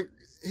guy is like,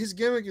 his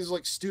gimmick is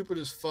like stupid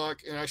as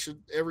fuck, and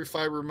every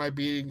fiber of my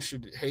being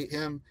should hate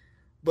him,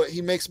 but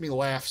he makes me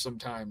laugh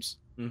sometimes.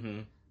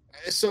 Mm-hmm.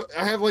 So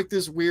I have like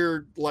this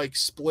weird like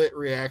split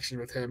reaction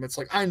with him. It's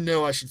like I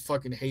know I should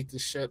fucking hate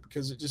this shit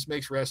because it just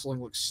makes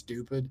wrestling look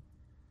stupid.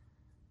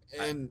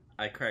 And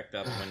I cracked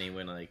up when he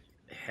went like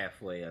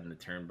halfway on the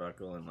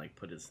turnbuckle and like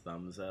put his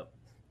thumbs up.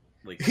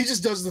 Like he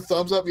just does the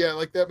thumbs up. Yeah,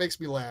 like that makes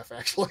me laugh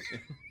actually.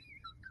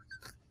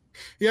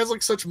 He has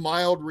like such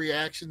mild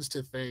reactions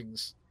to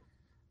things.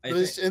 But at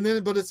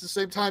the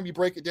same time you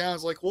break it down.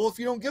 It's like, well, if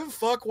you don't give a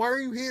fuck, why are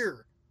you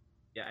here?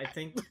 Yeah, I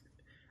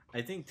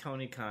think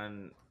Tony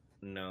Khan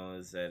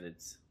knows that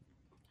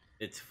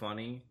it's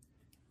funny,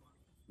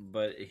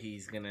 but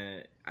he's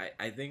gonna.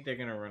 I think they're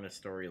gonna run a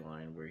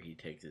storyline where he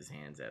takes his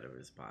hands out of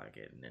his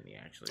pocket and then he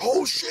actually.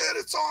 Oh shit!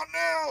 It's on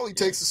now. He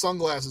takes the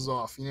sunglasses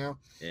off. You know.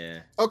 Yeah.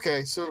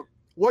 Okay, so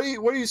what do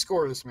you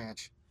score this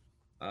match?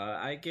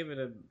 I give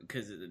it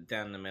because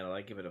down the middle.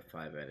 I give it a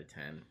 5 out of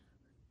 10.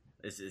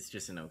 It's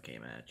just an okay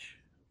match.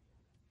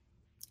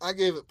 I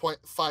gave it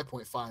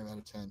 5.5 out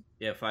of 10.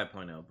 Yeah,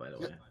 5.0 by the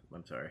way.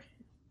 I'm sorry.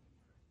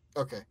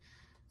 Okay.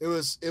 It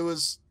was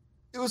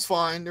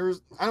fine.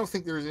 I don't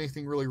think there was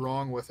anything really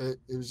wrong with it.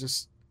 It was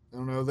just, I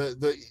don't know,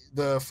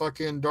 the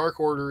fucking Dark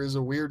Order is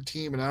a weird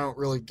team and I don't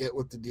really get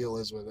what the deal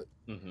is with it.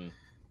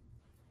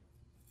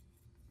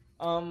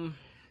 Mm-hmm.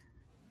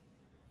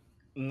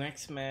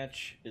 Next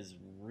match is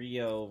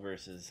Rio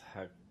versus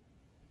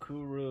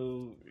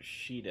Hikaru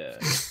Shida.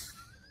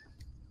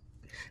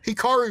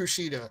 Hikaru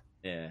Shida.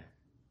 Yeah.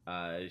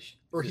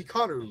 Or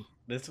Hikaru.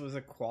 This was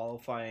a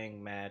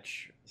qualifying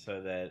match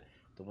so that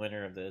the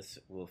winner of this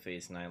will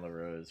face Nyla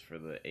Rose for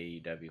the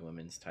AEW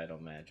Women's Title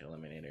match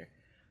eliminator.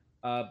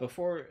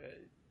 Before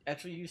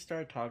actually you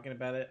start talking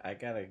about it, I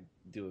gotta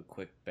do a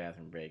quick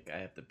bathroom break. I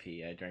have to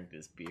pee. I drank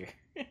this beer.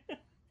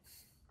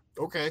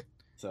 Okay.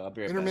 So I'll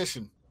be right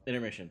Intermission. back.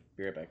 Intermission.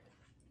 Be right back.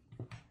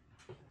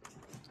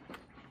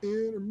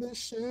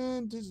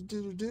 Intermission.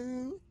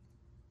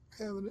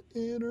 Having an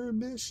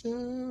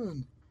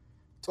intermission.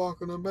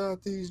 Talking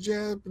about these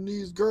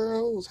Japanese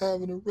girls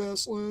having a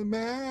wrestling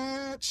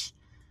match.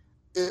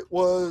 It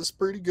was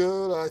pretty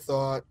good, I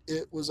thought.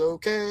 It was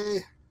okay.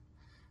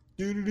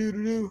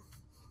 Do.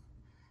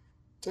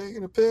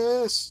 Taking a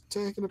piss.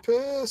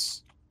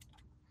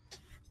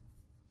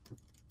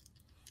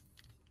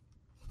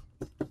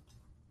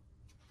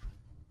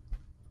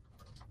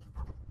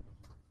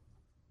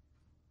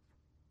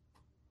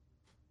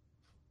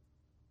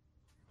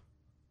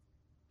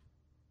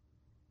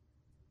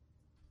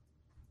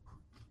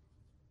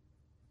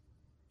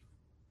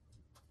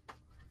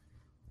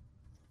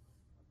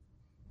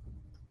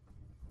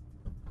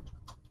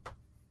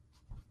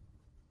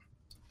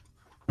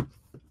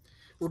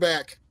 We're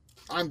back.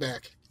 I'm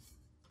back.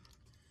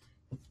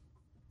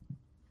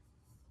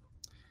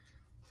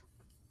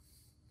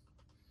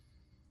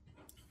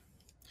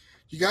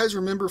 You guys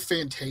remember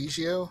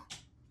Fantasio?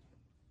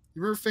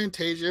 You remember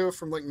Fantasio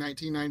from like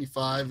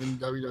 1995 in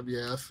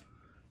WWF?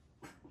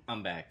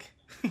 I'm back.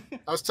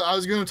 I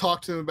was going to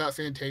talk to him about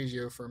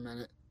Fantasio for a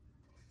minute.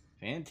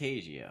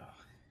 Fantasio.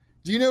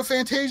 Do you know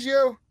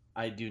Fantasio?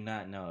 I do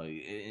not know.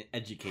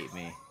 Educate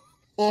me.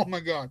 Oh my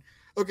god.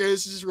 Okay,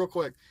 this is just real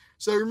quick.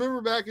 So remember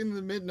back in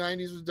the mid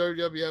 90s when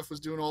WWF was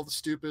doing all the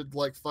stupid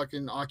like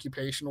fucking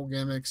occupational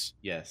gimmicks?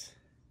 Yes.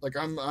 Like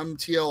I'm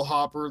TL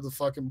Hopper, the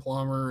fucking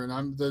plumber, and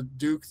I'm the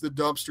Duke, the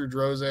dumpster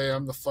Droze.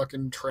 I'm the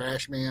fucking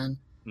trash man.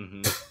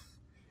 Mm-hmm.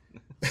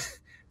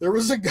 There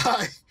was a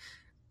guy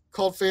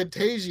called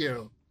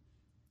Fantasio,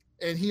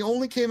 and he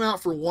only came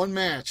out for one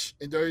match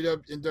in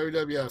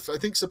WWF. I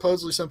think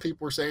supposedly some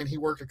people were saying he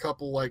worked a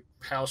couple like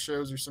house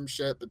shows or some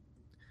shit, but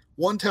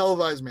one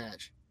televised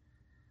match.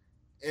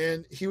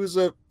 And he was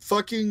a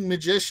fucking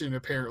magician,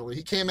 apparently.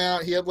 He came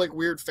out, he had like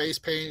weird face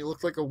paint. He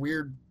looked like a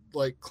weird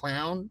like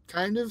clown,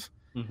 kind of.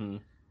 Mm-hmm.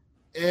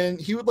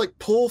 And he would like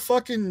pull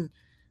fucking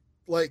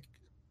like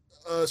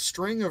a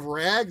string of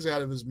rags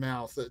out of his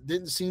mouth that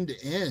didn't seem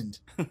to end.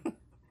 And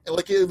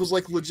like it was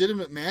like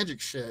legitimate magic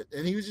shit.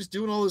 And he was just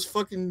doing all this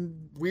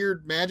fucking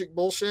weird magic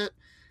bullshit.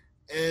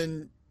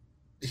 And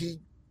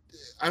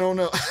I don't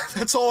know.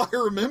 That's all I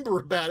remember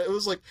about it. It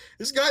was like,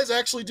 this guy's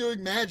actually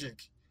doing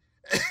magic.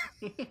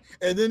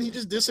 And then he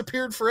just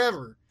disappeared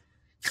forever.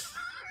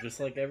 just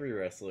like every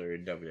wrestler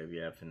in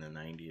WWF in the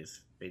 '90s.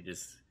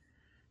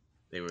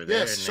 They were there,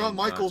 Yes, and Shawn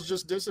then Michaels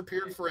just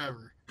disappeared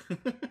forever.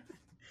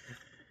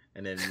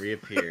 and then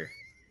reappear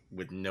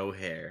with no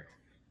hair.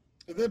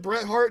 And then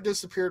Bret Hart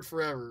disappeared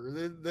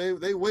forever.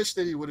 They wish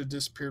that he would have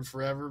disappeared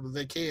forever, but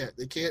they can't.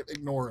 They can't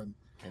ignore him.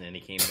 And then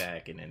he came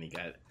back, and then he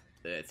got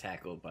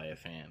tackled by a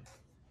fan.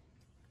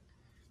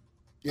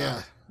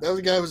 Yeah,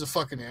 that guy was a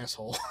fucking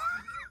asshole.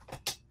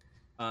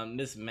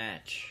 This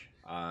match.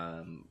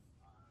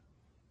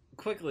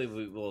 Quickly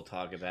we'll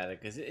talk about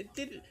it because it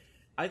did.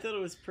 I thought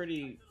it was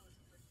pretty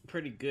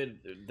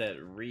good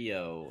that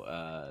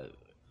Rio.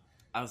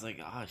 I was like,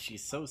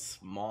 she's so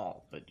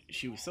small, but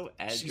she was so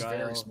agile. She's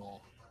very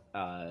small.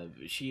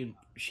 She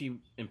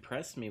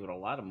impressed me with a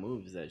lot of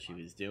moves that she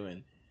was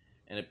doing,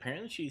 and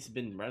apparently she's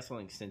been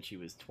wrestling since she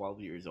was 12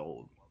 years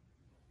old.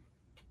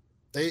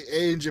 They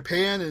in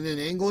Japan and in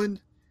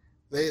England,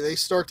 they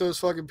start those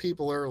fucking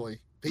people early.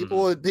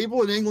 People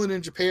in England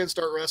and Japan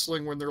start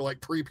wrestling when they're like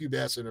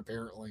prepubescent,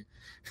 apparently.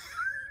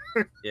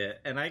 Yeah,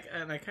 and I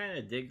kind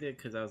of digged it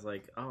because I was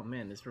like, oh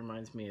man, this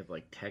reminds me of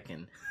like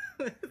Tekken.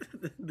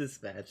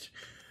 This match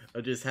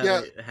of just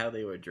how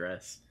they were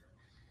dressed.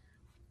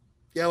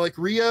 Yeah, like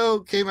Rio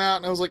came out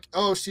and I was like,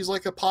 oh, she's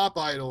like a pop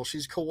idol.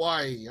 She's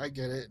kawaii. I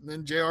get it. And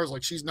then JR's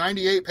like, she's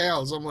 98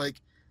 pounds. I'm like,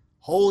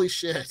 holy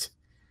shit.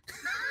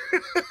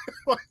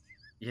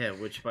 Yeah,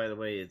 which by the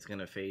way, it's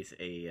gonna face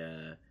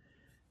a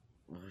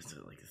what was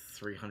it, like a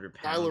 300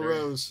 pounder? Nyla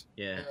Rose.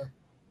 Yeah.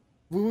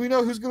 Well, we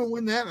know who's gonna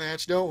win that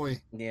match, don't we?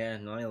 Yeah,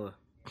 Nyla.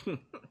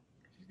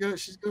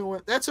 She's gonna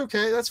win. That's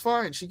okay. That's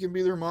fine. She can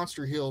be their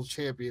monster heel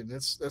champion.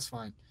 That's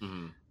fine.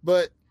 Mm-hmm.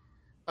 But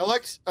I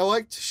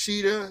liked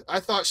Shida. I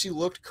thought she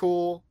looked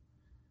cool.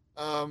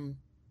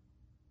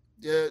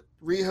 Yeah,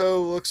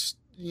 Riho looks.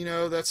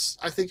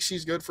 I think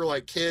she's good for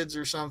like kids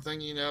or something.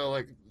 Kind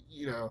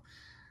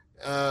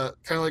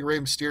of like Rey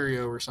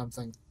Mysterio or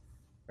something.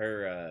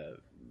 Her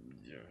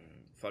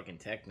fucking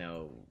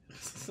techno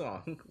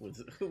song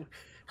was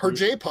her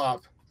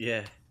J-pop.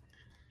 Yeah,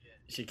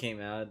 she came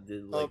out,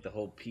 did like the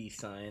whole peace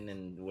sign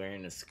and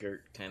wearing a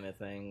skirt kind of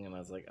thing, and I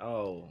was like,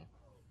 oh,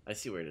 I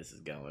see where this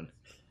is going.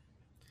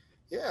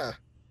 Yeah.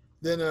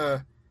 Then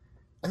I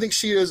think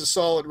Shida is a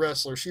solid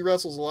wrestler. She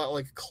wrestles a lot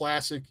like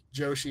classic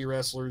Joshi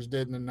wrestlers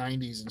did in the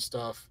 90s and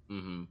stuff.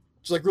 Mm-hmm.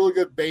 She's like really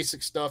good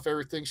basic stuff.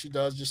 Everything she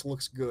does just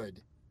looks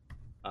good.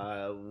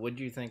 What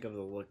do you think of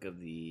the look of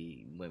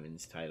the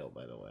women's title,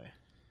 by the way?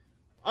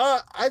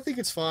 I think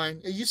it's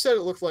fine. You said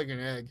it looked like an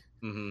egg.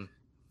 Mm-hmm.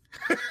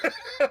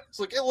 It's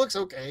like, it looks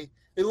okay.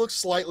 It looks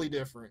slightly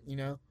different,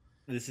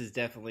 This is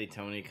definitely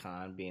Tony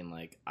Khan being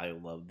like, I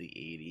love the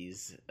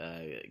 80s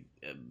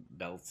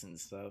belts and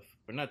stuff.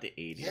 Or not the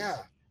 80s. Yeah.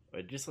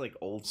 But just like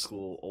old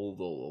school,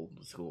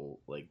 old school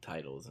like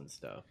titles and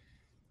stuff.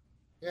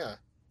 Yeah.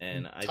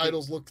 And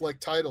titles looked like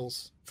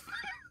titles.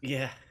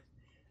 Yeah.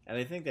 And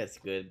I think that's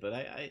good, but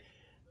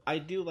I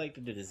do like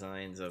the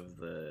designs of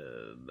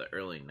the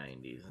early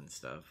 90s and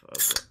stuff of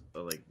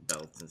like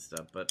belts and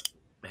stuff, but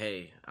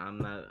hey, I'm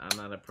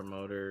not a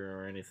promoter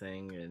or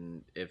anything,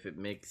 and if it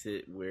makes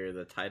it where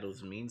the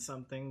titles mean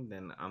something,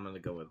 then I'm gonna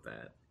go with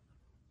that.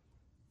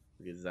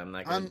 Because I'm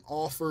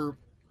all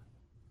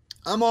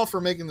for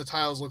making the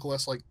titles look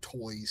less like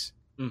toys.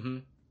 Mm-hmm.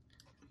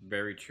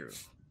 Very true.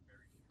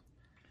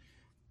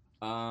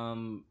 I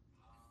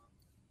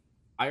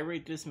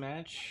rate this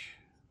match.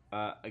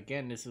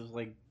 Again, this was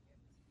like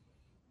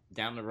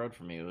down the road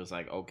for me. It was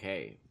like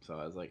okay, so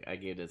I was like, I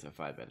gave this a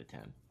 5 out of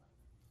 10.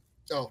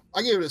 Oh,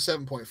 I gave it a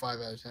 7.5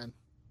 out of 10.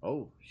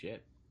 Oh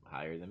shit,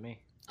 higher than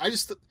me. I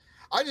just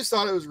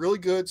thought it was really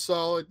good,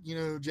 solid.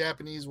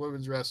 Japanese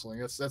women's wrestling.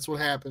 That's what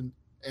happened,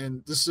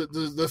 and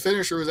the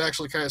finisher was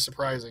actually kind of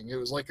surprising. It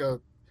was like a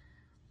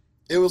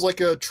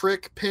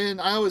trick pin.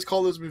 I always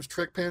call those moves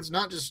trick pins,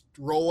 not just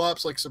roll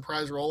ups, like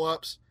surprise roll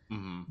ups.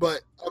 Mm-hmm.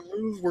 But a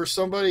move where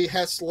somebody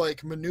has to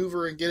like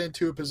maneuver and get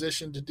into a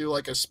position to do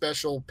like a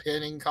special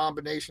pinning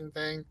combination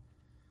thing.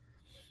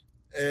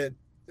 And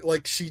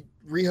like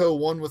Riho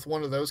won with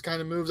one of those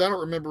kind of moves. I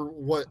don't remember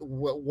what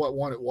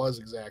one it was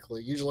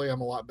exactly. Usually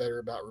I'm a lot better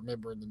about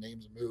remembering the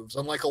names of moves.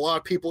 Unlike a lot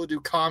of people who do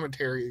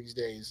commentary these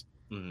days.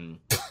 Mm-hmm.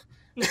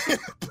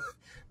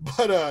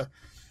 But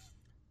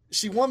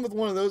she won with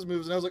one of those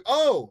moves and I was like,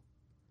 oh,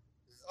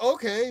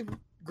 okay.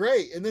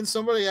 Great, and then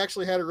somebody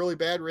actually had a really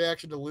bad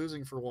reaction to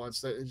losing for once.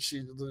 That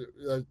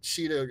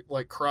Shida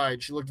like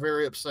cried. She looked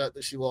very upset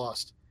that she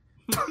lost.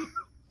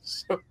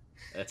 So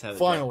that's how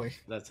finally.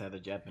 That's how the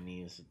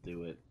Japanese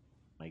do it,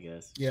 I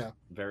guess. Yeah,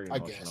 very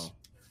emotional.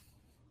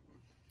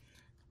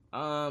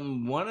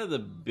 One of the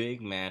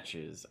big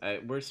matches.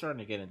 We're starting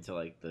to get into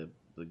like the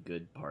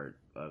good part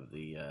of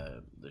the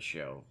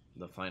show,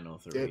 the final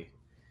 3.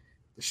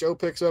 The show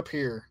picks up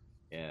here.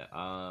 Yeah.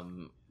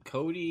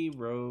 Cody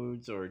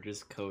Rhodes, or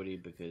just Cody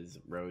because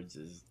Rhodes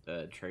is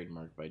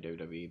trademarked by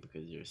WWE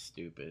because you're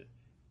stupid.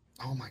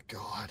 Oh my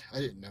god, I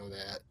didn't know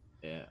that.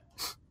 Yeah.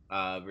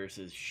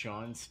 Versus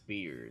Shawn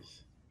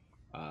Spears,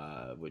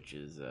 which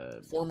is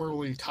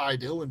formerly Ty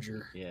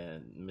Dillinger. Yeah,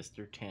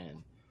 Mr.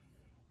 10.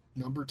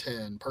 Number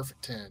 10,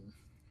 perfect 10.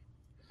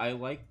 I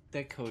like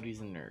that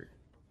Cody's a nerd.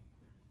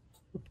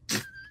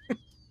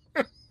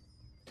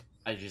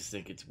 I just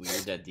think it's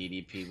weird that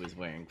DDP was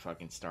wearing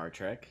fucking Star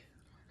Trek.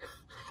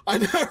 I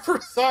never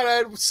thought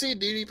I'd see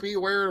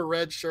DDP wearing a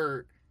red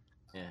shirt.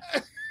 Yeah.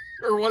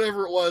 Or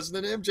whatever it was.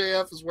 And then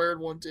MJF is wearing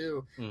one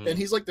too. Mm-hmm. And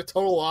he's like the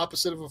total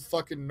opposite of a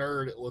fucking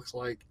nerd, it looks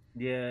like.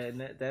 Yeah,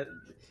 and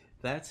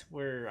that's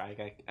where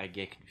I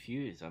get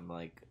confused. I'm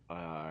like,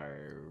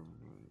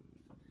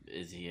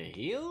 is he a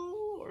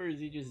heel, or is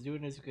he just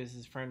doing this because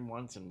his friend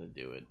wants him to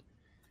do it?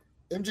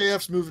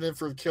 MJF's moving in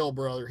for the kill,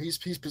 brother. He's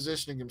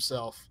positioning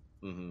himself.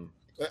 Mm-hmm.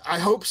 I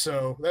hope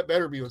so. That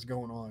better be what's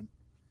going on.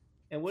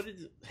 And what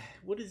is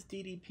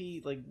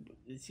DDP like?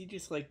 Is he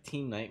just like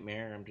Team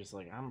Nightmare? I'm just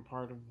like, I'm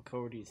part of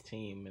Cody's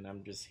team, and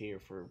I'm just here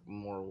for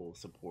moral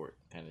support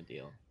kind of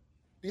deal.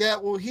 Yeah,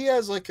 well, he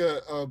has like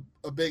a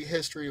big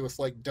history with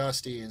like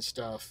Dusty and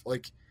stuff.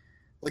 Like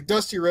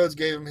Dusty Rhodes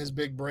gave him his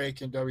big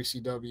break in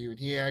WCW, and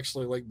he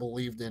actually like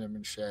believed in him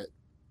and shit.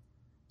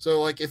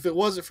 So like, if it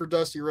wasn't for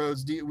Dusty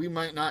Rhodes, we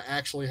might not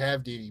actually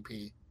have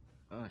DDP.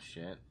 Oh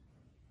shit.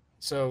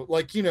 So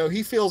like, you know,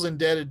 he feels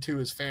indebted to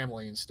his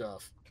family and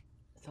stuff.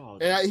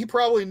 And he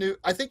probably knew.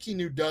 I think he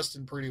knew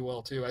Dustin pretty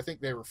well too. I think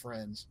they were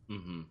friends.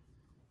 Mm-hmm.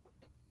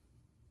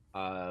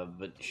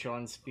 But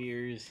Sean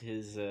Spears,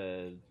 his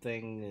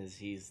thing is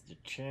he's the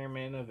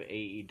chairman of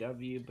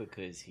AEW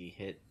because he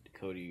hit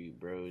Cody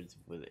Rhodes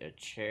with a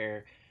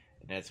chair,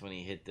 and that's when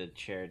he hit the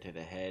chair to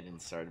the head and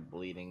started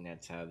bleeding.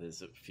 That's how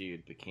this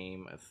feud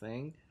became a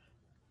thing.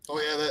 Oh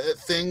yeah, that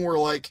thing where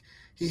like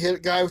he hit a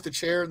guy with the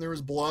chair and there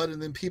was blood,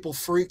 and then people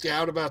freaked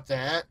out about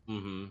that.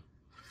 Mm-hmm.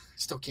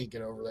 Still can't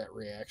get over that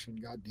reaction.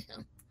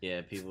 Goddamn.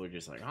 Yeah, people were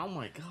just like, "Oh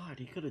my god,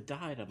 he could have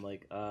died." I'm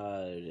like,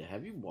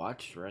 have you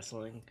watched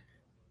wrestling?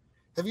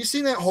 Have you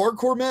seen that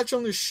hardcore match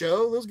on this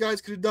show? Those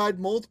guys could have died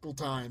multiple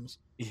times.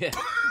 Yeah.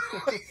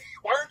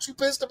 Why aren't you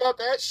pissed about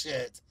that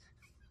shit?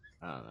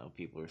 I don't know.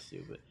 People are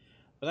stupid.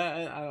 But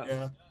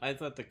I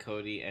thought the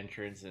Cody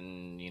entrance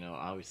and, you know,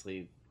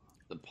 obviously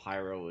the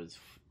pyro was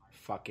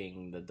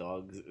fucking the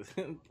dog's,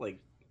 like,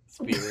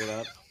 spirit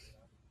up.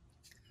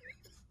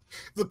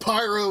 The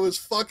pyro is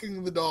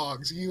fucking the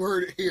dogs. You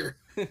heard it here.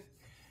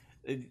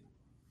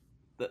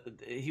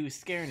 He was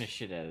scaring the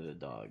shit out of the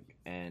dog.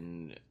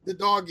 And the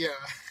dog, yeah.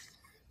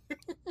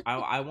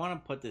 I want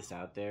to put this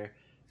out there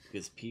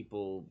because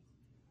people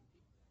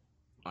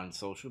on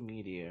social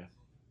media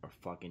are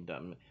fucking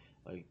dumb.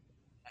 Like,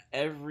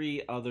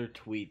 every other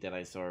tweet that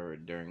I saw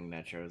during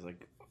that show was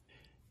like,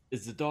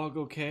 "Is the dog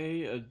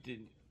okay?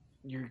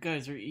 You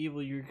guys are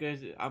evil. You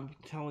guys." I'm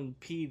telling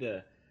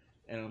PETA,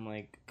 and I'm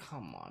like,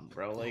 "Come on,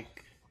 bro!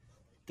 Like,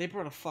 they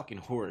brought a fucking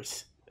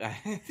horse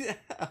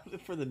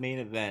for the main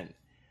event.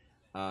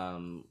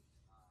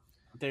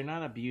 They're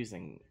not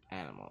abusing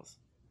animals."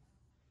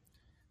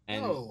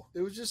 And no,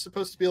 it was just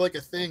supposed to be like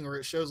a thing where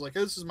it shows like,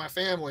 oh, "This is my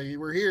family.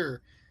 We're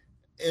here."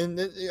 And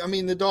I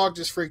mean, the dog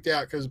just freaked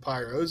out because of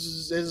pyro. This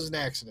is an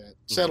accident.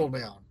 Settle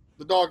down.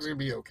 The dog's gonna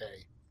be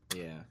okay.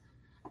 Yeah.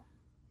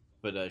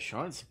 But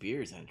Sean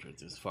Spears'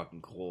 entrance is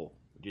fucking cool.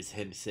 Just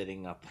him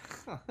sitting up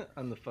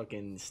on the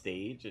fucking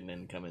stage and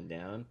then coming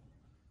down.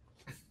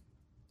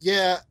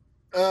 Yeah.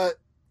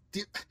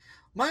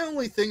 My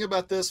only thing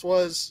about this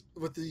was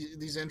with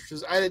these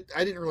entrances, I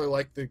didn't really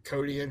like the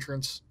Cody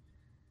entrance.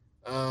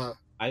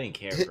 I didn't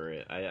care for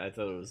it. I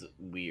thought it was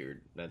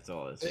weird. That's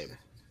all I say.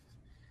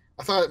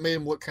 I thought it made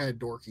him look kind of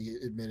dorky,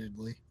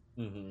 admittedly.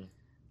 Mm-hmm.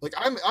 Like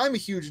I'm a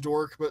huge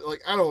dork, but like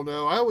I don't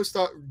know. I always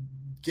thought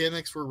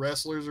gimmicks where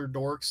wrestlers are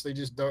dorks. They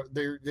just don't.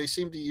 They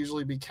seem to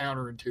usually be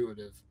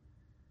counterintuitive.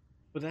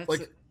 But that's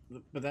like,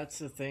 but that's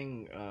the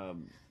thing,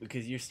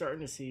 because you're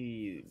starting to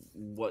see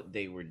what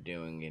they were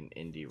doing in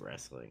indie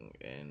wrestling,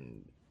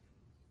 and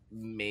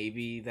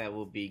maybe that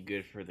will be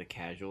good for the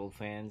casual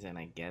fans, and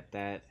I get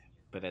that.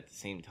 But at the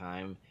same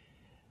time,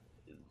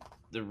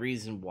 the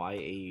reason why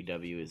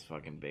AEW is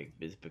fucking big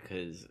is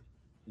because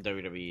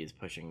WWE is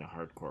pushing the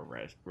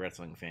hardcore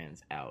wrestling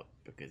fans out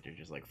because they're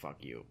just like,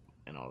 fuck you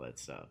and all that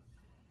stuff.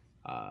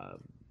 And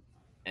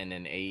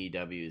then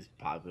AEW is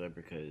popular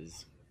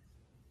because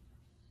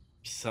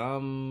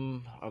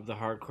some of the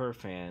hardcore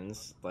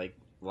fans like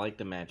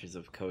the matches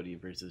of Cody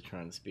versus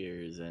Sean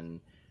Spears and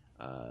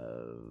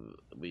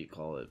we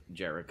call it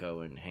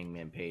Jericho and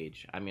Hangman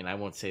Page. I mean, I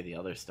won't say the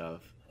other stuff.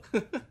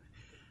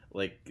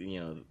 Like, you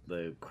know,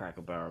 the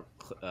Crackle Barrel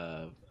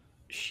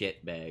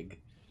shit bag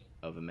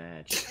of a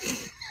match.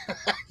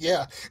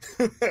 Yeah.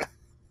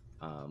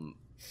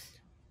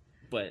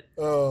 But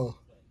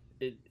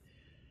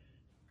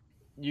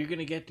you're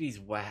gonna get these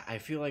I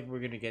feel like we're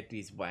gonna get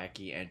these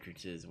wacky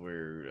entrances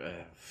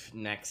where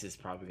next is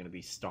probably gonna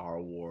be Star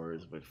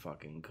Wars with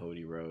fucking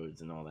Cody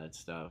Rhodes and all that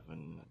stuff,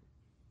 and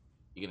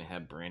you're gonna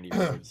have Brandy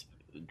Rhodes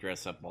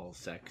dress up all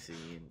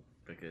sexy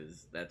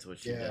because that's what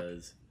she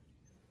does.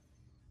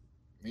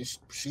 I mean,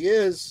 she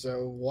is,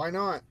 so why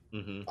not?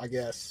 Mm-hmm. I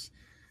guess.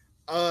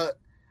 I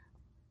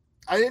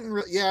didn't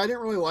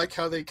really like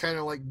how they kind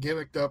of like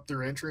gimmicked up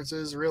their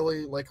entrances.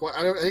 Really, like,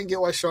 I didn't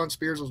get why Sean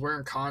Spears was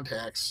wearing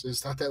contacts. I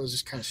just thought that was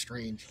just kind of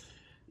strange.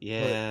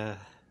 Yeah.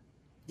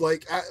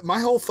 like my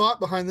whole thought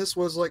behind this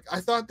was like I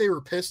thought they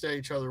were pissed at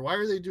each other. Why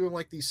are they doing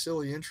like these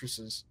silly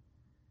entrances?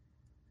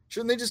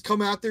 Shouldn't they just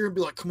come out there and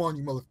be like, "Come on,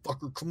 you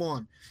motherfucker, come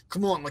on,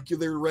 come on!" Like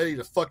they were ready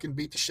to fucking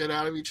beat the shit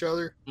out of each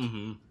other.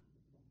 Mm-hmm.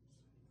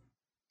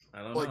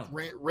 I don't Like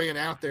know. ran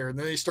out there, and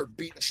then they start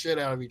beating the shit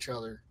out of each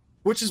other,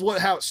 which is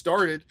how it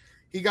started.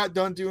 He got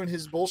done doing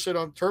his bullshit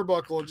on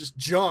turnbuckle and just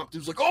jumped. It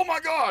was like, "Oh my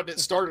god!" It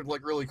started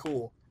like really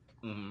cool.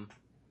 Mm-hmm.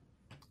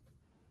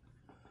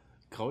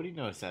 Cody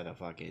knows how to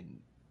fucking.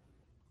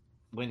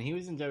 When he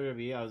was in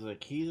WWE, I was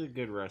like, he's a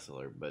good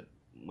wrestler, but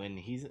when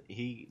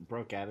he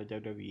broke out of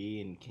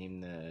WWE and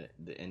came to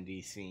the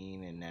indie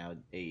scene and now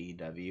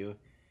AEW,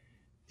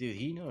 dude,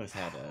 he knows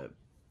how to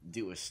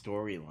do a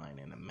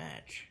storyline in a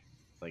match.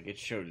 Like it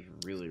shows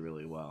really,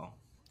 really well.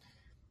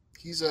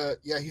 He's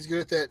he's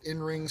good at that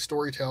in-ring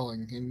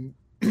storytelling,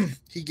 and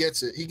he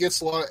gets it. He gets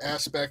a lot of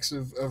aspects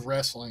of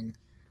wrestling.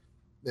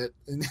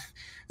 And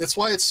that's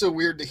why it's so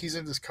weird that he's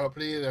in this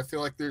company, and I feel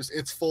like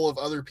it's full of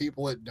other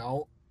people that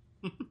don't.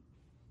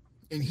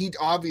 And he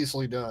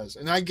obviously does,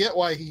 and I get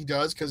why he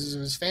does because of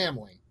his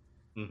family.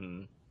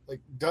 Mm-hmm. Like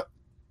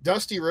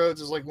Dusty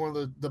Rhodes is like one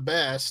of the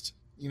best,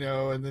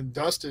 and then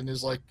Dustin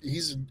is like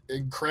he's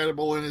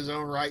incredible in his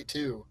own right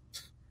too.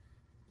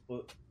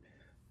 Well,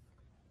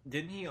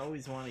 didn't he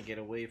always want to get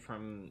away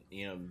from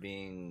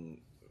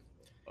being?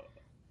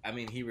 I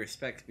mean, he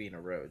respects being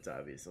a Rhodes,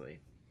 obviously.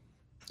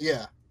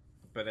 Yeah.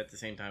 But at the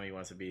same time, he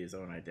wants to be his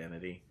own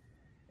identity,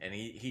 and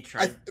he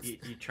tried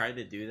he tried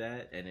to do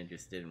that, and it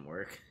just didn't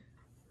work.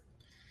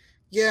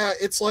 Yeah,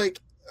 it's like,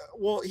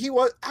 well,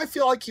 I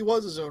feel like he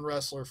was his own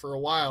wrestler for a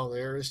while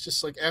there. It's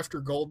just like after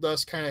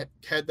Goldust kind of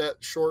had that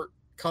short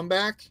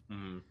comeback,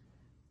 mm-hmm.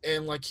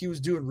 and like he was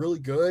doing really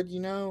good,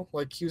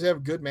 like he was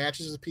having good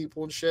matches with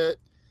people and shit.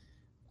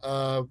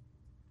 I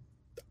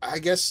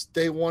guess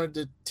they wanted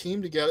to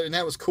team together, and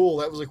that was cool.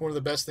 That was like one of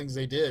the best things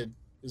they did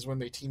is when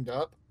they teamed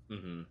up.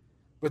 Mm-hmm.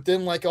 But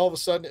then, like, all of a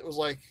sudden, it was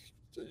like,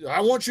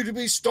 I want you to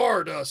be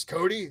Stardust,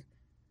 Cody.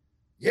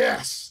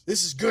 Yes,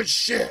 this is good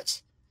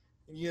shit.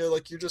 And,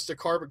 like, you're just a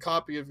carbon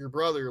copy of your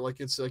brother. Like,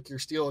 it's like you're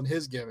stealing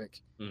his gimmick.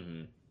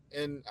 Mm-hmm.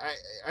 And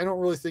I don't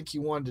really think he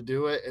wanted to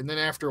do it. And then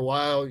after a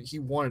while, he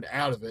wanted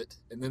out of it.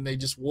 And then they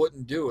just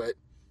wouldn't do it.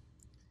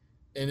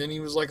 And then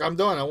he was like, I'm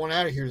done. I want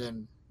out of here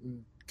then.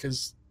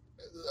 Because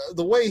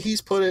the way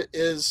he's put it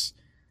is,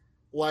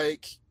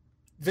 like,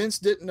 Vince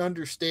didn't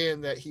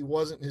understand that he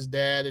wasn't his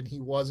dad and he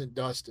wasn't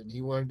Dustin.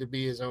 He wanted to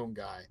be his own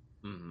guy,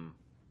 mm-hmm.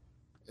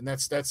 and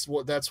that's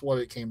what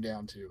it came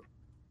down to.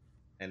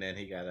 And then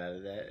he got out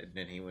of that, and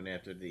then he went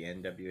after the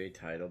NWA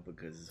title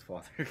because his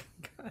father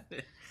got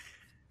it.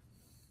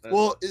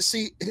 Well,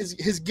 see,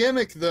 his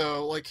gimmick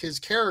though, like his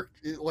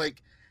character,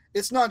 like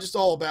it's not just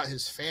all about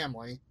his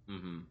family.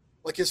 Mm-hmm.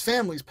 Like his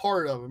family's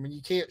part of him, and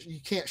you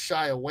can't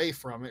shy away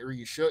from it, or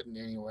you shouldn't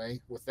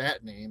anyway with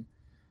that name.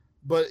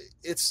 But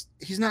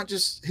he's not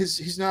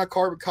a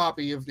carbon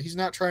copy of. He's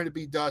not trying to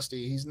be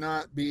Dusty. He's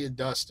not being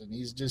Dustin.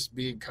 He's just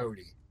being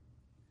Cody.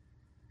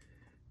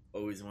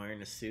 Always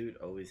wearing a suit,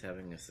 always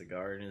having a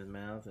cigar in his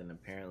mouth, and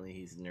apparently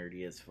he's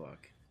nerdy as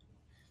fuck.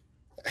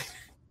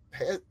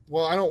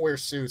 Well, I don't wear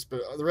suits,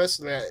 but the rest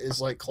of that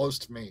is like close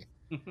to me.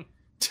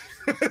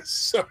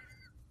 So,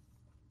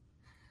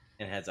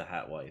 and has a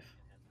hot wife.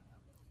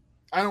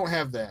 I don't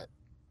have that.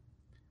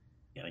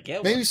 Gotta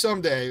get maybe one.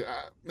 someday.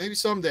 Maybe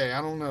someday.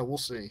 I don't know. We'll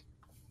see.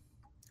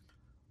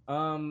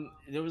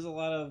 There was a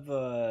lot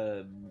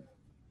of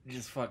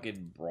just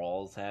fucking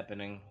brawls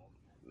happening.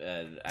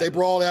 They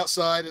brawled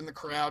outside in the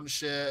crowd and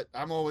shit.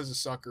 I'm always a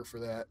sucker for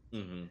that.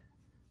 Mm-hmm.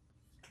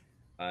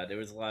 There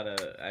was a lot of.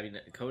 I mean,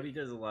 Cody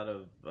does a lot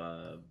of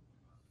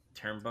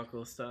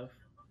turnbuckle stuff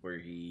where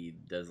he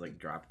does like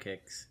drop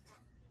kicks,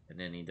 and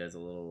then he does a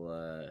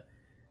little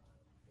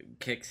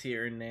kicks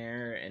here and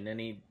there, and then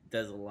he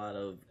does a lot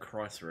of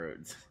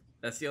crossroads.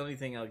 That's the only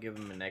thing I'll give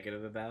him a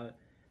negative about,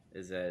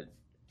 is that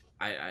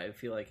I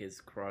feel like his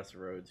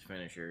crossroads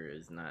finisher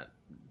is not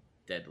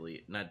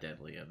deadly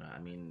enough. I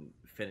mean,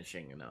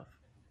 finishing enough.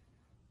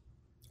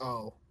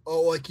 Oh,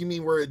 like you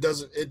mean where it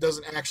doesn't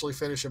actually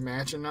finish a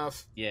match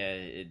enough? Yeah,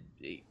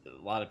 a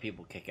lot of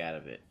people kick out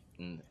of it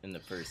in the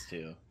first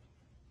two.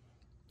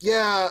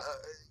 Yeah,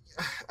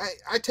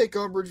 I take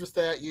umbrage with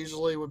that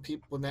usually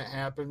when that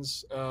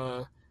happens.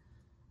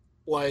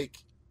 Like,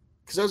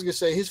 because I was gonna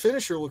say his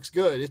finisher looks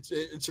good.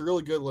 It's a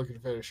really good looking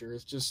finisher.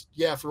 It's just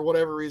for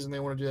whatever reason they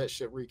want to do that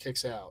shit where he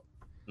kicks out.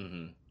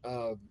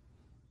 Mm-hmm.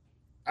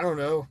 I don't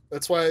know.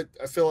 That's why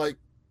I feel like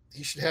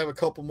he should have a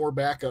couple more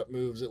backup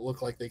moves that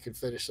look like they could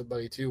finish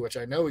somebody too, which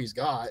I know he's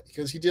got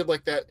because he did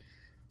like that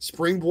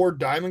springboard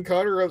diamond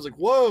cutter. I was like,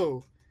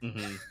 whoa,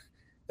 mm-hmm.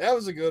 That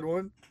was a good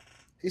one.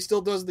 He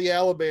still does the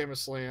Alabama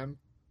slam.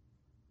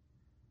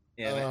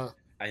 Yeah,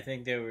 I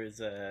think there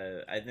was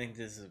I think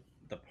this is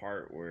the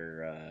part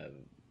where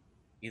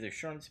either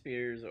Sean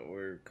Spears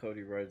or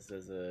Cody Rhodes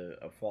does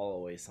a fall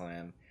away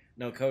slam.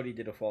 No, Cody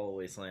did a fall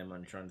away slam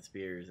on Sean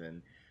Spears,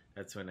 and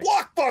that's when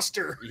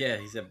Blockbuster. Yeah,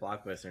 he said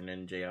Blockbuster, and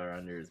then JR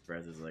under his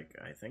breath is like,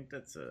 I think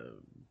that's a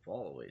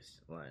fall away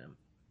slam.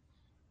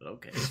 But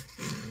okay.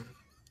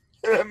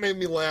 That made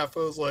me laugh.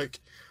 I was like,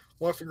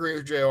 "We'll have to agree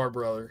with Jr.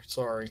 Brother."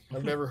 Sorry,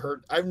 I've never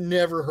heard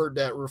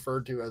that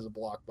referred to as a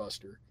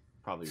blockbuster.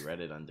 Probably read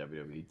it on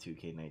WWE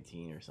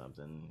 2K19 or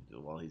something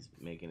while he's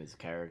making his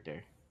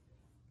character.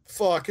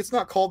 Fuck, it's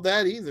not called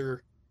that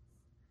either.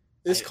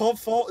 It's I called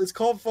Fall. It's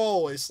called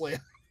Fall Away Slam.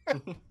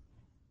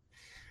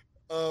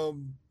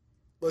 Um,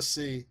 let's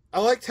see. I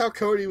liked how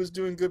Cody was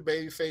doing good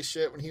babyface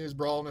shit when he was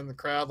brawling in the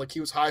crowd. Like he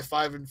was high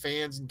fiving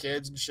fans and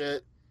kids and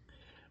shit,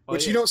 oh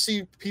which you yeah, don't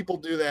see people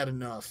do that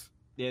enough.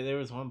 yeah. There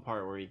was one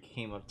part where he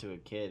came up to a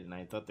kid, and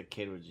I thought the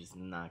kid was just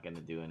not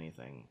gonna do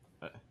anything,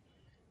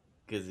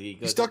 because he He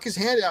goes, stuck his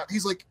hand out.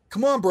 He's like,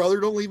 "Come on, brother,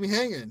 don't leave me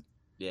hanging."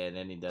 yeah, and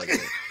then he does it.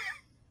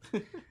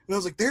 And I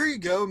was like, "There you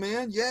go,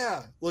 man.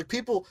 Yeah." Like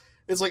people,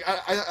 it's like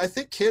I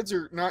think kids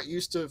are not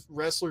used to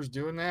wrestlers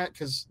doing that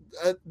because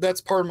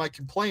that's part of my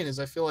complaint is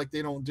I feel like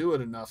they don't do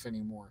it enough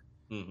anymore.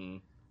 Mm-hmm.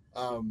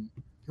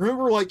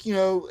 Remember, like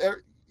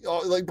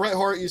like Bret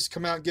Hart used to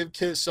come out and give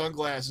kids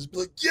sunglasses, be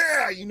like,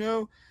 "Yeah,"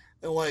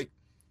 and like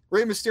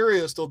Rey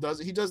Mysterio still does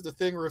it. He does the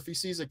thing where if he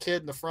sees a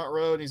kid in the front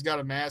row and he's got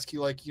a mask, he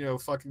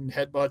fucking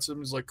headbutts him.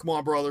 He's like, "Come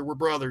on, brother, we're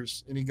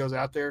brothers," and he goes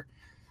out there.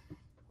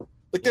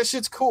 Like that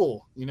shit's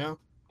cool,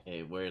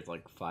 He wears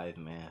like 5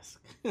 masks.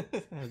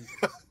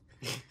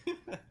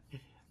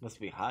 Must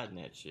be hot in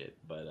that shit,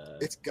 but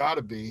It's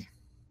gotta be.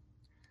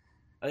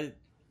 I,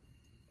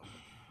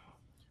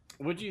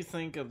 what do you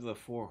think of the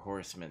Four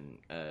Horsemen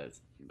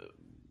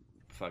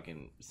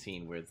fucking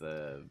scene with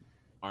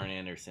Arn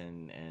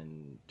Anderson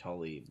and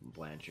Tully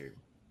Blanchard?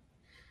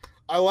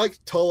 I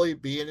liked Tully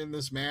being in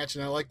this match,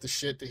 and I liked the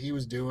shit that he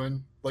was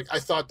doing. Like I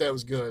thought that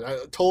was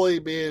good. Tully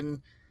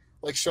being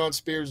like Sean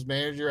Spears'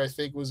 manager, I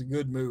think was a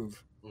good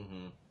move.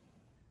 Mm-hmm.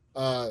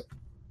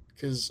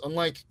 Because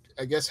unlike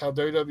I guess how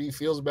WWE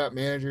feels about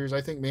managers,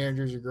 I think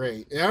managers are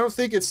great, and I don't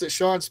think it's that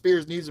Sean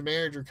Spears needs a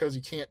manager because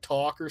he can't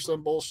talk or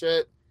some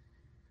bullshit.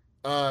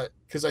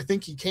 Because I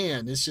think he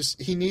can. It's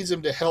just he needs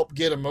him to help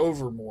get him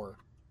over more,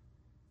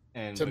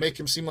 And to make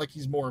him seem like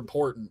he's more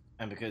important.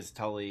 and because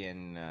Tully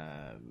and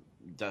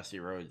Dusty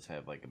Rhodes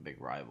have like a big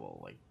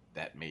rival, like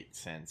that made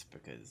sense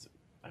because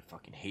I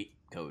fucking hate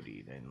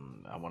Cody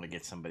and I want to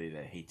get somebody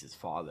that hates his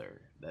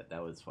father.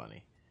 That was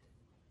funny.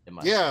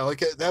 Yeah,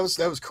 like that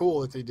was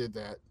cool that they did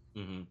that.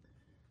 Mm-hmm.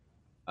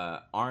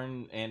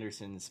 Arn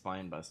Anderson's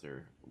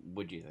Spinebuster.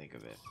 What'd you think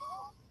of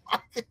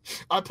it?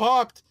 I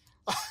popped.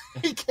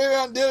 He came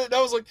out and did it, and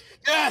I was like,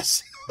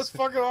 yes, that's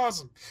fucking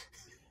awesome.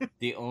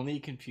 The only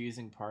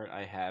confusing part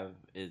I have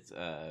is,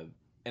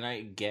 and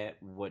I get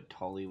what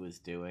Tully was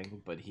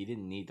doing, but he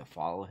didn't need to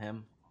follow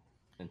him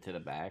into the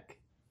back.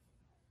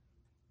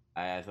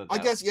 I thought. I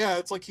guess yeah,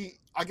 it's like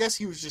I guess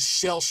he was just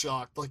shell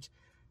shocked, like,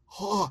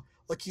 oh,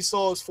 like he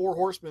saw his Four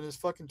Horsemen, his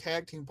fucking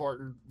tag team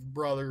partner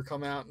brother,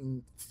 come out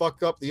and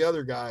fuck up the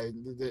other guy.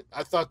 That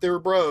I thought they were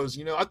bros,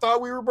 I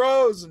thought we were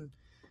bros, and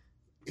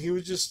he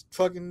was just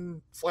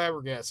fucking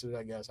flabbergasted.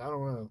 I guess I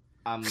don't know.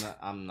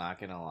 I'm not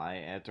gonna lie.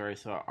 After I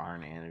saw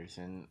Arn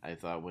Anderson, I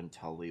thought when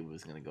Tully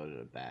was gonna go to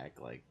the back,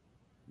 like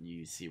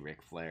you see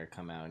Ric Flair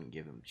come out and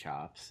give him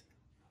chops.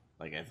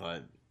 Like I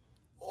thought.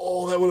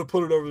 Oh, that would have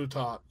put it over the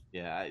top.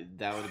 Yeah,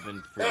 that would have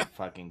been pretty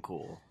fucking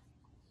cool.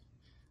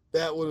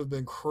 That would have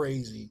been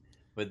crazy.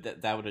 But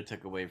that would have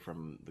took away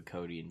from the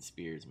Cody and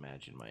Spears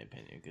match, in my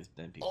opinion, because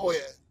then people Oh yeah,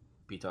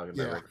 be talking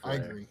about Ric Flair. I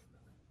agree.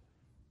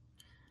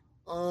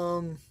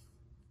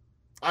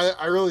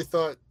 I really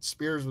thought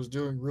Spears was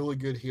doing really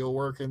good heel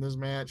work in this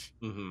match.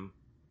 Mm-hmm.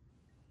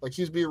 Like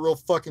he was being real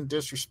fucking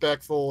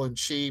disrespectful and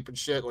cheap and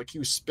shit. Like he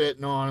was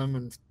spitting on him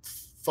and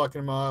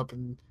fucking him up,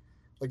 and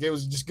like it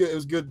was just good. It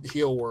was good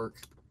heel work.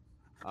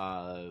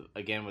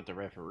 Again with the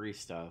referee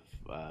stuff,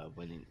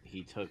 when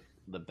he took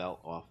the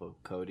belt off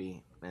of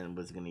Cody and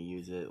was gonna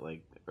use it,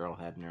 like Earl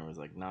Hebner was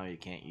like, "No, you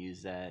can't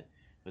use that."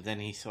 But then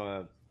he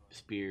saw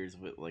Spears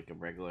with like a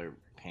regular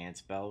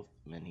pants belt,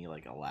 and he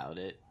like allowed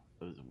it.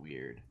 It was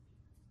weird.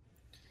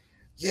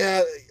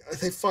 Yeah,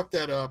 they fucked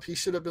that up. He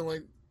should have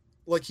been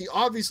like he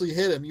obviously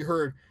hit him. You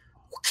heard,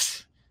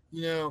 whoosh,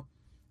 and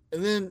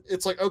then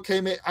it's like,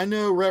 okay, man, I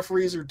know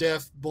referees are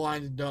deaf,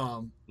 blind, and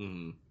dumb,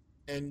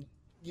 and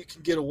you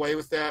can get away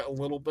with that a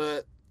little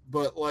bit.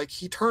 But like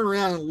he turned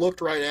around and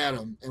looked right at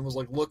him and was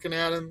like looking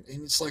at him,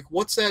 and it's like,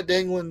 what's that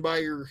dangling by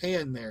your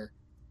hand there?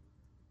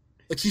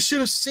 Like he should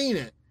have seen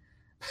it,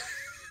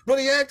 but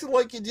he acted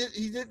like he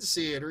didn't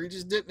see it, or he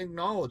just didn't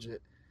acknowledge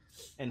it.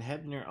 And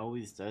Hebner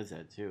always does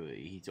that too.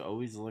 He's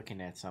always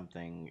looking at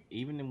something,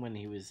 even when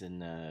he was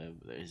in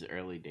his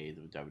early days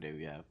of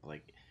WWF.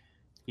 Like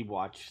he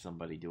watched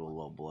somebody do a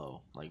low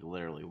blow, like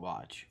literally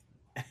watch,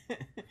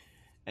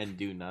 and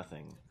do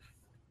nothing.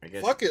 I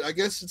guess. Fuck it. I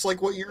guess it's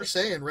like what you were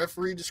saying,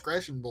 referee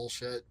discretion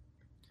bullshit.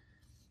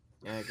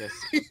 Yeah, I guess.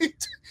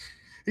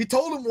 He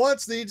told him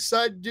once, they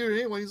decided to do it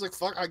anyway. He's like,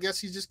 fuck, I guess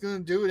he's just going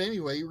to do it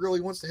anyway. He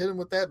really wants to hit him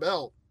with that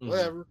belt.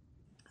 Whatever.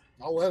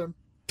 I'll let him.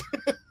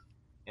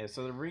 Yeah,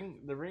 so the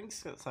ring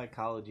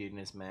psychology in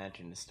this match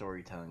and the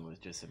storytelling was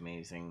just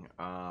amazing.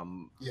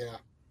 Yeah.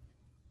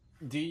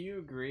 Do you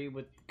agree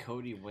with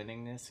Cody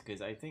winning this?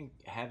 Because I think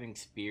having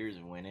Spears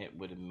win it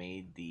would have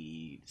made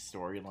the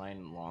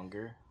storyline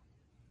longer.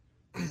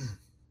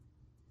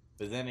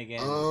 But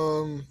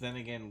Um,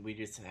 we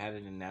just had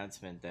an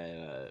announcement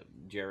that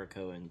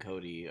Jericho and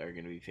Cody are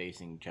going to be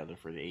facing each other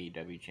for the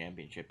AEW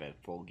Championship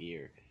at Full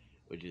Gear,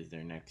 which is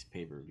their next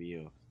pay per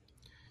view.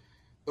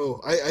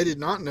 I did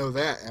not know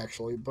that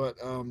actually, but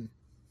I'm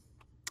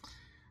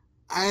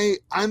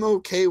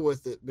okay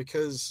with it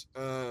because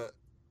I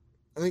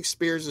think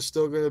Spears is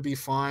still going to be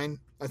fine.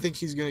 I think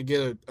he's going to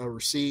get a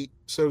receipt,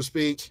 so to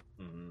speak.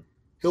 Mm-hmm.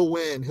 He'll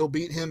win. He'll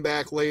beat him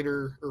back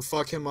later or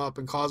fuck him up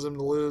and cause him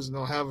to lose, and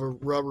they'll have a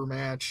rubber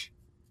match,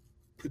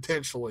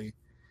 potentially,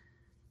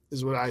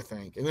 is what I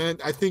think. And then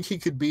I think he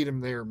could beat him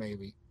there,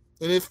 maybe.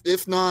 And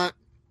if not,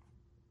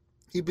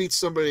 he beats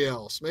somebody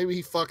else. Maybe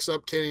he fucks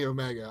up Kenny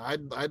Omega.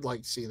 I'd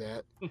like to see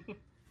that.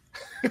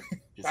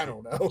 I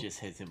don't know. Just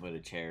hits him with a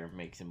chair,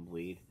 makes him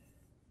bleed.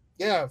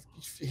 Yeah,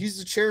 he's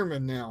the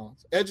chairman now.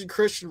 Edge and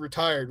Christian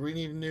retired. We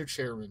need a new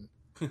chairman.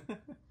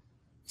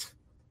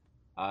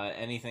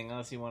 Anything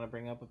else you want to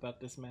bring up about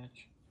this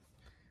match?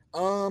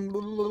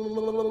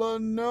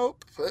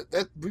 Nope.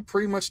 That we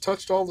pretty much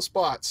touched all the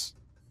spots.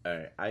 All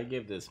right, I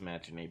give this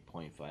match an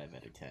 8.5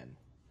 out of 10.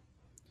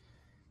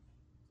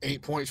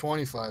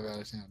 8.25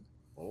 out of 10.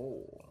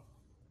 Oh,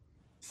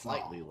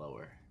 slightly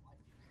lower.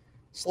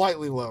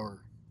 Slightly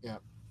lower. Yeah.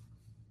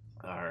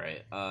 All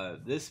right.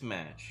 This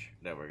match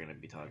that we're gonna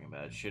be talking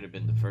about should have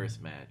been the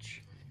first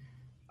match.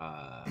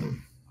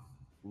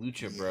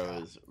 Lucha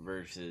Bros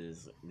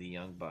versus the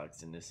Young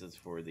Bucks, and this is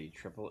for the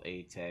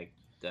AAA tag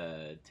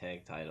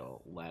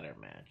title ladder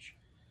match.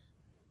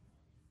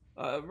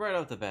 Right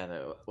off the bat,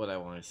 what I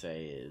want to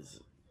say is,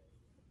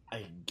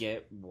 I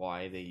get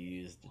why they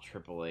used the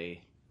AAA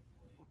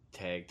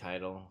tag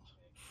title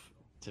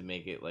to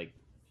make it like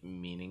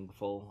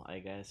meaningful, I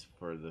guess,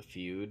 for the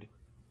feud,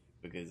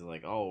 because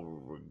like,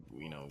 oh, we're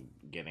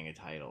getting a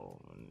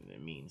title and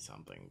it means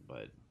something,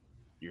 but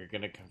you're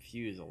gonna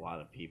confuse a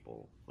lot of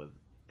people with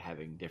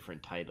having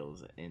different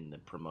titles in the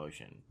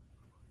promotion.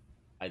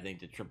 I think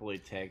the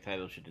AAA tag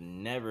title should have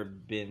never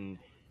been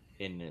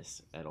in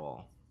this at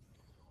all.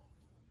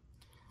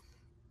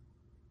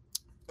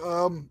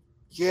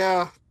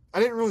 Yeah, I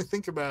didn't really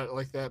think about it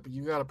like that, but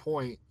you got a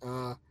point.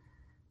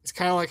 It's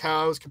kind of like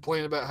how I was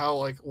complaining about how,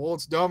 like, well,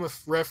 it's dumb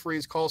if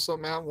referees call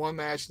something out in one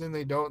match and then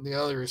they don't in the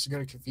other. It's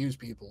going to confuse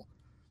people.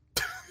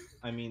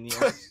 I mean,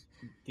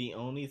 the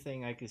only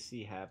thing I could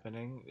see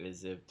happening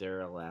is if they're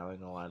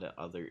allowing a lot of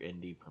other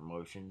indie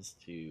promotions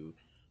to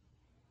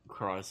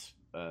cross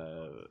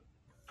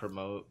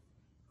promote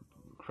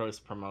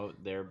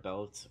their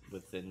belts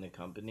within the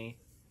company.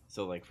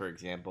 So, like, for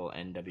example,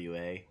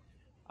 NWA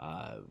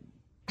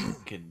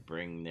could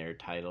bring their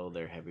title,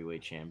 their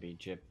heavyweight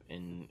championship,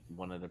 in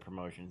one of the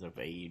promotions of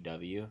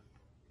AEW,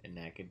 and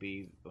that could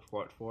be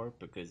fought for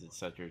because it's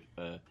such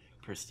a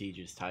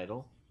prestigious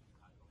title.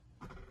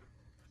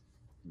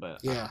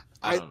 But yeah,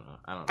 I don't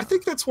know. I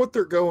think that's what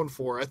they're going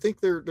for. I think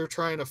they're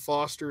trying to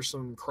foster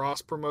some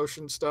cross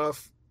promotion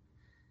stuff.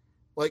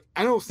 Like,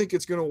 I don't think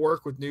it's going to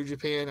work with New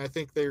Japan. I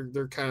think they're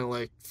kind of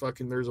like,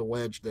 fucking, there's a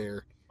wedge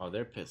there. Oh,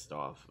 they're pissed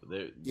off.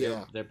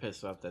 They're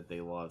pissed off that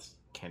they lost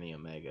Kenny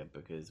Omega,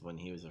 because when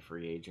he was a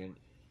free agent,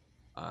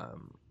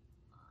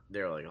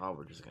 they're like, oh,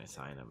 we're just gonna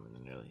sign him, and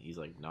then he's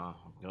like, nah,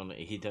 I'm going to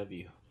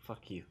AEW.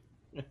 Fuck you.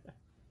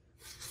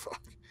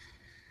 Fuck.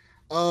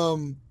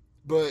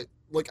 But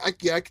like, I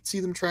could see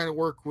them trying to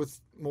work with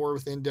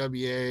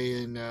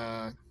NWA,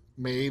 and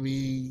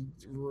maybe,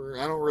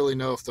 I don't really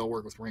know if they'll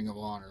work with Ring of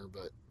Honor,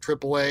 but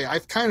AAA.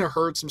 I've kind of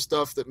heard some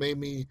stuff that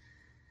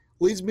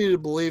leads me to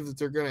believe that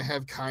they're going to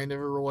have kind of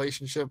a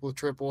relationship with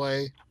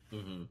AAA.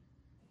 Mm-hmm.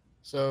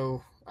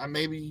 So I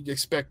maybe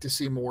expect to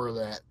see more of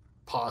that,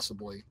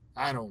 possibly.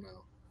 I don't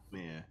know.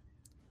 Yeah.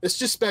 It's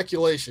just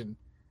speculation.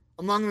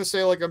 I'm not going to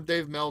say like I'm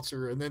Dave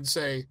Meltzer and then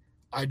say,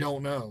 I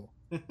don't know.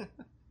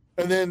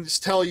 And then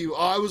just tell you, oh,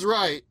 I was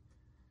right.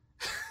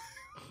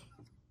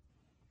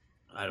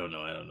 I don't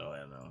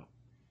know.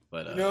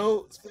 But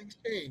things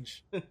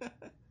change.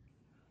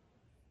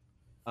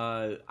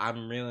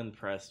 I'm real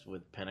impressed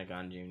with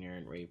Pentagon Jr.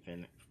 and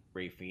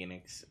Ray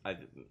Phoenix.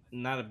 I'm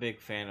not a big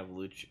fan of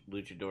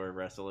luchador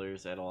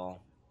wrestlers at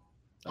all.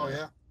 Oh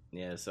yeah.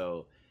 Yeah.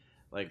 So,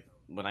 like,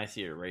 when I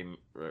see a Rey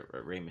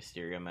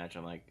Mysterio match,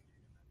 I'm like,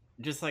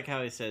 just like how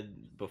I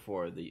said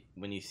before,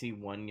 when you see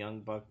one Young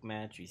Buck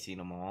match, you see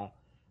them all.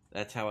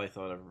 That's how I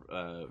thought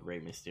of Rey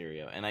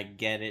Mysterio. And I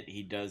get it,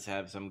 he does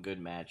have some good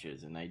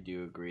matches, and I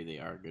do agree they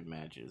are good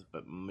matches,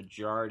 but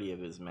majority of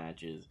his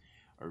matches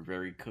are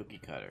very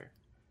cookie cutter.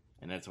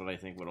 And that's what I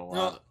think with a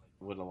lot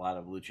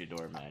of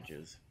luchador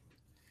matches.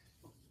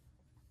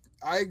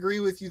 I agree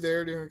with you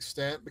there to an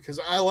extent, because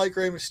I like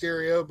Rey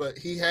Mysterio, but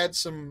he had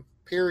some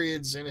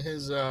periods in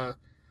his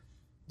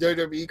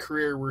WWE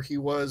career where he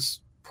was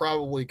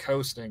probably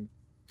coasting.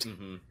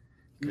 Mm-hmm.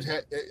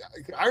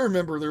 I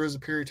remember there was a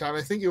period of time,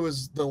 I think it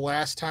was the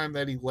last time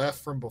that he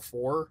left from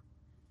before.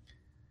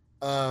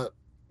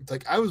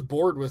 Like, I was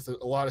bored with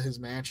a lot of his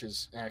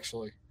matches,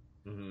 actually.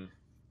 Mm-hmm.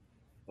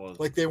 Well,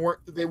 Like they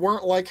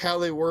weren't like how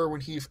they were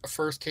when he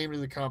first came to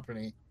the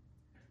company.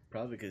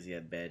 probably because he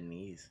had bad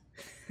knees.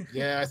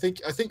 Yeah, I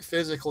think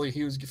physically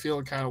he was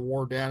feeling kind of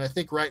worn down. I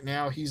think right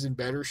now he's in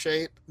better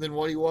shape than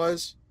what he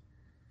was,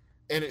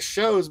 and it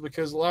shows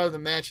because a lot of the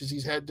matches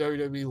he's had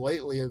WWE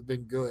lately have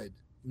been good.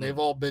 And they've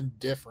all been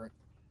different.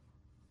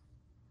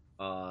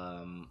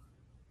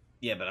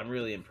 Yeah, but I'm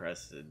really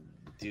impressed,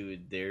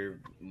 dude. Their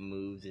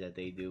moves that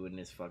they do in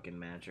this fucking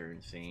match are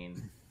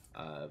insane.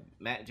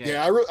 Matt Jackson.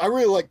 Yeah, I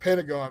really like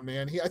Pentagon,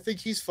 man. I think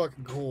he's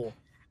fucking cool.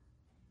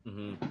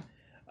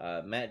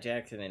 Mm-hmm. Matt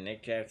Jackson and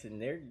Nick Jackson,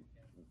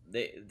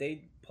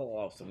 they pull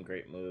off some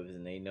great moves,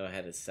 and they know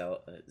how to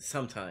sell.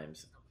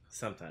 Sometimes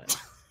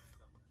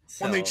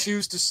When they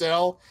choose to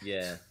sell.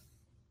 Yeah.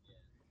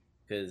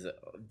 Because,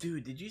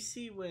 dude, did you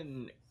see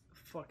when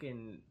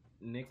fucking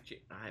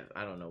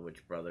I don't know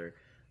which brother,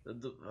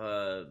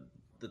 the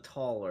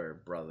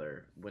taller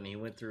brother, when he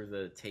went through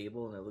the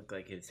table and it looked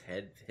like his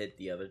head hit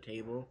the other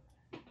table?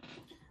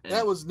 And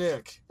that was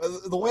Nick.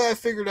 The way I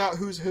figured out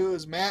who's who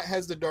is Matt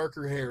has the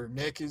darker hair,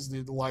 Nick is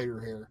the lighter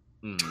hair.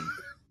 Mm-hmm.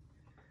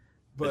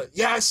 But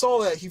yeah, I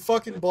saw that. He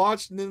fucking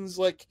botched and then was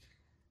like,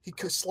 he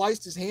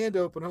sliced his hand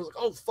open. I was like,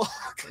 oh,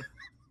 fuck.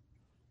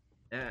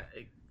 Yeah.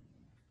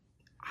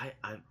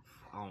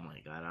 Oh my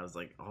god, I was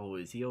like, oh,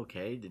 is he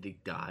okay? Did he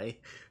die?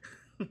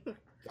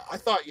 I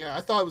thought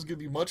it was going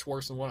to be much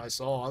worse than what I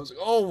saw. I was like,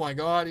 oh my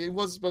god, he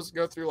wasn't supposed to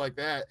go through like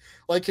that.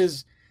 Like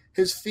his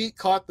feet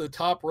caught the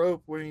top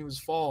rope when he was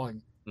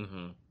falling.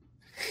 Mm-hmm.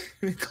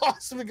 It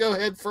caused him to go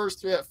head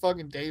first through that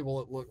fucking table,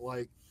 it looked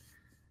like.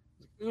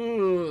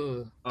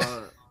 Ugh.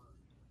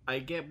 I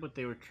get what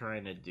they were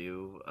trying to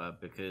do,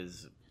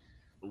 because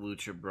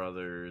Lucha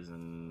Brothers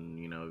and,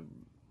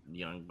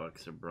 Young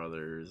Bucks are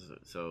brothers,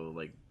 so,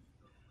 like,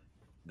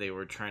 they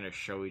were trying to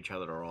show each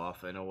other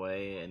off in a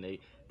way, and they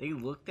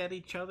looked at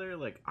each other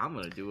like, I'm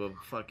gonna do a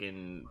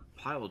fucking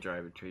pile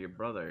driver to your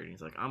brother, and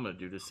he's like, I'm gonna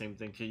do the same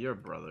thing to your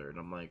brother, and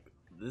I'm like,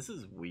 this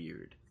is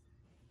weird.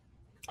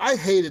 I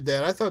hated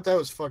that. I thought that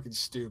was fucking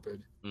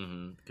stupid.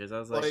 Mm-hmm. Because I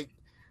was like,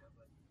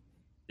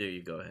 there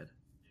you go ahead.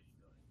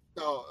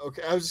 Oh,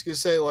 okay. I was just gonna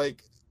say,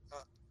 like,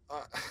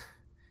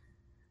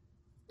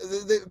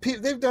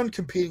 they've done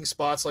competing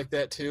spots like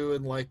that too,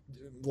 and like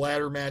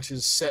ladder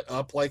matches set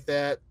up like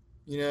that,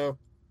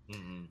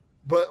 Mm-hmm.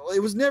 But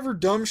it was never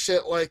dumb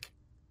shit like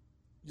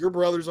your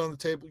brother's on the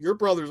table.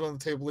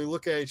 They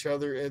look at each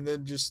other and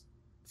then just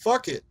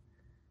fuck it.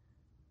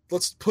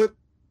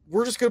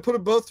 We're just gonna put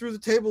them both through the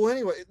table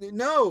anyway.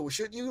 No,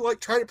 shouldn't you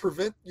like try to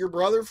prevent your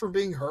brother from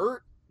being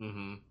hurt?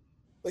 Mm-hmm.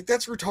 Like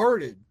that's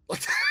retarded.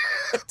 Like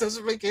that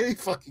doesn't make any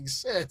fucking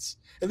sense.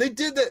 And they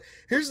did that.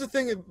 Here's the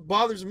thing that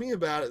bothers me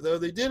about it though.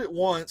 They did it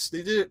once,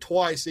 they did it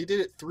twice, they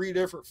did it 3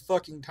 different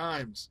fucking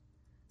times.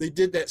 They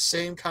did that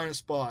same kind of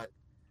spot.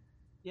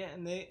 Yeah,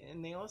 and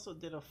they also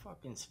did a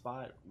fucking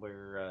spot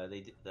where they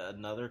did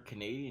another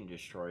Canadian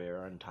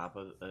destroyer on top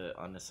of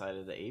on the side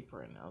of the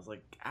apron. I was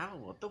like, ow,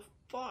 what the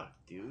fuck,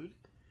 dude?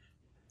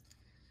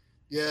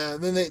 Yeah,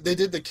 and then they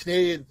did the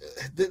Canadian.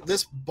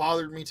 This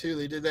bothered me too.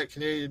 They did that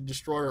Canadian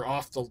destroyer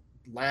off the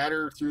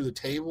ladder through the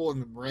table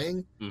in the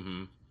ring.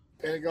 Mm-hmm.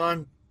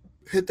 Pentagon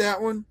hit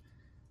that one,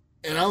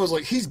 and I was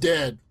like, he's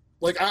dead.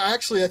 Like I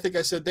think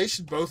I said they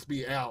should both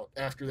be out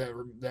after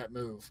that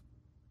move,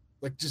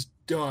 like just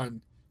done.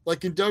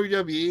 Like in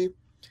WWE,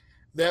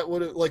 that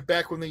would have, like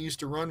back when they used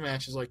to run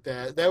matches like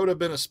that, that would have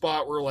been a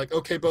spot where like,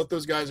 okay, both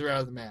those guys are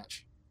out of the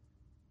match.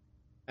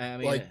 I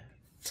mean, like,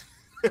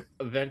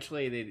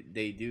 eventually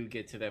they do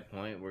get to that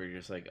point where you're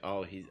just like,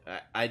 oh,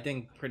 I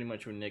think pretty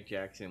much when Nick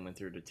Jackson went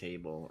through the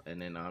table,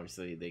 and then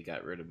obviously they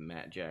got rid of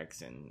Matt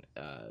Jackson,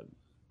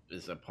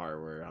 is a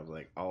part where I was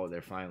like, oh,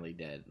 they're finally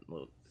dead,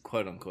 well,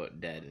 quote unquote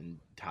dead and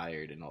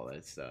tired and all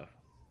that stuff.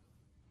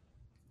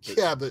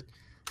 Yeah, but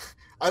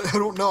I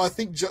don't know. I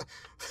think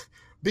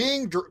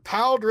being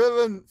pile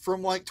driven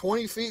from like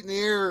 20 feet in the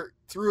air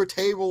through a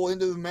table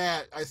into the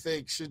mat, I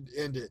think should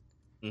end it.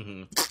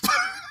 Mm-hmm.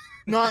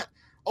 Not,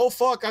 oh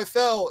fuck, I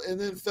fell and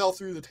then fell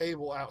through the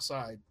table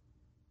outside.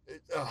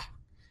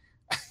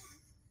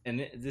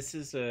 And this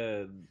is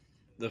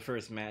the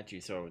first match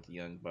you saw with the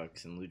Young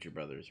Bucks and Lucha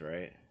Brothers,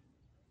 right?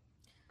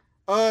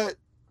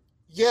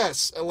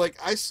 Yes. Like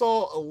I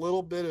saw a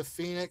little bit of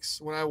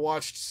Phoenix when I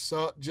watched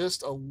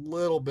just a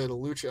little bit of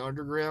Lucha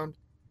Underground.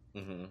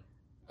 Mm-hmm.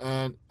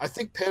 And I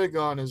think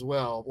Pentagon as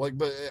well. Like,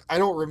 but I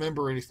don't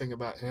remember anything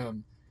about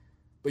him.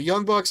 But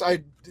Young Bucks,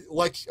 I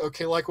like.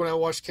 Okay, like when I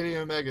watched Kenny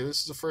Omega.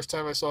 This is the first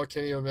time I saw a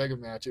Kenny Omega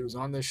match. It was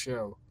on this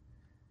show,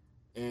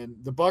 and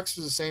the Bucks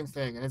was the same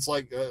thing. And it's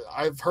like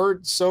I've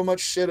heard so much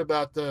shit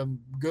about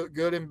them,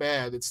 good and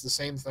bad. It's the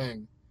same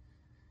thing.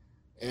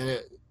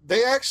 And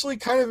they actually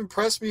kind of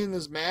impressed me in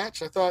this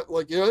match. I thought,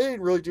 like, they didn't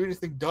really do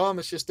anything dumb.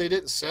 It's just they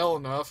didn't sell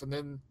enough. And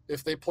then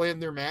if they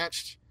planned their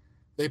match,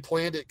 they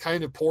planned it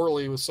kind of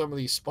poorly with some of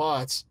these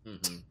spots.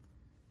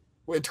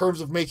 Mm-hmm. In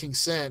terms of making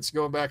sense,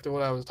 going back to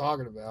what I was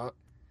talking about.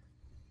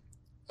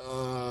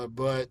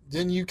 But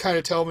then you kind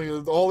of tell me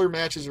that all their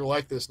matches are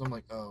like this, and I'm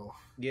like, oh.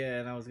 Yeah,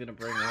 and I was gonna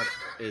bring up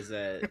is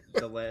that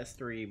the last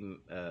three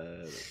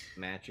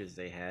matches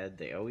they had,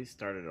 they always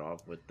started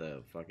off with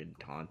the fucking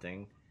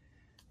taunting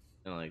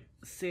and like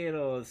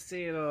 "Cero,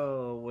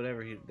 Cero,"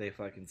 whatever they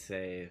fucking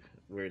say,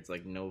 where it's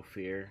like no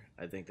fear.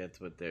 I think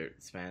that's what their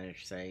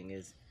Spanish saying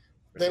is,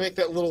 or They make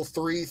something. that little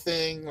three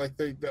thing, like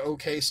the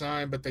OK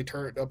sign, but they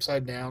turn it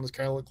upside down. It's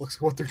kind of looks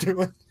like what they're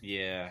doing.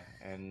 Yeah,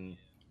 and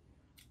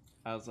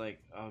I was like,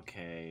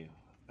 okay,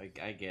 like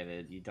I get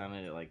it. You've done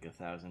it like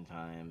 1,000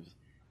 times,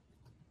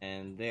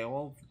 and they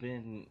all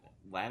been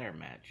ladder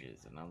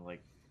matches, and I'm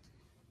like,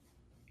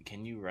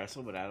 can you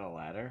wrestle without a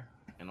ladder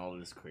and all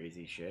this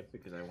crazy shit?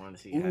 Because I want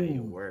to see how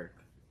you Ooh, work.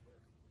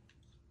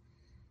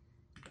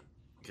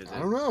 Because I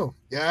don't know.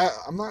 Yeah,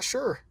 I'm not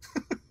sure.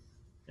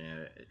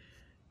 yeah.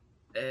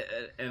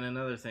 And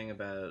another thing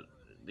about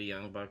the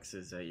Young Bucks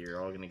is that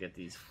you're all gonna get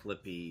these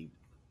flippy,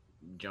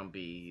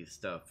 jumpy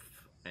stuff.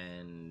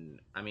 And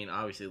I mean,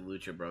 obviously,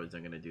 Lucha Bros are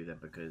gonna do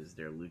that because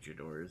they're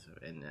luchadors,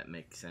 and that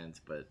makes sense.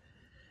 But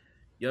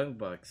Young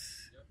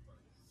Bucks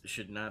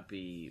should not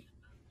be,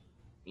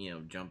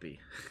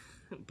 jumpy,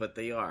 but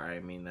they are.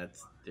 I mean,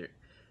 that's their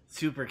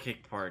super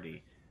kick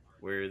party,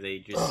 where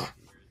Ugh.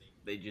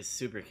 they just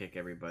super kick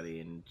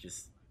everybody and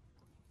just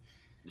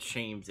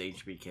shames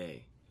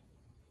HBK.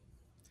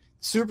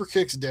 Super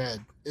kick's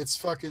dead. It's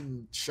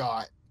fucking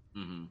shot.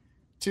 Mm-hmm.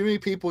 Too many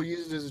people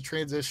use it as a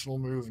transitional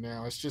move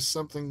now. It's just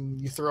something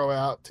you throw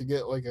out to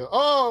get like a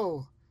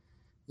oh,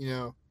 you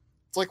know.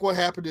 It's like what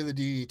happened to the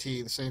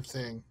DDT. The same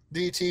thing.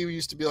 DDT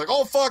used to be like,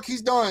 oh fuck,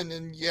 he's done,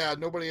 and yeah,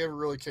 nobody ever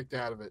really kicked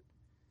out of it.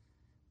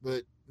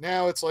 But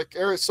now it's like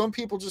some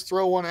people just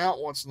throw one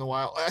out once in a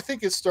while. I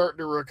think it's starting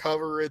to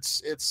recover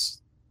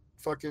its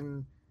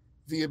fucking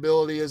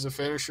viability as a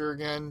finisher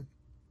again.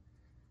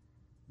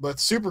 But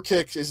super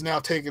kick is now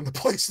taking the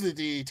place of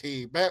the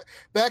DDT.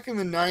 Back in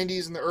the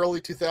 '90s and the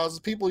early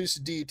 2000s, people used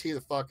to DDT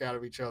the fuck out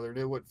of each other.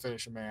 They wouldn't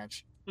finish a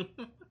match.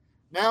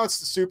 Now it's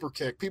the super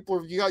kick.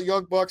 You got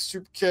Young Bucks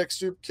super kick,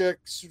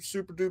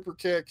 super duper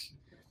kick.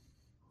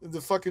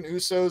 The fucking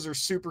Usos are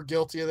super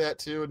guilty of that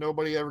too, and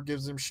nobody ever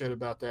gives them shit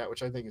about that,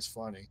 which I think is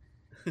funny.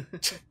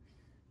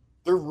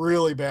 They're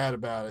really bad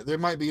about it. They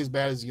might be as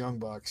bad as the Young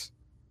Bucks.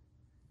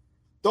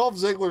 Dolph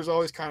Ziggler's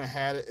always kind of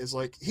had it as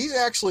like he's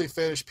actually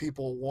finished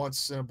people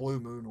once in a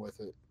blue moon with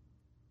it.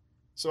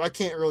 So I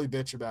can't really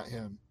bitch about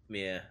him.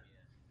 Yeah.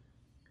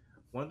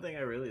 One thing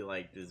I really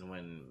liked is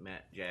when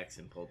Matt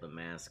Jackson pulled the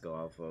mask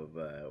off of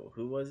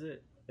who was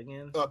it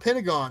again?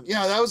 Pentagon,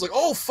 yeah, that was like,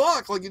 oh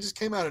fuck, like it just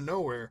came out of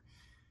nowhere.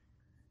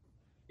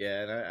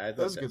 Yeah, and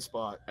That was a good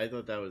spot. I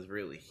thought that was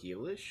really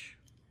heelish,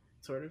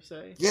 sort of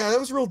say. Yeah, that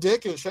was real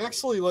dickish.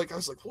 Actually, like I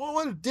was like, well,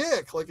 what a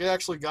dick. Like it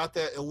actually got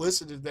that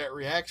elicited that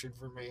reaction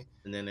from me.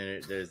 And then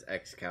there's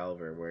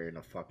Excalibur wearing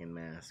a fucking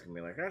mask and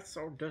be like, "That's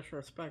so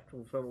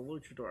disrespectful for the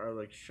luchador." I was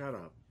like, "Shut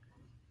up."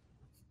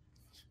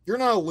 You're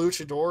not a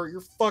luchador.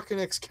 You're fucking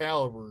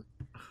Excalibur.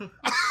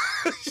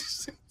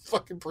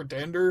 Fucking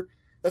pretender.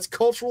 That's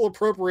cultural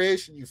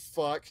appropriation. You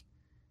fuck.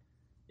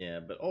 Yeah,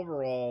 but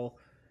overall,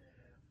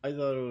 I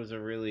thought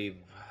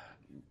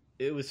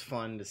it was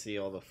fun to see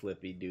all the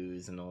flippy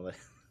doos and all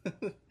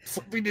that.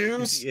 Flippy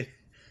news. Yeah.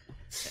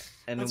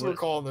 And That's what we're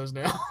calling those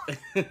now.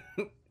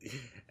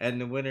 and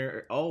the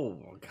winner, oh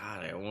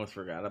god, I almost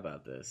forgot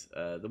about this.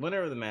 The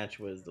winner of the match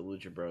was the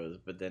Lucha Bros,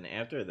 but then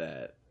after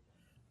that,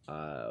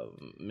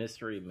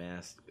 mystery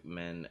masked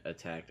men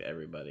attacked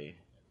everybody.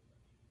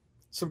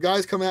 Some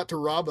guys come out to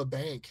rob a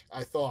bank,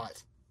 I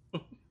thought.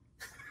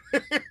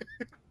 But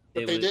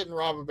they didn't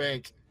rob a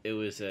bank. It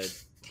was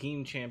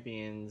team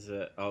champions.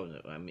 Oh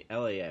no, I mean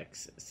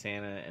LAX,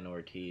 Santana and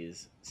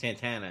Ortiz.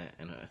 Santa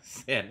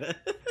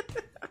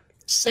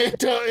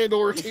and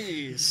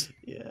Ortiz.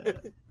 Yeah,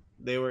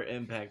 they were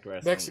Impact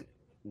Wrestling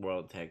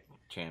World Tag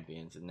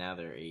Champions, and now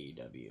they're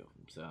AEW.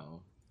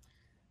 So,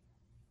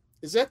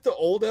 is that the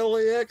old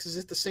LAX? Is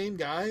it the same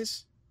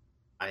guys?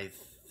 I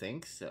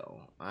think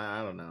so.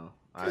 I don't know.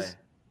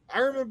 I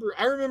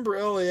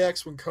remember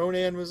LAX when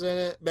Conan was in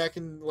it back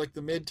in like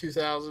the mid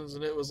 2000s,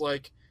 and it was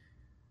like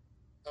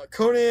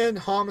Conan,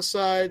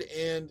 Homicide,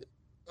 and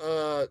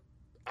I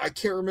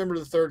can't remember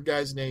the third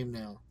guy's name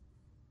now.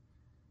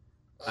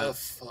 Oh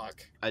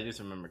fuck! I just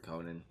remember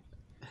Conan.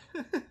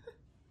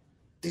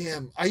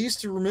 Damn, I used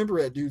to remember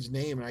that dude's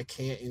name, and I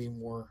can't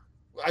anymore.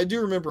 I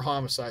do remember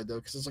Homicide though,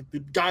 because it's like the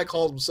guy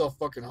called himself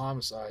fucking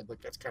Homicide.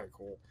 Like that's kind of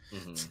cool.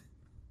 Mm-hmm.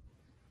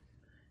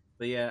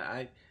 But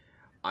yeah,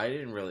 I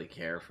didn't really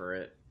care for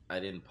it. I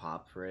didn't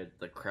pop for it.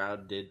 The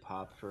crowd did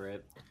pop for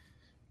it.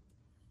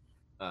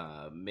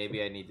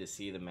 Maybe I need to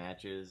see the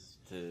matches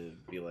to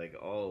be like,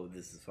 oh,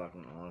 this is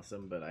fucking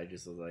awesome. But I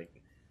just was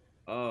like,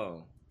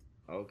 oh,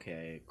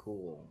 okay,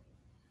 cool.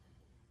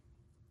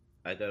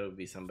 I thought it would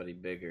be somebody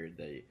bigger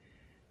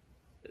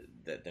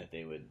that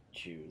they would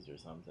choose or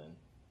something.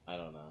 I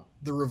don't know.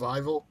 The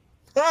Revival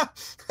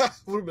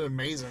would have been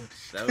amazing.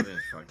 That would have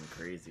been fucking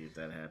crazy if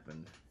that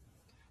happened.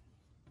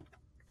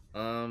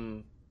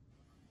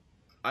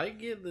 I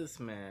give this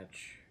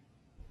match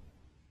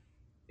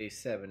a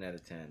 7 out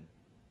of 10.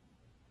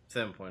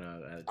 7.0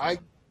 out of 10.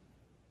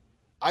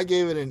 I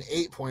gave it an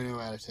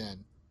 8.0 out of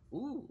 10.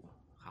 Ooh,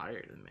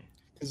 higher than me.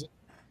 Because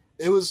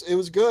it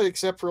was good,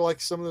 except for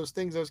like some of those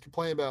things I was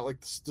complaining about,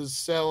 like the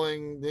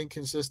selling, the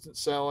inconsistent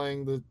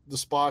selling, the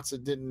spots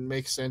that didn't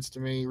make sense to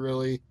me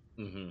really.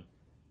 Mm-hmm.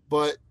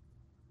 But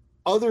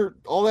all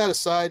that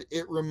aside,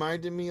 it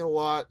reminded me a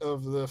lot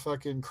of the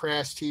fucking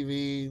Crash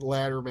TV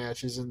ladder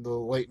matches in the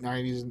late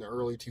 90s and the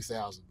early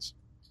 2000s.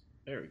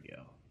 There we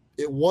go.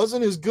 It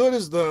wasn't as good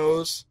as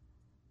those,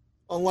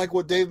 unlike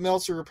what Dave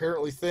Meltzer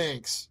apparently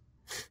thinks.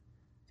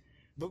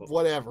 But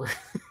whatever.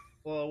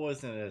 Well, it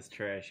wasn't as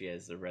trashy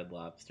as the Red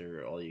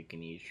Lobster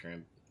all-you-can-eat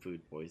shrimp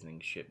food poisoning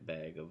shit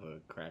bag of a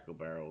Crackle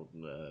Barrel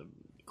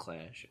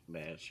Clash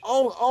match.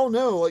 Oh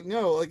no!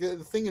 Like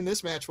the thing in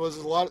this match was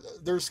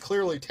there's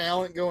clearly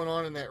talent going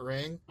on in that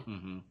ring,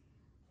 Mm-hmm.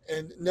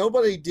 and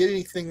nobody did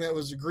anything that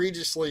was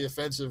egregiously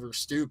offensive or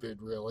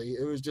stupid. Really,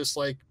 it was just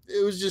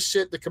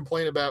shit to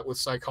complain about with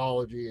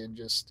psychology and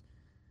just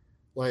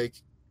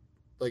like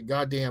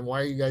goddamn,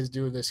 why are you guys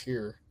doing this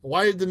here?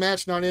 Why did the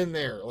match not end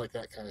there? Like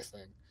that kind of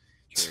thing.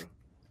 True.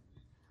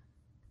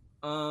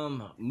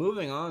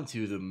 Moving on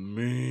to the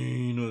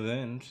main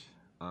event.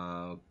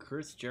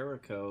 Chris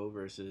Jericho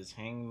versus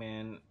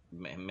Hangman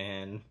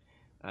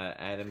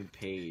Adam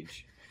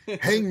Page.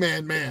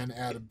 Hangman Man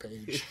Adam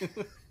Page.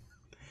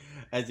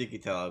 As you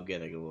can tell, I'm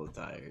getting a little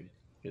tired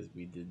because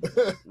we did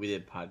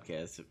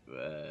podcasts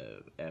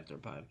after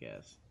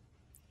podcasts.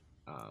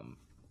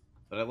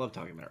 But I love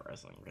talking about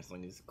wrestling.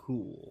 Wrestling is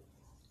cool,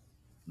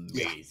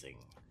 amazing.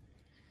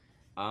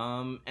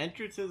 Yeah.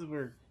 Entrances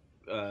were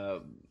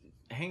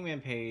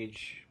Hangman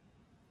Page.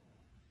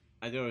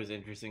 I thought it was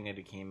interesting that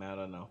he came out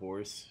on a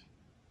horse,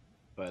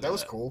 but that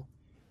was cool.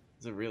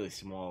 It's a really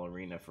small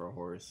arena for a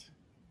horse.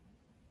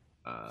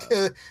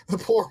 The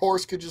poor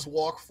horse could just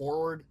walk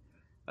forward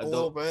a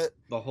little bit.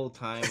 The whole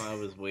time I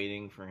was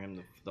waiting for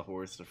the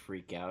horse to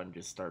freak out and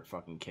just start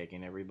fucking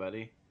kicking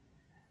everybody.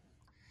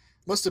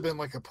 Must have been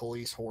like a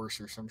police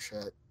horse or some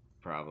shit.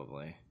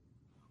 Probably.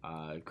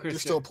 There's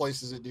still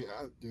places that do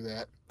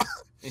that.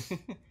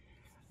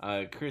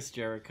 Chris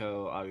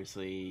Jericho,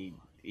 obviously,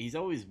 he's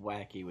always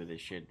wacky with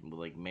his shit, with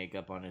like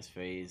makeup on his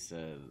face,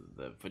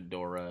 the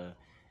fedora,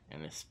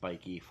 and a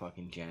spiky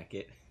fucking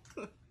jacket.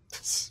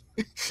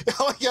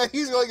 Oh, yeah,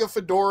 he's like a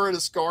fedora and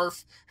a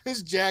scarf.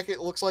 His jacket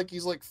looks like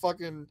he's like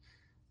fucking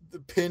the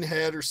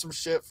Pinhead or some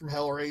shit from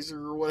Hellraiser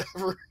or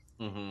whatever.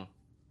 Mm-hmm.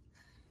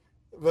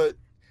 But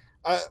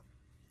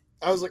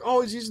I was like,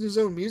 oh, he's using his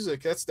own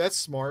music. That's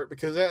smart,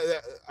 because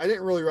I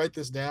didn't really write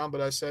this down, but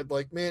I said,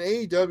 like, man,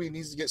 AEW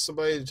needs to get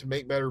somebody to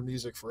make better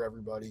music for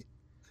everybody.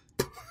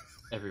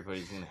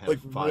 Everybody's gonna have like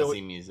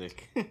Fozzy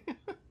music.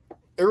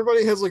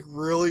 Everybody has like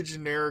really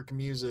generic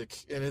music,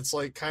 and it's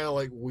like kind of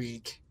like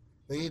weak.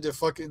 They need to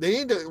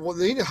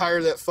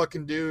hire that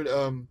fucking dude.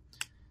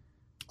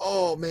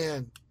 Oh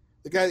man,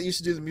 the guy that used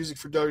to do the music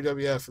for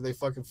WWF, and they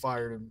fucking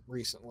fired him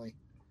recently.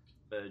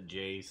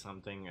 J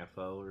something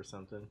FO or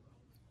something.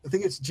 I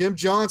think it's Jim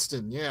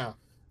Johnston. Yeah.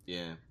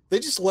 Yeah. They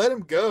just let him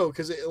go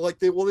because they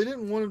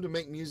didn't want him to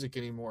make music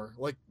anymore.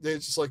 Like they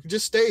just like,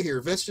 just stay here.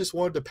 Vince just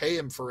wanted to pay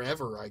him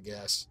forever, I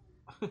guess.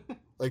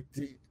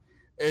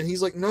 And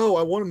he's like, no,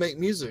 I want to make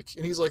music.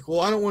 And he's like,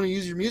 well, I don't want to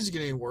use your music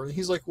anymore. And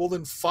he's like, well,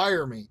 then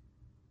fire me.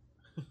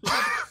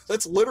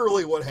 That's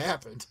literally what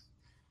happened.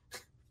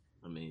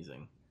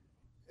 Amazing.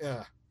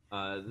 Yeah.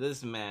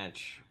 This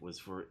match is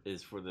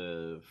for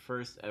the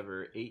first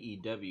ever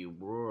AEW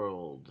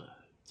World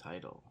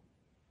title.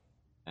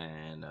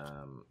 And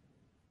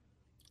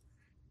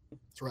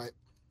that's right.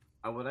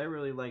 What I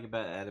really like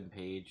about Adam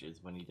Page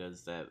is when he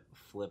does that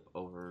flip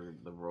over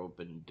the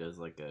rope and does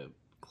like a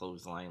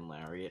clothesline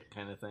lariat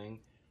kind of thing.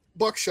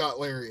 Buckshot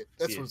lariat.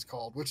 That's what it's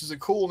called, which is a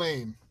cool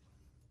name.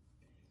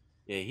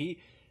 Yeah, he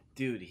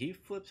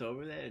flips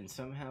over that and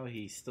somehow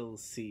he still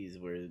sees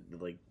where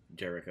like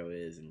Jericho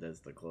is and does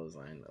the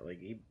clothesline. Like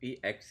he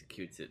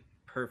executes it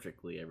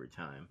perfectly every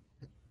time.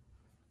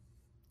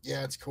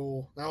 Yeah, it's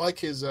cool. I like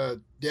his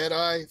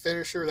Deadeye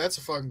finisher. That's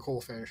a fucking cool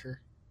finisher.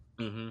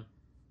 Mm-hmm.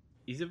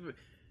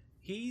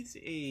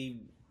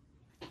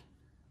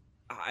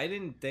 I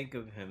didn't think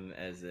of him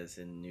as this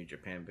in New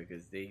Japan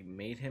because they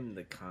made him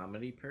the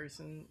comedy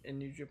person in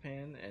New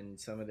Japan and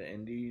some of the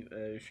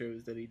indie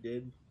shows that he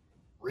did.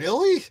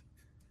 Really?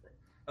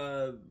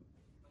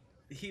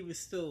 He was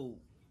still,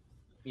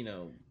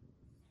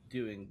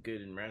 doing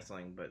good in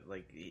wrestling, but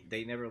like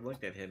they never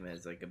looked at him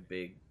as like a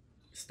big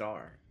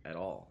star at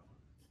all.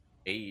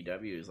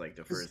 AEW is like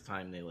the first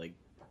time they like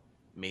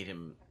made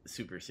him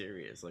super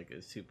serious, like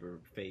a super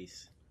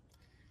face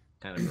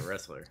kind of a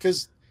wrestler.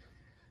 Because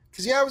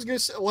I was gonna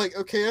say, like,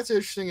 okay, that's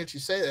interesting that you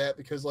say that,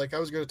 because like I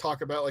was gonna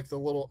talk about like the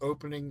little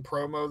opening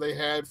promo they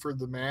had for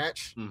the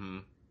match. Mm-hmm.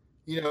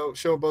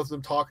 Showing both of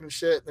them talking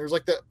shit. There's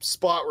like that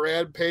spot where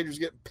Adam Page was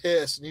getting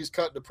pissed and he's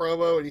cutting the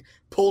promo and he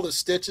pulled his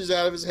stitches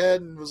out of his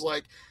head and was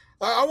like,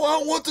 I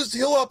don't want this to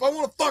heal up. I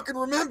want to fucking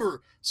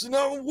remember. So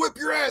now I'm gonna whip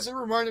your ass. It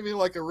reminded me of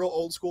like a real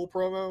old school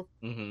promo.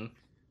 Mm-hmm.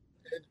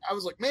 And I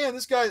was like, man,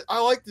 this guy, I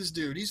like this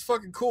dude. He's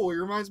fucking cool. He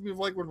reminds me of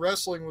like when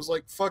wrestling was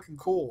like fucking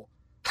cool.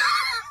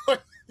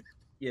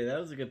 Yeah, that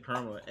was a good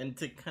promo. And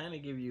to kind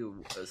of give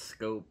you a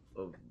scope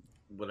of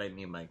what I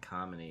mean by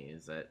comedy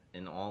is that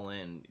in All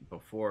In,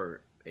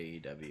 before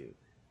AEW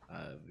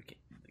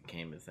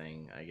became a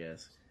thing, I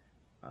guess,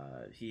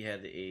 he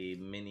had a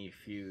mini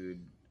feud,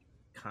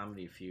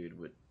 comedy feud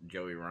with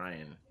Joey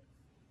Ryan,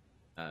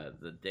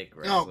 the Dick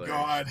Oh wrestler.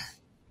 God,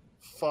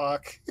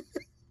 fuck.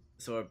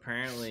 So I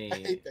apparently,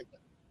 hate that guy.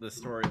 the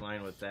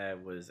storyline with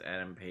that was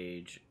Adam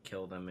Page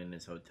killed him in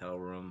his hotel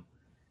room,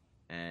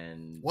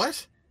 and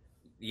What?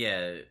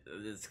 yeah,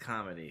 it's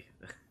comedy.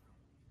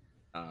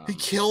 He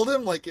killed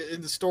him? Like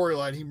in the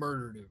storyline, he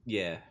murdered him.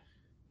 Yeah,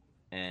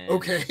 and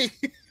Okay.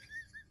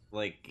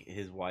 like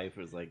his wife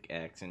was like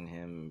asking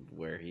him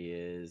where he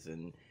is,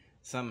 and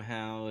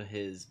somehow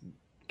his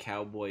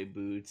cowboy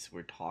boots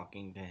were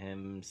talking to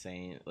him,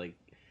 saying like,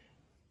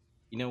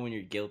 you know, when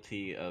you're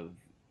guilty of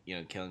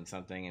killing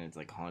something and it's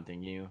like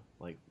haunting you,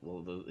 like,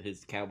 well,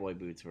 his cowboy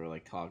boots were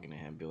like talking to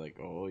him, be like,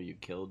 oh, you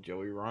killed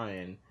Joey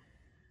Ryan,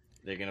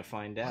 they're gonna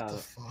find What out. the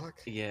fuck?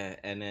 Yeah,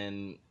 and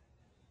then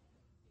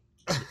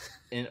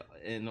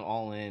in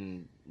All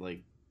In,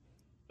 like,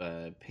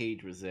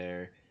 Page was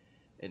there,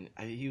 and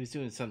he was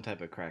doing some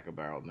type of Cracker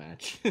Barrel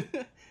match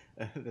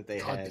that they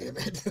God had. damn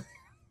it.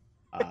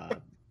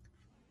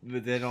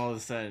 But then all of a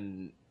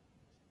sudden,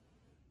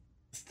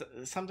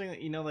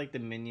 something, like the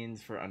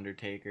minions for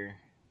Undertaker,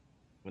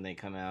 when they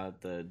come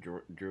out, the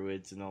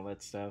druids and all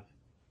that stuff.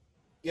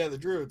 Yeah, the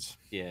druids.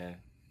 Yeah.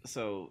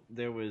 So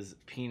there was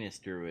penis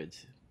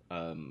druids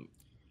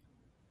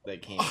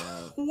that came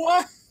out.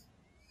 What?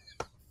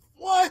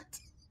 What?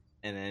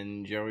 And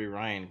then Joey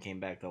Ryan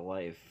came back to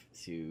life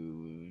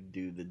to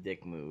do the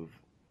dick move,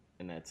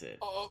 and that's it.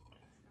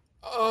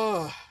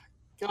 Oh,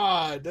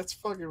 God, that's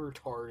fucking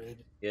retarded.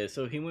 Yeah,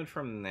 so he went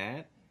from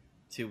that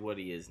to what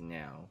he is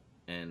now,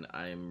 and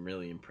I'm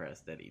really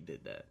impressed that he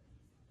did that.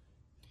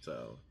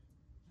 So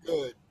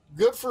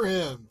good for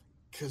him.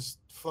 Cause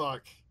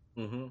fuck.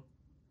 Mm-hmm.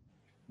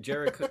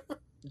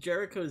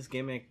 Jericho's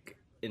gimmick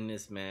in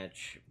this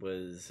match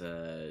was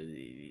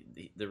the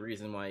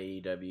reason why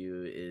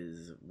AEW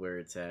is where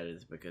it's at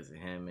is because of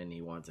him, and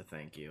he wants to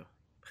thank you.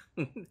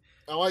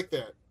 I like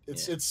that.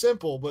 It's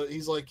simple, but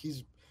he's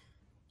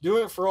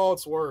doing it for all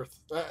it's worth.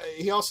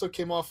 He also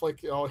came off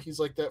like, he's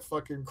like that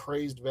fucking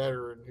crazed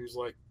veteran who's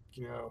like,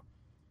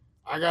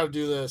 I got to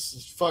do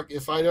this. Fuck,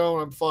 if I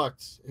don't, I'm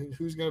fucked.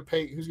 Who's gonna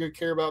pay? Who's gonna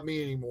care about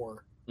me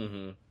anymore?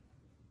 Mm-hmm.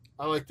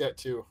 I like that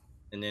too.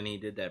 And then he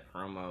did that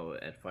promo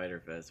at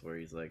Fyter Fest where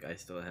he's like, "I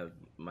still have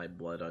my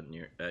blood on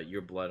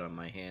your blood on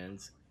my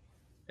hands,"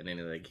 and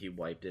then he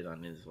wiped it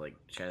on his like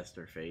chest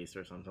or face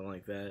or something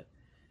like that.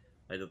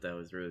 I thought that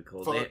was really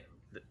cool.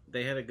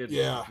 They had a good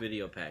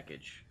video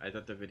package. I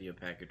thought the video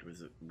package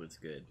was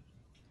good.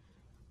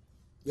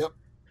 Yep,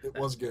 it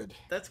was good.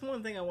 That's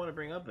one thing I want to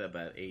bring up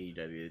about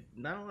AEW.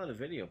 Not a lot of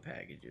video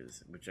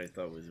packages, which I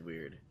thought was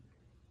weird.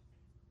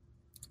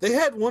 They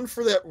had one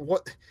for that.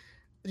 What?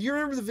 Do you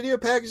remember the video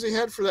package they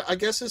had for that? I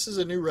guess this is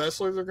a new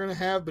wrestler they're going to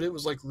have, but it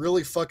was like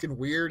really fucking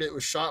weird. It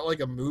was shot like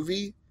a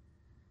movie.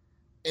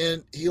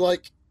 And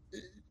this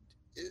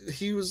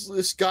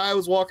guy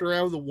was walking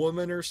around with a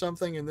woman or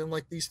something. And then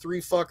like these three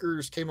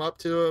fuckers came up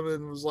to him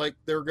and was like,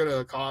 they were going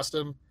to accost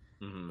him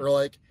or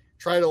like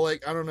try to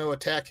like, I don't know,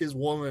 attack his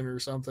woman or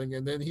something.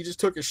 And then he just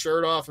took his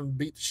shirt off and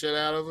beat the shit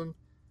out of him.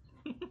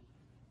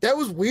 That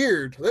was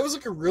weird. That was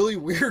like a really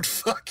weird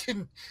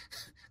fucking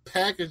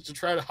package to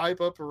try to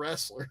hype up a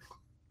wrestler.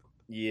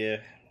 Yeah,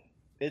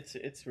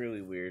 it's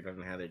really weird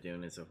on how they're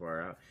doing it so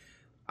far.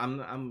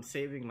 I'm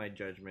saving my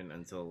judgment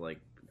until like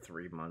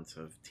 3 months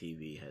of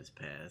TV has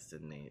passed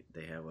and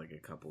they have like a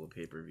couple of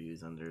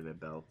pay-per-views under their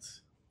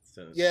belts.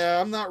 So yeah,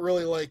 I'm not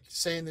really like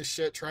saying this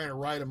shit trying to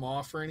write them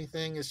off or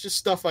anything. It's just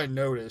stuff I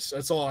notice.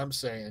 That's all I'm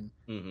saying.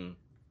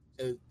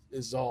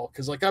 Is all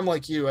because like I'm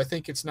like you. I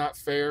think it's not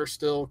fair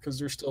still because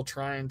they're still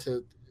trying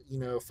to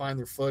find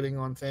their footing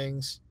on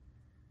things.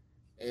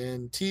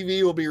 And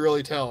TV will be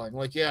really telling.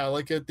 Like, yeah,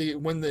 like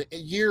when the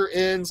year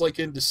ends, like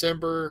in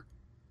December,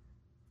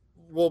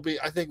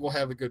 I think we'll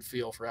have a good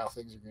feel for how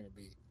things are going to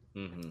be.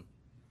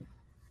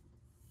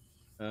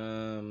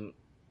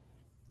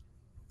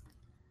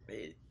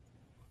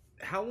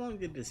 How long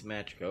did this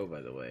match go,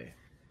 by the way?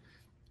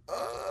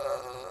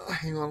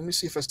 Hang on, let me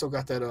see if I still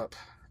got that up.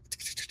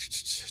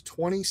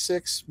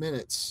 26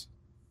 minutes.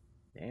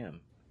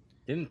 Damn.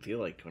 Didn't feel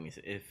like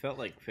 26. It felt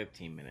like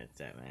 15 minutes,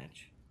 that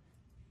match.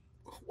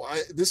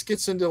 Why this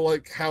gets into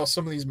like how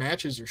some of these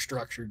matches are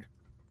structured,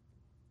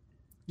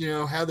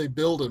 how they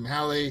build them,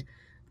 how they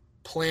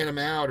plan them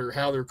out, or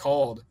how they're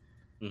called.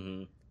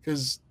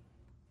 Because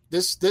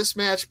this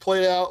match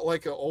played out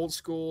like an old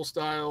school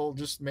style,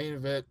 just main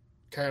event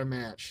kind of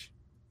match.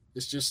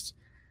 It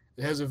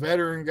has a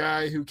veteran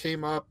guy who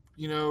came up,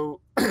 in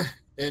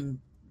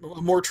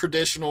a more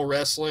traditional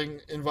wrestling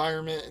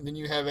environment, and then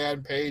you have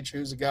Adam Page,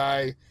 who's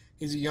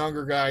he's a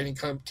younger guy, and he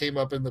came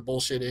up in the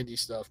bullshit indie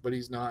stuff, but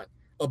he's not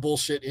a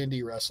bullshit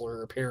indie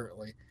wrestler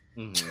apparently.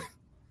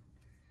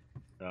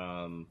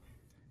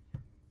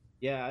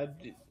 Yeah,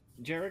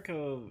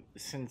 Jericho,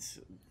 since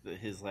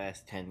his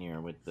last tenure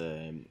with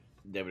the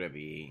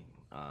WWE,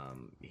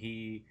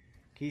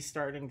 He's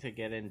starting to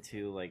get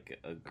into like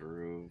a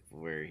groove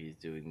where he's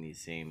doing these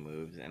same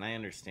moves, and I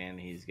understand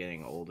he's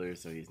getting older,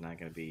 so he's not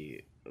going to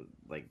be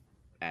like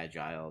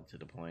agile to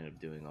the point of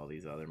doing all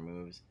these other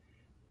moves.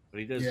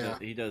 But Yeah.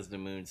 he does the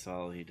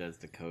moonsault, he does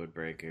the code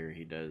breaker,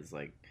 he does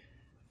like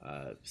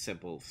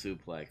simple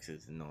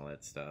suplexes and all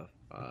that stuff.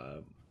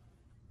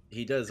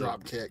 He does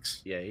Drop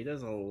kicks. yeah, he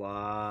does a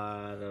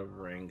lot of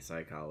ring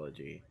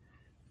psychology,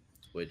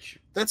 which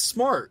That's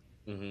smart.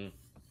 hmm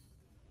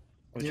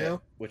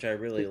You which I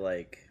really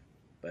like.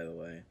 By the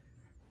way,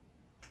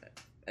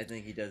 I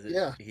think he does it.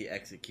 Yeah. He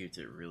executes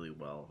it really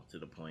well to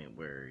the point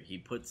where he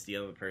puts the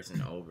other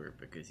person over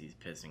because he's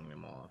pissing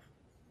them off.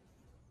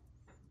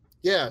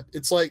 Yeah,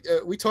 it's like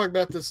we talked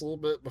about this a little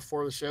bit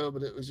before the show,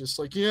 but it was just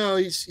like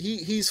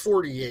he's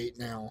 48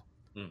 now.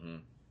 Mm-hmm.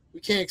 We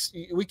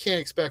can't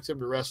expect him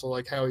to wrestle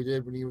like how he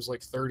did when he was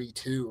like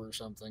 32 or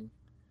something.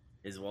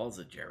 As well as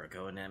a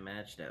Jericho in that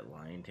match, that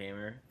Lion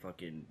Tamer,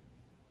 fucking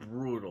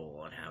brutal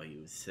on how he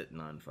was sitting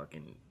on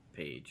fucking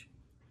Page.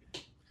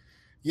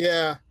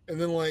 Yeah, and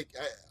then like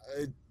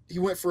he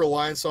went for a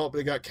lion salt, but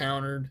it got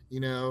countered.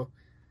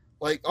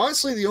 Like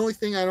honestly, the only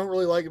thing I don't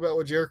really like about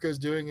what Jericho's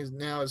doing is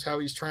how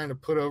he's trying to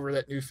put over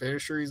that new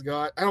finisher he's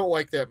got. I don't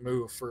like that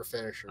move for a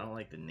finisher. I don't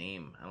like the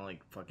name. I don't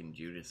like fucking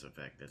Judas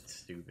Effect. That's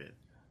stupid.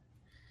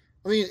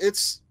 I mean,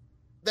 it's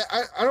that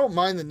I don't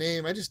mind the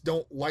name. I just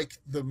don't like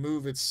the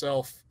move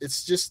itself.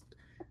 It's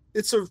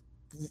a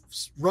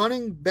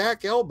running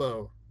back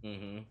elbow.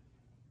 Mm-hmm.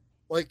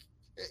 Like,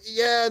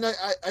 yeah, and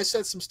I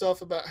said some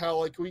stuff about how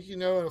like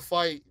in a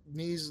fight,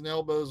 knees and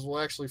elbows will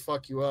actually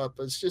fuck you up.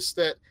 It's just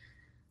that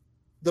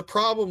the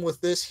problem with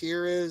this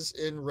here is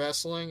in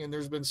wrestling, and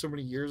there's been so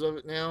many years of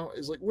it now,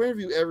 is like, when have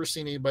you ever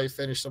seen anybody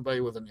finish somebody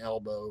with an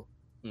elbow?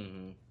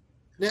 Mm-hmm.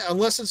 Now,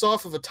 unless it's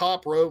off of a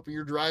top rope and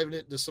you're driving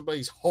it into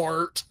somebody's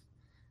heart.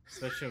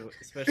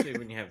 Especially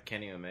when you have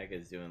Kenny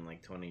Omega's doing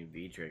like 20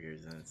 V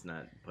triggers and it's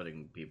not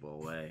putting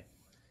people away.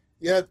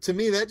 Yeah, to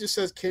me, that just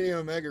says Kenny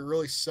Omega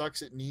really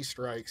sucks at knee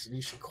strikes and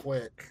he should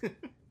quit.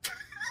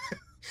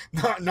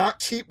 not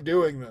keep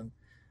doing them.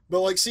 But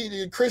like,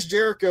 see, Chris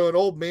Jericho, an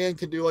old man,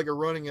 can do like a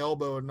running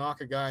elbow and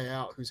knock a guy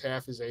out who's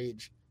half his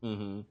age.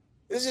 Mm-hmm.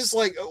 It's just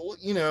like,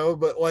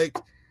 but like,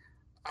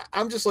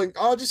 I'm just like,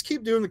 I'll just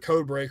keep doing the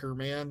code breaker,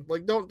 man.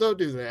 Like, don't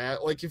do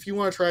that. Like, if you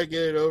want to try to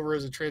get it over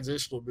as a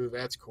transitional move,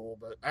 that's cool.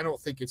 But I don't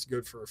think it's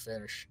good for a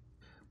finish.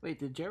 Wait,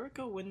 did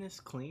Jericho win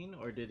this clean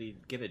or did he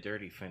get a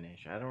dirty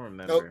finish? I don't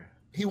remember. Nope,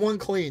 he won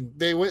clean.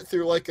 They went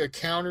through like a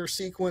counter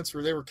sequence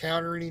where they were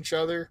countering each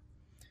other.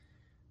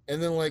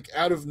 And then, like,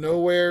 out of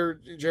nowhere,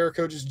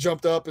 Jericho just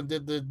jumped up and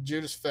did the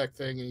Judas Effect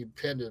thing, and he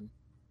pinned him.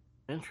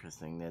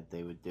 Interesting that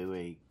they would do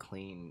a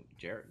clean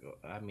Jericho.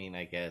 I mean,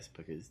 I guess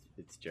because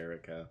it's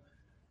Jericho.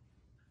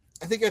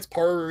 I think that's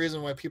part of the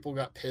reason why people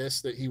got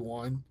pissed that he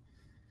won.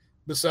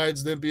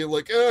 Besides them being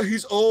like, oh,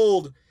 he's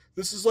old.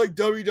 This is like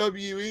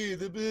WWE,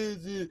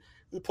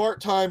 the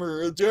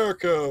part-timer,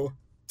 Jericho.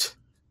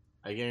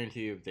 I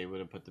guarantee you if they would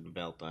have put the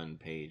belt on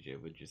Page,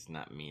 it would just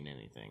not mean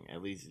anything.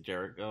 At least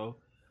Jericho,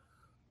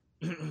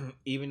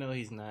 even though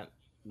he's not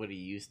what he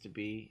used to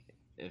be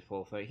at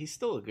full fight, he's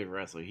still a good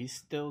wrestler. He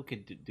still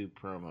could do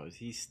promos.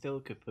 He still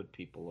could put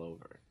people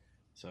over.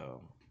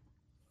 So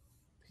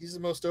he's the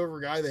most over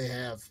guy they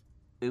have.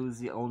 It was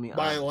the only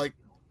by option. Like,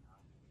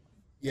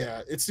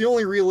 yeah, it's the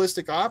only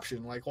realistic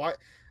option. Like,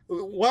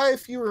 why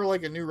if you were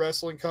like a new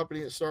wrestling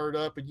company that started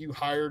up and you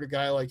hired a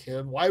guy like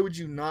him, why would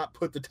you not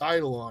put the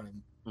title on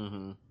him?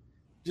 Mm-hmm.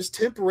 Just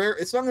temporary.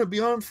 It's not going to be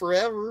on him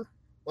forever.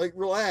 Like,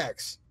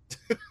 relax.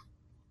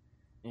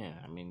 Yeah,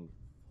 I mean,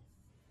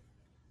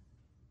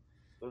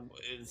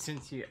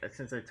 since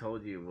I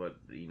told you what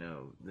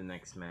the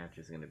next match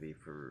is going to be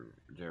for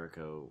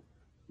Jericho,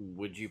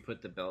 would you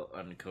put the belt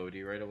on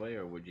Cody right away,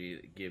 or would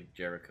you give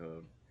Jericho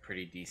a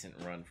pretty decent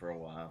run for a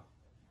while?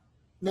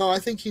 No, I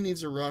think he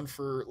needs a run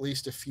for at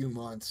least a few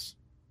months.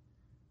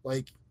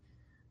 Like,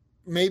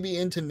 maybe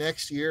into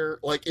next year.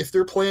 Like, if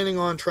they're planning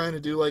on trying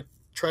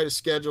to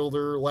schedule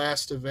their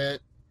last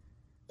event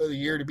of the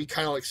year to be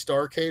kind of like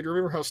Starrcade.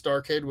 Remember how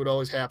Starrcade would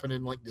always happen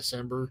in like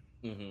December?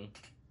 Mm-hmm.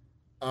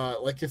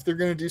 Like, if they're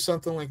going to do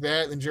something like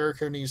that, then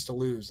Jericho needs to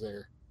lose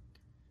there.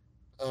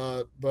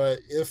 But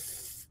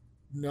if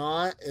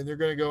not, and they're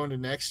going to go into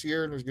next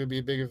year, and there's going to be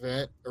a big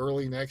event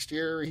early next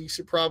year, he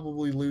should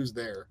probably lose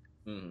there.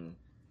 Mm-hmm.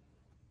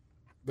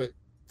 But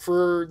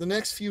for the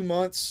next few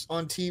months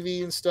on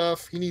TV and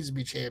stuff, he needs to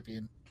be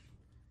champion.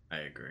 I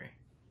agree.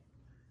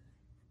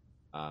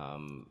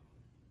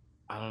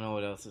 I don't know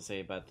what else to say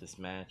about this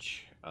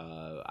match.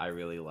 I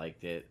really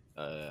liked it.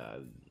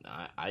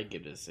 I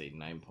give this a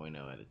 9.0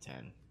 out of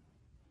 10.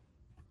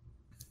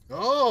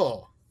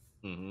 Oh.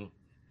 Mm-hmm.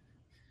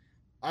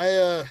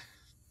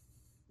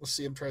 Let's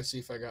see. I'm trying to see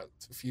if I got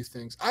a few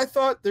things. I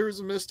thought there was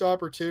a missed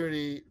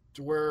opportunity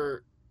to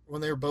where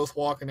when they were both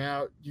walking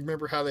out, you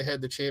remember how they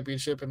had the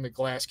championship in the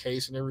glass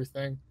case and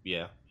everything?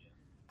 Yeah.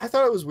 I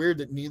thought it was weird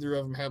that neither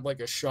of them had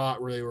like a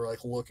shot where they were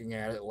like looking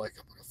at it like,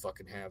 I'm going to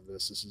fucking have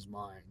this. This is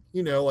mine.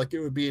 Like it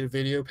would be in a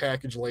video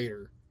package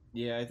later.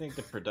 Yeah, I think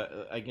the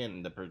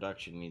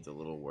production needs a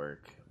little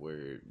work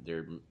where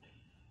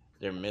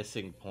they're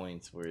missing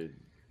points where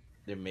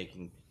they're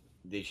making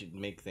they should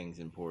make things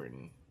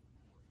important.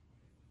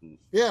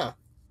 Yeah.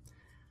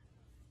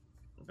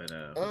 But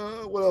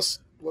What else?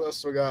 What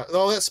else do we got?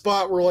 Oh, that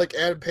spot where like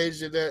Adam Page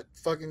did that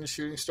fucking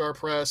shooting star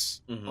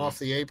press mhm. off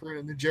the apron,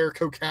 and then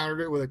Jericho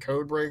countered it with a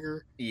code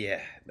breaker.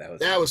 Yeah, that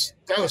was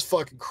That was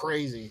fucking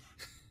crazy.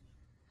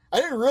 I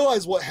didn't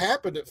realize what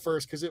happened at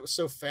first because it was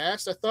so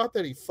fast. I thought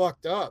that he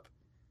fucked up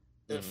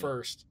at mhm.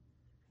 first.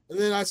 And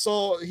then I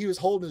saw he was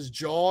holding his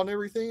jaw and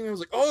everything, and I was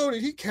like, "Oh,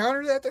 did he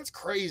counter that? That's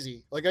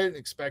crazy!" Like I didn't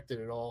expect it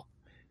at all.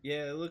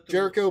 Yeah, it looked a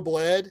little. Jericho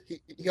bled.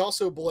 He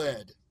also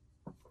bled.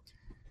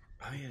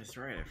 Oh yeah, that's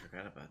right. I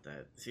forgot about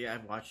that. See, I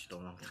watched it a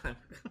long time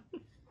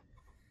ago.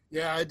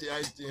 Yeah, I did.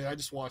 I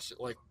just watched it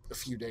like a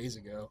few days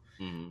ago.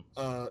 Mhm.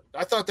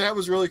 I thought that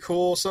was really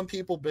cool. Some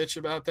people bitch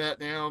about that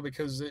now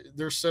because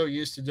they're so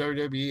used to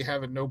WWE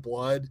having no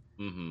blood,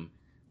 Mhm.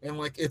 and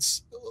like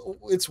it's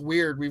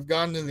weird. We've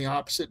gone in the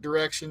opposite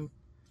direction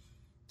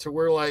to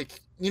where like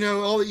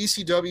all the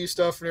ECW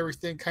stuff and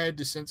everything kind of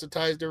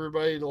desensitized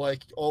everybody to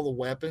like all the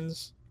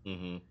weapons,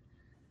 Mhm.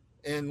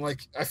 and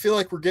like I feel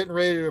like we're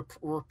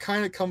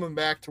kind of coming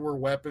back to where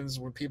weapons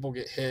when people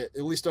get hit,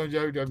 at least on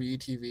WWE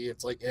TV,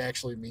 it's like it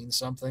actually means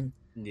something.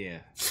 Yeah.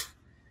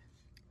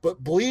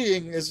 But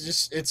bleeding is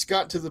just it's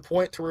got to the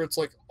point to where it's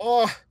like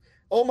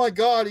oh my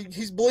god,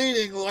 he's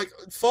bleeding, like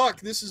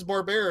fuck, this is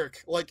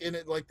barbaric, like in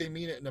it, like they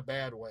mean it in a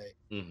bad way.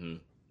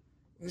 Mhm.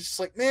 And it's just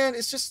like, man,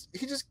 it's just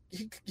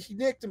he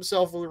nicked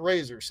himself with a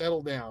razor.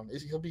 Settle down,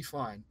 he'll be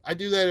fine. I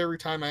do that every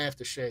time I have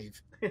to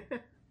shave,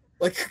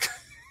 like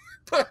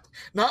but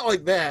not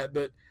like that,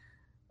 but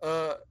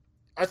uh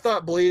I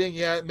thought bleeding,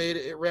 yeah, it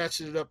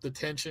ratcheted up the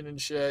tension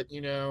and shit.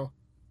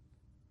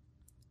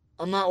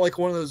 I'm not like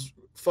one of those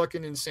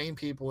fucking insane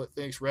people that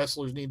thinks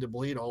wrestlers need to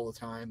bleed all the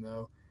time,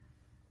 though.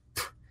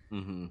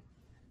 mhm.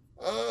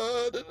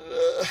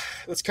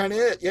 That's kind of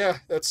it. Yeah,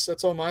 that's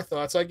all my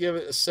thoughts. I give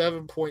it a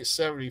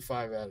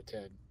 7.75 out of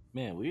 10.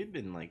 Man, we've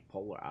been like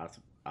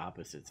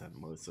opposites on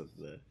most of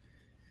the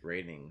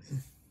ratings.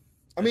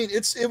 I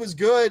That's mean, it was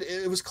good.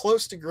 It was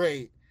close to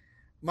great.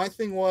 My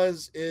thing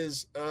is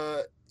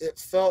it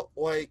felt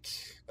like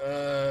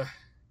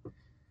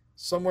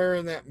somewhere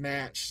in that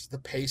match the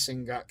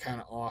pacing got kind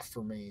of off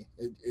for me.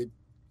 It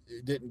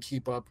didn't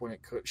keep up when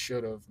it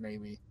should have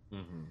maybe.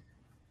 mhm.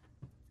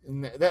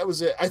 And that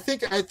was it. I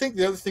think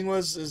the other thing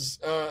is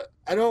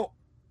I don't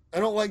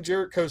like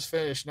Jericho's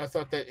finish, and I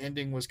thought that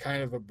ending was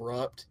kind of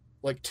abrupt,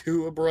 like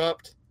too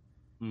abrupt.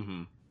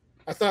 Mhm.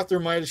 I thought there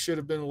might have should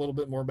have been a little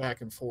bit more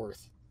back and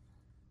forth,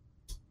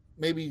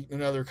 maybe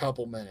another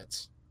couple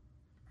minutes.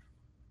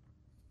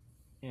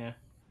 Yeah.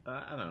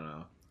 I don't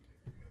know.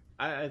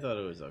 I thought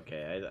it was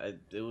okay.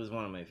 It was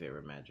one of my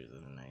favorite matches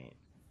of the night.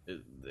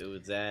 It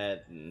was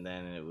that, and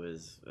then it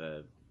was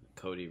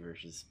Cody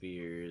versus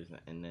Spears,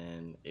 and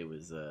then it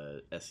was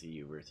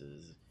SCU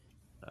versus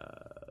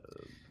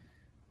uh,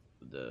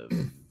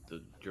 the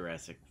the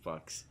Jurassic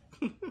fucks.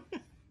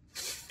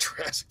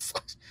 Jurassic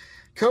Fox.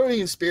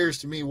 Cody and Spears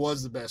to me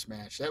was the best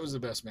match. That was the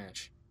best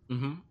match.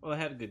 Well, it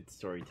had good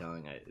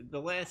storytelling. The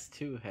last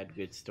two had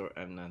good story.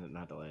 I'm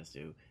not the last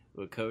two.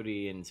 But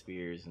Cody and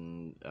Spears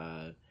and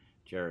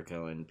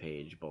Jericho and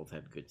Page both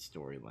had good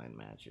storyline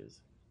matches.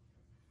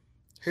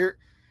 Here,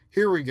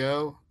 here we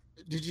go.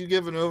 Did you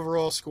give an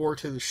overall score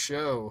to the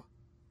show?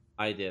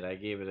 I did. I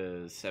gave it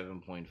a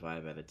 7.5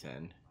 out of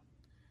 10.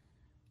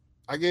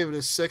 I gave it a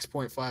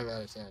 6.5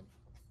 out of 10.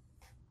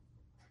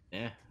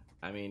 Yeah,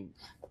 I mean,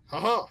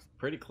 Haha,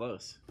 pretty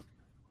close.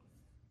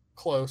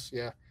 close.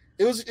 Yeah,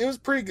 it was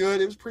pretty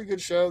good. It was a pretty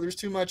good show. There's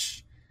too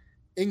much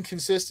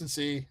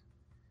inconsistency,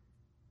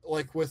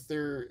 like with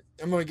their.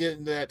 I'm going to get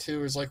into that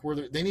too. Is like where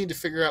they need to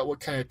figure out what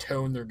kind of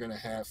tone they're going to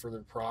have for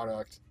their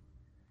product.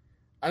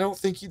 I don't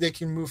think they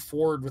can move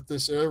forward with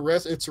this.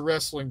 It's a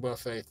wrestling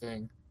buffet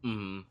thing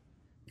Mm-hmm.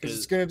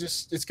 because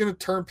Cause it's gonna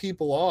turn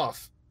people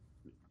off.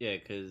 yeah,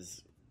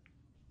 cause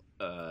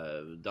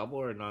Double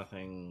or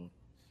Nothing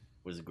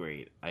was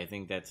great. I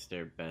think that's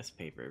their best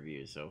pay per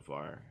view so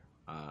far.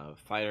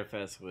 Fighter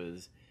Fest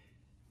was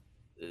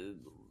a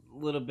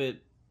little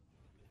bit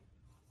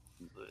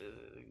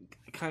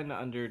kind of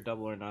under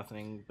Double or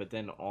Nothing, but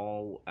then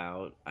All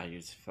Out, I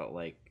just felt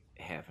like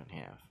half and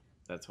half.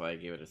 That's why I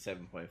gave it a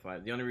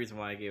 7.5. The only reason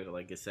why I gave it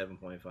like a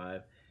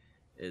 7.5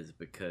 is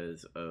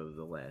because of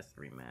the last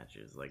three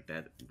matches. Like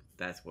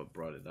that's what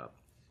brought it up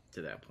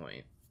to that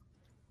point.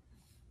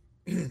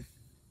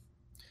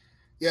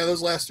 Yeah,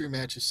 those last three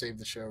matches saved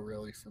the show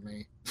really for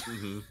me.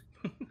 Mm-hmm.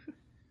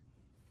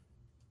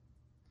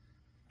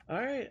 All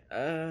right.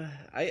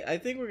 I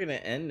think we're gonna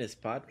end this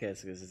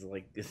podcast because it's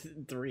like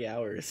 3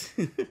 hours.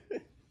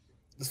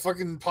 The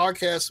fucking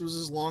podcast was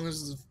as long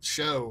as the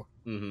show.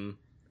 Mm-hmm.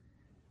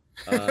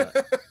 Uh,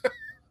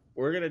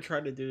 we're gonna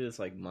try to do this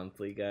like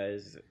monthly,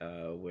 guys.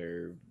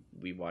 Where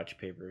we watch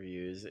pay per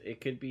views.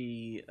 It could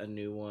be a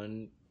new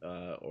one,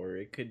 or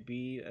it could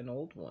be an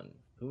old one.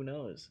 Who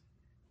knows?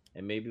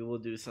 And maybe we'll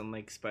do some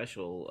like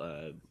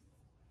special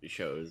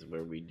shows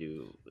where we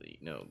do,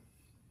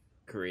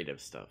 creative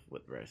stuff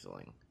with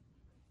wrestling.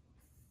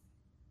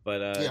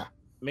 But Yeah.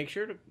 make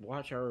sure to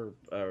watch or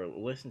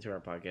listen to our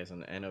podcast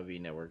on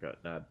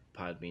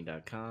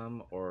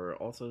novnetwork.podbean.com, or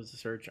also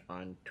search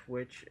on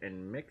Twitch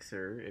and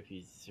Mixer if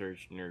you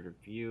search Nerd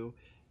Review,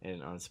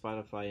 and on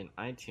Spotify and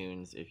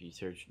iTunes if you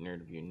search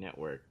Nerd Review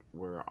Network.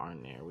 We're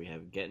on there. We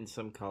have Getting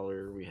Some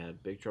Color, we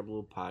have Big Trouble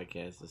Little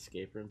Podcast,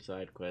 Escape Room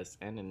Side Quest,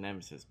 and the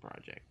Nemesis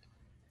Project.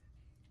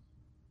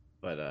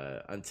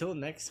 But until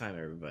next time,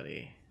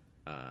 everybody,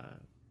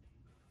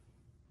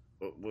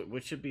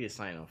 what should be a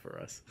sign off for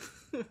us?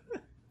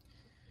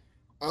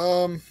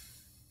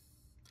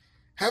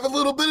 Have a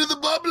little bit of the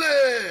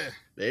bubbly.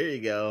 There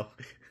you go.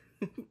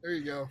 There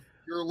you go.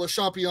 Your Le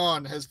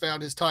Champion has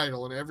found his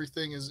title, and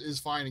everything is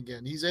fine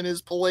again. He's in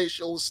his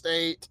palatial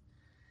estate,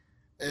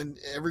 and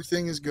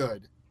everything is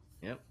good.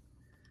 Yep.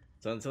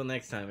 So until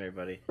next time,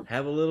 everybody,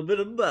 have a little bit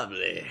of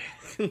bubbly.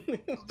 A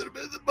little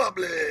bit of the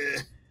bubbly.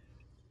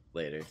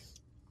 Later.